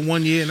just play the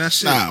 1 year and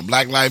that's it. Nah,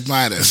 Black Lives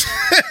Matter.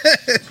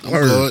 I'm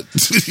Word.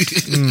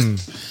 good.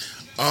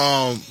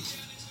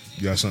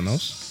 You got something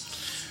else?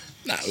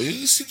 Nah, we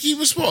just keep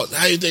it sports.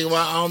 How you think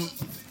about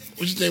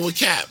what you think with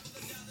Cap?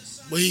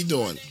 What he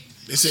doing?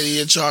 They said he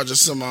in charge of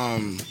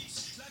some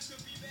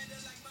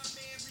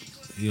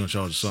He gonna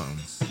charge something.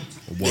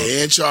 Or what? Yeah,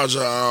 he in charge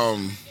of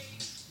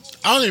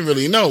I don't even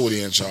really know what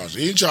he in charge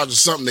of. He in charge of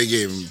something they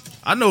gave him.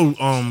 I know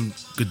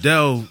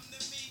Goodell,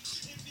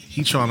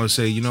 he trying to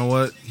say, you know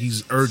what?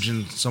 He's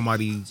urging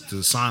somebody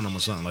to sign him or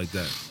something like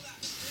that.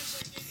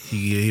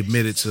 He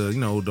admitted to,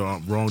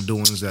 the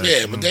wrongdoings that.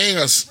 Yeah, but they ain't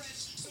gonna.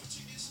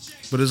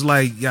 But it's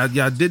like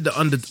y'all did the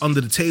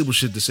under the table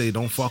shit to say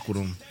don't fuck with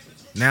him.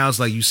 Now it's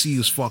like you see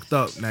us fucked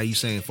up. Now you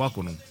saying fuck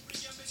with him.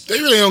 They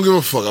really don't give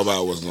a fuck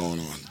about what's going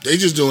on. They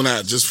just doing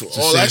that just for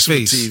all that's for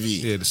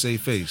TV. Yeah, to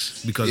save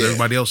face because Yeah.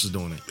 everybody else is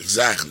doing it.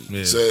 Exactly.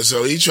 Yeah.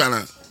 So he trying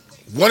to.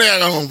 One day I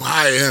gonna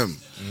hire him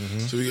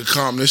so we can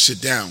calm this shit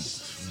down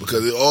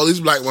because all these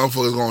black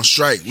motherfuckers gonna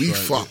strike. We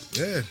fucked.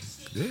 Yeah.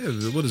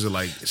 What is it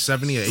like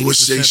 70 or 80%?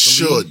 Which they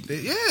should.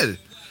 Yeah,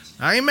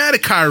 I ain't mad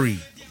at Kyrie.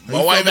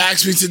 My wife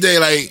asked me today,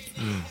 like,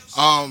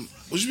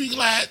 would you be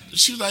glad?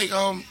 She was like,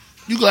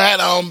 you glad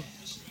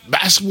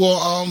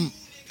basketball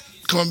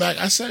coming back?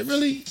 I said,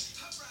 really?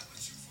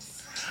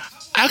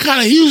 I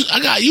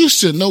got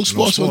used to no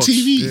sports on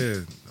TV.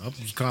 Yeah, I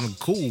was kind of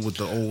cool with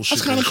the old shit. I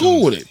was kind of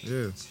cool with it.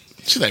 Yeah.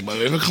 She's like, but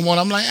if it come on,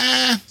 I'm like,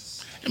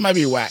 it might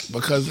be whack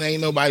because there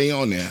ain't nobody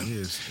on there.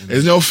 Yes.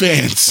 There's no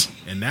fans.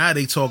 And now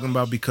they talking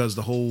about because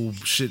the whole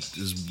shit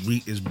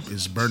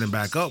is burning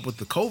back up with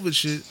the COVID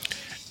shit.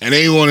 And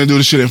they want to do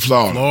the shit in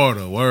Florida.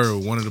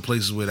 One of the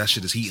places where that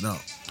shit is heating up.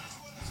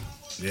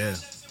 Yeah.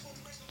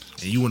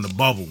 And you in the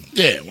bubble.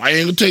 Yeah, why you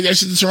ain't gonna take that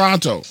shit to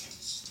Toronto?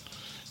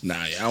 Nah,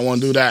 I don't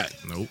want to do that.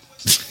 Nope.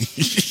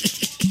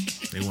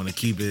 They want to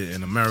keep it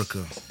in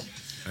America.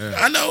 Yeah.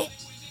 I know.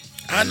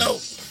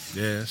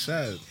 Yeah, it's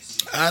sad.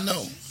 I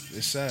know.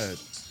 It's sad.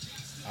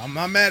 I'm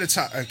not mad at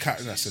I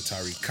said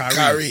Tyreek.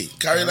 Kyrie,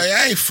 like,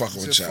 I ain't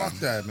fucking with y'all. Fuck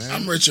that, man.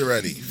 I'm rich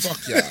already.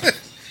 Fuck y'all.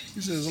 He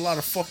said there's a lot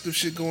of fucked up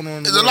shit going on.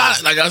 In the There's a world.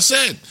 lot. Like I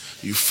said,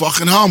 you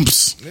fucking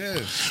humps. Yeah.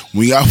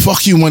 When y'all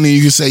fuck you money,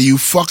 you can say you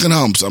fucking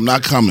humps. I'm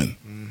not coming.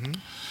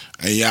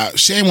 And y'all,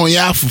 shame on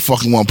y'all for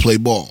fucking want to play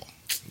ball.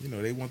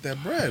 They want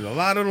that bread. A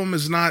lot of them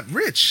is not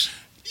rich.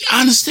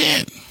 I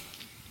understand.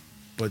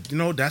 But,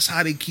 that's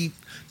how they keep.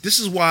 This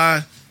is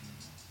why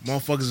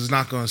motherfuckers is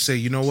not going to say,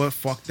 you know what,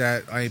 fuck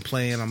that. I ain't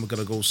playing. I'm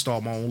going to go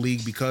start my own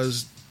league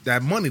because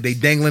that money, they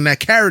dangling that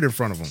carrot in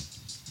front of them.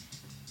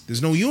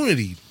 There's no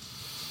unity.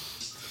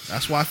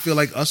 That's why I feel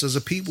like us as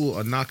a people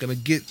are not going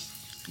to get,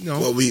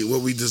 what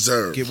we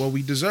deserve. Get what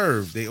we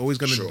deserve. They always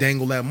going to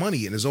dangle that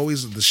money. And there's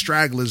always the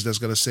stragglers that's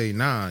going to say,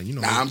 nah,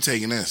 I'm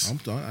taking this.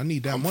 I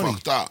need that I'm money.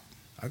 fucked up.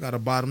 I got to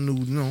buy them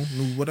new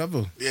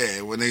whatever.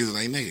 Yeah, when they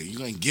like, nigga, you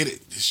gonna get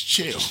it. Just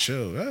chill. Just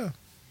chill, yeah.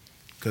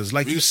 Because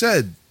like you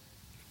said,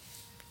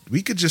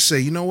 we could just say,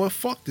 you know what,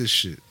 fuck this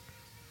shit.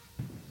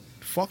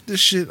 Fuck this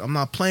shit. I'm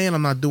not playing.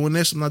 I'm not doing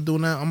this. I'm not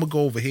doing that. I'm going to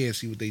go over here and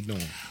see what they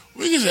doing.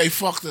 We can say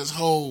fuck this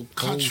whole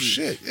country.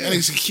 Shit, yeah. That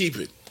niggas can keep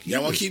it.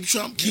 Y'all want to keep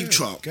Trump? Keep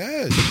Trump.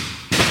 Good.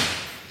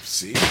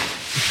 See?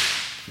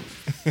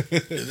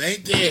 It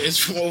ain't there. It's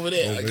from over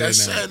there. Like I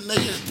said,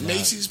 nigga,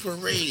 Macy's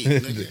Parade,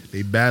 nigga.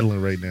 They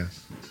battling right now.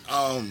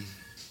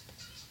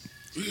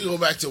 We can go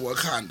back to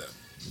Wakanda.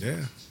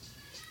 Yeah.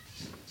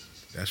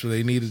 That's what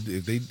they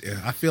needed.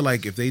 I feel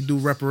like if they do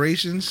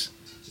reparations,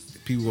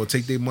 people gonna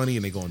take their money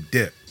and they gonna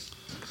dip.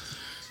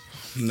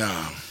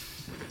 Nah.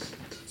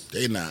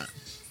 They not.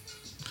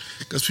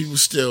 Because people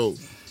still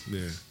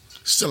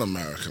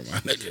America, my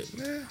nigga.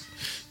 Yeah.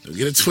 Don't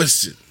get it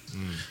twisted.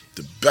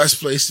 The best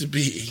place to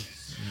be,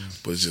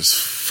 but it's just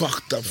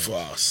fucked up for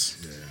us.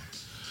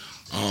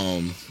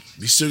 Yeah.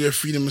 We still get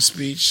freedom of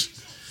speech,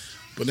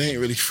 but they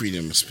ain't really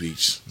freedom of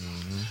speech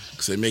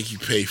because they make you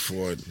pay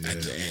for it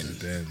at the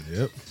end.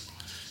 Yep.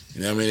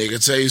 You know what I mean? They can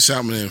tell you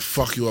something and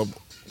fuck you up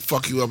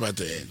at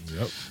the end.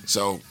 Yep.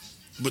 So,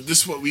 but this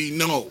is what we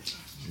know.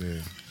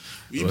 Yeah.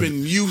 We've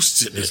been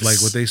used to this. It's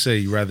like what they say: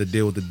 you rather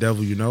deal with the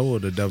devil you know or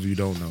the devil you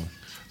don't know.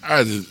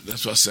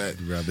 That's what I said.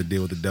 You rather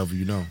deal with the devil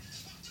you know.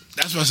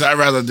 That's what I said. I'd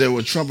rather deal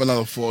with Trump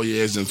another 4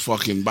 years than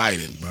fucking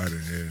Biden.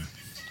 Yeah.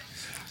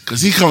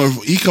 Because he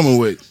coming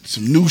with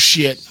some new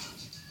shit,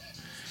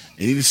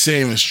 and he the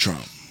same as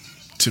Trump,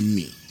 to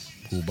me.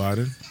 Who,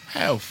 Biden?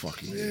 Hell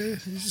fucking yeah.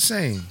 He's the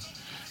same.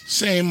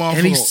 Same motherfucker.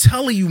 And he's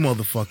telling you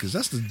motherfuckers,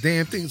 that's the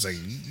damn thing. It's like,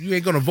 you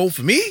ain't gonna vote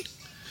for me?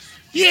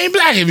 You ain't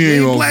black if you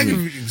ain't vote for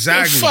me.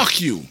 Exactly. Well,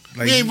 fuck you.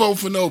 Like, you ain't vote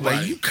for nobody.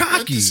 Like, you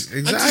cocky.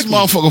 Exactly. Let this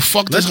motherfucker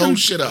fuck this whole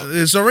shit up.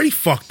 It's already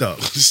fucked up.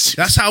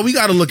 That's how we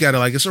gotta look at it.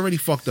 Like, it's already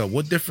fucked up.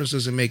 What difference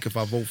does it make if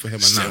I vote for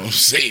him or not? That's what I'm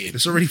saying.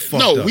 It's already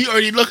fucked up. No, we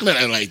already looking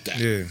at it like that.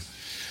 Yeah.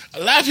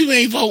 A lot of people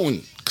ain't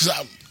voting because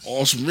I'm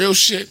on some real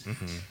shit.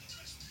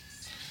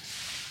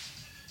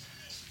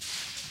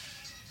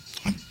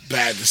 I'm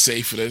bad to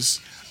say for this.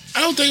 I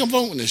don't think I'm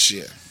voting this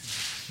year.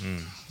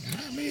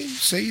 I mean,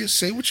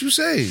 say what you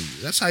say.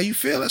 That's how you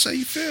feel. That's how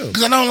you feel.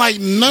 Because I don't like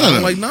none of them. I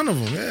don't like none of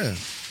them, yeah.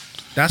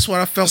 That's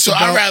what I felt So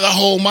about. I'd rather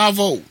hold my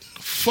vote.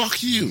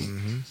 Fuck you.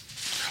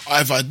 Or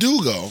if I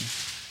do go,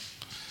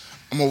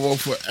 I'm going to vote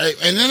for...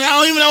 And then I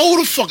don't even know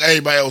who the fuck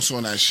everybody else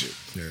on that shit.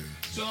 Yeah.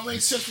 So it don't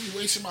make sense me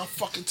wasting my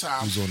fucking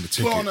time. Who's on the Put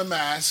ticket? on a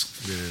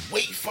mask. Yeah.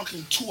 Wait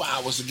fucking 2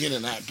 hours to get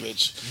in that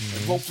bitch.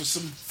 And vote for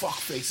some fuck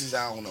faces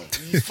I don't know.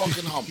 You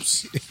fucking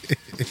humps.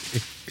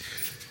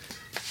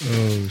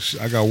 Oh,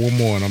 shit. I got one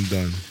more and I'm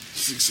done.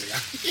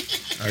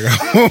 I got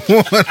one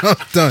more and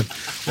I'm done.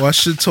 Well, I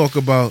should talk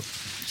about...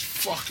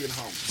 Fucking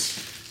humps.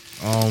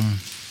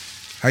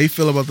 How you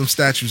feel about them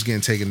statues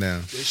getting taken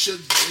down? They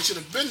should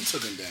have been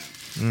taken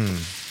down.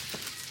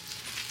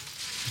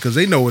 Because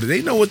they know what them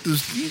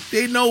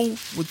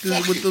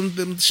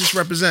shits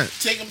represent.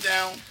 Take them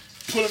down.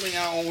 Put them in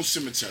our own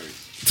cemetery.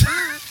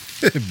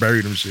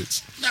 Bury them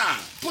shits. Nah,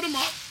 put them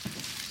up.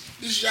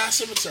 This is y'all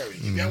cemetery.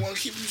 If y'all want to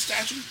keep them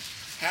statue,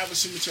 have a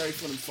cemetery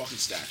for them fucking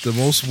statues. The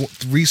most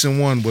recent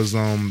one was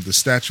the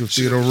statue of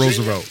Theodore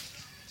Roosevelt.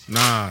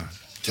 Nah.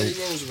 Teddy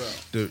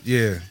Roosevelt.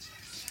 Yeah.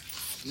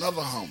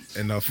 Another hump.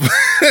 Enough.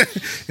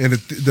 And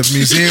the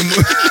museum,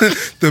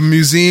 the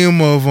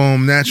Museum of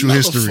Natural Another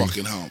History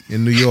fucking hump.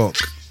 in New York.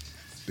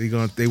 They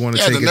want to take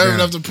it down. The nerve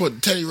enough to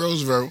put Teddy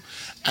Roosevelt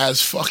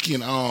as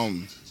fucking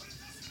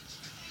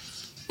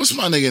what's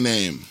my nigga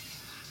name?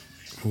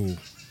 Who?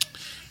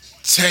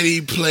 Teddy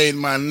played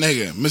my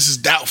nigga, Mrs.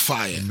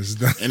 Doubtfire,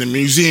 in the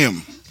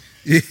museum.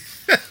 Yeah.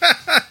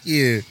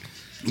 Yeah.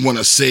 Want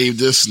to save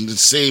this and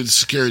save the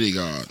security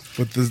guard.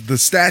 But the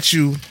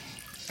statue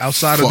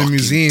outside of the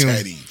museum,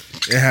 Teddy.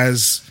 it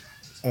has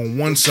on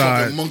one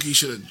side. The monkey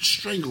should have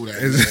strangled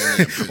that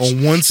nigga.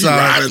 On one He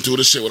side, riding through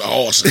this shit with a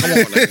horse. Come on,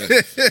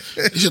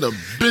 nigga. He should have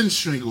been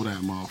strangled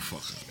that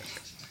motherfucker.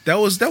 That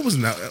was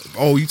not.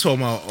 Oh, you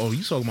talking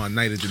about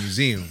Night at the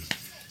Museum?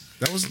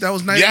 That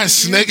was Night.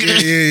 Yes, at the nigga.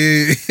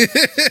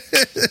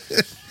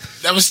 Yeah.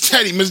 That was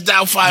Teddy, Miss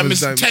Doubtfire,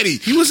 Mr. Teddy.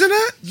 He was in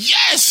that?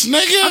 Yes,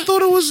 nigga. I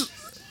thought it was.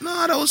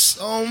 Nah, that was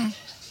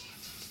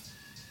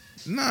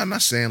Nah, not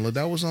Sandler.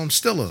 That was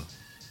Stiller.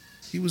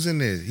 He was in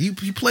there. He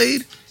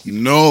played.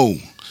 No.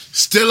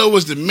 Stiller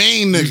was the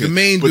main nigga. The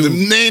main but dude.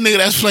 the main nigga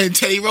that's playing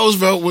Teddy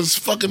Roosevelt was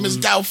fucking Miss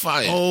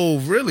Doubtfire. Oh,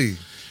 really?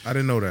 I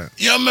didn't know that.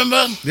 You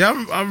remember?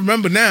 Yeah, I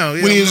remember now.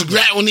 Yeah, When he I was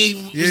remember. when he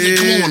was like,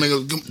 come on,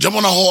 nigga, jump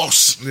on a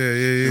horse. Yeah.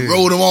 And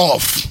rode him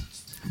off.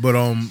 But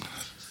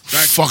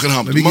fucking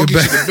hump. Let me get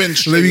back.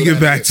 Let me get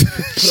back to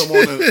Put him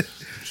on the.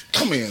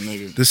 Come here,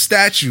 nigga. the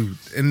statue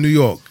in New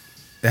York.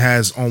 It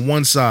has on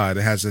one side,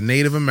 it has a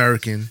Native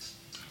American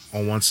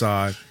on one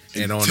side,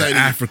 and on Teddy. the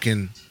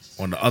African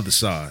on the other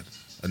side.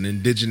 An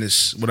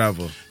indigenous,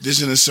 whatever.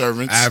 Indigenous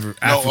servants.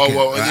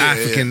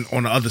 African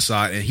on the other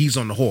side, and he's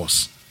on the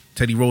horse.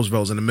 Teddy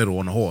Roosevelt's in the middle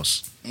on the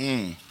horse.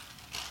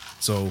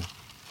 So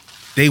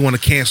they want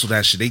to cancel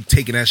that shit. They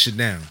taking that shit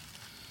down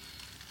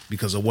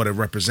because of what it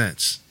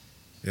represents.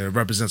 It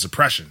represents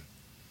oppression.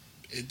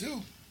 It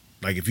do.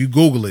 Like if you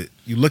Google it,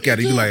 you look at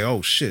it, you be like,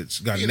 oh shit, it's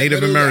got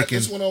Native American.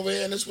 This one over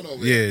here and this one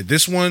over here. Yeah,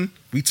 this one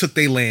we took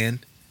their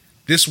land.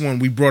 This one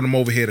we brought them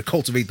over here to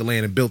cultivate the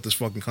land and built this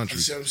fucking country.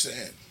 You see what I'm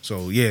saying?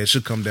 So yeah, it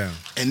should come down.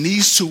 And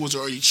these two was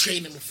already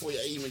training before you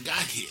even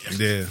got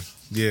here.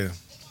 Yeah.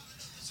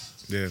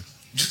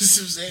 You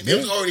see what I'm saying? They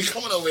was already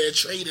coming over here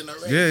trading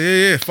already.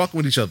 Yeah. Fucking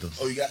with each other.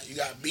 Oh, you got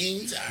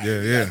beans? All right,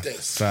 Yeah. you got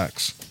this.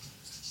 Facts.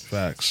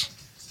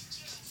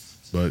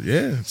 But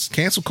yeah, it's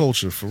cancel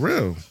culture for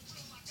real.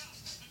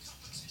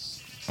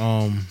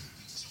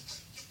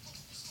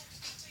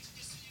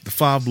 The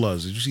Five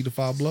Bloods. Did you see the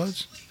Five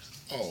Bloods?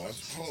 Oh,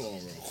 hold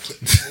on real quick.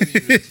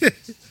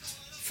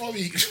 Before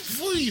we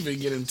even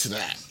get into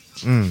that.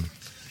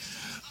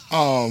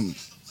 Are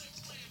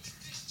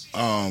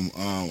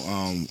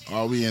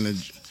we in a...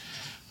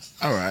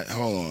 All right,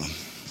 hold on.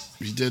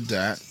 We did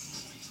that.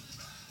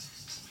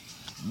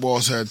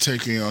 Boss had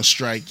taking you on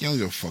strike. You don't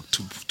give a fuck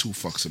two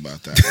fucks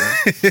about that,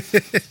 right?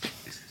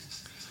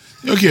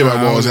 You don't care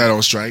about Boss had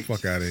on strike.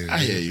 Fuck out of here. I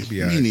hear you. Be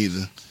Me all right.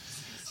 neither.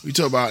 We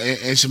talk about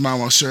Aunt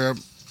Jemima syrup.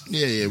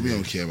 Yeah, we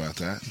don't care about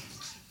that.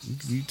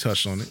 We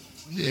touched on it.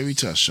 Yeah, we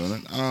touched on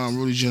it.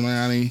 Rudy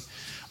Giuliani.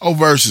 Oh,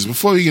 verses.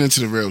 Before we get into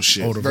the real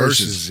shit. Oh, the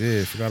verses.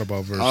 Yeah, forgot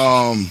about verses.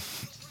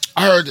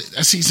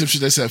 I see some shit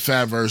that said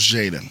Fab versus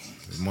Jada.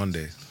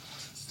 Monday.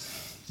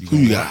 Who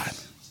you got?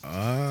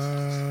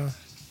 I'm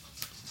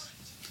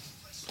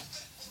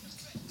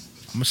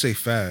gonna say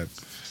Fab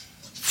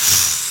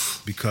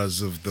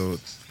because of the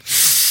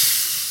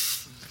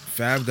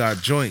Fab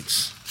got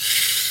joints.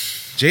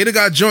 Jada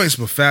got joints,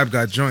 but Fab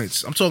got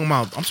joints. I'm talking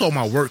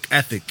about work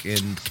ethic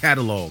and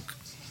catalog.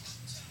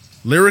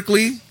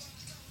 Lyrically,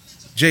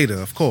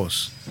 Jada, of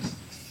course.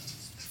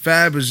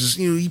 Fab is just,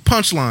 he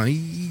punchline.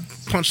 He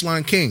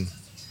punchline king.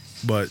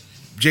 But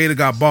Jada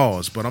got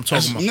balls. But I'm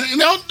talking about.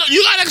 No,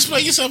 you gotta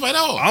explain yourself at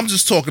all. I'm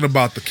just talking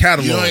about the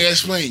catalog. You don't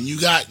explain. You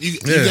got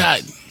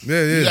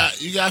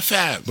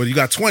Fab. But you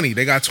got 20.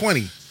 They got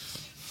 20.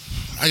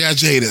 I got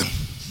Jada.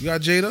 You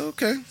got Jada?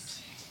 Okay.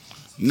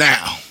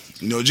 Now,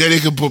 Jada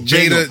can put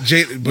Jada.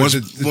 But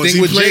the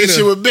thing with Jada,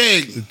 shit with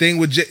Big. The thing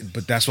with Jada,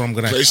 but that's what I'm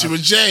gonna play shit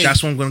with Jay.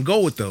 That's what I'm gonna go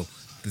with though.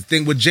 The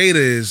thing with Jada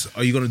is,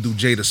 are you gonna do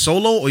Jada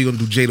solo or are you gonna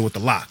do Jada with the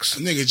locks?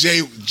 Nigga,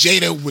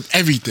 Jada with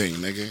everything,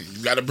 nigga.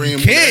 You gotta bring him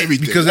with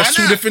everything. Because that's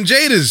two different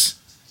Jadas.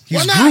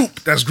 He's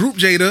group. That's group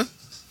Jada.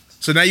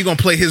 So now you gonna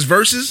play his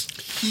verses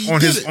on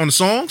the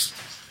songs?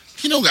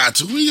 He don't got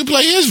to. We can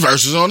play his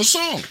verses on the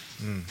song.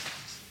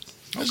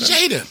 That's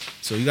Jada.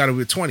 So you gotta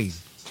be 20.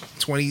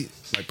 20,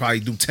 like probably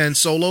do 10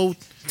 solo,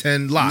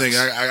 10 locks.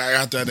 Nigga, I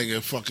got that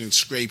nigga fucking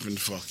scraping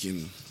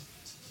fucking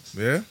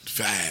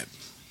Fab.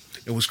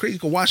 It was crazy. You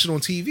could watch it on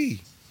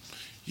TV.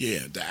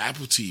 Yeah, the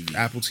Apple TV.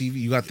 Apple TV.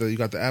 You got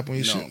the app on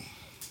your shit?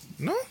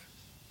 No?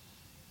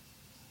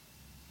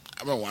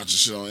 I've been watching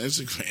shit on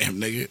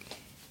Instagram,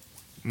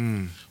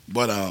 nigga.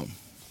 But I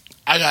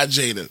got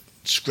Jada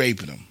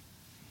scraping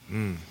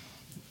him.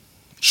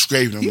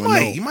 Scraping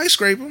him. You might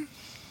scrape him.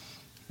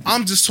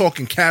 I'm just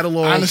talking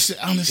catalog I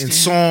understand. and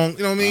song. You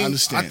know what I mean? I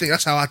understand. I think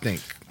that's how I think.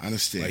 I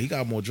understand. Like, he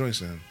got more joints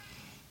than him.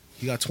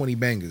 He got 20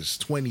 bangers.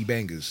 20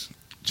 bangers.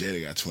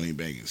 Jada got 20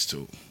 bangers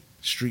too.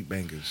 Street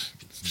bangers.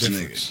 It's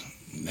different.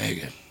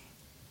 Nigga.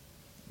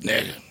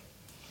 Yeah,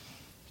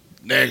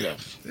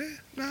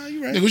 nah,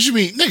 you right. Nigga, what you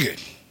mean?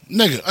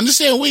 Nigga,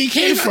 understand where he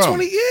came from.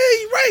 20, yeah,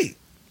 you right.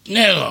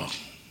 Nigga.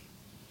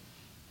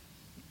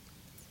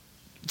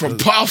 From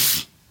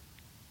Puff.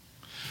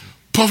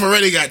 Puff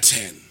already got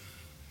 10.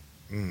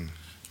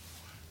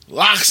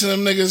 Locks and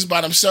them niggas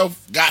by themselves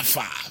got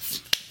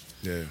 5.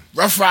 Yeah.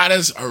 Rough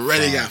Riders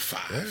already got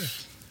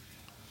 5.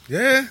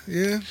 Yeah.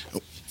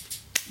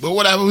 But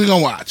whatever, we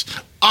gonna watch.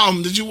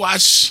 Did you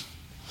watch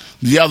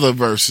the other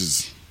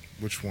verses?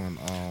 Which one?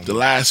 The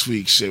last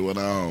week shit with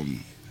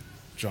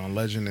John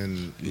Legend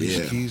and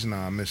Alicia Keys.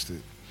 Nah, I missed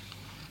it.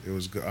 It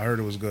was good. I heard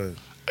it was good.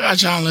 I got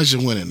John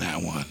Legend winning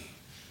that one.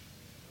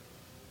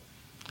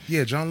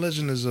 Yeah, John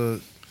Legend is a.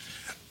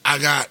 I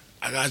got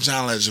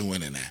John Legend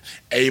winning that.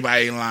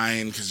 Everybody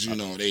lying because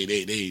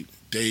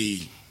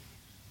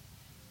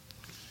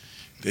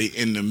they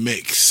in the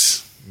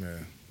mix. Yeah.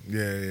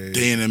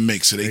 They in the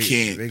mix, so they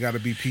can't. They got to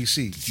be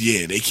PC.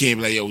 Yeah, they can't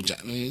be like, yo,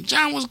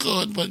 John was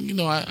good, but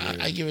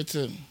I give it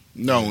to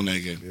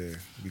nigga. Yeah,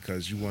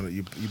 because you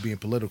being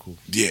political.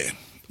 Yeah,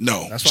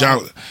 no. That's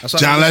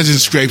John Legend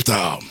scraped the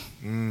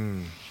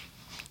album.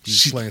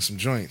 He's playing some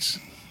joints.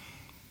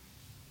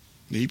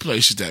 He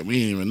played shit that we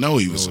didn't even know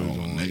he was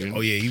on, nigga.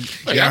 Oh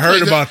yeah, I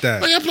heard about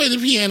that. Like I played the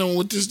piano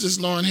with this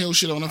Lauryn Hill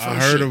shit on the first. I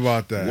heard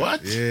about that.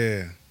 What?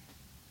 Yeah.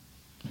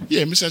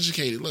 Yeah,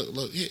 Miseducated.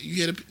 Look. You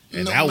hear the?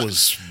 And that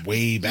was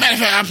way back. Matter of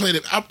fact, I played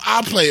it.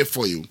 I'll play it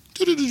for you.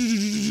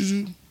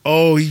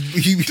 Oh,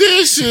 he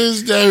This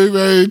is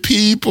very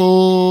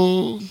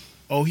people.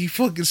 Oh, he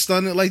fucking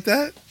stunned it like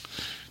that.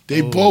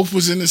 They both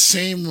was in the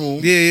same room.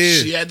 Yeah.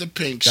 She had the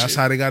pink. That's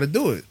how they got to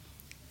do it.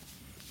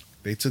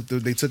 They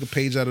took a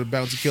page out of the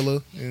Bounty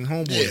Killer and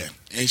Homeboy. Yeah,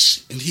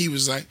 and he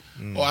was like,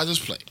 "Oh, I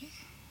just played."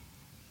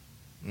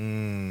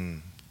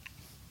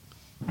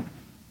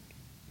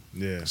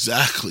 Yeah,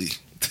 exactly.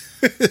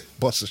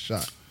 Bust a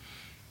shot,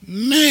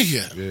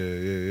 nigga.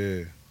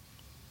 Yeah.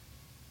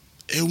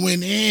 It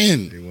went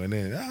in.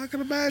 I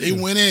can imagine. It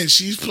went in.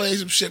 She's playing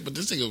some shit, but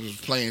this nigga was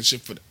playing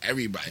shit for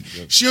everybody.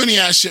 Yep. She only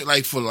had shit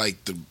for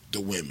the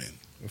women.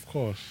 Of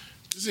course.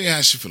 This nigga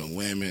had shit for the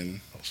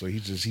women. So he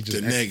just the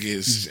niggas. He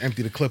just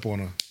emptied the clip on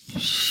her.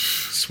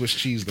 Swiss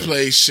cheese.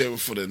 Play shit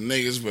for the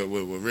niggas with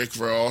Rick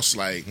Ross,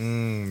 like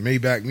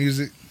Maybach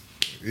Music.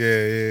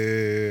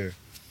 Yeah.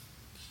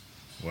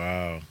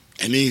 Wow.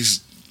 And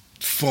these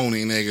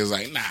phony niggas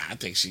like, nah, I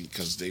think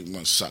because they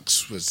want to suck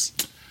Swiss.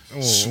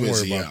 Don't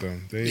worry about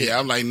them.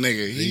 I'm like,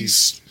 nigga,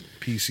 he's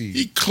PC.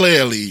 He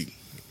clearly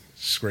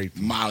scraped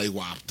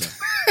mollywopped her.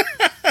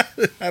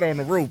 Out on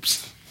the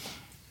ropes.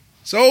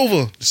 It's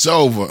over. It's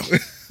over.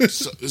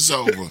 It's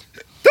over.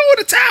 Throw in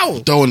the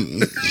towel.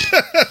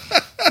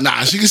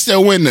 Nah, she can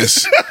still win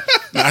this.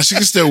 Nah, she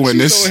can still win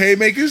this. Throwing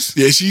haymakers?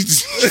 Yeah,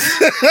 she's. Throw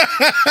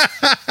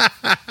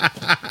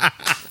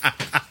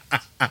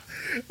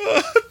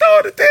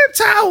the damn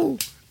towel.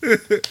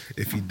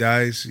 If he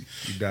dies,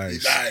 he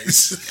dies.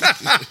 Nice.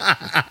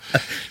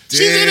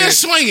 She's in there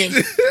swinging.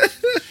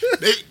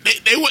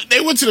 They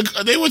went to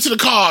the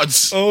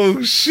cards.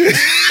 Oh shit!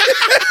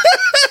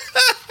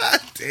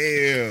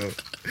 Damn.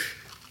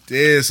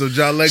 So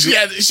John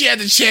Legend. She had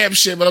the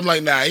championship, but I'm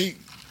like, nah.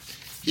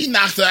 He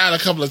knocked her out a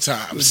couple of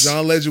times.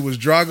 John Legend was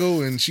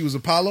Drago and she was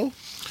Apollo.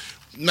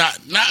 Not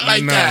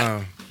like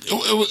that.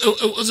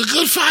 It was a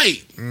good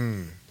fight.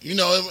 You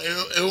know,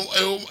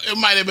 it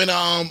might have been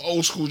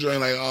old school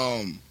joint like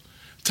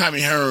Tommy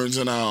Hearns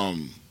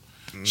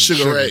and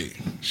Sugar Ray.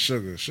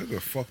 Sugar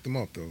fucked them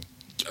up though.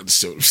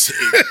 That's what I'm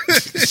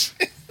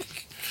saying.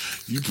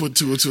 You put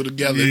two and two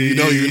together,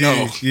 Yeah, you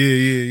know.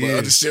 Yeah. But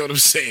understand what I'm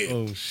saying.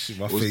 Oh shit,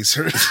 my face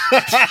hurts.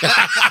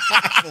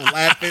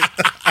 Laughing.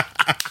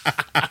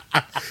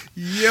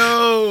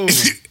 Yo,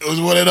 it was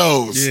one of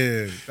those.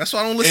 Yeah, that's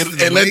why I don't listen to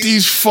them. And let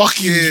these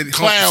fucking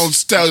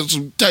clowns tell you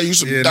some dumb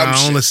shit. I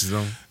don't listen to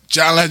them.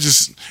 John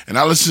Legend, and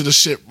I listen to the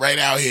shit right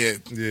out here.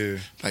 Yeah.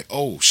 Like,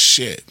 oh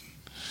shit.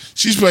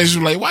 She's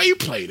playing like, why you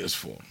play this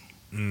for?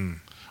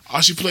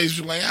 All she plays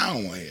for like, I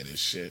don't want to hear this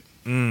shit.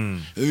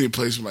 And then he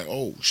plays for like,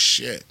 oh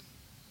shit.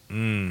 All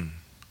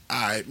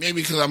right,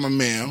 maybe because I'm a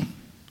male.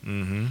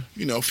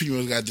 You know,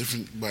 females got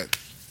different, but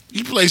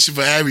he plays it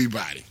for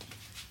everybody.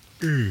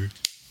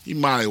 He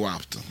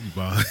mollywopped him.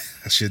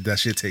 That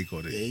shit take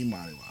on it. Yeah, he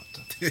mollywopped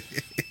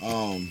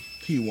him.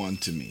 He won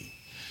to me.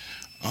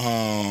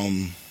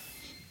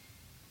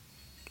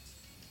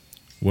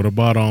 What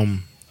about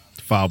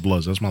Five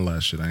Bloods? That's my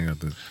last shit. I ain't got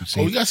the.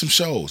 Oh, we got some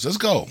shows. Let's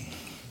go.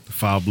 The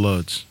Five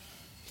Bloods.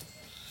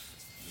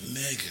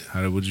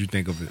 Nigga. What did you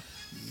think of it?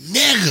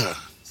 Nigga.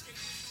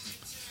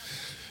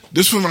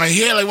 This one right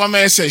here, like my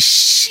man said,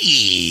 shit.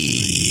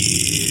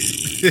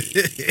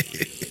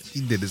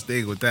 He did his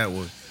thing with that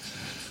one.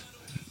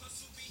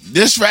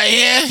 This right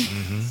here.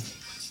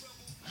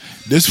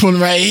 This one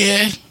right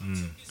here.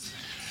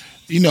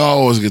 You know, I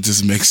always get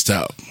this mixed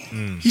up.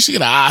 He should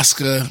get an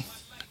Oscar,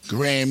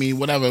 Grammy,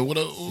 whatever. What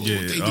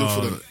they do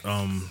for the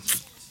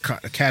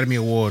Academy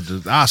Award, the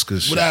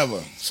Oscars,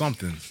 whatever,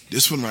 something.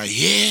 This one right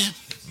here.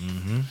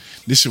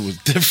 This shit was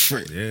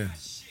different. Yeah.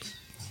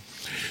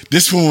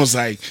 This one was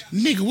like,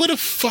 nigga, where the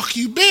fuck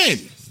you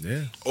been?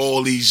 Yeah.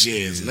 All these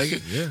years,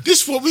 nigga. Yeah.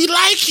 This what we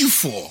like you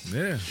for.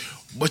 Yeah.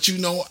 But you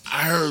know,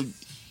 I heard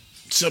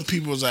some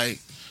people was like,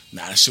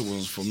 nah, that shit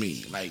wasn't for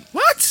me. Like,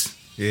 what?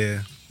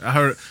 Yeah. I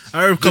heard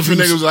a couple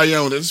different niggas was like,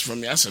 yo, this is for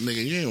me. I said,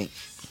 nigga, you don't.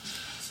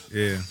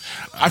 Yeah.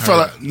 I felt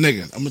like,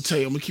 nigga, I'm gonna tell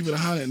you, I'm gonna keep it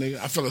 100, nigga.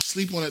 I fell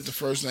asleep on it the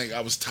first night. I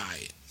was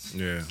tired.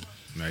 Yeah.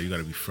 Now you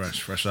gotta be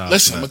fresh out.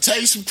 Listen, I'm gonna tell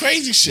you some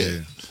crazy shit.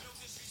 Yeah.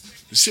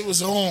 The shit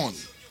was on.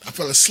 I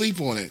fell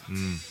asleep on it.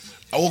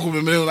 I woke up in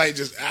the middle of the night.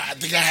 I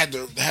think I had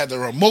the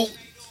remote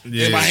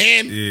in my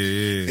hand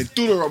and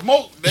threw the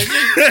remote. Nigga.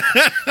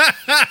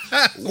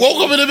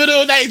 Woke up in the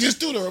middle of the night,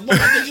 just threw the remote.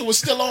 I think it was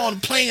still on,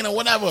 playing or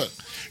whatever.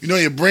 You know,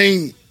 your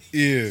brain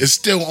is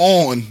still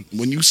on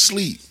when you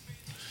sleep.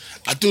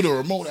 I threw the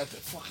remote at the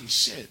fucking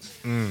shit.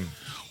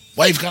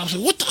 Wife got up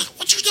and said,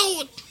 what you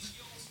doing?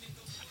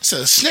 I said,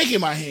 a snake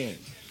in my hand.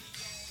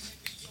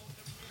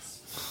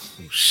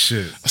 Oh,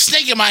 shit. A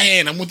snake in my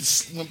hand. I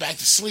went back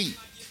to sleep.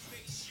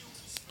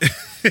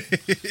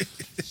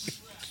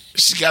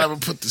 She got up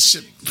and put the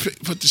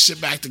shit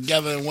back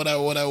together and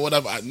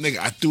whatever.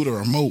 I threw the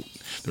remote.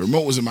 The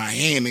remote was in my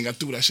hand, nigga. I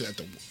threw that shit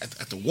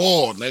at the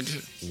wall,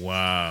 nigga.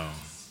 Wow.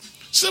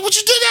 She said, what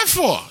you did that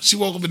for? She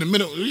woke up in the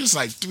middle. It was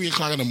like 3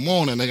 o'clock in the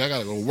morning, nigga. I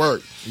gotta go to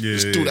work. Yeah.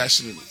 Just threw that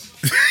shit.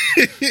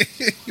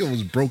 You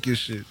almost broke your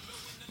shit.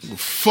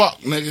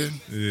 Fuck, nigga.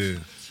 Yeah.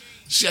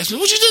 She asked me,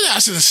 what you did that? I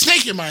said, a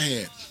snake in my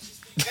hand.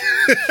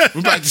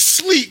 Went back to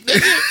sleep,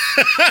 nigga.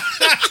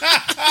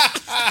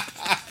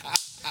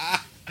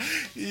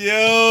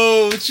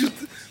 Yo,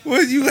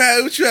 what you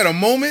had a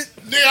moment?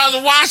 Nigga, I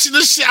was watching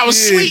this shit. I was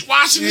asleep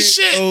watching this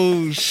shit.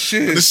 Oh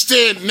shit.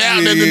 Understand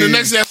now? Then the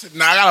next day I said,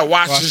 nah, I gotta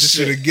watch this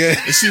shit again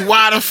and see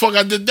why the fuck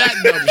I did that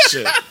dumb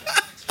shit.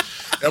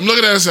 I'm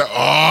looking at it and said,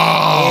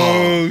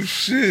 oh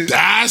shit,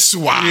 that's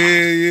why.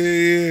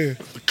 Yeah.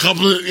 A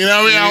couple of, you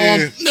know what I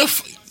mean?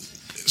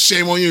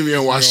 Shame on you if you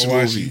didn't watch the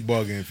movie. You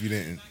bugging if you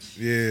didn't.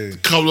 Yeah.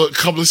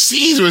 Couple of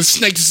scenes where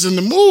snakes is in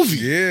the movie.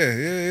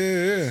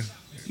 Yeah.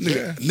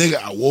 Nigga,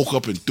 I woke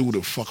up and threw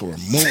the fucking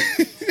remote.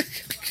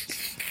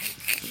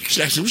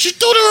 She asked me, what you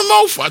threw the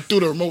remote for? I threw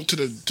the remote to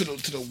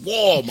the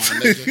wall, my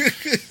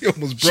nigga. You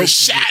almost broke it.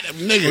 Shattered,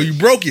 nigga. Oh, you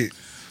broke it?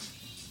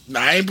 Nah,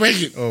 I ain't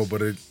break it. Oh,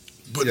 but nigga,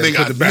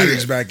 put the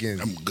batteries back in.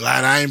 I'm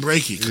glad I ain't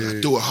break it because I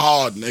threw it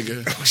hard,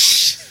 nigga. Oh,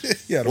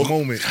 shit. Yeah, the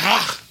moment.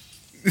 I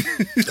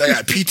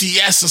got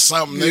PTS or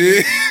something,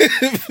 nigga.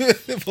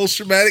 Yeah.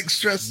 Post-traumatic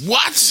stress.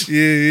 What?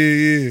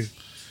 Yeah.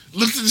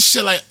 Looked at the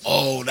shit like,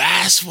 oh,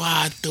 that's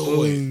why I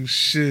threw it. Oh,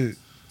 shit.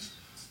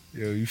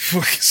 Yo, you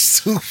fucking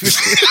stupid.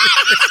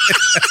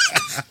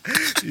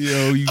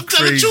 Yo, you I'm crazy.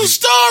 telling a true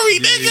story,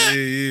 nigga.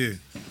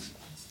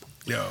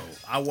 Yeah. Yo,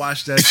 I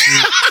watched that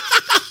shit.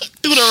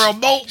 with a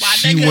remote, my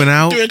She nigga. went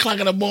out. 3 o'clock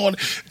in the morning.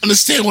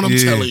 Understand what I'm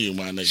Yeah. telling you,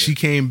 my nigga. She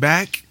came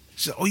back.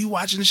 She said, "Oh, you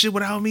watching the shit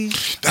without me?"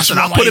 That's I said,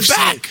 what I'll my put it wife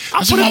back. said. I'll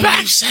That's put what it my back.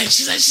 wife said.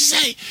 She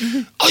said,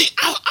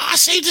 "Oh, I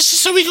saved this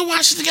so we can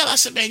watch it together." I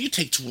said, "Man, you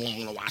take too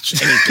long to watch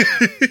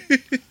anything.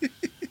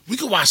 We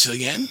can watch it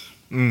again."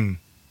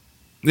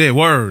 Yeah,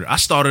 word. I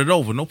started it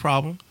over. No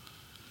problem.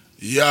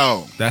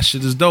 Yo, That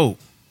shit is dope.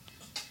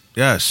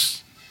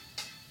 Yes.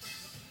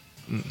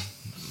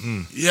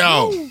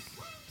 yo,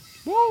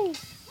 Woo.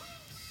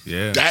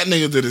 Yeah. that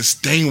nigga did his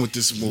thing with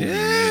this movie.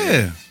 Man.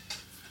 Yeah.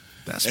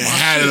 That's And my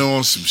had shit. it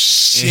on some And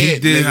shit. he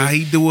did nigga. how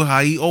he do it,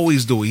 how he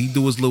always do it. He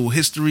do his little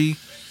history.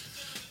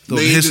 The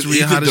Nigga, history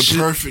he of how did the the shit.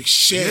 perfect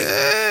shit.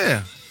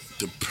 Yeah.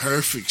 The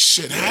perfect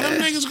shit. How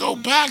them niggas go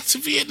back to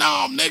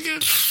Vietnam,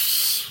 nigga?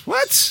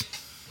 What?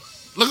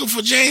 Looking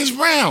for James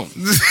Brown.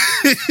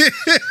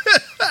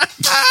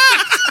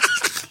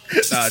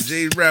 Nah,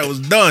 James Brown was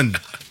done.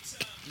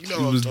 You know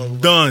He what I'm was talking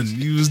about. done.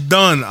 He was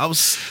done. I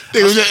was.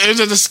 It was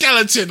just a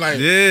skeleton, like,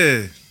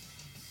 Yeah.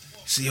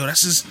 See, yo,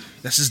 that's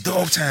his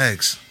dog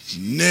tags.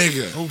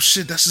 nigga. Oh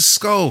shit, that's his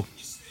skull.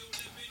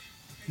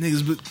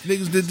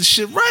 Niggas did the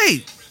shit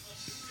right.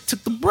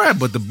 Took the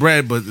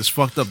bread, but it's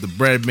fucked up. The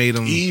bread made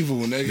him Evil,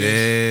 nigga.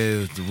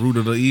 Yeah, the root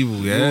of the evil.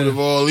 Yeah, Root of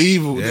all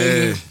evil, yeah,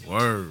 nigga.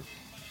 word.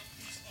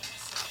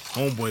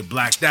 Homeboy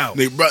blacked out.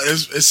 Nigga, bro,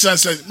 his son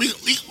said, we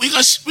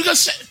gonna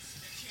say,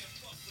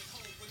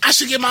 I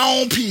should get my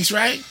own piece,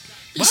 right?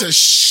 He said,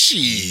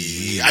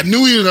 shit. I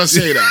knew he was gonna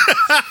say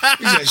that.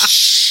 He said,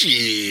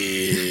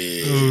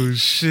 shit. Oh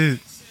shit!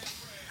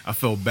 I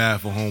felt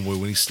bad for homeboy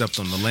when he stepped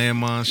on the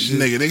landmine shit.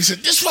 Nigga said,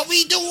 this what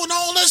we doing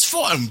all this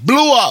for? And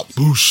blew up.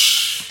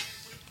 Boosh!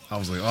 I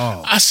was like,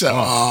 oh. I said,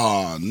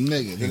 oh,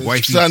 nigga. Then his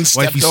Wifey, son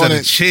stepped wifey on said a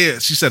it. chair.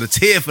 She said a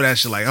tear for that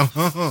shit. Like,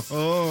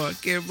 oh, I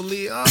can't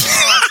believe. Oh.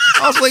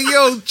 I was like,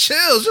 yo,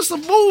 chill. It's just a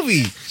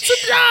movie.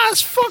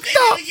 It's fucked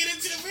up. Get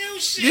into the real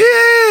shit.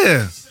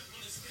 Yeah.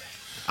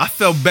 I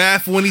felt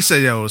bad for when he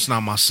said, yo, it's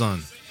not my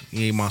son.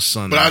 He ain't my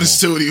son. But no I more."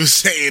 understood what he was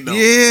saying, though.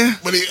 Yeah.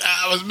 But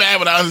I was mad,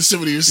 but I understood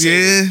what he was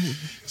saying. Yeah.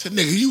 I said,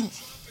 nigga,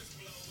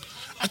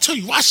 I told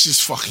you, watch this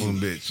fucking.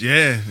 Little bitch.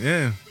 Yeah,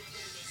 yeah.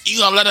 You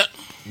gonna let it.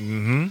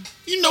 Mm-hmm.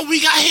 You know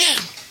we got here.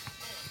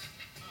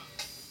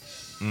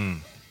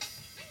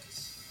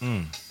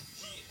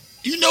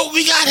 You know what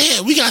we got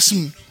here. We got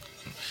some.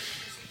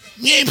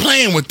 We ain't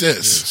playing with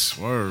this. Yes,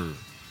 word.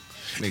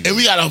 Nigga. And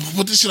we gotta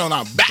put this shit on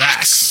our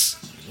backs.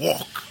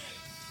 Walk.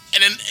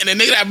 And the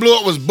nigga that blew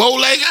up was bow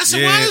leg. I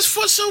said, why Yeah. his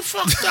foot so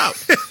fucked up?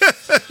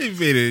 He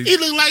made it. He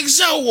looked like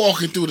Zoe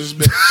walking through this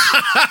bitch.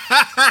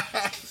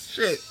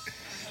 Shit.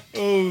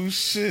 Oh,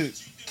 shit.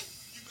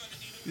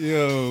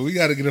 Yo, we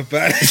gotta get up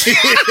out of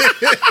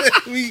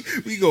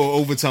here. we go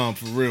overtime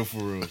for real, for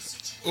real.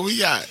 What we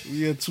got?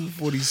 We at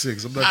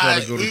 2:46. I'm not All trying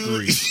right, to go to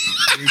we-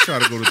 3. We ain't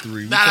trying to go to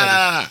 3.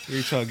 Nah. We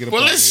ain't trying to get up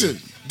Well, out of listen,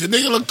 here. the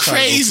nigga look Trying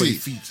to go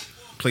crazy.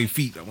 Play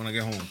feet when I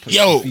get home. Play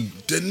Yo, some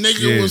feet. the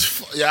nigga Yeah.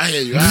 was. Yeah, I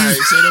hear you. All right,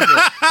 say no more.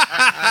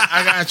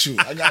 I got you.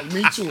 I got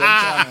me too.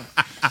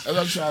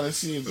 I'm trying to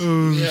see.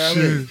 Oh, Yeah, I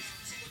mean,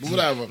 but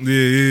whatever.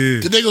 Yeah.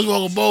 The nigga was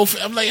walking both.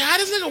 I'm like, how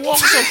this nigga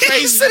walking so He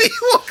crazy? said he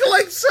walking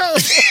like so.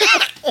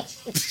 Oh,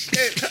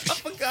 shit. I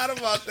forgot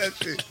about that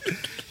shit.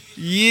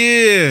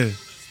 Yeah.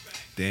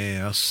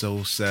 Damn, I was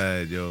so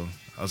sad, yo.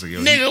 I was like,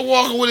 yo. Nigga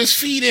walking with his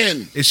feet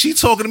in. And she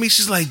talking to me,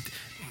 she's like,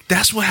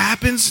 that's what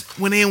happens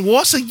when they in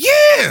war? I said,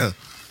 yeah.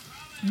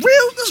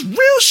 This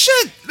real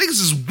shit. Niggas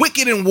is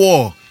wicked in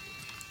war.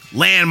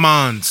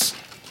 Landmines.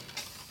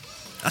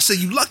 I said,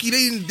 you lucky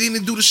they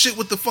didn't do the shit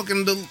with the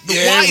fucking the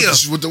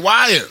wire. With the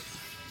wire.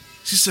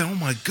 She said, oh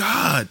my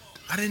God.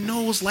 I didn't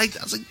know it was like that.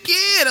 I was like,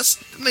 yeah, that's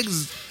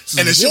niggas.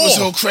 And the shit war. was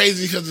so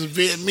crazy because the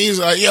Vietnamese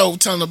are like, yo,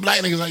 telling the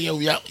black niggas like, yo,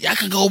 y'all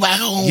can go back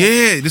home.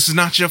 Yeah, this is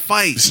not your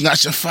fight. It's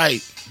not your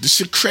fight. This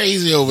shit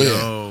crazy over here.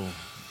 Yo.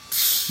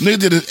 Nigga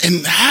did it.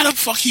 And how the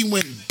fuck he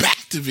went back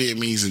to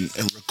Vietnamese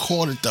and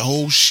recorded the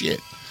whole shit?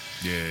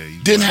 Yeah.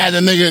 Then had the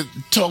nigga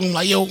talking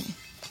like, yo,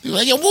 he was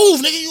like, yo,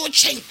 move, nigga, you a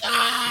chink.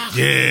 Ah.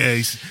 Yeah.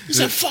 He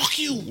said, fuck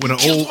you. When You an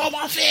killed old, all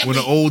my family.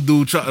 when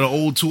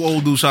two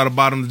old dudes tried to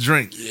buy them to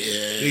drink.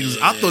 Yeah.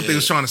 I thought they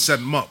was trying to set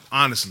them up,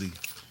 honestly.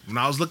 When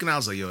I was looking, I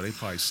was like, yo, they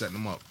probably setting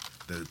them up.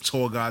 The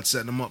tour guide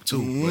setting them up too.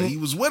 Mm-hmm. But he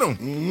was with them.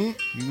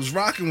 Mm-hmm. He was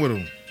rocking with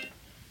them.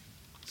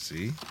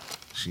 See?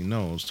 She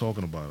knows. I was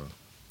talking about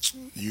her.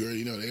 You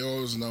already know. They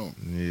always know.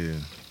 Yeah.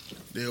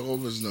 They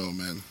always know,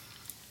 man.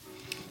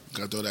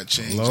 Gotta throw that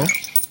change Hello? out.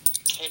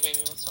 Hey, baby,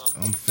 what's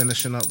up? I'm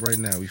finishing up right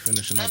now. We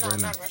finishing up right I'm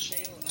now. not rushing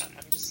you.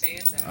 I'm just saying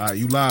that. All right,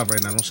 you live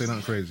right now. Don't say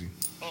nothing crazy.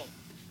 Oh.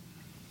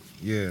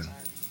 Yeah.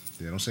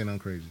 Yeah, don't say nothing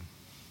crazy.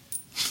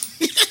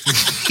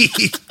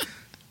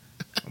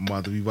 I'm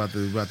about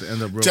to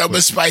end up real Tell quick.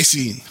 Miss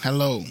Spicy.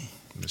 Hello.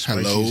 Miss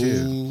Hello. Spicy's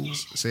here.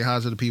 Say hi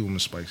to the people,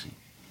 Miss Spicy.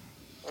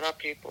 What up,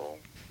 people?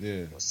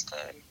 Yeah. What's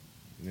good?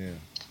 Yeah.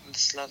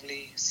 This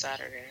lovely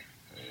Saturday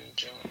in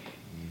June.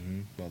 Mm-hmm.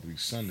 About to be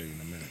Sunday in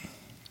a minute.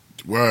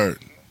 Word.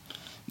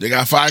 They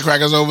got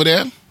firecrackers over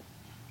there?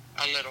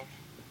 A little.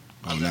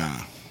 Oh, nah.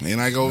 Ain't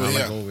like over Not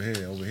here. like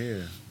over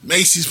here.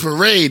 Macy's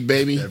Parade,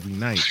 baby. Every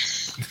night.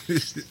 They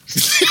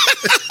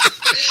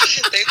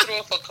threw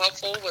off a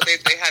couple, but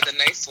they had the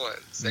nice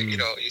ones that, you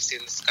know, you see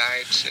in the sky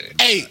and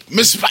shit. Hey,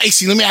 Miss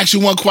Spicy, let me ask you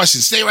one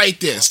question. Stay right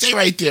there. Stay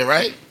right there,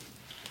 right?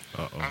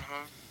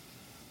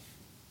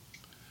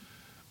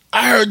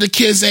 I heard the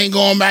kids ain't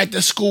going back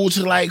to school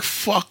till like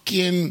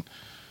fucking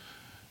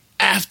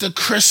after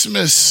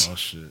Christmas. Oh,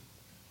 shit.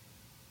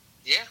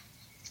 Yeah.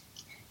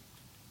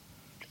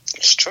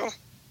 It's true.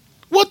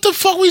 What the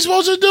fuck we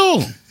supposed to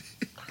do?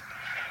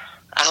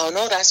 I don't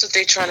know. That's what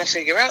they're trying to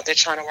figure out. They're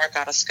trying to work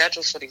out a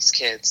schedule for these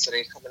kids. So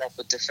they're coming up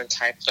with different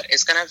types. But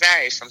it's going to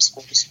vary from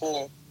school to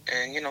school.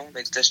 And, you know,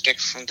 like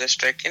district from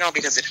district. You know,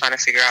 because they're trying to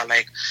figure out,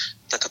 like,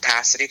 the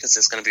capacity. Because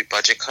there's going to be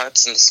budget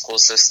cuts in the school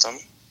system.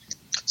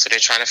 So they're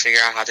trying to figure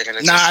out how they're going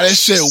to do Nah, this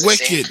shit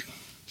consistency. wicked.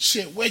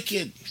 Shit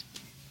wicked.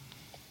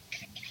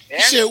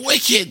 Yeah. Shit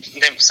wicked.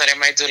 So they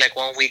might do, like,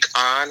 1 week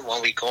on,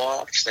 1 week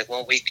off. Like,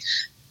 1 week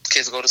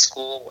kids go to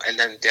school, and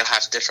then they'll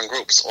have different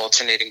groups,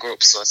 alternating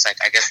groups. So it's like,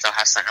 I guess they'll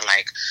have something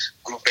like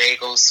Group A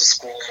goes to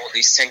school.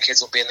 These 10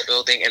 kids will be in the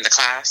building, in the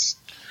class.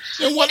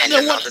 Then what? And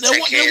then the other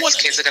 10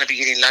 kids are going to be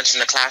eating lunch in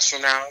the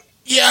classroom now.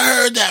 Yeah, I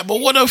heard that. But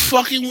what if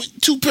fucking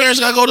two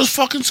parents got to go to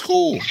fucking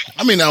school?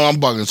 I mean, no, I'm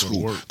bugging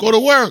school. Go to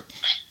work.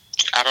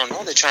 I don't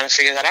know. They're trying to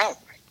figure that out.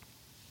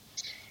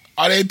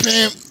 Are they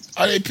paying?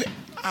 I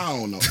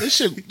don't know. This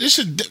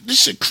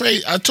shit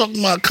crazy. I talked to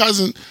my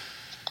cousin.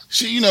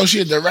 She, you know, she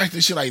a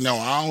director. She like, no,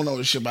 I don't know.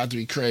 This shit about to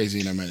be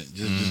crazy in a minute.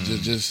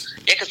 Just.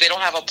 Yeah, because they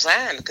don't have a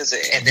plan. Because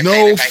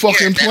no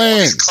fucking plan. All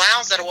these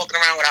clowns that are walking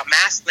around without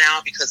masks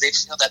now because they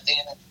feel that they,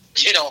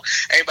 you know,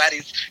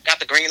 everybody's got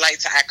the green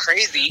light to act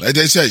crazy. Like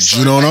they said, so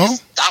you don't know.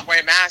 Stop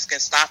wearing masks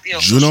and stop, you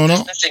know, you don't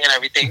know. distancing and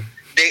everything.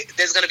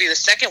 There's going to be the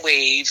second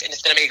wave, and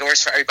it's going to make it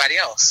worse for everybody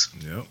else.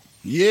 Yep.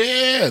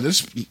 Yeah,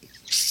 this.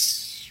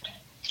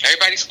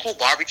 Everybody's cool,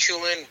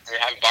 barbecuing. They're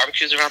having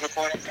barbecues around the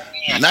corner.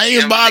 Not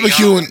even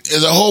barbecuing.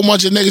 There's a whole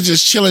bunch of niggas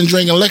just chilling,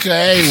 drinking liquor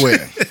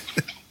everywhere.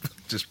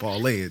 Just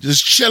parlaying.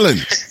 Just chilling.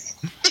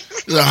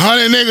 There's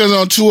 100 niggas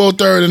on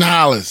 203rd and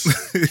Hollis.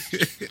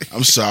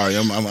 I'm sorry.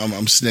 I'm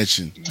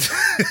snitching.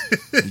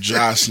 I'm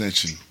dry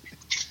snitching.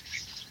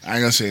 I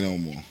ain't gonna say no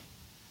more.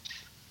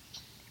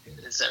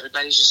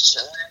 Everybody's just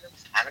chilling,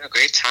 having a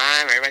great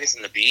time. Everybody's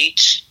on the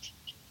beach.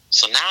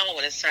 So now,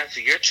 when it's time for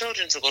your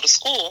children to go to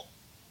school,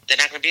 they're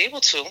not going to be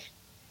able to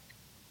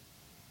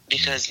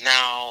because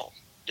now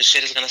the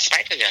shit is going to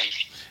spike again.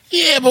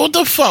 Yeah, but what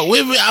the fuck?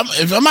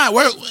 If I'm at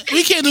work,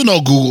 we can't do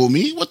no Google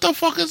Me. What the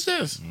fuck is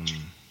this?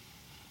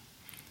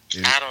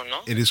 I don't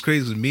know. It is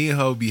crazy. Me and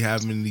her be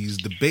having these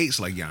debates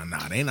like,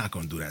 nah, they're not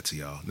going to do that to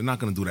y'all. They're not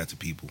going to do that to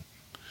people.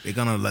 They're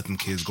going to let them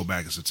kids go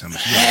back in September.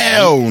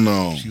 Hell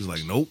no. She's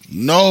like, nope.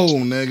 No,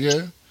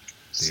 nigga.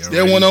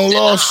 They want no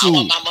lawsuit. I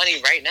want my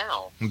money right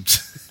now.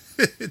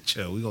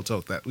 Chill, we gonna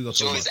talk that. We gonna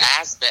talk. Always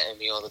ass betting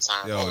me all the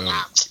time. Yo.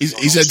 He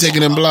said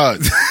taking in blood.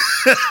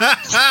 What?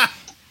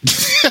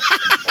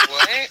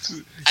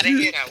 I didn't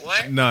hear that.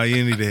 What? No, you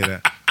didn't need to hear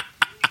that.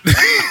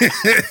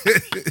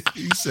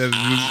 He said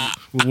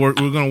we're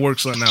gonna work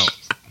something out.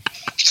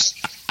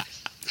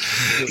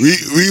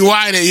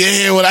 Rewind it. You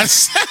hear what I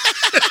said?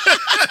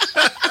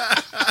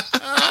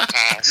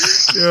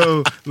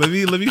 Yo, let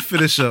me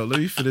finish up.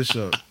 We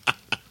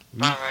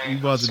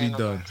about to be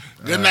done.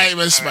 Good night,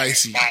 Miss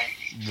Spicy.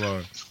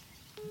 Bro.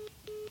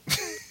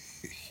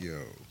 Yo.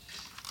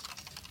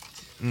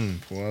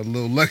 For a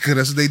little liquor,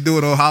 that's what they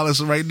doing on Hollis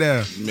right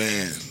now.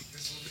 Man.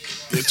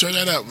 Yeah, turn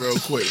that up real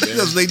quick, man.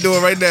 That's what they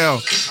doing right now.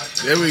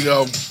 There we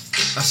go.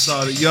 I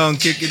saw the young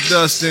kicking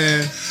dust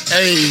in.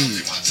 Hey.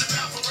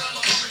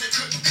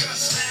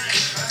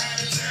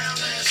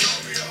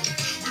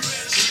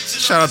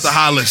 Shout out to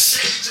Hollis.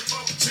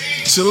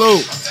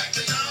 Salute.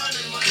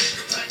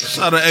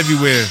 Shout out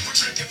everywhere.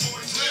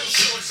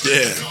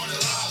 Yeah.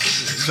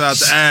 Shout out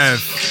to Av.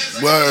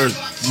 Word.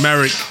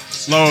 Merrick.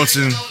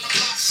 Lawrenson.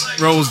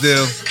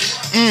 Rosedale.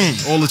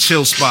 All the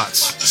chill spots.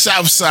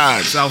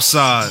 Southside.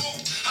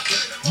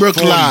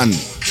 Brooklyn.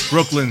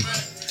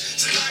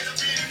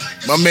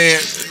 My man,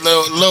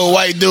 little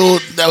white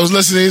dude that was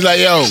listening, he's like,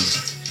 yo.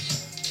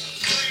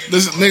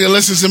 Nigga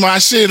listens to my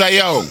shit, like,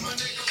 yo.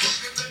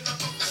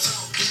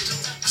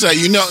 So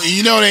you know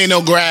there ain't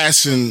no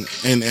grass in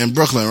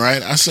Brooklyn,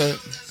 right? I said,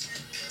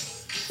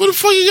 where the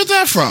fuck you get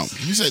that from?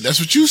 He said, that's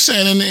what you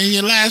said in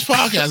your last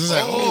podcast. I was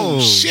like, oh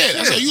shit.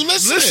 I said, you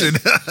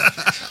listening?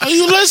 Are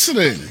you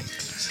listening?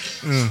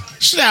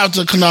 Shout out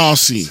to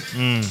Canarsie.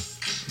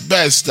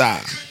 Bed-Stuy.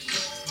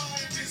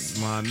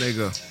 My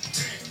nigga.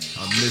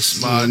 I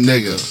miss my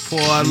nigga.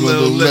 Pour out a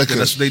little liquor.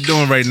 That's what they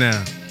doing right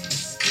now.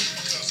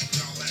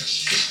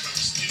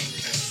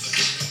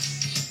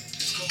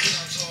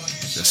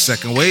 The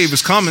second wave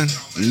is coming.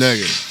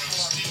 Nigga.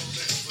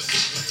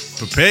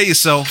 Prepare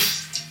yourself.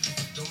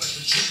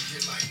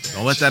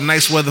 Don't let that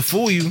nice weather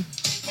fool you.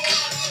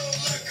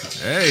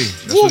 Hey,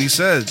 that's what he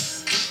said.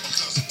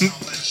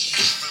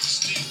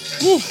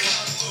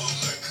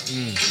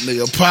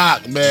 Nigga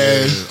Pac,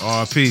 man.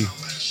 Yeah, RP.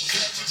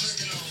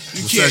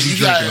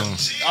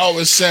 I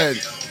always said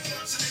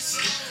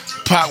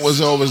Pac was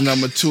always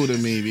number 2 to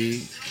me,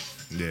 B.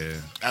 Yeah.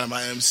 Out of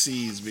my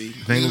MCs, B.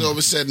 Thing Niggas with-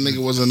 always said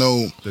nigga wasn't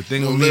no The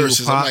thing no with me with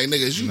lyricist. Pac, I'm like,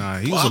 niggas, you nah,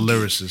 he was a bugging.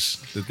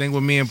 lyricist. The thing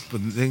with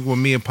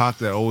me and Pac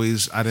that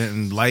always I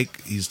didn't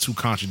like, he's too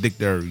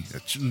contradictory.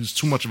 He's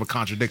too much of a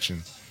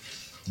contradiction.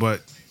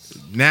 But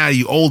now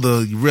you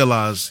older, you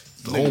realize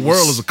the whole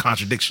world is a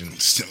contradiction.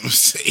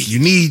 You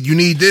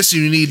need this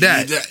and you need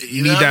that.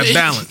 You need know what I that mean?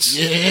 balance.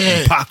 Yeah.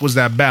 And Pac was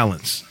that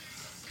balance.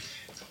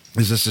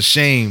 It's just a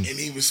shame. And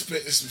he was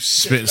spitting some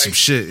shit. Spitting some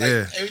shit, like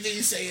yeah. Everything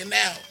he's saying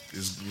now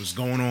What's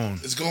going on?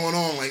 is going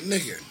on, like,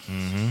 nigga.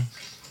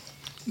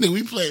 Mm-hmm. Nigga,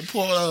 we play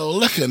pour a little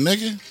liquor,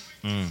 nigga.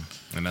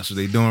 And that's what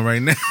they doing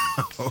right now.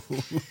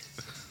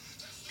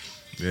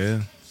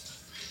 Yeah.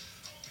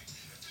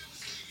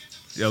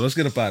 Yo, let's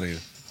get up out of here.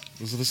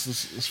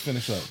 Let's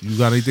finish up. You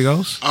got anything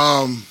else?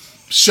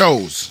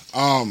 Shows.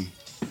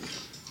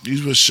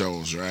 These were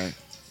shows, right?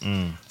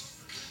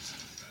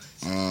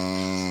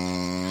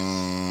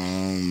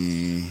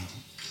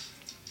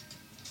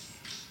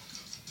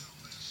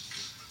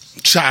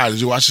 Shy,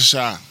 did you watch the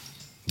Shy?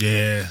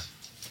 Yeah.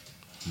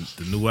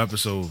 The new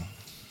episode.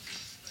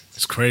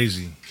 It's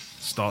crazy.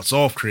 Starts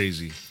off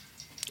crazy.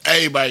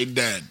 Everybody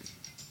dead.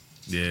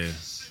 Yeah.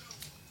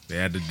 They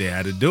had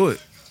to do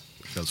it.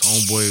 Because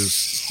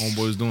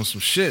homeboy was doing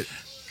some shit.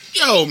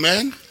 Yo,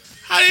 man.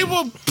 How they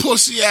want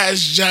pussy ass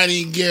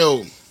Johnny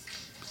Gill?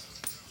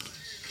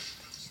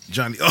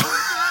 Johnny.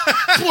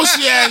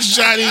 Pussy ass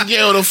Johnny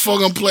Gill to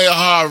fucking play a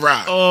hard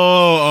rock.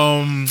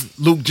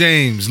 Luke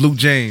James.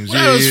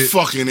 That was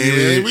fucking it,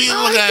 man. We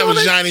Oh, look at it doing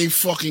with it. Johnny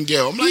fucking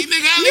Gill. I'm like,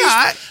 nigga,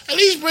 Yeah, at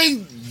least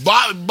bring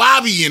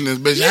Bobby in this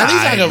bitch. Yeah,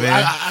 At least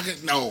man. I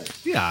could no.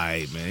 Yeah, all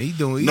right, man. He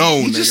doing.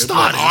 No, he nigga. just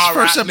started. All His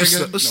first right,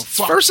 episode. nigga. His No,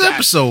 fuck first that.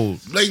 episode.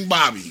 Blame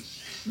Bobby.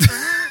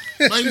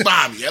 Blame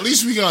Bobby. At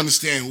least we can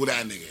understand who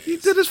that nigga is. He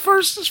did his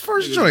first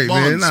Nigga, joint,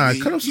 man. buns, Nah, B.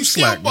 cut up some He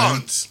still slack, man.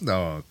 buns.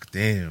 No,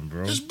 damn,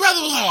 bro. His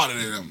brother was harder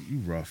than him. You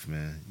rough,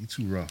 man. You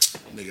too rough.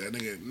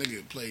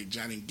 Nigga played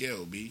Johnny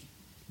Gill, B.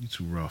 You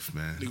too rough,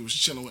 man. Nigga was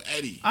chilling with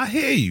Eddie. I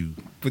hear you,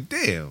 but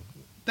damn,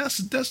 that's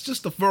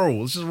just a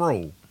roll. It's just a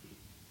roll.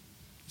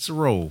 It's a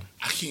roll.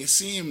 I can't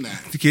see him now.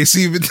 You can't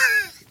see him doing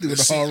I the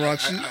see- hard rock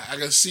I- shit. I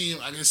can see him.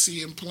 I can see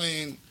him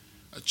playing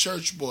a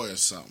church boy or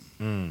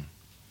something.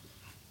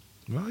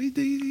 Well, he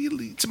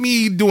to me,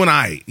 he doing all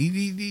right.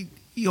 He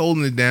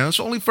holding it down. It's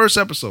only first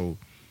episode.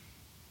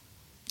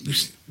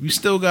 We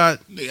still got.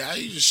 Nigga, how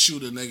you just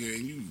shoot a nigga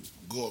and you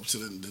go up to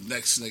the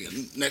next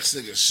nigga? Next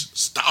nigga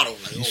startle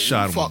like, He oh,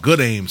 shot him fuck. with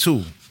good aim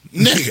too.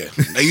 Nigga,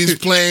 like he was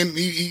playing.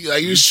 Like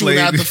he was shooting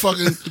played out the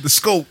fucking the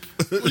scope.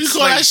 What do you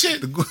call that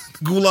shit? The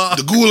gulag.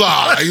 The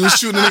gulag. Like he was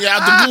shooting a nigga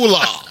out the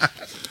gulag.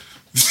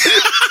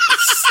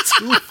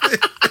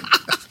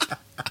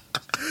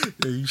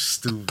 Yeah, you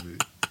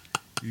stupid.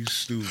 You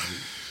stupid.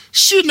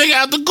 Shoot nigga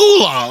out the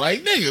gulag.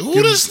 Like nigga,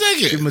 who this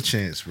nigga? Give him a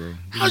chance, bro.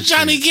 Give How him a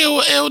Johnny chance. Gill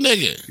a ill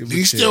nigga? Give him a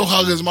He still chance,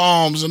 hug his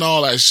moms and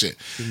all that shit.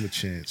 Give him a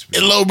chance,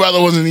 And man. little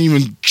brother wasn't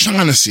even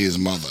trying to see his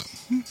mother.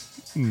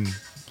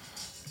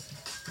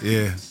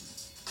 Yeah.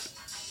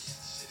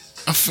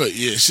 I feel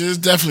shit is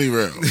definitely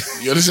real.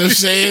 You understand what I'm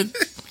saying?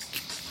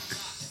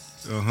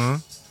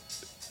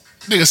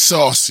 Nigga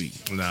saucy.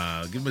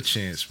 Nah, give him a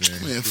chance, man. Man,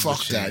 Give him a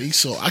fuck that. chance. He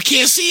saw. I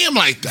can't see him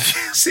like that.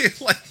 See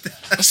it like that.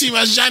 I see him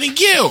as Johnny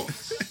Gill.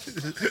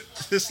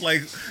 Just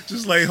like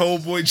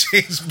homeboy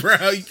James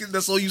Brown.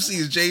 That's all you see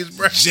is James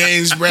Brown.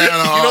 James Brown.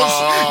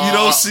 you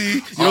don't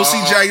see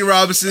Jackie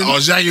Robinson. Oh,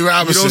 Jackie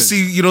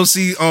Robinson. You don't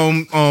see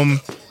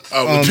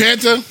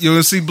Panther. You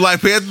don't see Black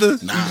Panther.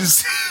 Nah. You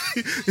just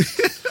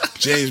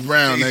James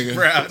Brown, James nigga.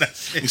 Brown.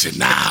 That's it. He said,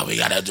 "Nah, we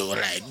gotta do it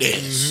like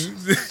this."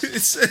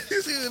 It's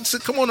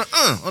come on the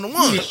one. On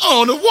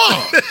the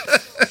wall,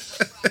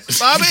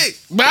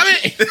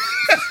 Bobby.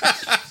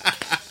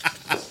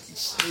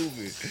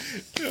 Stupid.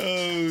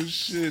 Oh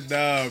shit,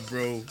 nah,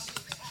 bro.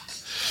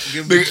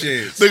 Give him a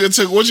chance. Nigga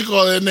took what you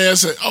call it in there and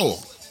said, "Oh,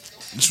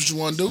 this what you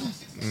want to do?"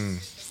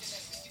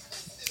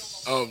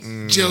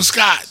 Jill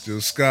Scott.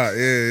 Jill Scott,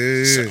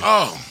 yeah. Said,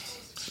 oh,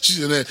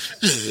 she's in there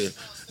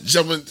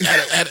jumping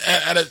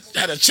at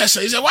a chest.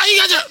 He said, "Why you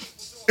got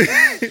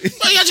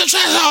your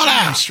chest all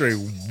out?" Straight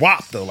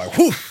whop though, like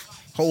whoo,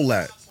 hold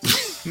that,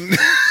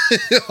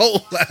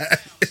 hold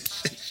that.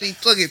 She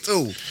took it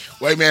too.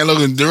 White man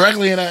looking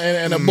directly in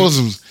her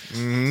bosoms.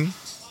 Mm-hmm.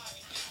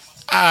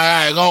 All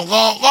right, go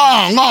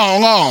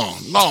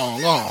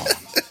on.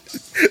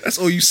 That's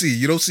all you see.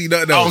 You don't see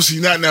nothing I don't else.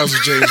 see nothing else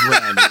with James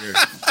Brown, nigga.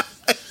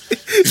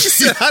 She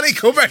said, how they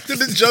go back to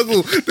the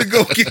jungle to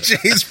go get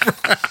James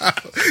Brown?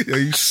 Yo,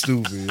 you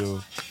stupid,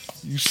 yo.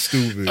 You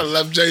stupid. I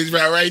left James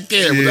Brown right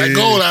there, but Yeah. that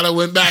goal I done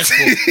went back for.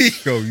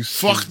 Yo, you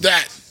Fuck stupid.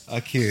 that. I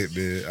can't,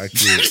 man. I Them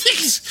can't.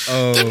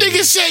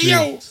 niggas say,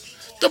 yo,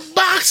 the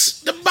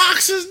box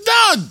is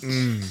done.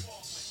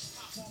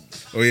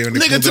 Oh yeah, when they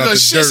Nigga pulled took out a the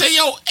shit, dirt. say,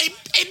 yo, hey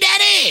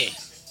daddy,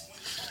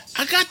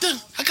 I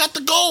got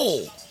the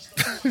goal.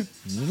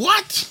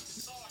 What?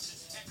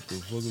 The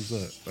fuck is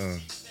that?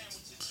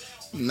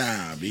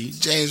 Nah, B.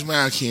 James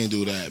Brown can't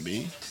do that,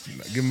 B.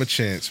 Give him a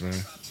chance, man.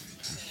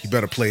 He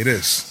better play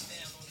this.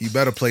 He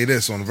better play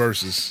this on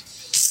Versus.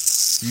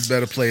 You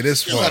better play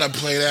this You part. gotta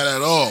play that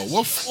at all.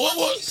 What?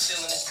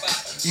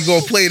 You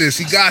gonna play this?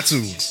 He got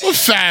to. What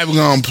Fab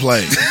gonna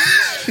play?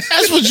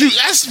 That's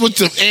what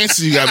the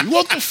answer you got.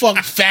 What the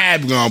fuck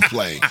Fab gonna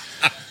play?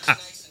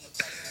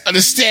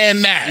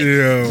 Understand that.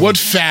 Yeah. What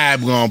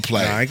Fab gonna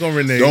play? Nah, I ain't gonna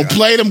renege. Don't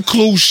play them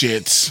Clue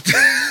shits.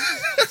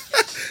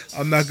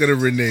 I'm not gonna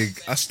renege.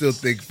 I still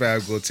think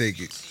Fab gonna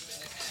take it.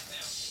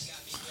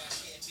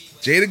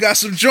 Jada got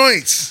some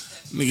joints.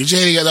 Nigga,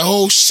 Jada got the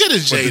whole shit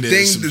of But Jada. the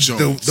thing, and some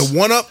joints. the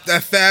one up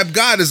that Fab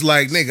got is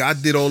like, nigga, I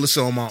did all this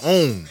on my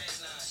own,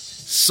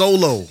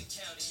 solo.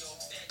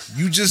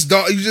 You just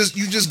got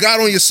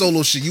on your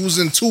solo shit. You was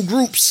in two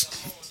groups.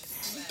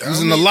 You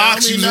was in the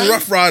Locks. You was in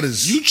Rough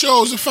Riders. You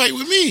chose to fight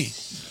with me.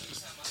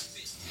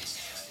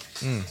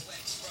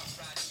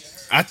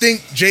 I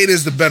think Jada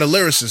is the better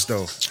lyricist,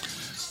 though,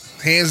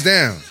 hands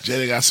down.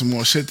 Jada got some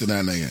more shit than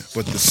that nigga.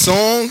 But the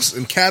songs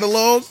and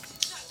catalog,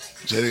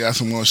 Jada got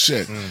some more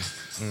shit.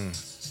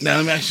 Now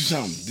let me ask you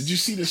something. Did you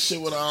see this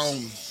shit with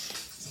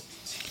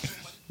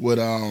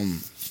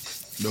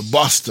the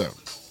Buster?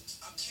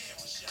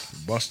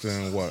 Buster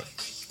and what?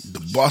 The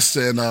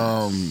Buster and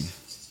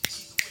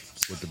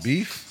With the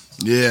beef?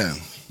 yeah.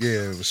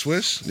 Yeah, with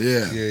Swiss?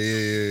 Yeah.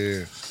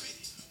 Yeah.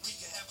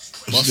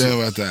 What you think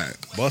about that?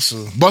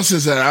 Buster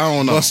said, I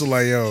don't know. Buster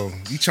like, yo,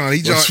 he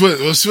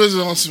Swizz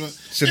on Swizz.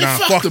 said, nah,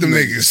 fuck them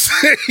niggas.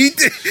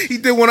 he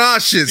did one of our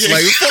shits. Yeah.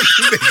 Like,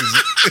 fuck them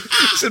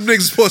niggas. Said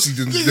niggas pussy.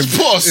 Niggas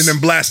puss. And then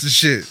blasted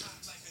shit.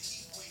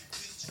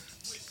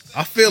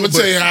 I feel I'ma it,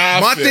 tell you how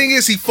I my feel. thing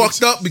is he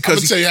fucked up I'm because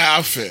gonna tell you how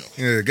I feel.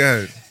 Yeah, go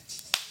ahead.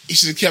 He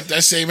should have kept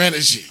that same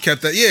energy.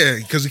 Kept that, yeah,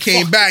 because he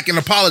came back and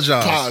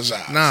apologized.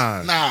 Apologize.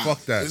 Nah,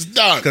 fuck that. It's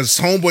done. Because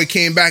homeboy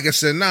came back and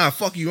said, nah,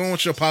 fuck you, I don't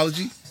want your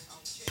apology,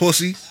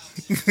 pussy.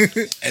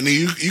 And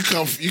then you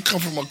come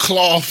from a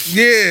cloth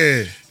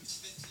Yeah.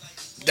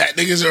 that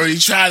niggas already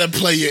tried to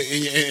play you,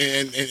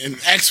 and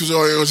X was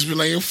already be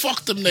like,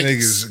 fuck them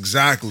niggas.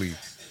 Exactly.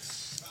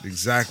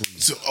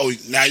 So,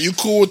 now you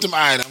cool with them? All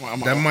right,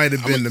 That might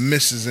have been the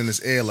misses in his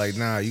air. Like,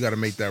 nah, you got to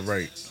make that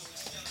right.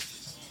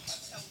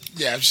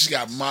 Yeah, she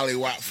got Molly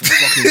Watt from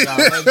fucking John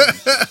Legend.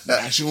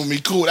 Nah, she won't be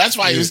cool. That's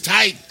why he was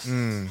tight.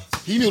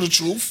 He knew the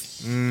truth.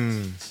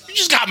 You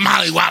just got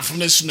Molly Watt from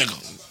this nigga.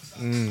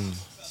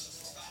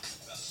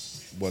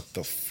 What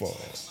the fuck?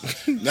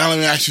 Now let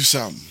me ask you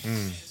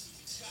something.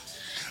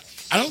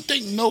 I don't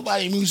think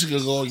nobody music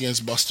will go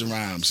against Busta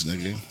Rhymes,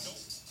 nigga.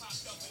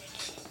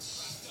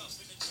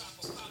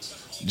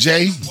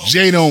 Jay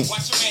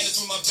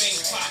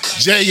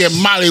get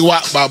Molly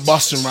Watt by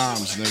Busta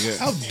Rhymes, nigga.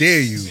 How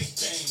dare you?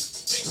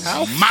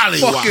 How Molly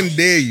fucking Watt.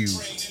 dare you?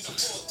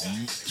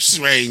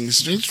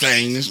 Swings,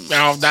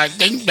 all that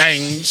ding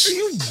bangs.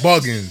 You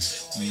bugging.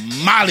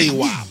 Molly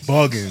Watt.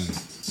 Bugging.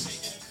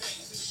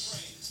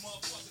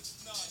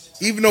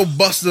 Even though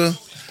Busta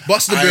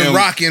been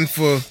rocking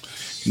for...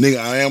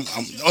 Nigga,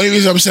 the only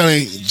reason I'm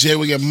saying Jay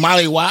would get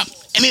Molly Watt.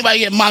 Anybody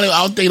get Molly Watt,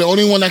 I don't think the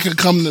only one that could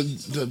come to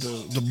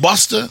the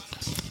Busta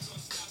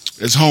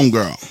is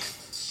Homegirl.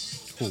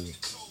 Who?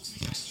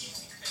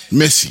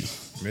 Missy.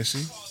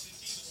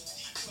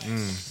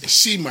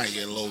 She might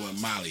get low with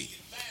Molly.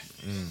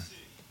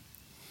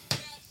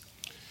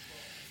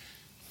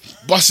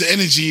 Busta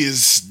energy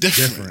is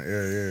different.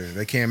 Yeah.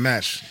 They can't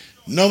match.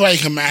 Nobody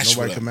can match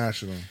Nobody with can her.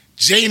 match with them.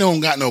 Jay don't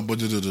got no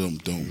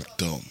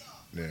dum.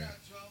 Yeah.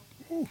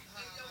 Ooh.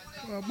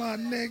 Oh, my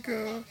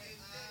nigga.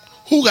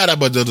 Who got a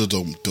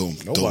dum?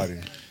 Nobody.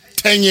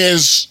 10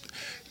 years.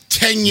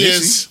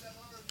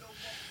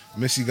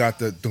 Missy got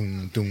the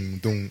doom.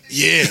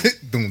 Yeah.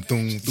 doom.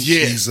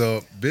 Yeah. Ease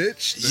up,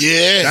 bitch.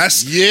 Yeah.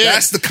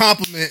 That's the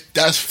compliment.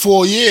 That's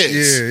 4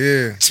 years.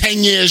 Yeah.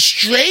 10 years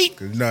straight.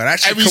 No, that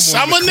shit Every come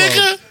summer, on the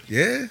club. nigga.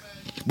 Yeah.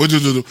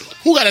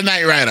 Who got a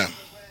Night Rider?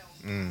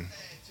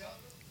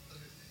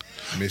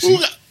 Missy. Who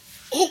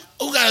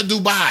got a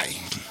Dubai?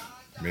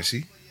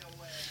 Missy.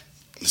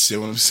 See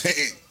what I'm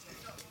saying?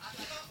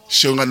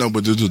 She don't got no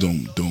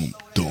dum.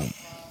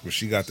 But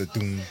she got the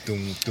doom.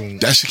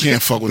 That she can't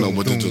fuck with no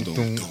dum.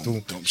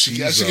 She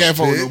can't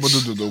fuck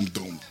with no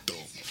dum.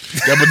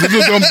 Yeah, but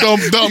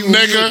dum,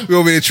 nigga. We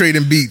over here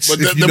trading beats. But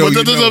If you know,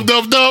 you know.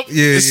 dum.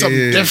 Yeah, It's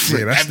something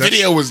different. Yeah, that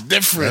video was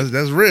different.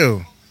 That's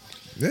real.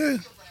 Yeah.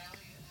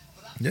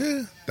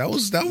 That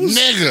was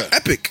Nigga.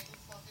 epic.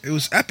 It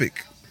was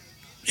epic.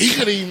 He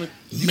could even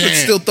You could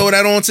still throw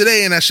that on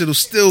today, and that shit will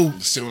still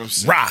see what I'm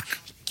saying? rock.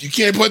 You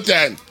can't put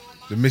that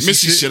The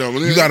Missy shit on.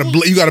 You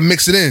gotta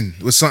mix it in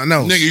with something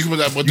else. Nigga, you can put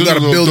that. You gotta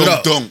build it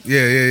up. Dum.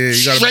 Yeah. You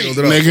gotta Straight, build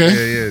it up.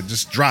 nigga. Yeah.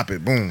 Just drop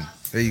it. Boom.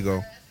 There you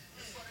go.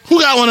 Who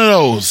got one of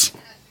those?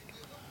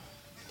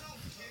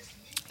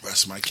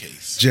 Rest my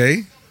case.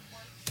 Jay,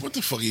 What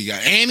the fuck you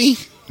got? Annie?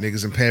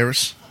 niggas in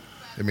Paris.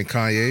 I mean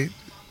Kanye.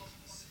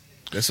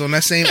 That's on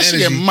that same That shit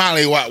energy. get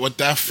Molly Watt with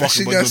that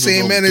fucking. shit got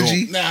same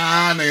energy.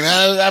 Nah,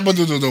 nigga, that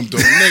nigga,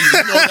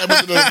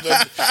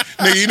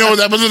 you know what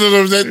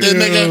that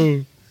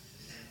nigga.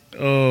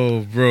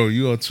 Oh, bro,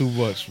 you are too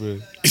much,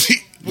 man.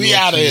 We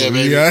out of here,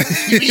 baby. We out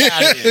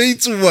of here. You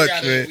too much, We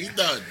outta here. man. We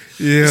done.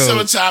 Yeah.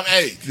 Summertime,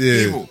 hey,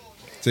 Yeah. people.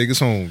 Take us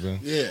home, man.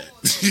 Yeah.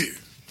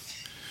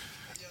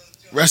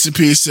 Rest in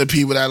peace to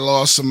people that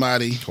lost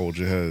somebody. Hold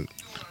your head.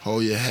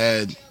 Hold your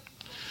head.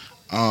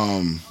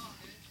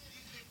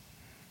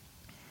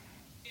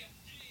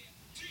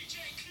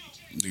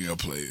 You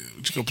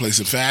gonna play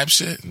some Fab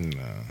shit?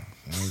 Nah,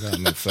 I ain't got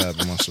no Fab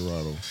in my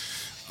Serato.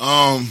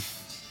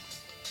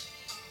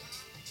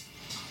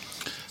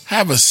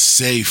 Have a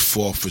safe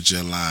 4th of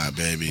July,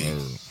 baby.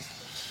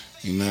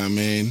 You know what I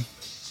mean?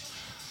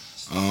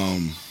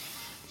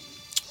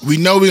 We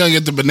know we're gonna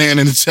get the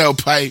banana in the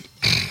tailpipe.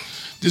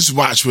 Just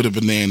watch where the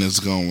banana's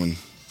going.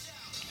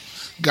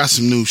 Got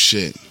some new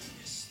shit.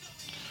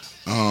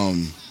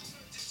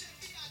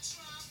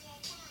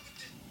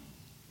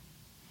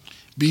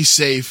 Be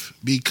safe,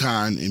 be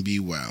kind, and be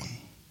well.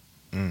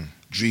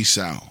 Dree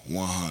South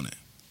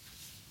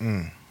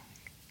 100.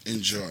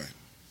 Enjoy.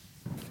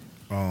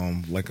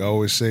 Like I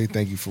always say,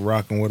 thank you for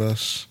rocking with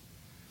us.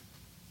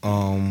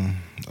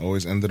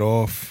 Always end it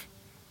off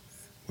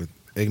with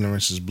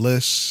ignorance is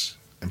bliss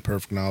and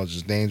perfect knowledge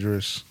is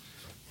dangerous,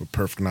 but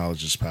perfect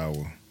knowledge is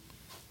power.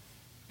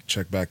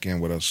 Check back in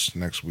with us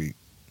next week.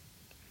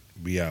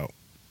 Be out.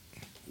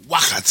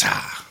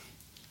 Wakata.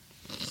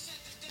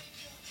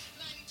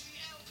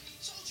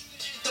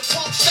 The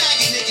punk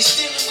faggot nigga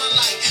stealing my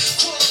life.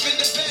 Caught up in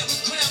the bed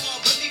with grandma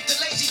beneath the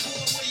lazy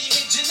board where you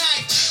hit your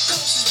knife.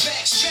 Coaches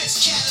back,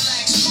 stretch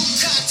Cadillacs, fruit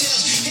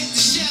cocktails, hit the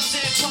shells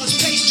and punch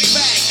pastry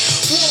bag.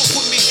 Walk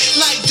with me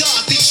like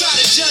Dorothy, try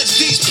to judge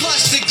these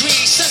plus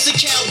degrees. Such a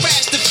cow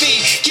rash to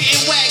feed,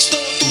 getting waxed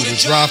all through the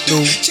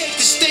drive-through. Take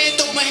the stand,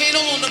 throw my hand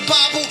on the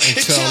Bible and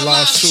tell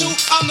lies true.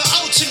 I'm the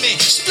ultimate,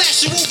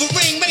 splash your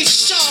Wolverine, Major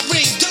Sean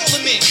ring,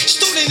 Dolomit,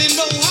 student and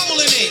no hole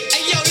in it.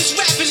 Hey yo, this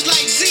rap is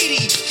like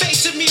ZD,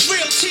 facing me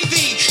real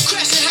TV,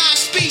 crashing high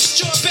speed,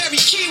 strawberry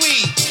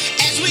kiwi.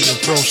 As we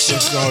approach the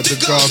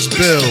God's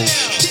bill.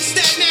 This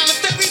that now the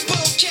ferry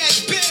boat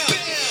catch bill.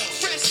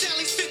 Fresh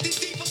Sally's 50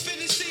 deep up in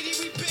the city,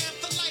 we banned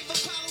for life.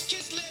 Apollo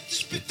kids live to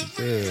spit the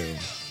real.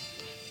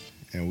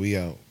 And we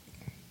out.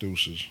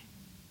 Deuces.